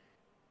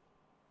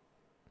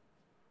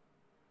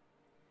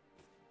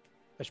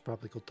 I should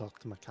probably go talk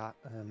to my cat.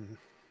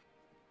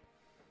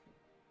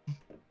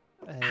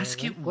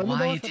 Ask it let me know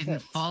why if it didn't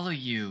fits. follow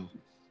you.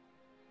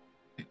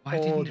 Why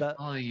Oh, didn't it that-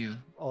 follow you?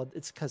 Oh,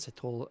 it's because I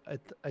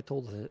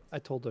told her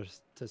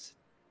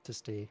to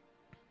stay.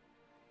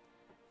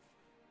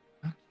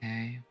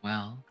 Okay,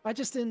 well, I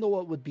just didn't know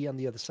what would be on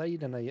the other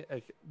side, and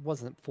I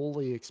wasn't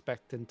fully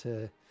expecting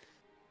to,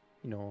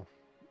 you know,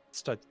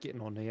 start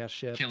getting on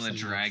airships. kill a and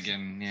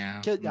dragon,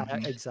 yeah. Yeah,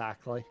 Mhm.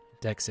 exactly.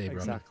 Deck save, Robin.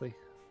 Exactly.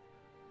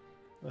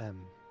 But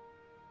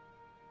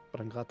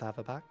I'm glad to have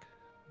it back.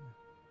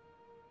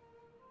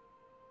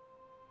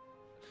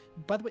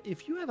 By the way,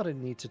 if you ever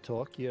need to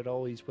talk, you're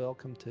always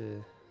welcome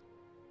to.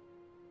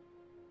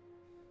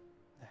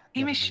 Never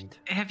Hamish, mind.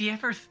 have you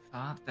ever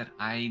thought that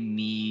I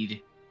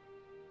need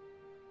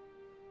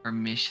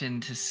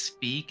permission to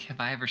speak? Have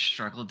I ever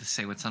struggled to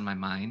say what's on my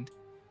mind?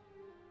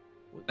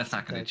 That's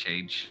not going Okay. to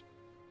change.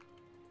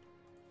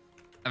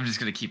 I'm just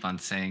going to keep on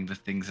saying the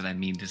things that I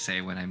mean to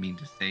say when I mean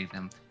to say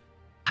them.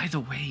 By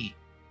the way,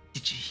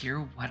 did you hear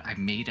what I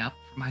made up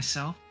for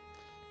myself?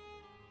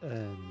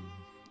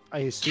 I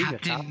assume you're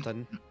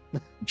Captain- captain.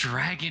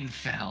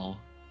 Dragonfell.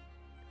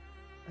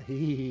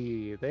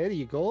 Hey, there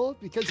you go.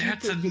 Because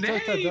That's a you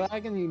took the name!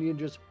 dragon and you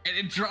just And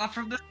it dropped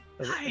from the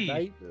sky.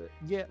 right,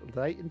 yeah,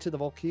 right into the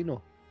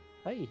volcano.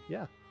 Hey,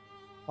 yeah,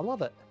 I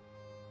love it.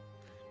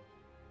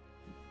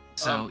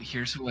 So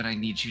here's what I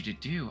need you to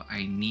do.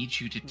 I need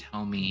you to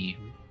tell me,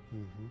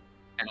 Mhm.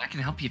 and I can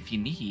help you if you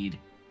need.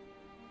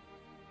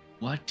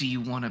 What do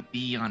you want to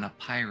be on a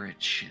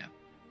pirate ship?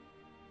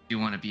 Do you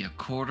want to be a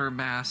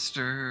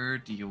quartermaster?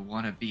 Do you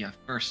want to be a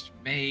first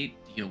mate?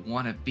 Do you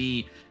want to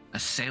be a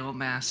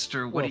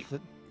sailmaster? What Well, do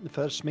you... the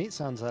first mate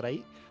sounds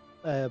alright,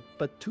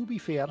 but to be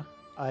fair,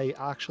 I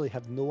actually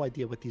have no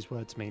idea what these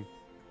words mean.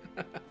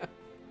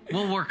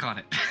 We'll work on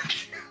it.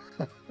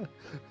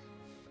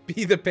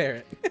 Be the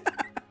parrot.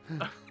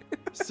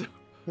 So,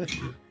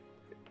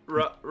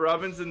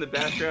 Robin's in the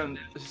background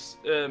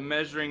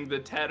measuring the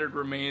tattered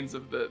remains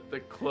of the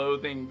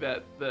clothing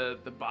that the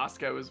boss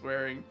guy was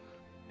wearing.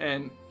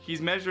 And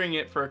he's measuring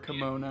it for a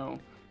kimono.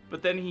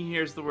 But then he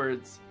hears the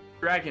words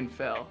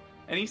Dragonfell.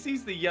 And he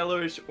sees the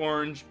yellowish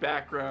orange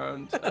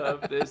background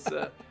of this.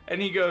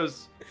 And he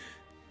goes,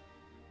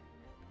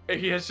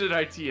 he has an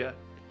idea.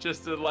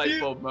 Just a light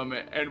bulb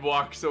moment. And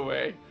walks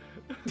away.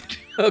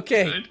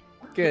 Okay.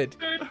 Good.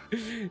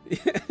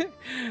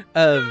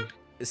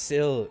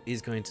 Syl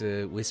is going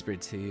to whisper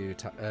to you,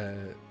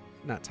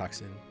 not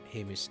Toxin,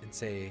 Hamish, and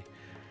say,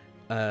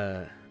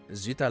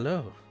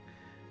 Zutalo,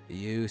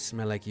 you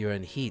smell like you're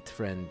in heat,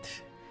 friend.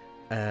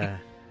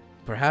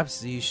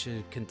 Perhaps you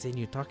should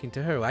continue talking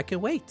to her. I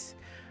can wait.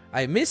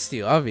 I missed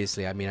you,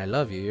 obviously. I mean, I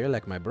love you. You're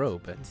like my bro,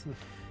 but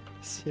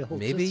Syl,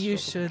 maybe just you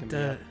shut up, should,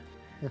 come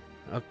here.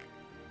 okay.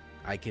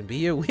 I can be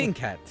your wing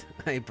cat.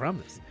 I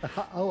promise.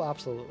 Oh,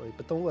 absolutely.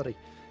 But don't worry.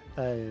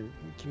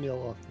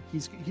 Camille,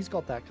 he's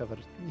got that covered.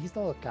 He's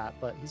not a cat,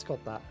 but he's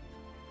got that.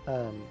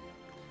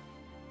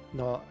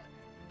 No,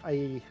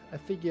 I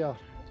figure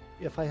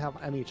if I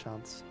have any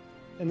chance,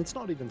 and it's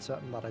not even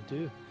certain that I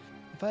do,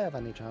 if I have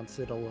any chance,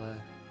 it'll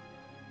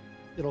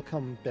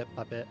come bit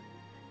by bit.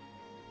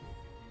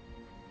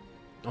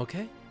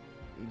 Okay,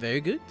 very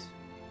good.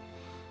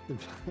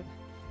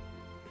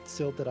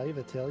 So did I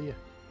ever tell you?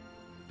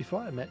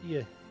 Before I met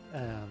you,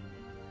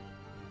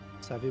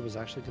 Savvy was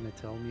actually going to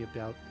tell me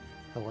about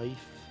her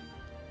life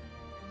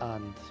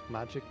and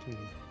magic and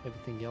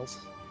everything else.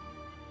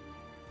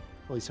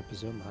 At least I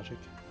presume magic,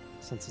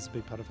 since it's a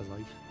big part of his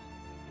life.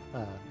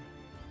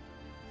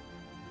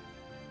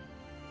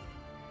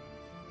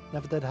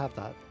 Never did have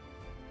that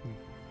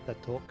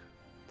talk.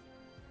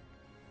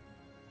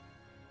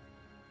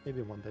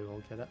 Maybe one day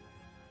we'll get it.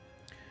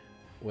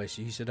 What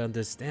you should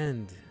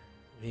understand,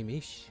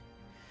 Hamish,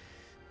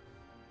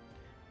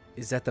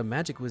 is that the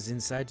magic was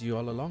inside you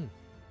all along.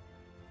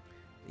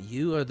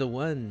 You are the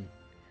one,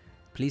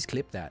 please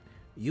clip that,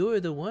 you are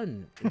the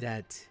one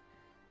that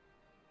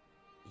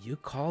you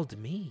called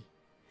me.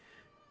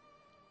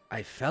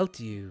 I felt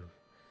you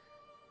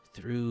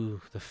through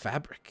the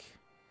fabric.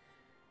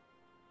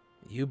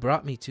 You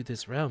brought me to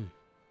this realm.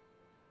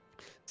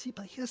 See,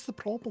 but here's the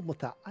problem with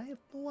that. I have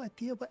no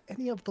idea what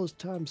any of those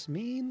terms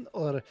mean,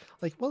 or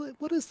like,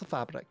 what is the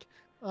fabric?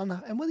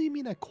 And what do you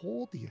mean I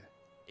called you?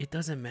 It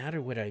doesn't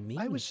matter what I mean.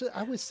 I was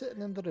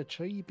sitting under a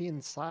tree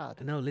being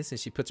sad. No, listen,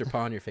 she puts her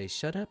paw on your face.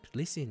 Shut up,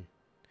 listen.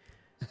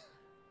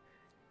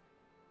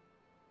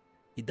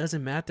 It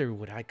doesn't matter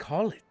what I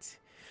call it.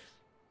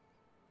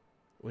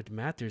 What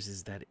matters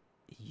is that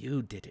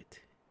you did it,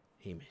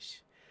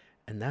 Hamish.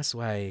 And that's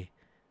why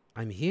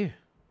I'm here.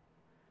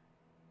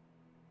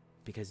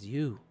 Because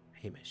you,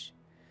 Hamish,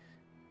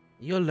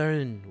 you'll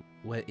learn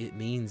what it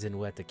means and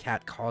what the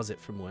cat calls it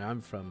from where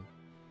I'm from.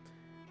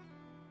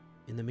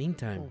 In the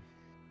meantime,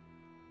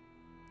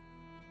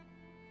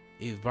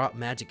 you've brought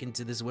magic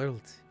into this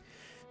world.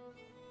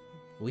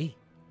 You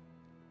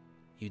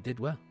did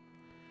well.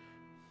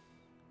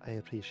 I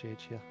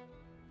appreciate you.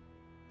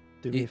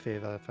 Do me a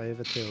favor, if I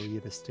ever tell you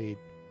to stay,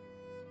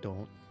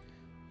 don't.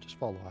 Just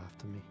follow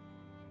after me.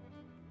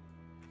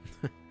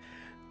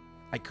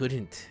 I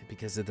couldn't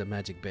because of the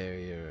magic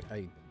barrier.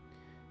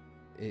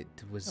 It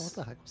was. What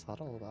the heck was that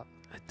all about?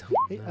 I don't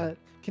know. Hey,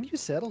 can you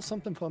settle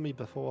something for me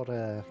before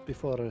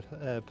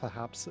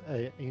perhaps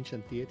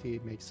ancient deity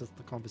makes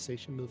the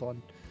conversation move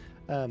on?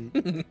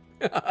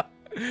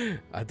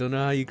 I don't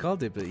know how you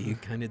called it, but you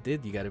kind of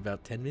did. You got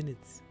about 10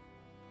 minutes.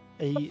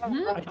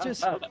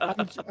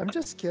 I'm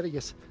just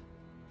curious.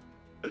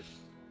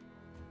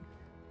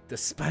 The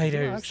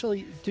spiders.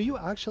 Do you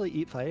actually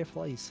eat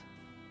fireflies?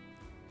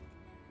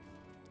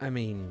 I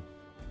mean,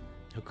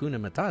 Hakuna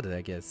Matata,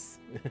 I guess,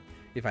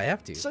 if I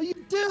have to. So you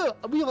do.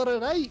 We were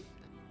right.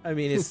 I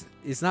mean,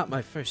 it's not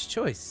my first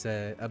choice.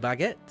 A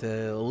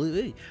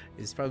baguette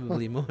is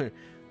probably more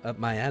up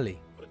my alley.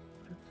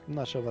 I'm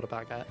not sure what a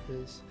baguette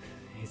is.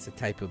 It's a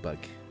type of bug.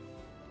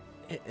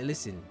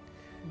 Listen,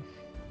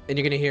 and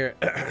you're gonna hear,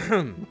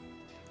 Yeah.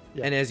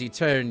 and as you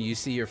turn, you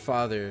see your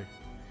father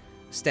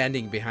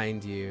standing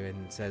behind you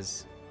and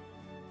says,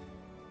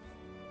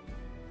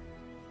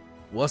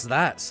 "What's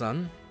that,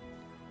 son?"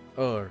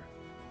 Or,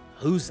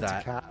 "Who's It's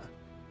that?" a cat.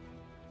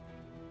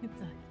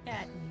 It's a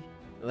cat.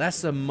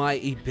 That's a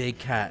mighty big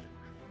cat.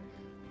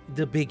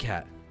 The big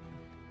cat.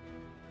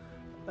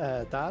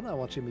 Dad, I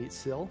want you to meet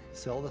Sil.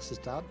 Sil, this is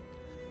Dad.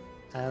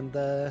 And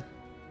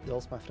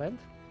Sil's my friend.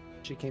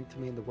 She came to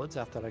me in the woods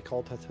after I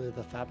called her through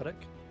the fabric.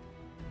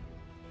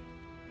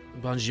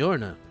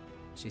 Buongiorno,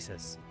 she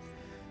says.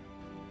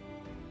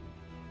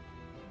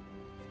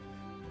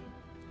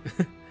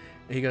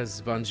 He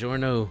goes,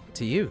 "Buongiorno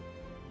to you."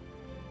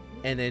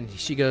 And then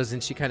she goes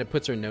and she kind of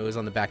puts her nose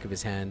on the back of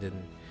his hand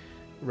and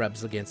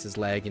rubs against his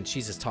leg, and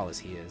she's as tall as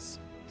he is.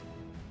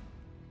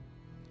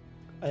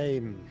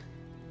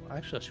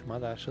 Actually, she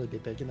might actually be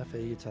big enough for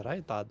you to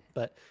ride, Dad,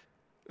 but...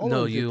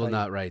 No, you will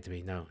not ride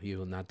me. No, you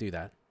will not do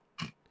that.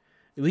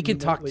 We can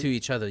talk to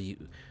each other.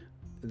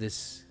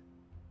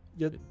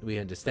 We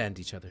understand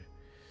each other.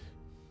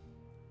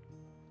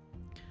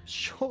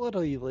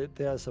 Surely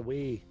there's a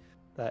way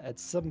that at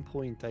some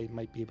point I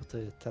might be able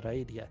to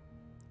ride you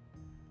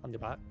on your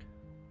back.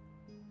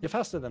 You're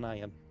faster than I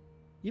am,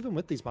 even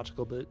with these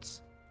magical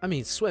boots. I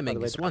mean,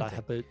 swimming is one I thing.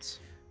 have boots.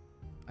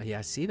 Yeah,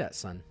 I see that,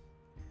 son.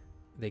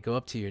 They go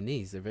up to your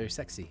knees. They're very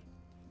sexy.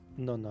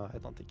 No, I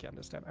don't think you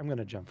understand. I'm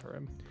gonna jump for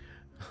him.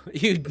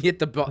 You hit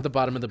the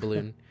bottom of the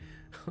balloon.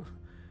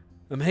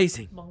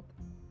 Amazing.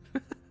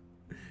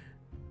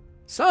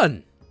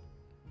 Son!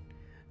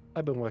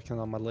 I've been working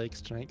on my leg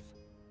strength.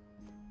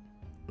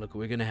 Look,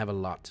 we're going to have a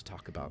lot to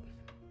talk about.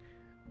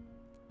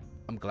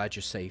 I'm glad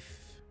you're safe.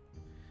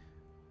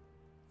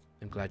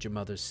 I'm glad your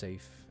mother's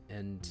safe.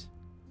 And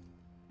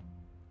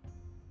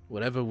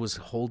whatever was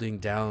holding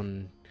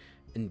down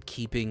and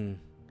keeping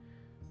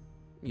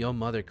your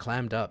mother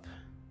clammed up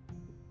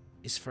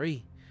is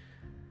free.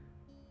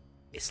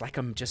 It's like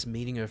I'm just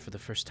meeting her for the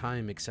first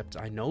time, except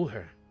I know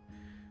her.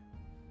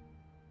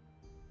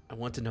 I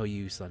want to know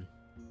you, son.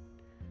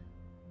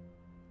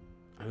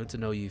 I want to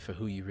know you for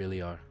who you really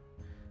are.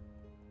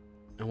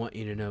 I want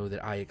you to know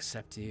that I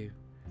accept you.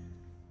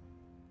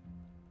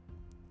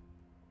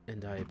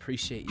 And I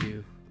appreciate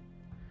you.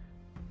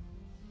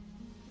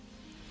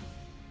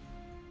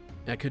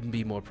 I couldn't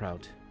be more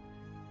proud.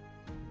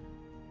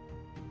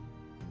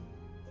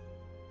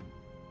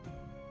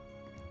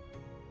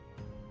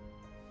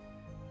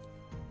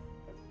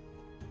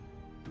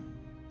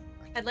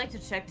 I'd like to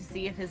check to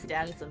see if his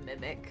dad is a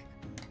mimic.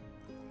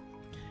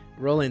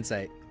 Roll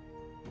insight.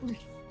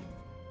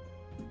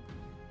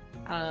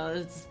 I don't know,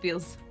 this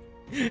feels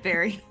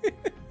very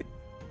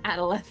out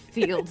of left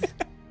field.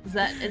 Is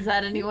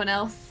that anyone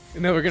else?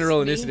 No, we're gonna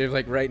roll Me? initiative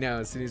like right now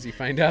as soon as you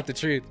find out the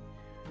truth.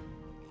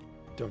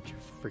 Don't you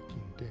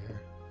freaking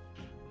dare.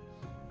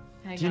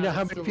 Hang Do you on, know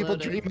how it's many people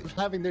loading. dream of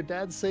having their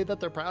dads say that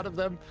they're proud of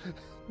them?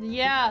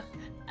 Yeah,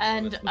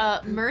 and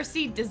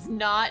Mercy does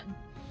not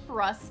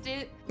trust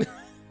it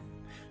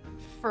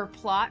for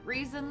plot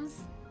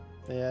reasons.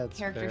 Yeah, it's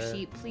Character fair.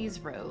 sheet, please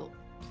roll.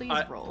 Please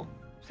roll.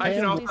 I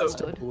can Pam also wants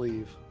to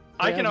believe.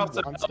 I can Pam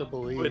also wants to help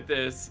believe. with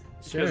this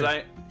Sure. because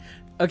I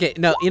Okay,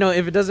 no, you know,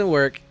 if it doesn't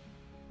work,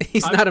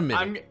 he's not a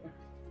mimic.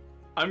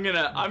 I'm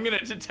gonna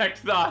detect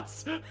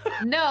thoughts.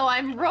 No,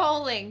 I'm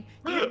rolling.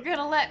 You're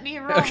gonna let me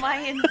roll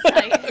my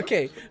insight.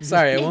 Okay,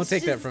 sorry, I won't It's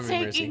take that just from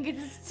you, taking Mercy.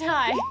 its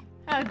time.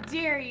 How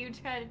dare you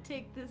try to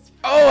take this from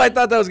Oh, I me.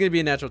 thought that was gonna be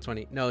a natural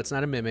 20. No, it's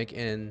not a mimic,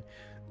 and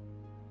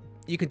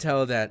you can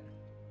tell that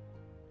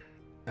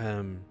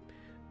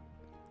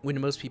when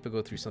most people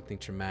go through something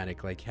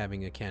traumatic, like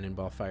having a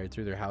cannonball fired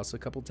through their house a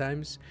couple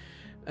times,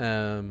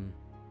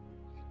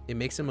 it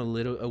makes them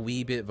a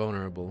wee bit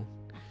vulnerable.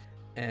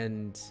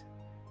 And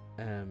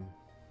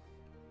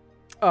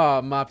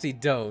oh, Mopsy,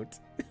 don't.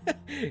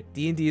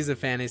 D&D is a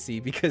fantasy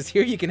because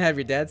here you can have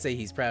your dad say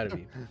he's proud of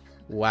you.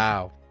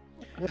 Wow.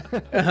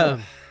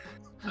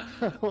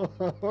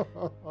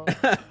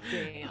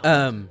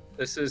 Damn.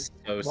 This is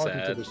so Welcome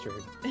to sad. the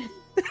stream.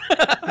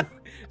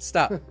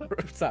 Stop.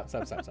 Stop.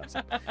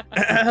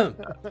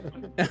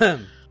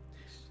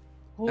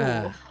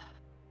 Ooh.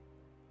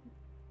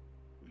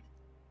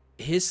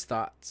 His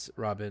thoughts,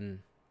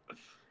 Robin,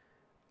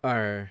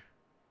 are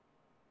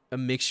a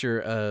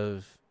mixture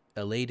of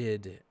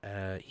elated,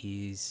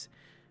 he's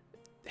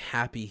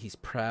happy, he's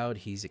proud,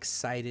 he's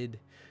excited,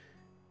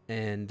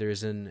 and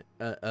there's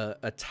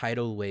a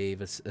tidal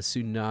wave, a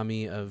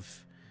tsunami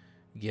of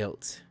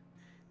guilt.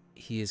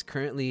 He is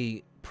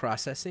currently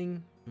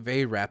processing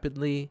very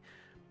rapidly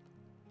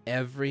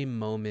every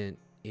moment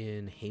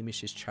in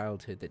Hamish's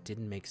childhood that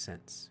didn't make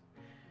sense.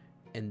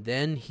 And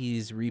then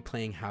he's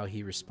replaying how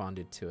he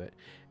responded to it.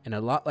 And a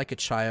lot like a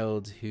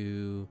child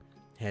who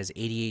has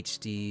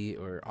ADHD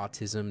or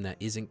autism that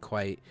isn't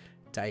quite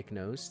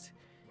diagnosed,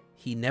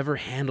 he never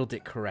handled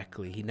it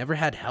correctly. He never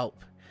had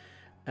help.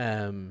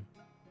 And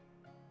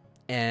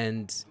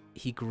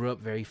he grew up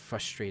very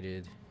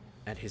frustrated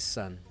at his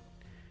son.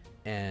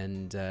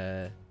 And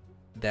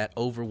that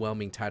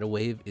overwhelming tidal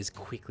wave is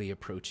quickly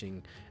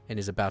approaching and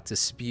is about to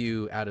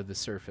spew out of the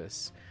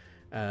surface.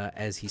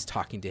 As he's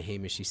talking to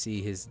Hamish, you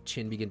see his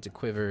chin begin to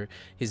quiver,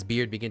 his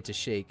beard begin to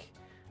shake,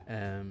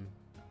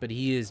 but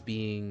he is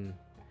being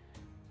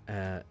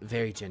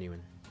very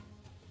genuine.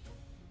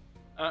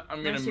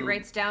 I'm gonna Mercy move.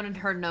 writes down in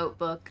her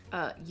notebook,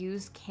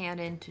 use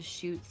cannon to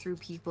shoot through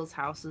people's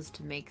houses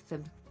to make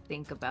them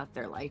think about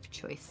their life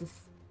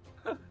choices.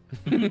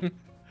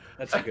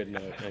 That's a good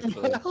note,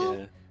 actually.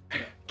 Yeah.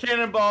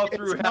 Cannonball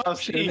through It's an house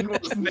option.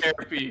 equals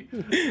therapy.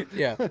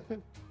 Yeah.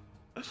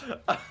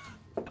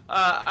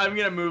 I'm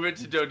gonna move it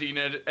to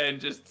Dodina and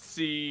just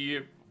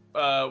see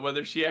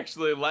whether she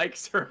actually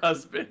likes her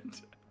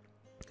husband.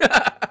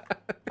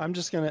 I'm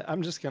just gonna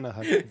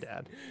hug your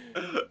dad.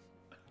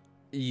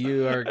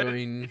 You are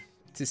going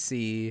to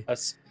see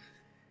Us.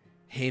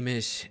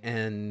 Hamish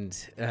and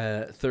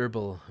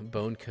Thurble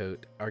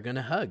Bonecoat are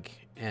gonna hug,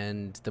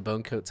 and the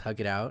Bonecoats hug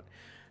it out.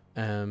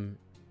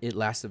 It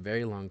lasts a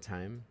very long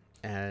time,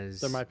 as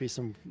There might be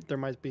some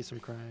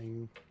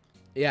crying.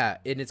 yeah,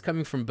 and it's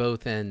coming from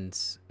both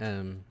ends,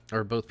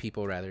 or both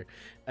people rather.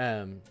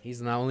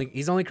 He's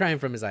only crying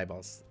from his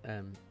eyeballs.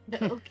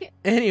 Okay.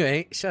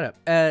 Anyway, shut up.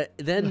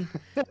 Then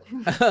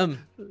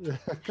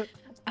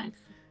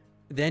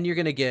then you're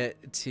gonna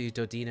get to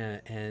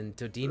Dodina, and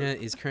Dodina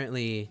is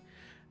currently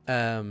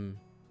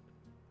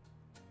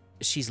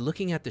she's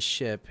looking at the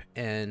ship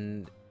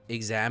and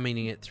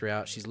examining it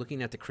throughout. She's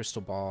looking at the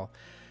crystal ball.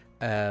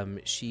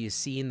 She is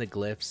seeing the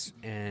glyphs,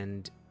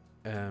 and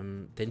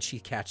then she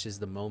catches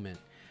the moment,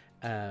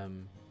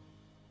 and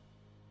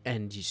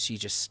she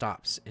just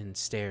stops and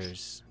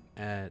stares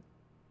at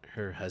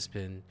her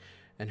husband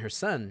and her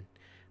son.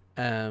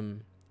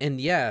 And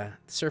yeah,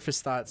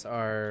 surface thoughts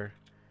are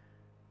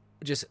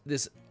just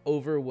this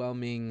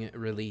overwhelming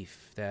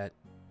relief that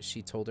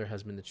she told her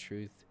husband the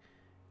truth,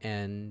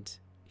 and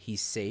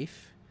he's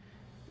safe.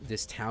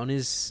 This town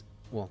is,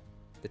 well,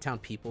 the town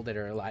people that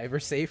are alive are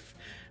safe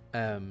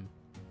from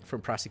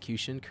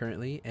prosecution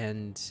currently,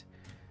 and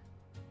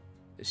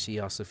she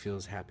also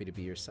feels happy to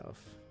be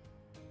herself.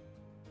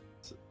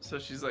 So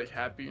she's like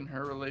happy in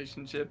her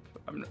relationship.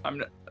 I'm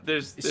not,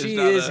 there's She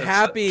not is a,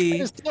 happy.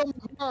 Just tell my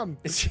mom.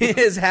 She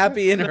is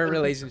happy in her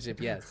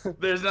relationship. Yes.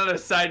 There's not a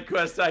side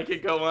quest I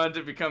could go on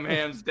to become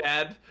Ham's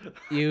dad.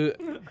 You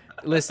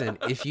listen.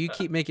 If you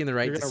keep making the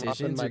right You're gonna roughen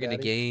decisions, my you're gonna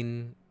daddy?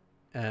 gain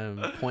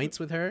points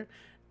with her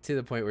to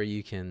the point where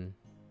you can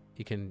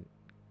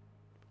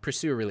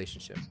pursue a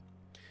relationship.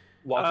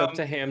 Walk up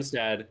to Ham's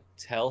dad,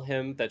 tell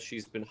him that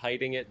she's been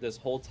hiding it this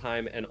whole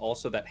time, and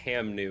also that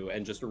Ham knew,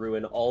 and just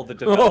ruin all the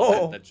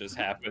development that just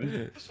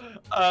happened.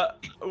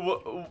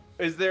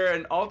 Is there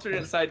an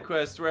alternate side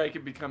quest where I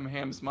could become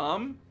Ham's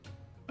mom,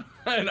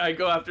 and I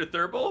go after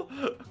Thurble?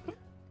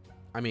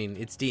 I mean,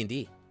 it's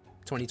D&D,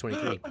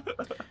 2023.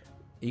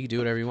 You can do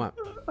whatever you want.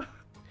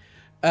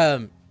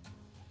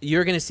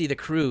 You're gonna see the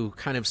crew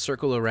kind of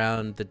circle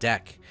around the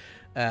deck.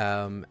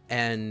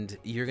 And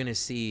you're going to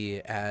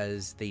see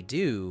as they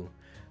do,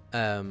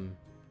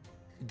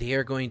 they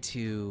are going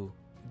to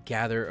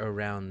gather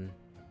around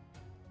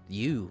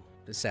you,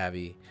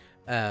 Savvy,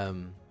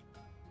 and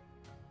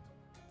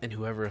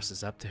whoever else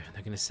is up there.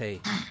 They're going to say,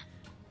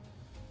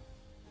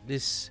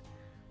 this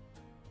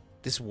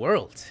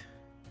world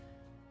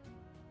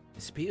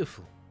is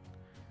beautiful.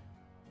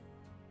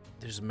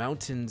 There's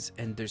mountains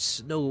and there's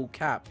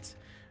snow-capped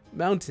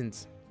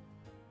mountains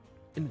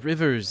and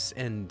rivers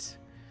and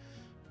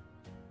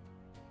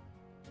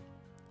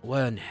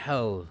one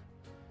hell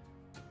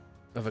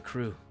of a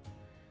crew.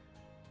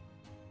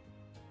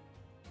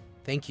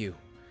 Thank you.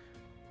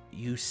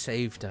 You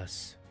saved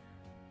us.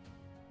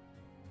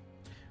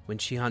 When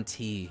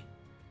Chian-Ti...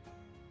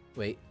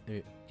 Wait,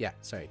 yeah,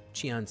 sorry.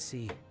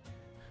 Chian-Si.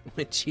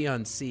 When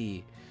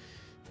Chian-Si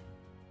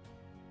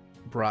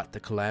brought the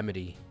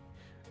calamity,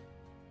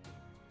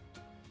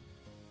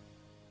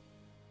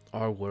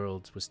 our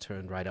world was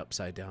turned right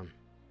upside down.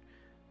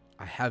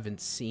 I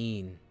haven't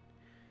seen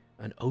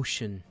an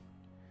ocean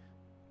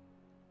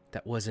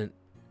that wasn't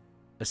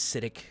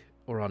acidic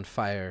or on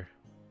fire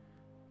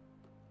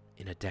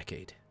in a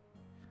decade.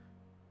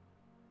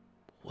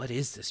 What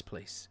is this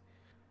place?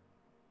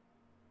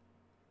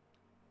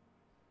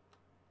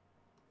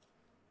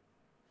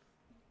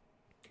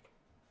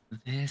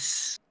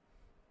 This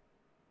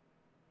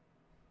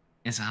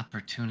is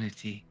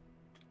opportunity.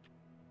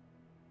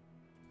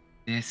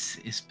 This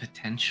is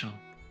potential.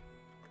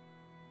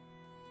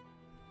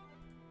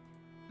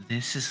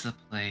 This is the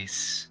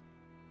place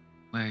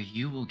where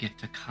you will get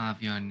to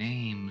carve your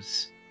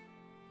names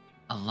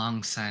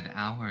alongside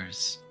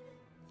ours,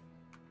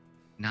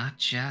 not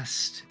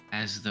just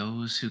as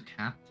those who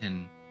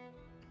captain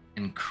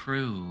and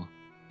crew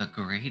the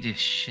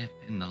greatest ship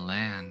in the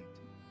land,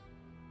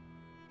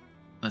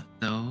 but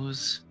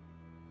those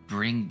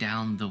bring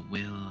down the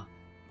will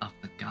of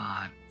the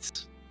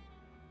gods,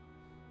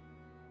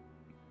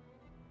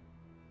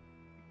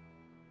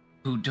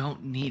 who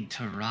don't need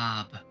to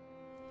rob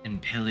and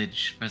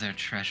pillage for their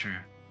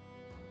treasure,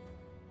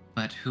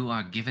 but who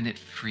are given it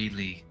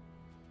freely.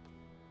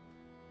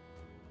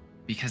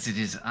 Because it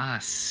is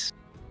us,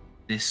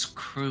 this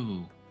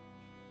crew,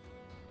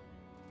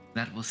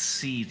 that will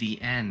see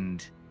the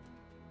end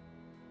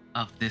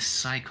of this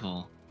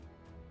cycle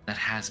that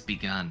has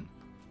begun.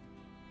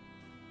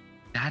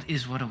 That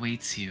is what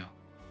awaits you,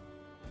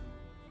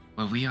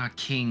 where we are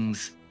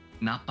kings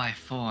not by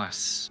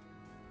force,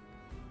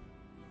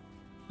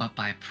 but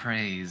by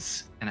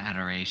praise and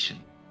adoration.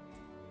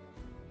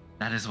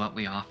 That is what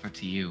we offer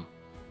to you.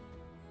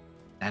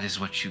 That is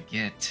what you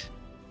get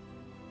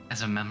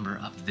as a member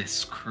of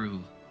this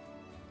crew.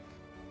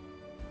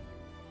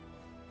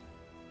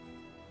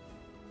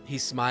 He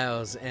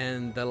smiles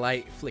and the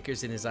light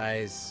flickers in his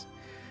eyes.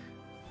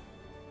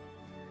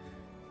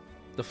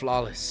 The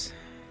flawless,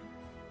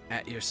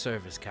 at your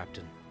service,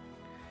 Captain.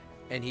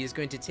 And he is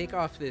going to take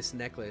off this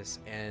necklace,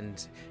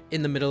 and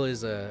in the middle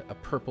is a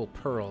purple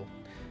pearl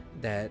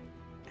that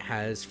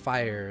has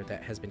fire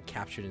that has been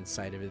captured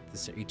inside of it,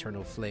 this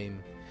eternal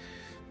flame.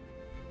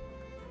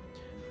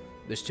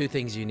 There's two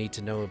things you need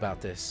to know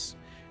about this.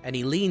 And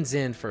he leans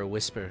in for a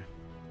whisper.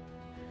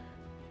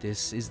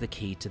 This is the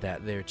key to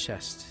that there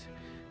chest.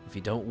 If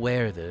you don't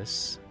wear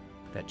this,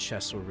 that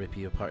chest will rip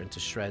you apart into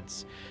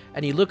shreds.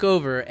 And you look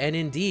over, and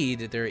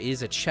indeed, there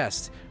is a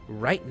chest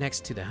right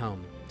next to the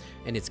helm.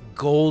 And it's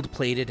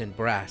gold-plated and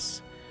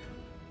brass.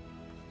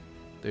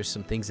 There's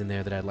some things in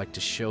there that I'd like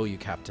to show you,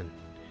 Captain.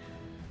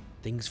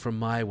 Things from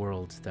my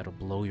world that'll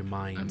blow your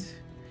mind.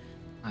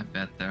 I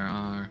bet there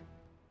are.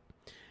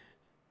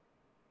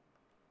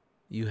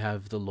 You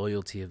have the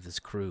loyalty of this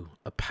crew,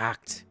 a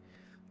pact.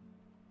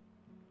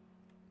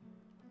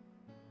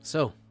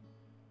 So,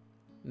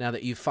 now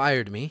that you've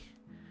fired me,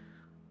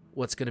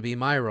 what's going to be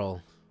my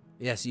role?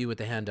 Yes, you with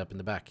the hand up in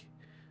the back.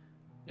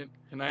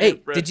 Can I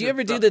Hey, did you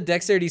ever do the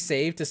dexterity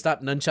save to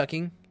stop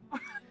nunchucking?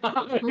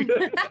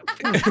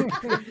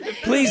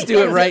 Please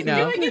do it right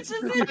now. This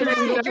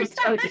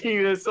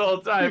whole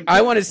time.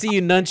 I want to see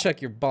you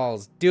nunchuck your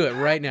balls. Do it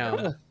right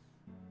now.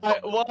 I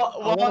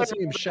want to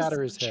see him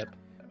shatter his hip.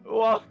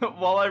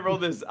 While I roll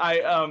this,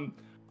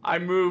 I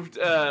moved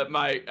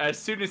as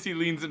soon as he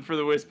leans in for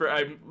the whisper,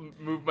 I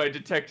move my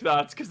detect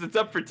thoughts because it's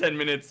up for 10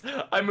 minutes.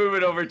 I move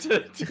it over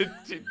to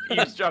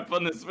eavesdrop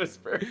on this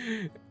whisper.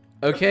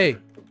 Okay.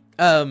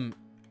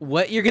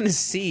 What you're gonna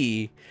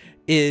see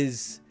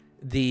is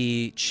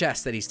the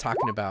chest that he's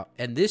talking about,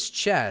 and this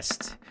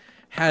chest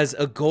has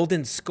a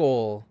golden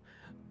skull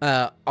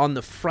on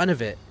the front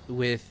of it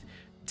with.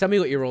 Tell me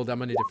what you rolled.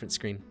 I'm on a different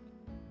screen.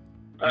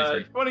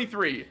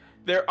 23.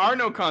 There are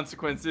no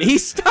consequences. He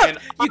stopped.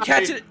 You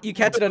catch it. You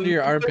catch it under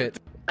your armpit.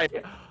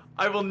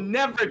 I will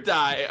never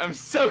die. I'm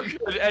so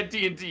good at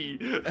D&D.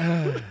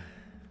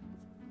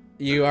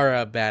 You are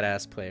a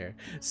badass player.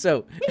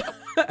 So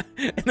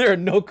there are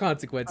no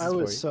consequences. I for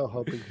was you. so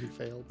hoping he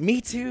failed. Me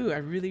too. I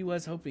really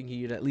was hoping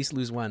he'd at least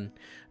lose one.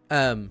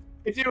 I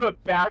do a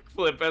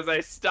backflip as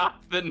I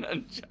stop the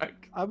nunchuck.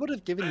 I would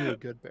have given you a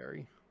good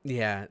berry.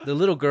 Yeah, the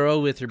little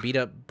girl with her beat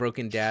up,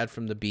 broken dad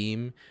from the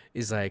beam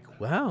is like,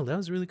 "Wow, that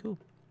was really cool."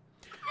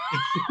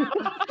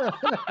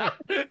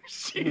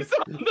 She's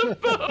on the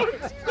boat.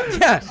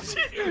 Yeah.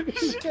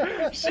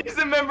 She's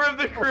a member of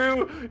the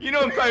crew. You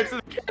know in Pirates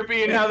of the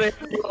Caribbean how they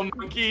have a little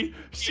monkey?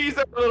 She's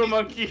a little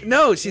monkey.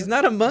 No, she's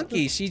not a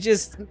monkey. She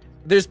just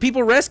there's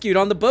people rescued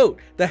on the boat.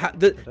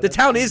 The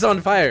town is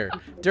on fire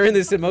during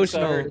this Saw her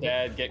emotional.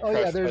 dad get Oh, crushed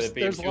yeah, by the there's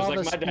beam. She was lava like,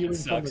 my spewing dad from the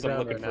sucks. I'm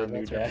ground looking right for a now,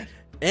 new that's right. dad.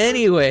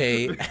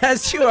 Anyway,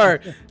 as you are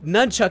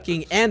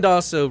nunchucking and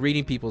also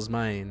reading people's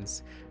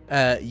minds,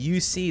 you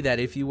see that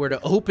if you were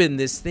to open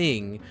this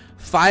thing,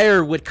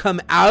 fire would come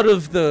out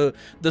of the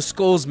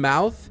skull's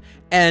mouth,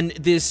 and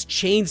this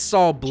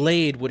chainsaw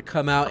blade would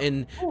come out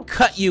and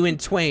cut you in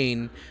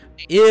twain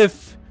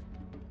if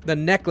the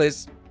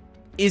necklace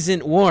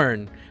isn't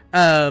worn.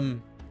 So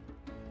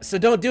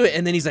don't do it.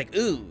 And then he's like,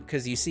 ooh,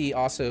 because you see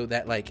also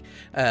that like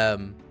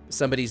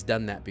somebody's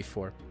done that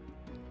before.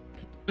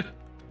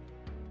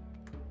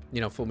 You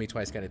know, fool me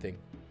twice kind of thing.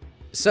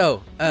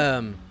 So,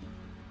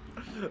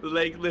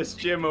 Legless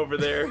Jim over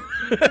there.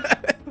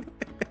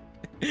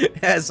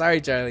 sorry,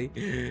 Charlie,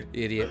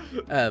 idiot.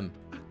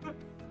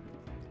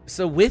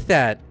 So with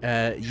that,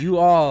 you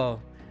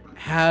all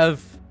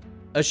have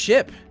a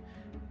ship,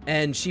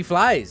 and she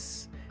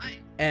flies,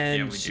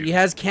 and she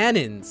has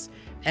cannons,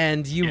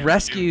 and you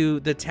rescue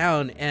the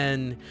town,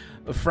 and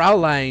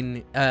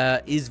Fraulein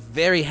is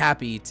very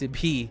happy to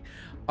be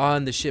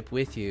on the ship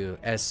with you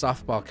as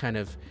Softball kind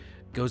of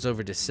goes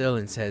over to Syl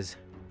and says,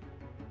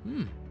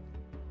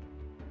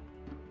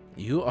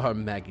 you are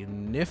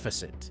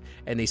magnificent.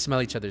 And they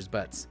smell each other's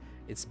butts.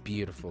 It's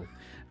beautiful.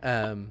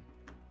 And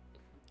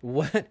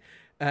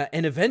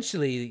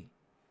eventually...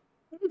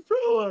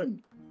 Fraulein,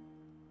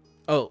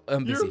 Oh,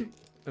 I'm busy.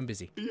 I'm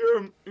busy.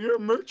 you're a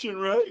merchant,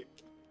 right?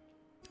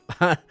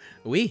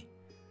 Oui.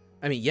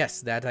 I mean,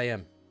 yes, that I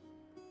am.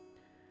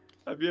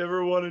 Have you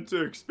ever wanted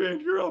to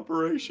expand your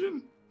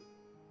operation?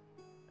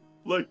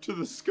 Like to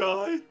the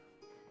sky?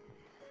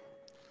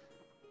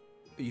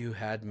 You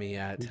had me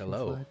at We can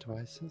hello. fly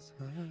twice as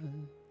high.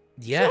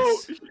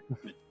 Yes. So,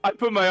 I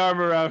put my arm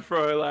around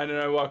Fraulein and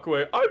I walk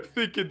away. I'm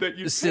thinking that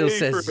you'd Syl pay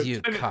says, for a you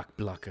tenant, cock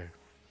blocker.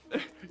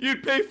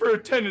 you'd pay for a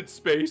tenant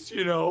space,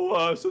 you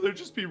know, so there'd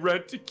just be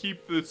rent to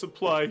keep the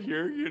supply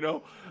here, you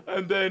know,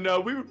 and then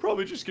we would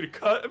probably just get a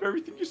cut of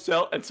everything you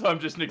sell, and so I'm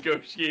just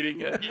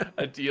negotiating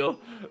a deal.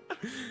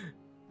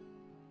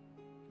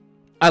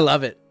 I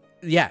love it.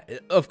 Yeah,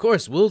 of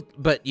course.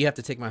 But you have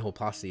to take my whole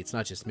posse. It's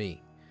not just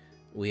me.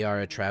 We are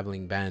a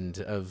traveling band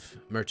of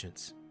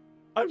merchants.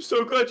 I'm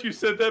so glad you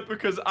said that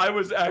because I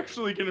was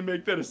actually going to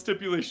make that a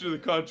stipulation of the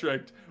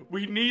contract.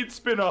 We need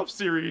spin-off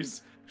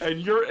series, and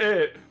you're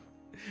it.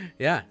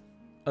 Yeah,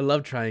 a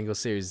love triangle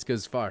series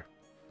goes far.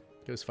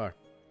 Goes far.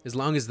 As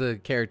long as the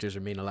characters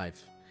remain alive.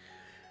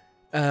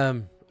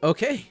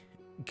 Okay,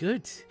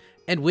 good.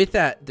 And with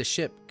that, the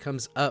ship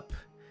comes up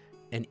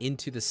and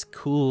into the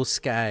cool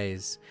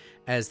skies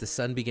as the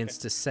sun begins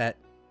to set.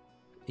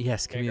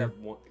 Yes, Can I Camille.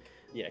 grab one?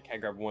 Yeah, can I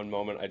grab one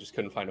moment? I just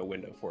couldn't find a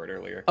window for it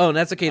earlier. Oh,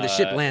 that's okay. The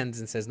ship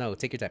lands and says, no,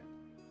 take your time.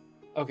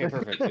 Okay,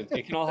 perfect.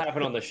 It can all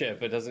happen on the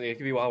ship. It doesn't. It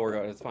can be while we're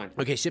going. It's fine.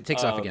 Okay, ship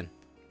takes off again.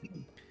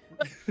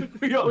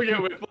 We all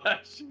get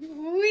whiplash.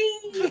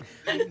 Whee!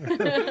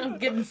 I'm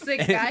getting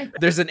sick, guy.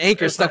 There's an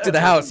anchor stuck to the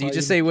house. You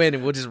just say when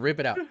and we'll just rip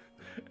it out.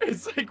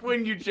 It's like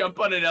when you jump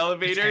on an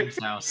elevator. Ham's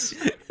house.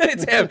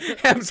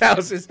 It's Ham's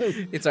house.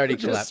 It's already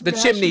collapsed. The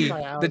smashing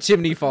my house.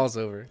 chimney falls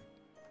over.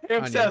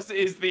 Ham's house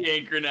is the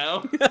anchor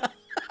now.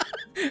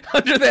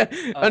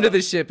 under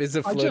the ship is a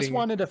I floating, just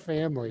wanted a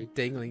family.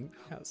 dangling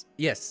house.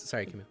 Yes,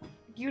 sorry, Camille.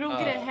 You don't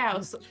get a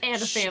house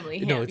and a family.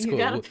 No, Ham. it's you cool.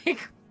 gotta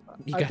pick.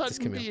 You I got thought this,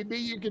 in Camille. D&D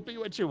you could be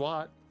what you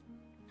want.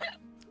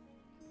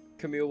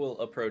 Camille will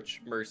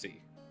approach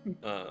Mercy.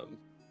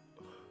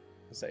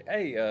 Say,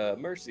 hey,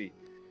 Mercy.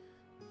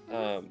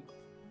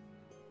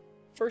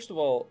 First of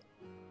all,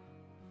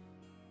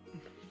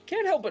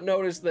 can't help but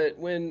notice that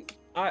when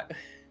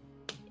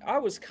I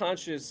was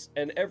conscious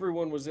and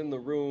everyone was in the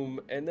room,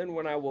 and then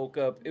when I woke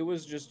up, it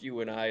was just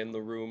you and I in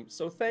the room.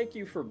 So thank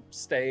you for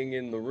staying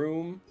in the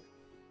room,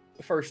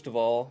 first of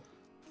all.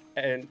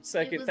 And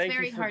second, It was thank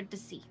very you for... hard to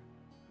see.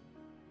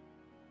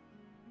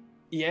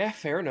 Yeah,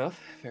 fair enough.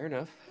 Fair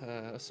enough.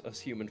 Us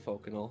human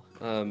folk and all.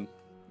 I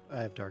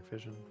have dark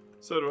vision.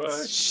 So do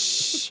I.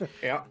 Shh.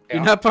 Yeah,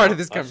 You're not part of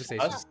this us-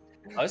 conversation.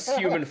 Us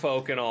human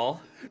folk and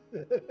all.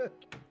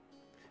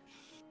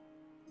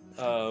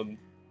 So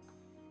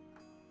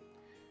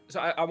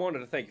I wanted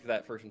to thank you for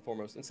that first and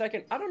foremost. And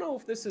second, I don't know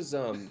if this is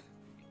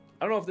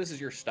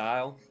your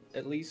style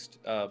at least,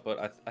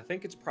 but I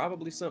think it's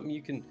probably something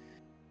you can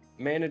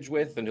manage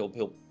with, and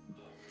he'll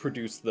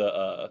produce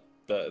the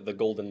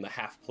golden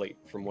half plate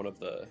from one of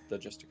the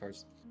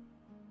Justiciars.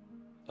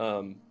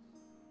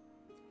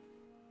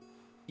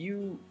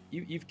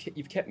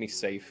 You've kept me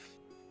safe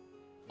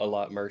a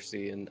lot,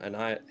 Mercy, and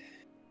I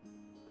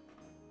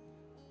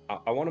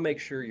want to make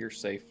sure you're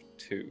safe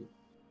too.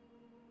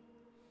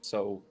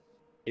 So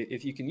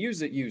if you can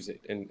use it, use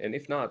it, and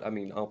if not, I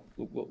mean,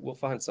 we'll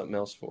find something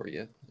else for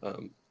you. Yeah,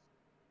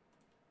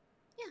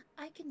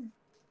 I can.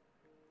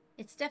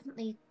 It's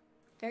definitely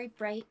very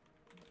bright,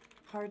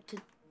 hard to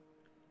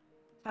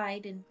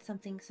hide in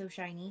something so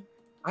shiny.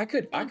 I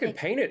could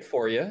paint it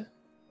for you.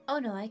 Oh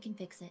no, I can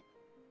fix it.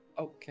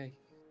 Okay.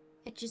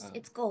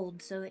 It's gold,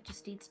 so it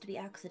just needs to be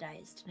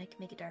oxidized, and I can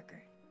make it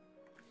darker.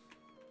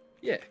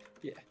 Yeah.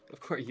 Of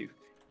course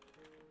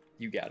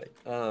you got it.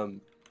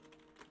 Thank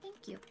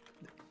you.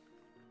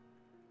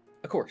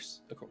 Of course.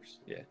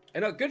 Yeah.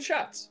 And good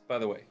shots, by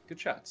the way. Good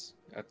shots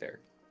out there.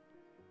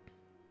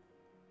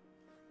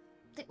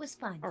 It was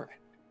fun. All right.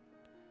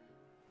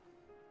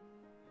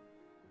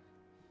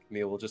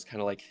 Emil will just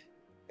kind of like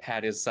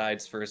pat his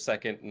sides for a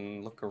second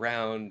and look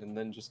around, and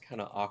then just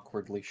kind of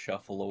awkwardly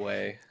shuffle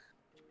away.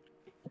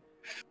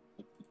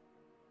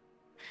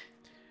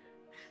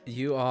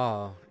 You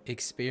all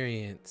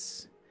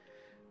experience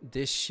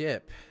this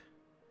ship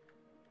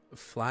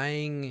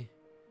flying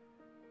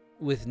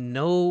with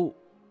no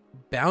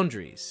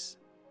boundaries,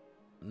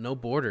 no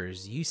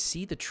borders. You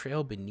see the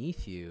trail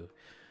beneath you.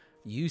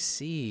 You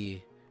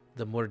see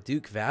the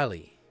Morduk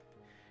Valley.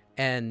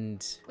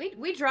 And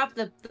we dropped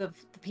the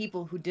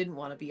people who didn't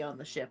want to be on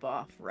the ship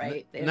off,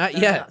 right? They're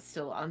Not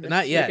still on the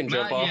Not ship. yet. They can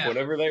jump off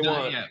whenever they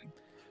want.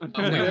 We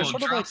They're will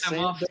sort of drop like them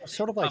off. they're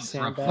sort of like abruptly.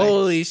 sandbags.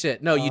 holy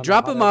shit. No, you on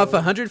drop the them off highway.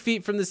 100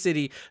 feet from the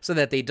city so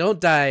that they don't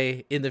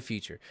die in the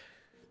future.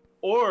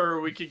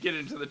 Or we could get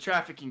into the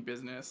trafficking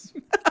business.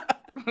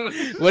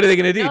 What are they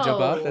going to do? Jump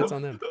No. off? That's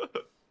on them.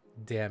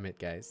 Damn it,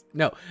 guys.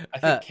 No. I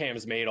think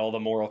Cam's made all the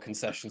moral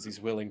concessions he's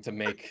willing to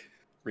make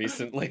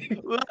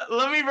recently.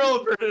 Let me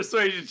roll a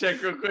persuasion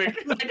check real quick.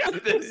 I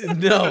got this.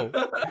 No.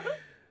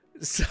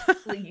 So,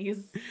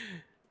 Please.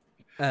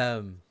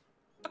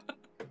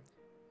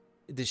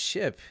 the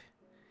ship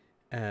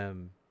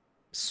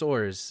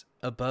soars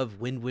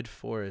above Windwood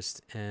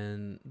Forest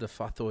and the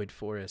Fothoid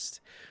Forest.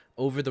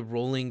 Over the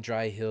rolling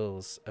dry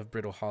hills of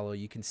Brittle Hollow,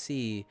 you can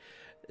see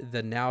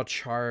the now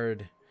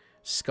charred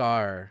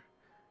scar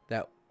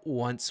that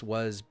once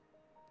was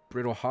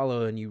Brittle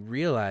Hollow, and you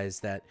realize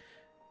that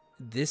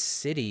this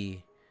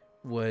city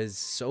was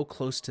so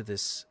close to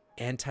this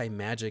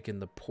anti-magic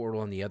and the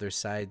portal on the other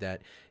side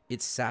that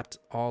it sapped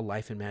all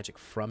life and magic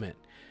from it.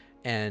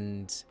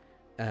 And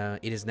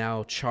it is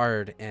now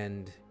charred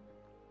and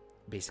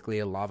basically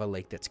a lava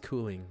lake that's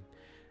cooling.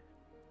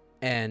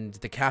 And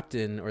the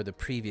captain, or the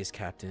previous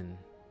captain,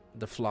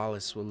 the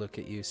Flawless, will look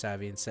at you,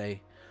 Savvy, and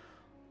say,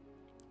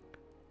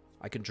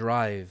 I can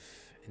drive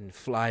and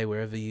fly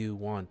wherever you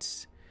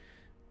want.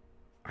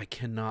 I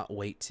cannot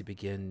wait to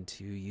begin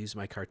to use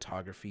my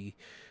cartography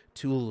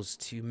tools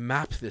to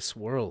map this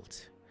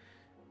world.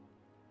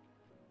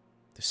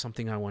 There's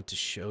something I want to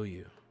show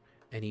you.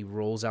 And he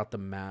rolls out the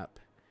map,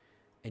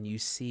 and you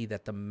see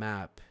that the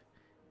map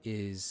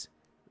is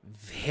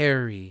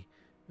very,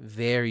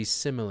 very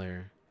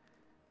similar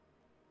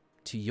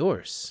to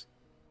yours,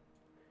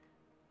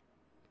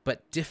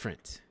 but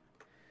different.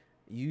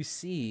 You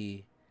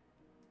see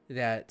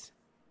that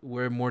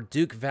where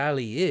Morduk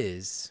Valley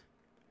is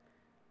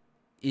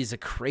a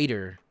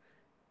crater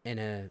and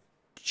a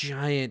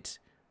giant,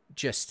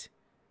 just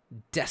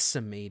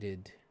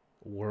decimated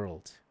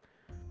world.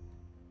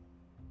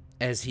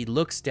 As he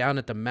looks down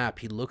at the map,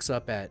 he looks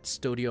up at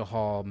Stodio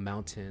Hall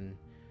Mountain,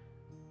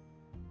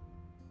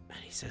 and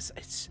he says,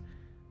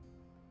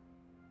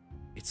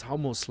 it's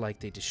almost like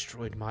they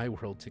destroyed my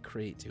world to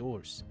create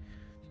yours.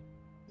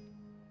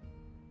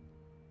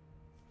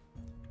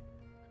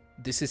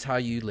 This is how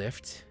you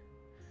lift.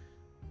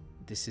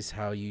 This is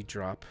how you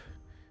drop.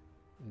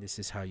 And this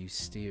is how you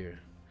steer.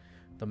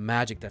 The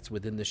magic that's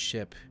within the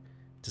ship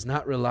does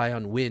not rely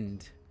on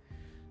wind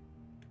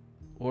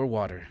or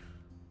water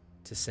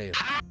to sail.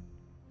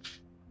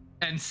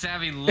 And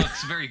Savvy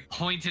looks very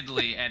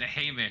pointedly at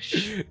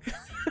Hamish.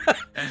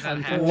 As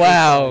that happens.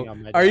 Wow.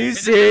 Are you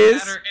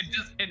serious?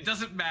 It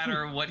doesn't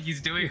matter what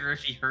he's doing or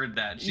if he heard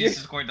that. She's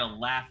just going to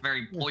laugh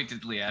very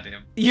pointedly at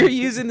him. You're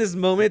using this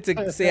moment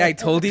to say I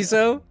told you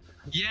so?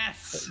 Never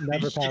Yes.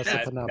 pass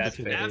up an that's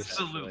opportunity.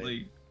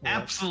 Absolutely. Yeah.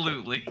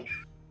 Absolutely.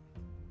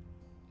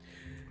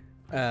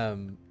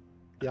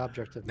 The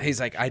object of He's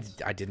like, I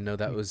didn't know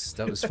that was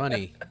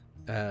funny.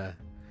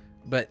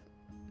 But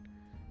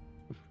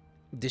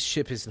this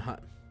ship is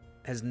not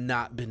has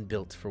not been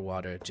built for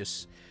water.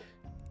 It's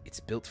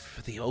built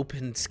for the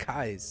open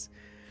skies.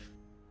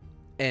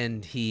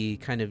 And he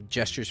kind of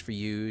gestures for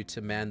you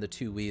to man the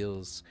 2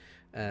 wheels.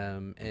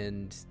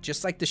 And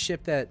just like the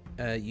ship that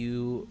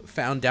you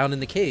found down in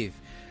the cave.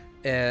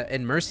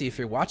 And Mercy, if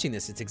you're watching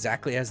this, it's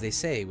exactly as they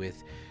say,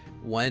 with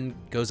one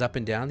goes up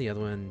and down, the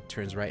other one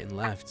turns right and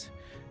left.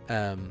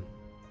 And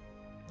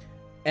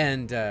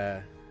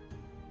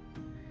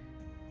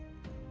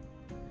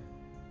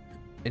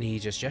he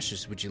just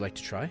gestures, would you like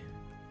to try?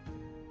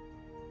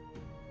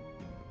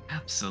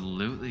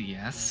 Absolutely,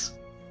 yes.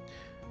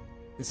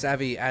 And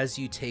Savvy, as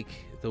you take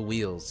the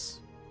wheels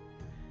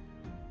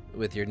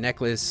with your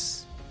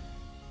necklace,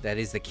 that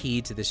is the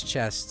key to this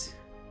chest,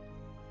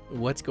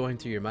 what's going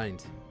through your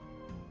mind?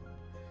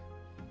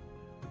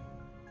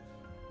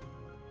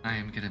 I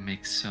am gonna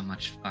make so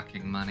much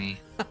fucking money.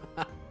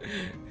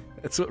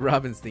 That's what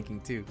Robin's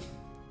thinking too.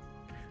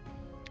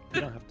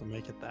 You don't have to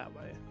make it that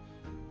way.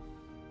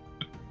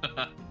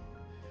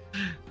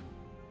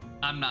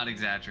 I'm not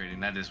exaggerating.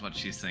 That is what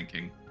she's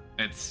thinking.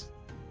 It's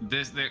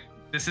this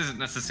isn't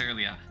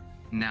necessarily a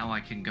now I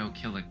can go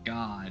kill a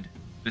god.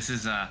 This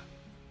is a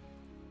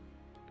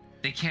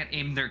they can't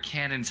aim their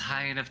cannons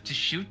high enough to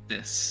shoot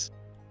this.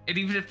 And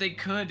even if they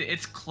could,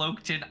 it's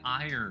cloaked in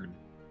iron.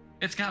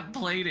 It's got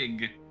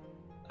plating.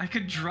 I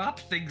could drop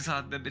things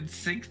on them and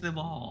sink them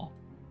all.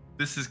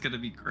 This is gonna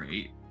be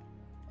great.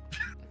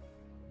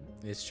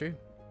 It's true.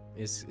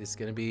 It's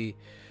gonna be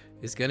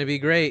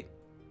great.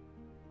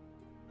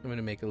 I'm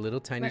gonna make a little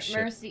tiny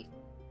ship.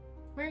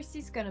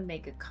 Mercy's gonna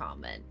make a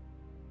comment.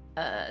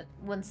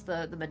 Once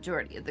the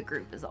majority of the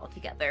group is all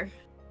together.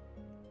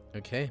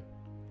 Okay.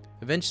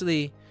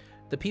 Eventually,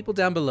 the people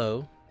down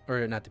below,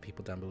 or not the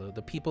people down below,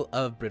 the people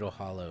of Brittle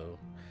Hollow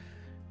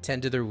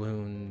tend to their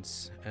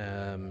wounds.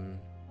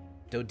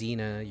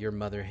 Dodina, your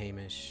mother,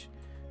 Hamish,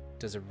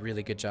 does a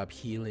really good job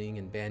healing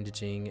and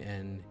bandaging,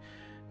 and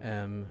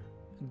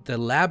the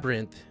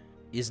labyrinth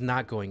is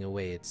not going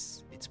away.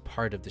 It's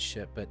part of the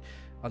ship, but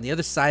on the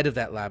other side of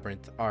that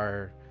labyrinth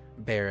are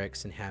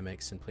barracks and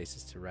hammocks and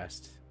places to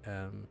rest.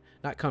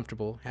 Not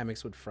comfortable.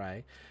 Hammocks would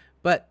fry,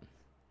 but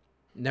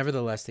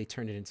nevertheless, they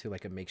turned it into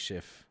like a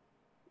makeshift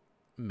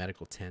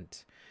medical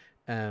tent.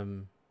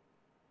 And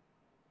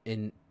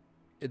the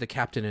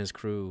captain and his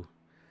crew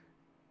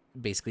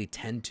basically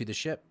tend to the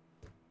ship,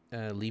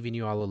 leaving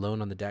you all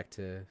alone on the deck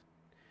to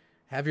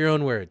have your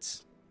own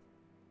words.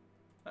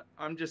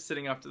 I'm just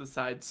sitting off to the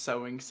side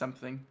sewing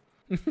something.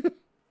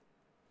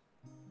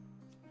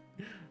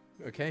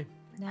 Okay.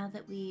 Now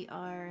that we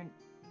are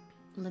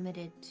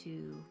limited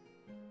to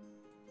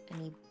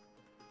any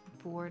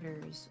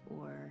borders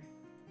or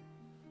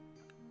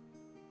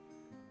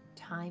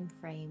time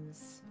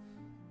frames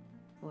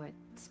or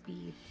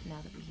speed, now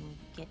that we can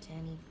get to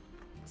any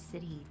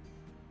city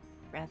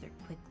rather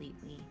quickly,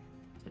 we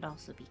should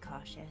also be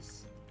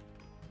cautious.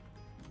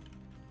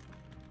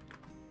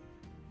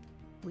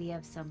 We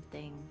have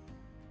something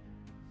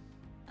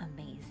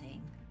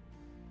amazing.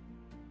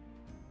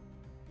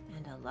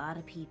 And a lot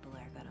of people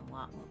are going to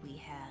want what we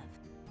have.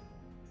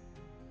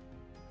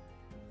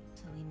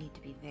 So we need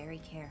to be very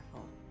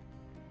careful.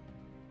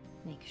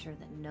 Make sure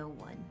that no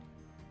one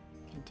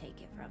can take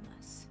it from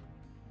us.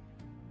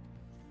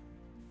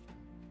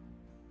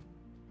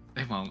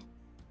 They won't.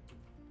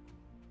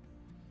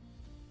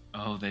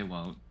 Oh, they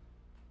won't.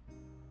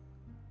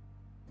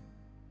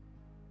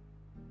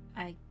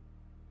 I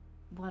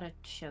want to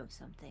show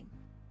something.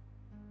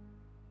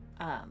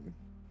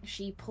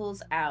 She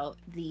pulls out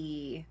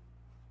the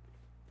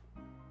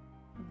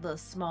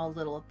small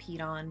little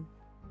piton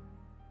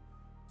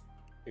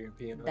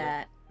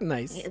that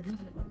Nice.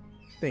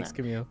 Thanks,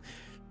 Camille.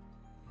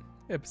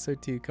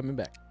 Episode 2 coming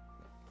back.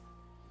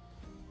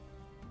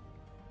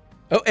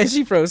 Oh, and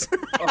she froze.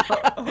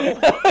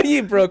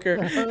 You broke her.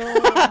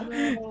 Oh,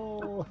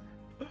 no.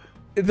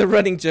 The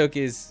running joke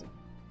is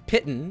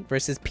Piton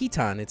versus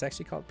Piton. It's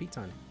actually called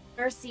Piton.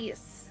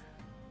 Mercy's.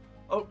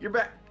 Oh, you're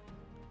back.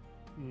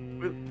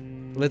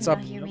 Let's Can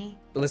all you hear me?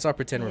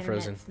 pretend The we're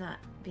frozen. internet's not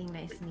being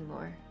nice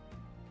anymore.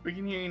 We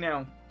can hear you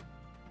now.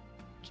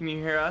 Can you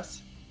hear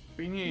us?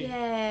 We can hear you.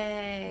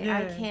 Yay! Yeah.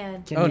 I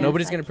can. Oh, Yes,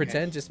 nobody's I gonna can.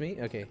 pretend, just me?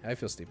 Okay, I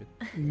feel stupid.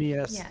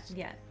 Yes.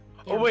 Yeah.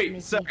 Oh make wait, me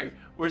sorry.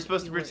 We're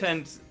supposed to worse.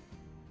 pretend.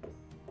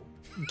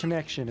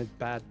 Connection is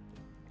bad.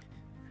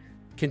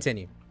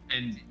 Continue.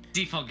 And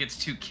default gets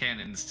 2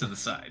 cannons to the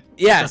side.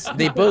 Yes,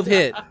 they both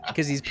hit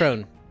because he's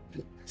prone.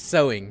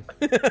 Sewing.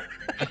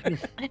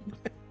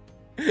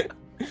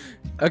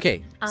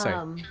 Okay,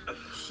 sorry.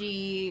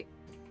 She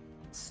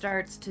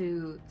starts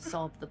to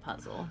solve the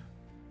puzzle.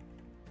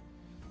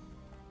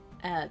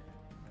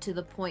 To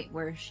the point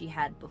where she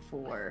had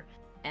before,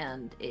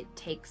 and it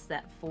takes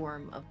that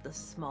form of the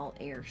small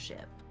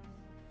airship.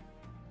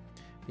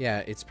 Yeah,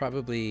 it's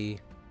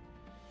probably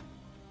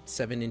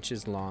 7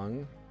 inches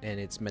long, and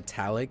it's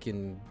metallic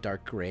and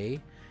dark gray.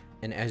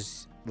 And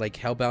as like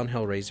Hellbound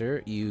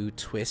Hellraiser, you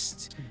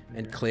twist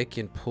and click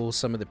and pull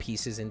some of the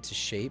pieces into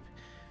shape.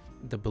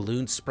 The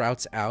balloon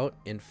sprouts out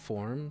and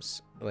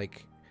forms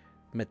like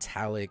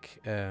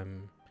metallic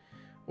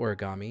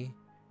origami,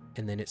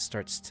 and then it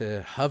starts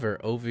to hover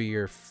over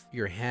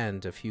your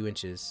hand a few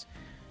inches,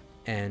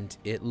 and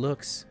it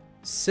looks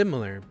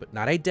similar but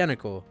not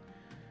identical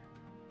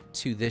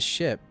to this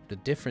ship. The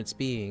difference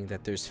being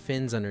that there's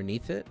fins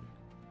underneath it,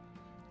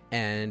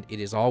 and it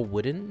is all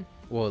wooden.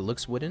 Well, it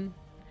looks wooden,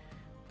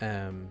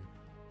 and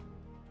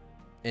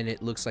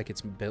it looks like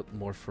it's built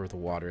more for the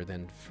water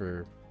than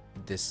for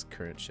this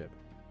current ship.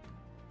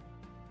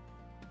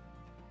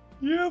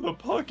 Yeah, the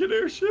pocket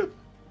airship.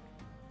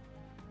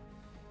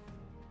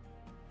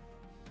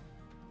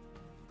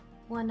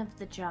 One of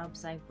the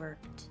jobs I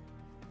worked,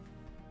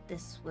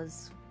 this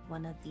was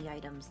one of the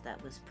items that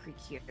was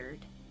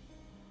procured,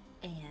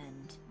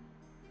 and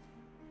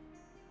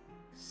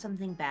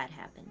something bad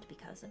happened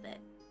because of it.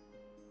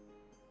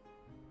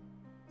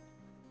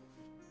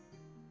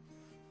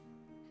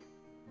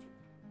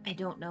 I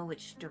don't know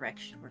which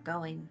direction we're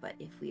going, but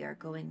if we are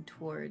going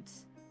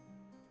towards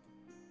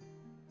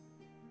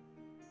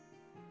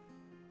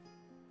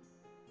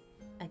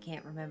I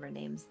can't remember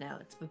names now.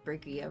 It's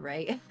Fabricia,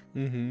 right?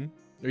 Mm-hmm.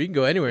 Or you can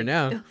go anywhere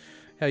now.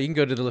 Hell, you can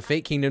go to the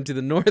Lafayette Kingdom to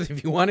the north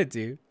if you wanted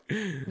to.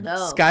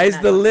 No. Sky's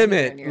the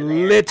limit,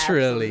 Absolutely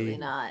literally.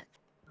 not.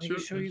 I can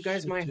show you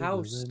guys my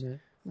house.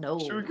 No.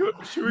 Should we go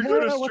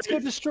Yeah, to let's go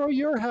destroy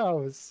your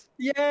house.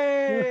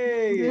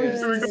 Yay! Yeah.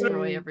 Should we go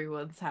Destroy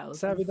everyone's house.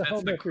 Savvy the That's the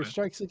Homemaker quest.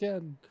 strikes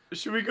again.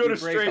 Should we go to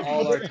break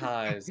all our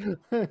Strathmore?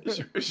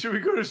 ties. Should we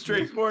go to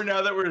Strathmore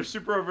now that we're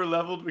super over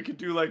leveled? We could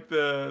do like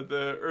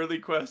the early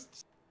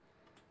quests.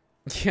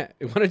 Yeah,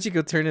 why don't you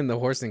go turn in the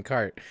horse and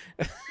cart?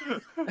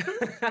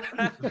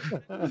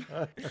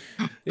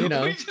 You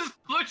know. We just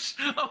push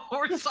a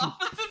horse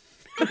off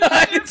of the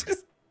I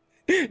just-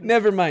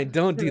 Never mind.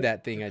 Don't do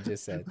that thing I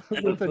just said.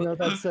 With a note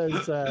that says,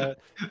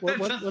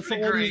 what's sounds the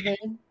lady's great.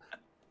 name?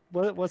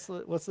 What's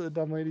the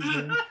dumb lady's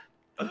name?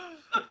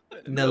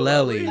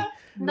 Naleli.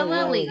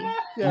 Naleli.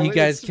 Yeah, You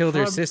guys it's killed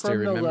her sister,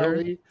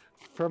 remember? Naleli,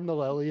 from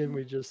Naleli, and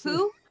we just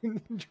Who?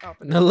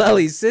 drop it.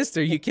 Naleli's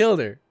sister. You killed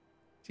her.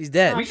 She's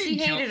dead. Oh, We she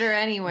didn't kill- hated her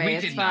anyway. We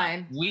It's did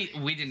fine.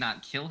 Not. We did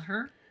not kill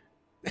her.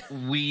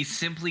 We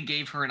simply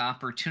gave her an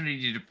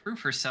opportunity to prove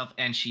herself,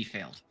 and she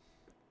failed.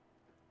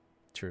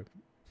 True.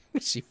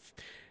 She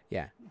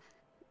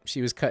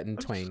was cut in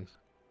twain.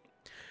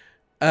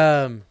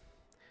 Sorry.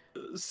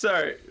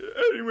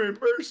 Anyway,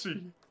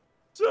 Mercy.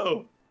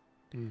 So,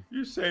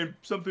 you're saying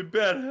something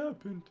bad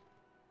happened?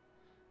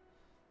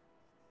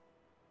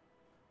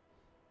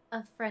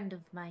 A friend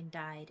of mine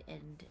died,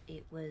 and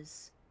it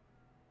was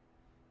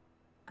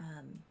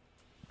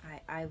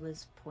I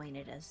was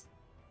pointed as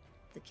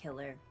the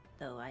killer,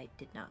 though I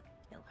did not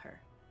kill her.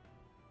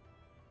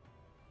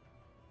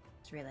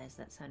 Just realized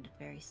that sounded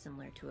very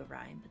similar to a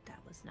rhyme, but that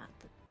was not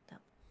that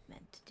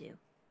meant to do.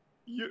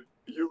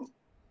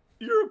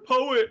 You're a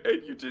poet,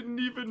 and you didn't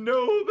even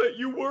know that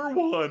you were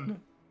one.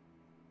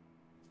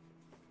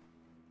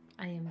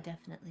 I am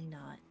definitely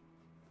not.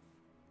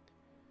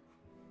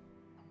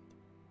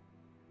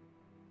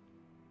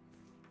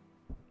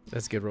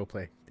 That's good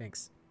roleplay.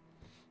 Thanks.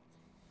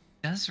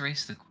 It does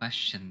raise the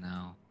question,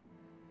 though.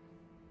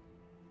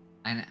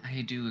 And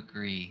I do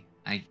agree.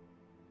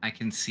 I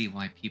can see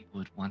why people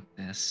would want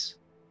this.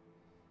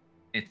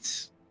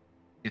 It's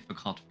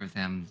difficult for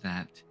them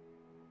that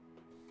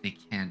they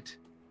can't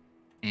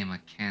aim a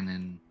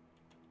cannon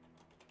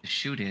to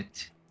shoot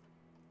it.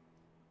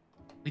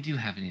 We do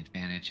have an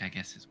advantage, I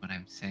guess is what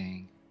I'm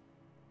saying.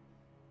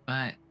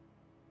 But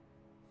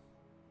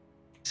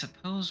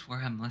suppose where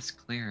I'm less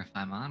clear, if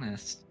I'm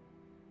honest,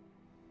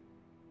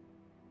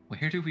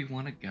 where do we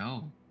want to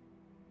go?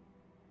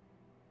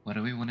 What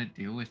do we want to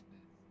do with this?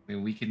 I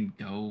mean, we can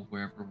go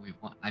wherever we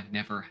want. I've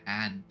never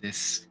had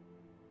this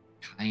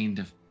kind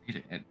of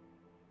freedom.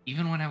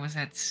 Even when I was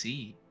at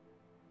sea,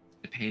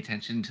 to pay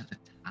attention to the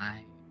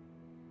tide,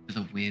 to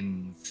the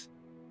winds.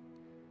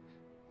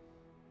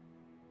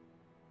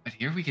 But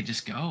here we could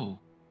just go.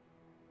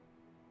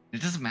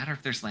 It doesn't matter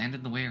if there's land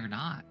in the way or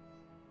not.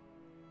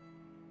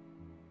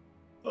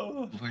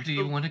 Where do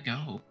you want to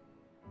go?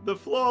 The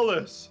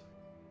Flawless.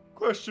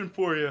 Question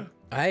for you.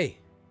 Aye.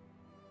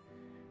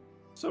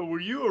 So,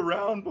 were you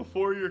around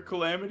before your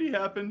calamity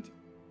happened?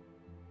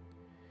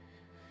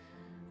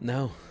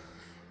 No.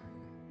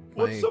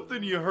 What's My-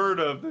 something you heard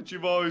of that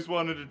you've always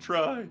wanted to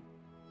try?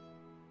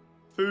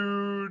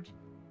 Food,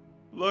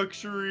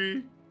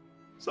 luxury,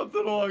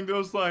 something along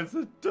those lines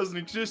that doesn't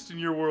exist in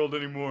your world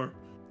anymore.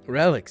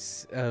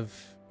 Relics of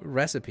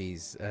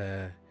recipes.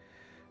 A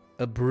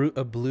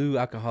blue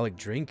alcoholic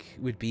drink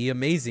would be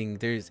amazing.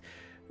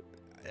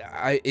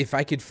 If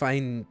I could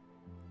find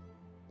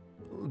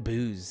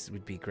booze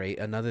would be great.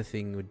 Another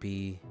thing would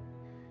be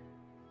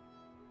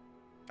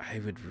I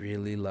would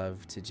really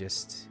love to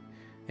just,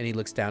 and he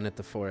looks down at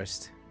the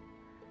forest.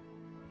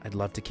 I'd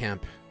love to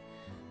camp.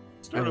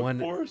 Start a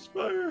forest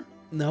fire?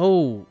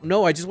 No,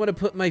 I just want to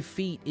put my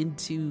feet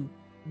into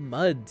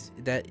mud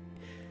that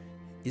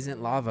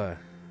isn't lava.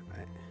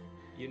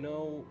 You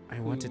know I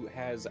who want to-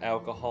 has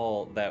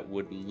alcohol that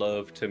would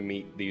love to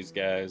meet these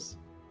guys?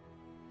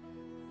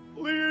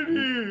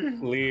 Lady!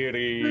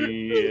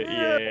 Leary,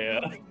 yeah.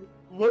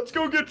 Let's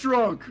go get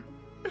drunk.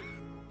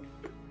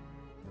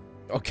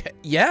 Okay.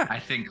 Yeah. I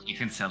think you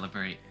can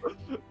celebrate.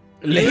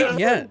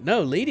 Yeah.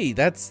 No, lady.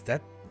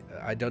 That.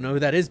 I don't know who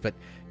that is, but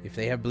if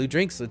they have blue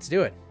drinks, let's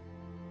do it.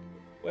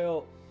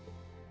 Well,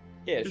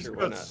 yeah, Just sure,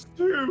 why got not?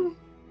 stew.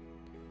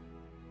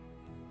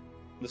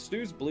 The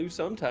stew's blue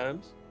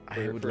sometimes.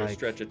 I would For a like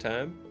stretch of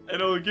time.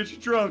 And it'll get you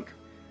drunk.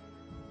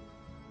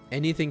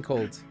 anything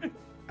cold.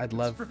 I'd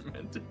love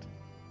Fermented.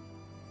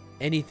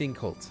 anything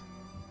cold.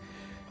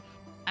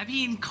 I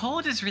mean,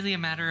 cold is really a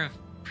matter of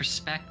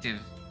perspective.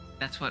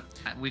 That's what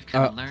we've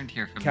kind of learned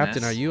here from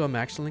Captain, this. are you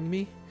actuallying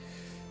me?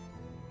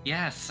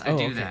 Yes, I do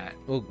okay. that.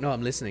 Oh no,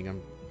 I'm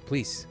listening.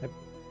 Please Have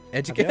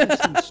educate. you ever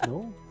seen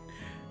snow?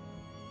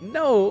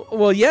 No.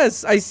 Well,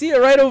 yes, I see it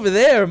right over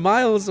there,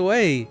 miles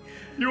away.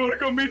 You want to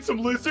go meet some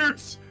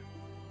lizards?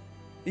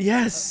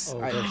 Yes.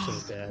 Oh, I- they're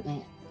so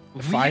bad.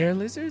 the fire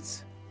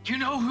lizards? You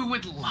know who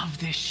would love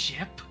this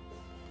ship?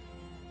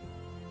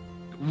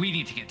 We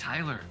need to get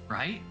Tyler,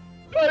 right?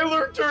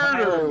 Tyler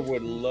Tyler Turner.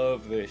 would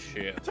love this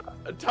shit.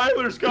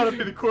 Tyler's got to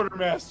be the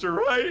quartermaster,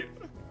 right?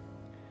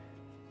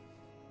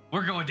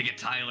 We're going to get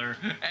Tyler,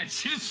 and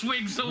she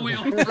swings the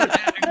wheel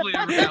dramatically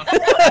around.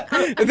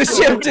 The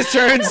ship just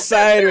turns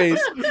sideways,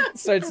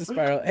 starts to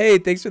spiral. Hey,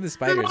 thanks for the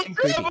spiders.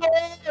 Come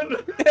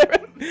on!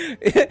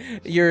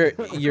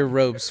 Your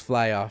robes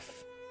fly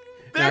off.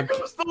 There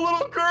goes the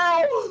little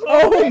girl.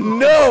 Oh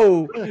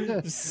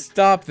no!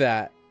 Stop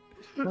that.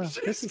 This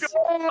She's is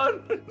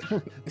gone.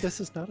 this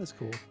is not as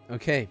cool.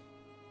 Okay.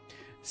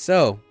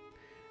 So,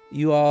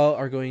 you all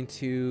are going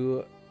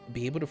to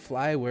be able to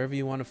fly wherever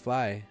you want to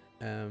fly.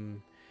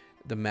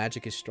 The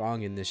magic is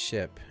strong in this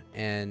ship,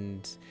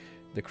 and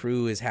the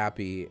crew is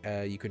happy.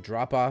 You can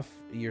drop off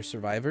your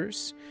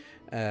survivors.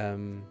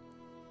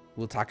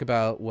 We'll talk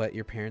about what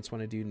your parents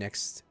want to do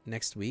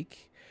next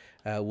week.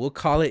 We'll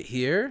call it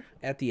here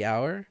at the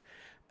hour,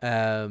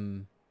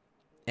 and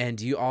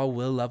you all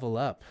will level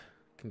up.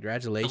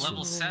 Congratulations.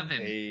 Level 7,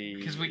 Hey.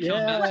 because we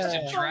killed not just a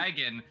Yeah.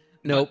 dragon,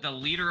 Nope. but the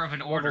leader of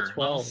an order.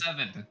 Level 12.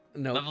 7.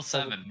 Nope. Level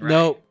 7, right?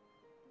 Nope.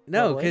 No,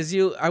 Level eight?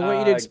 because I want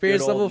you to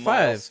experience Good old level 5.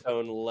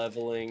 milestone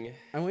leveling.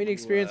 I want you to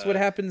experience what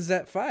happens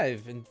at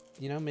 5, and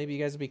maybe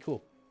you guys will be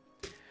cool.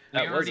 We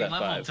That was already at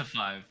leveled 5. to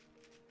 5.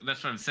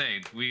 That's what I'm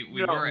saying. We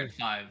No. were at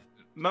 5.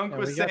 Monk Yeah,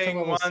 was we got to saying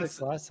level 6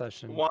 wants last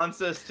session.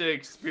 us to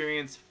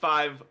experience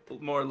 5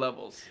 more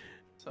levels.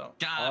 So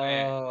Got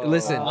it.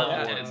 Listen,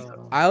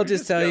 Wow. I'll We just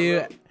just tell got you,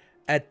 leveled.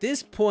 at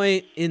this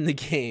point in the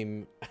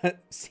game,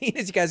 seeing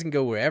as you guys can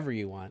go wherever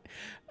you want,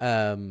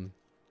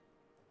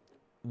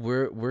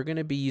 we're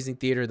gonna be using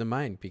Theater of the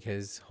Mind,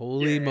 because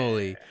holy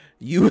moly,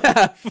 you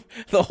have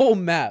the whole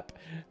map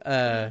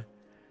to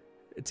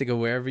go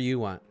wherever you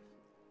want.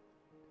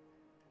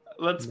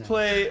 let's No.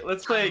 play a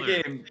Tyler.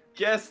 game.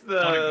 Guess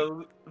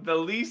the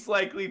least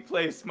likely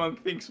place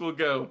Monk thinks we'll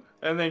go,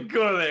 and then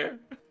go there.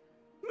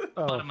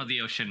 Oh, Bottom of the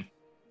ocean.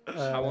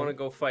 I want to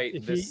go fight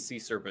if this he- sea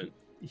serpent.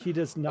 he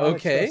does not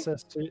Okay. expect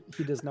us to.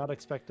 He does not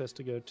expect us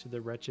to go to the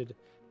wretched.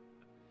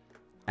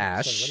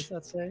 Ash, Sorry,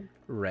 what does that say?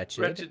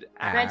 wretched, Wretched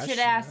Wretched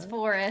ass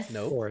forest.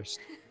 Nope. Forest.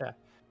 Yeah,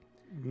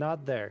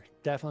 not there.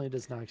 Definitely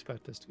does not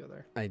expect us to go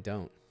there. I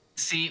don't.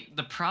 See,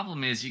 the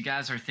problem is you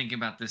guys are thinking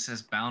about this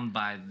as bound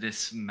by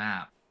this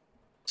map.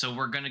 So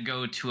we're going to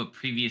go to a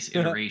previous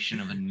iteration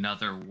of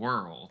another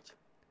world.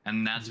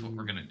 And that's what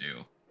we're going to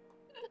do.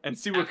 and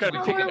see what After kind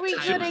of we How are we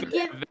Tyler gonna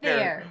get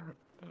there?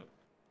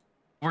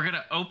 We're going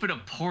to open a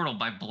portal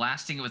by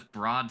blasting it with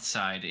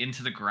broadside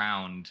into the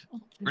ground.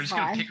 We're just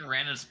going God. to pick a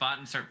random spot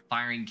and start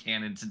firing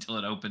cannons until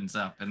it opens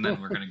up. And then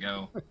we're going to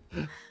go.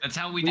 That's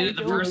how we did it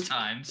the first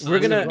time. So We're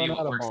that's gonna- gonna be Run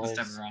out what of works this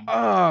balls. time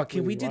around. Oh,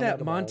 can We we do run that out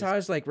of balls.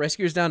 montage like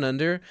Rescuers Down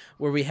Under,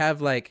 where we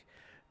have like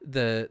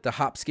the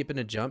hop, skip, and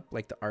a jump,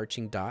 like the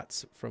arching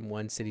dots from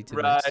one city to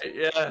the next? right?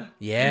 Yeah.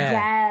 Yeah.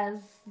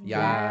 Yes.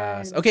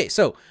 Yes. Okay,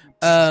 so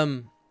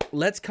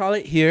let's call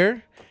it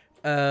here.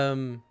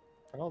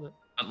 Called it.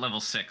 At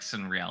level 6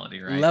 in reality,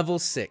 right? Level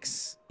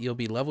 6. You'll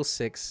be level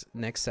 6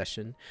 next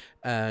session.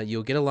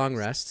 You'll get a long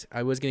rest.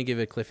 I was gonna give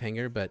it a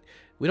cliffhanger, but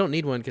we don't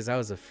need one because that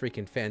was a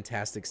freaking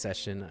fantastic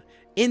session,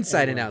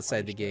 inside and Everyone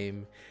outside the punched it.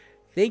 game.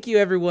 Thank you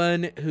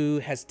everyone who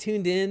has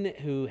tuned in,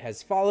 who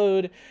has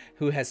followed,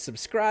 who has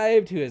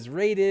subscribed, who has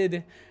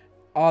rated,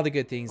 all the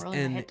good things. Rolling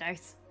the And hit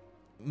dice.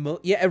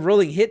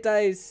 rolling hit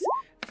dice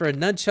for a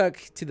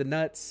nunchuck to the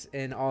nuts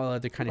and all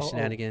other kind of Oh,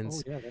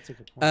 shenanigans. Oh, yeah, that's a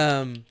good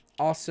point.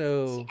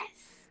 Also,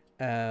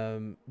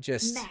 Yes.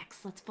 just Max,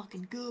 let's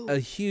fucking go. a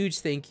huge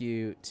thank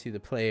you to the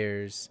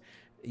players.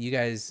 You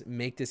guys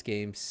make this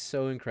game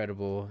so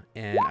incredible,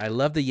 and I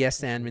love the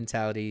yes and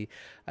mentality.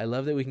 I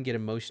love that we can get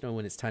emotional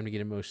when it's time to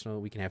get emotional.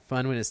 We can have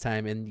fun when it's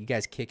time, and you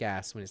guys kick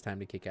ass when it's time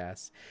to kick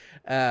ass.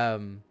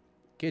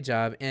 Good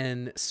job.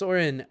 And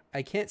Soren,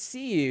 I can't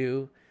see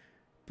you,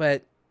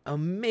 but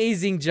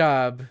amazing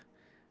job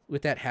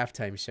with that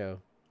halftime show.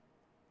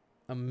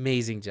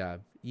 Amazing job.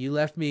 You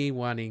left me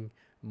wanting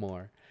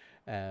more.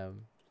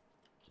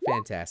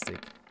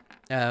 Fantastic.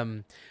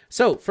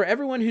 So for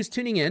everyone who's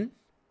tuning in,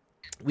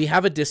 we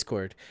have a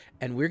Discord,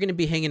 and we're going to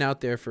be hanging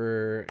out there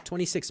for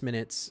 26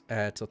 minutes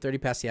till 30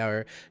 past the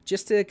hour,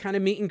 just to kind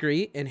of meet and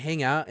greet and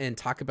hang out and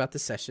talk about the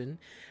session.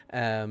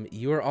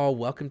 You are all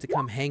welcome to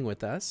come hang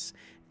with us.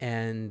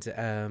 And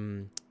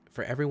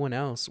for everyone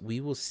else,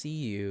 we will see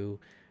you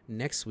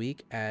next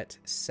week at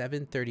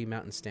 7:30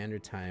 Mountain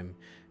Standard Time.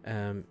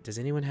 Does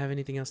anyone have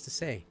anything else to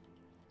say?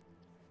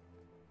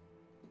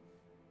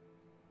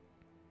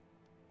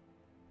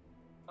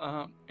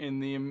 In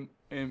the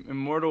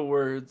immortal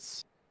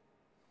words,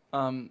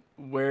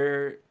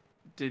 where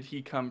did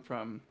he come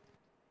from?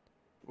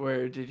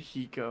 Where did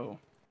he go?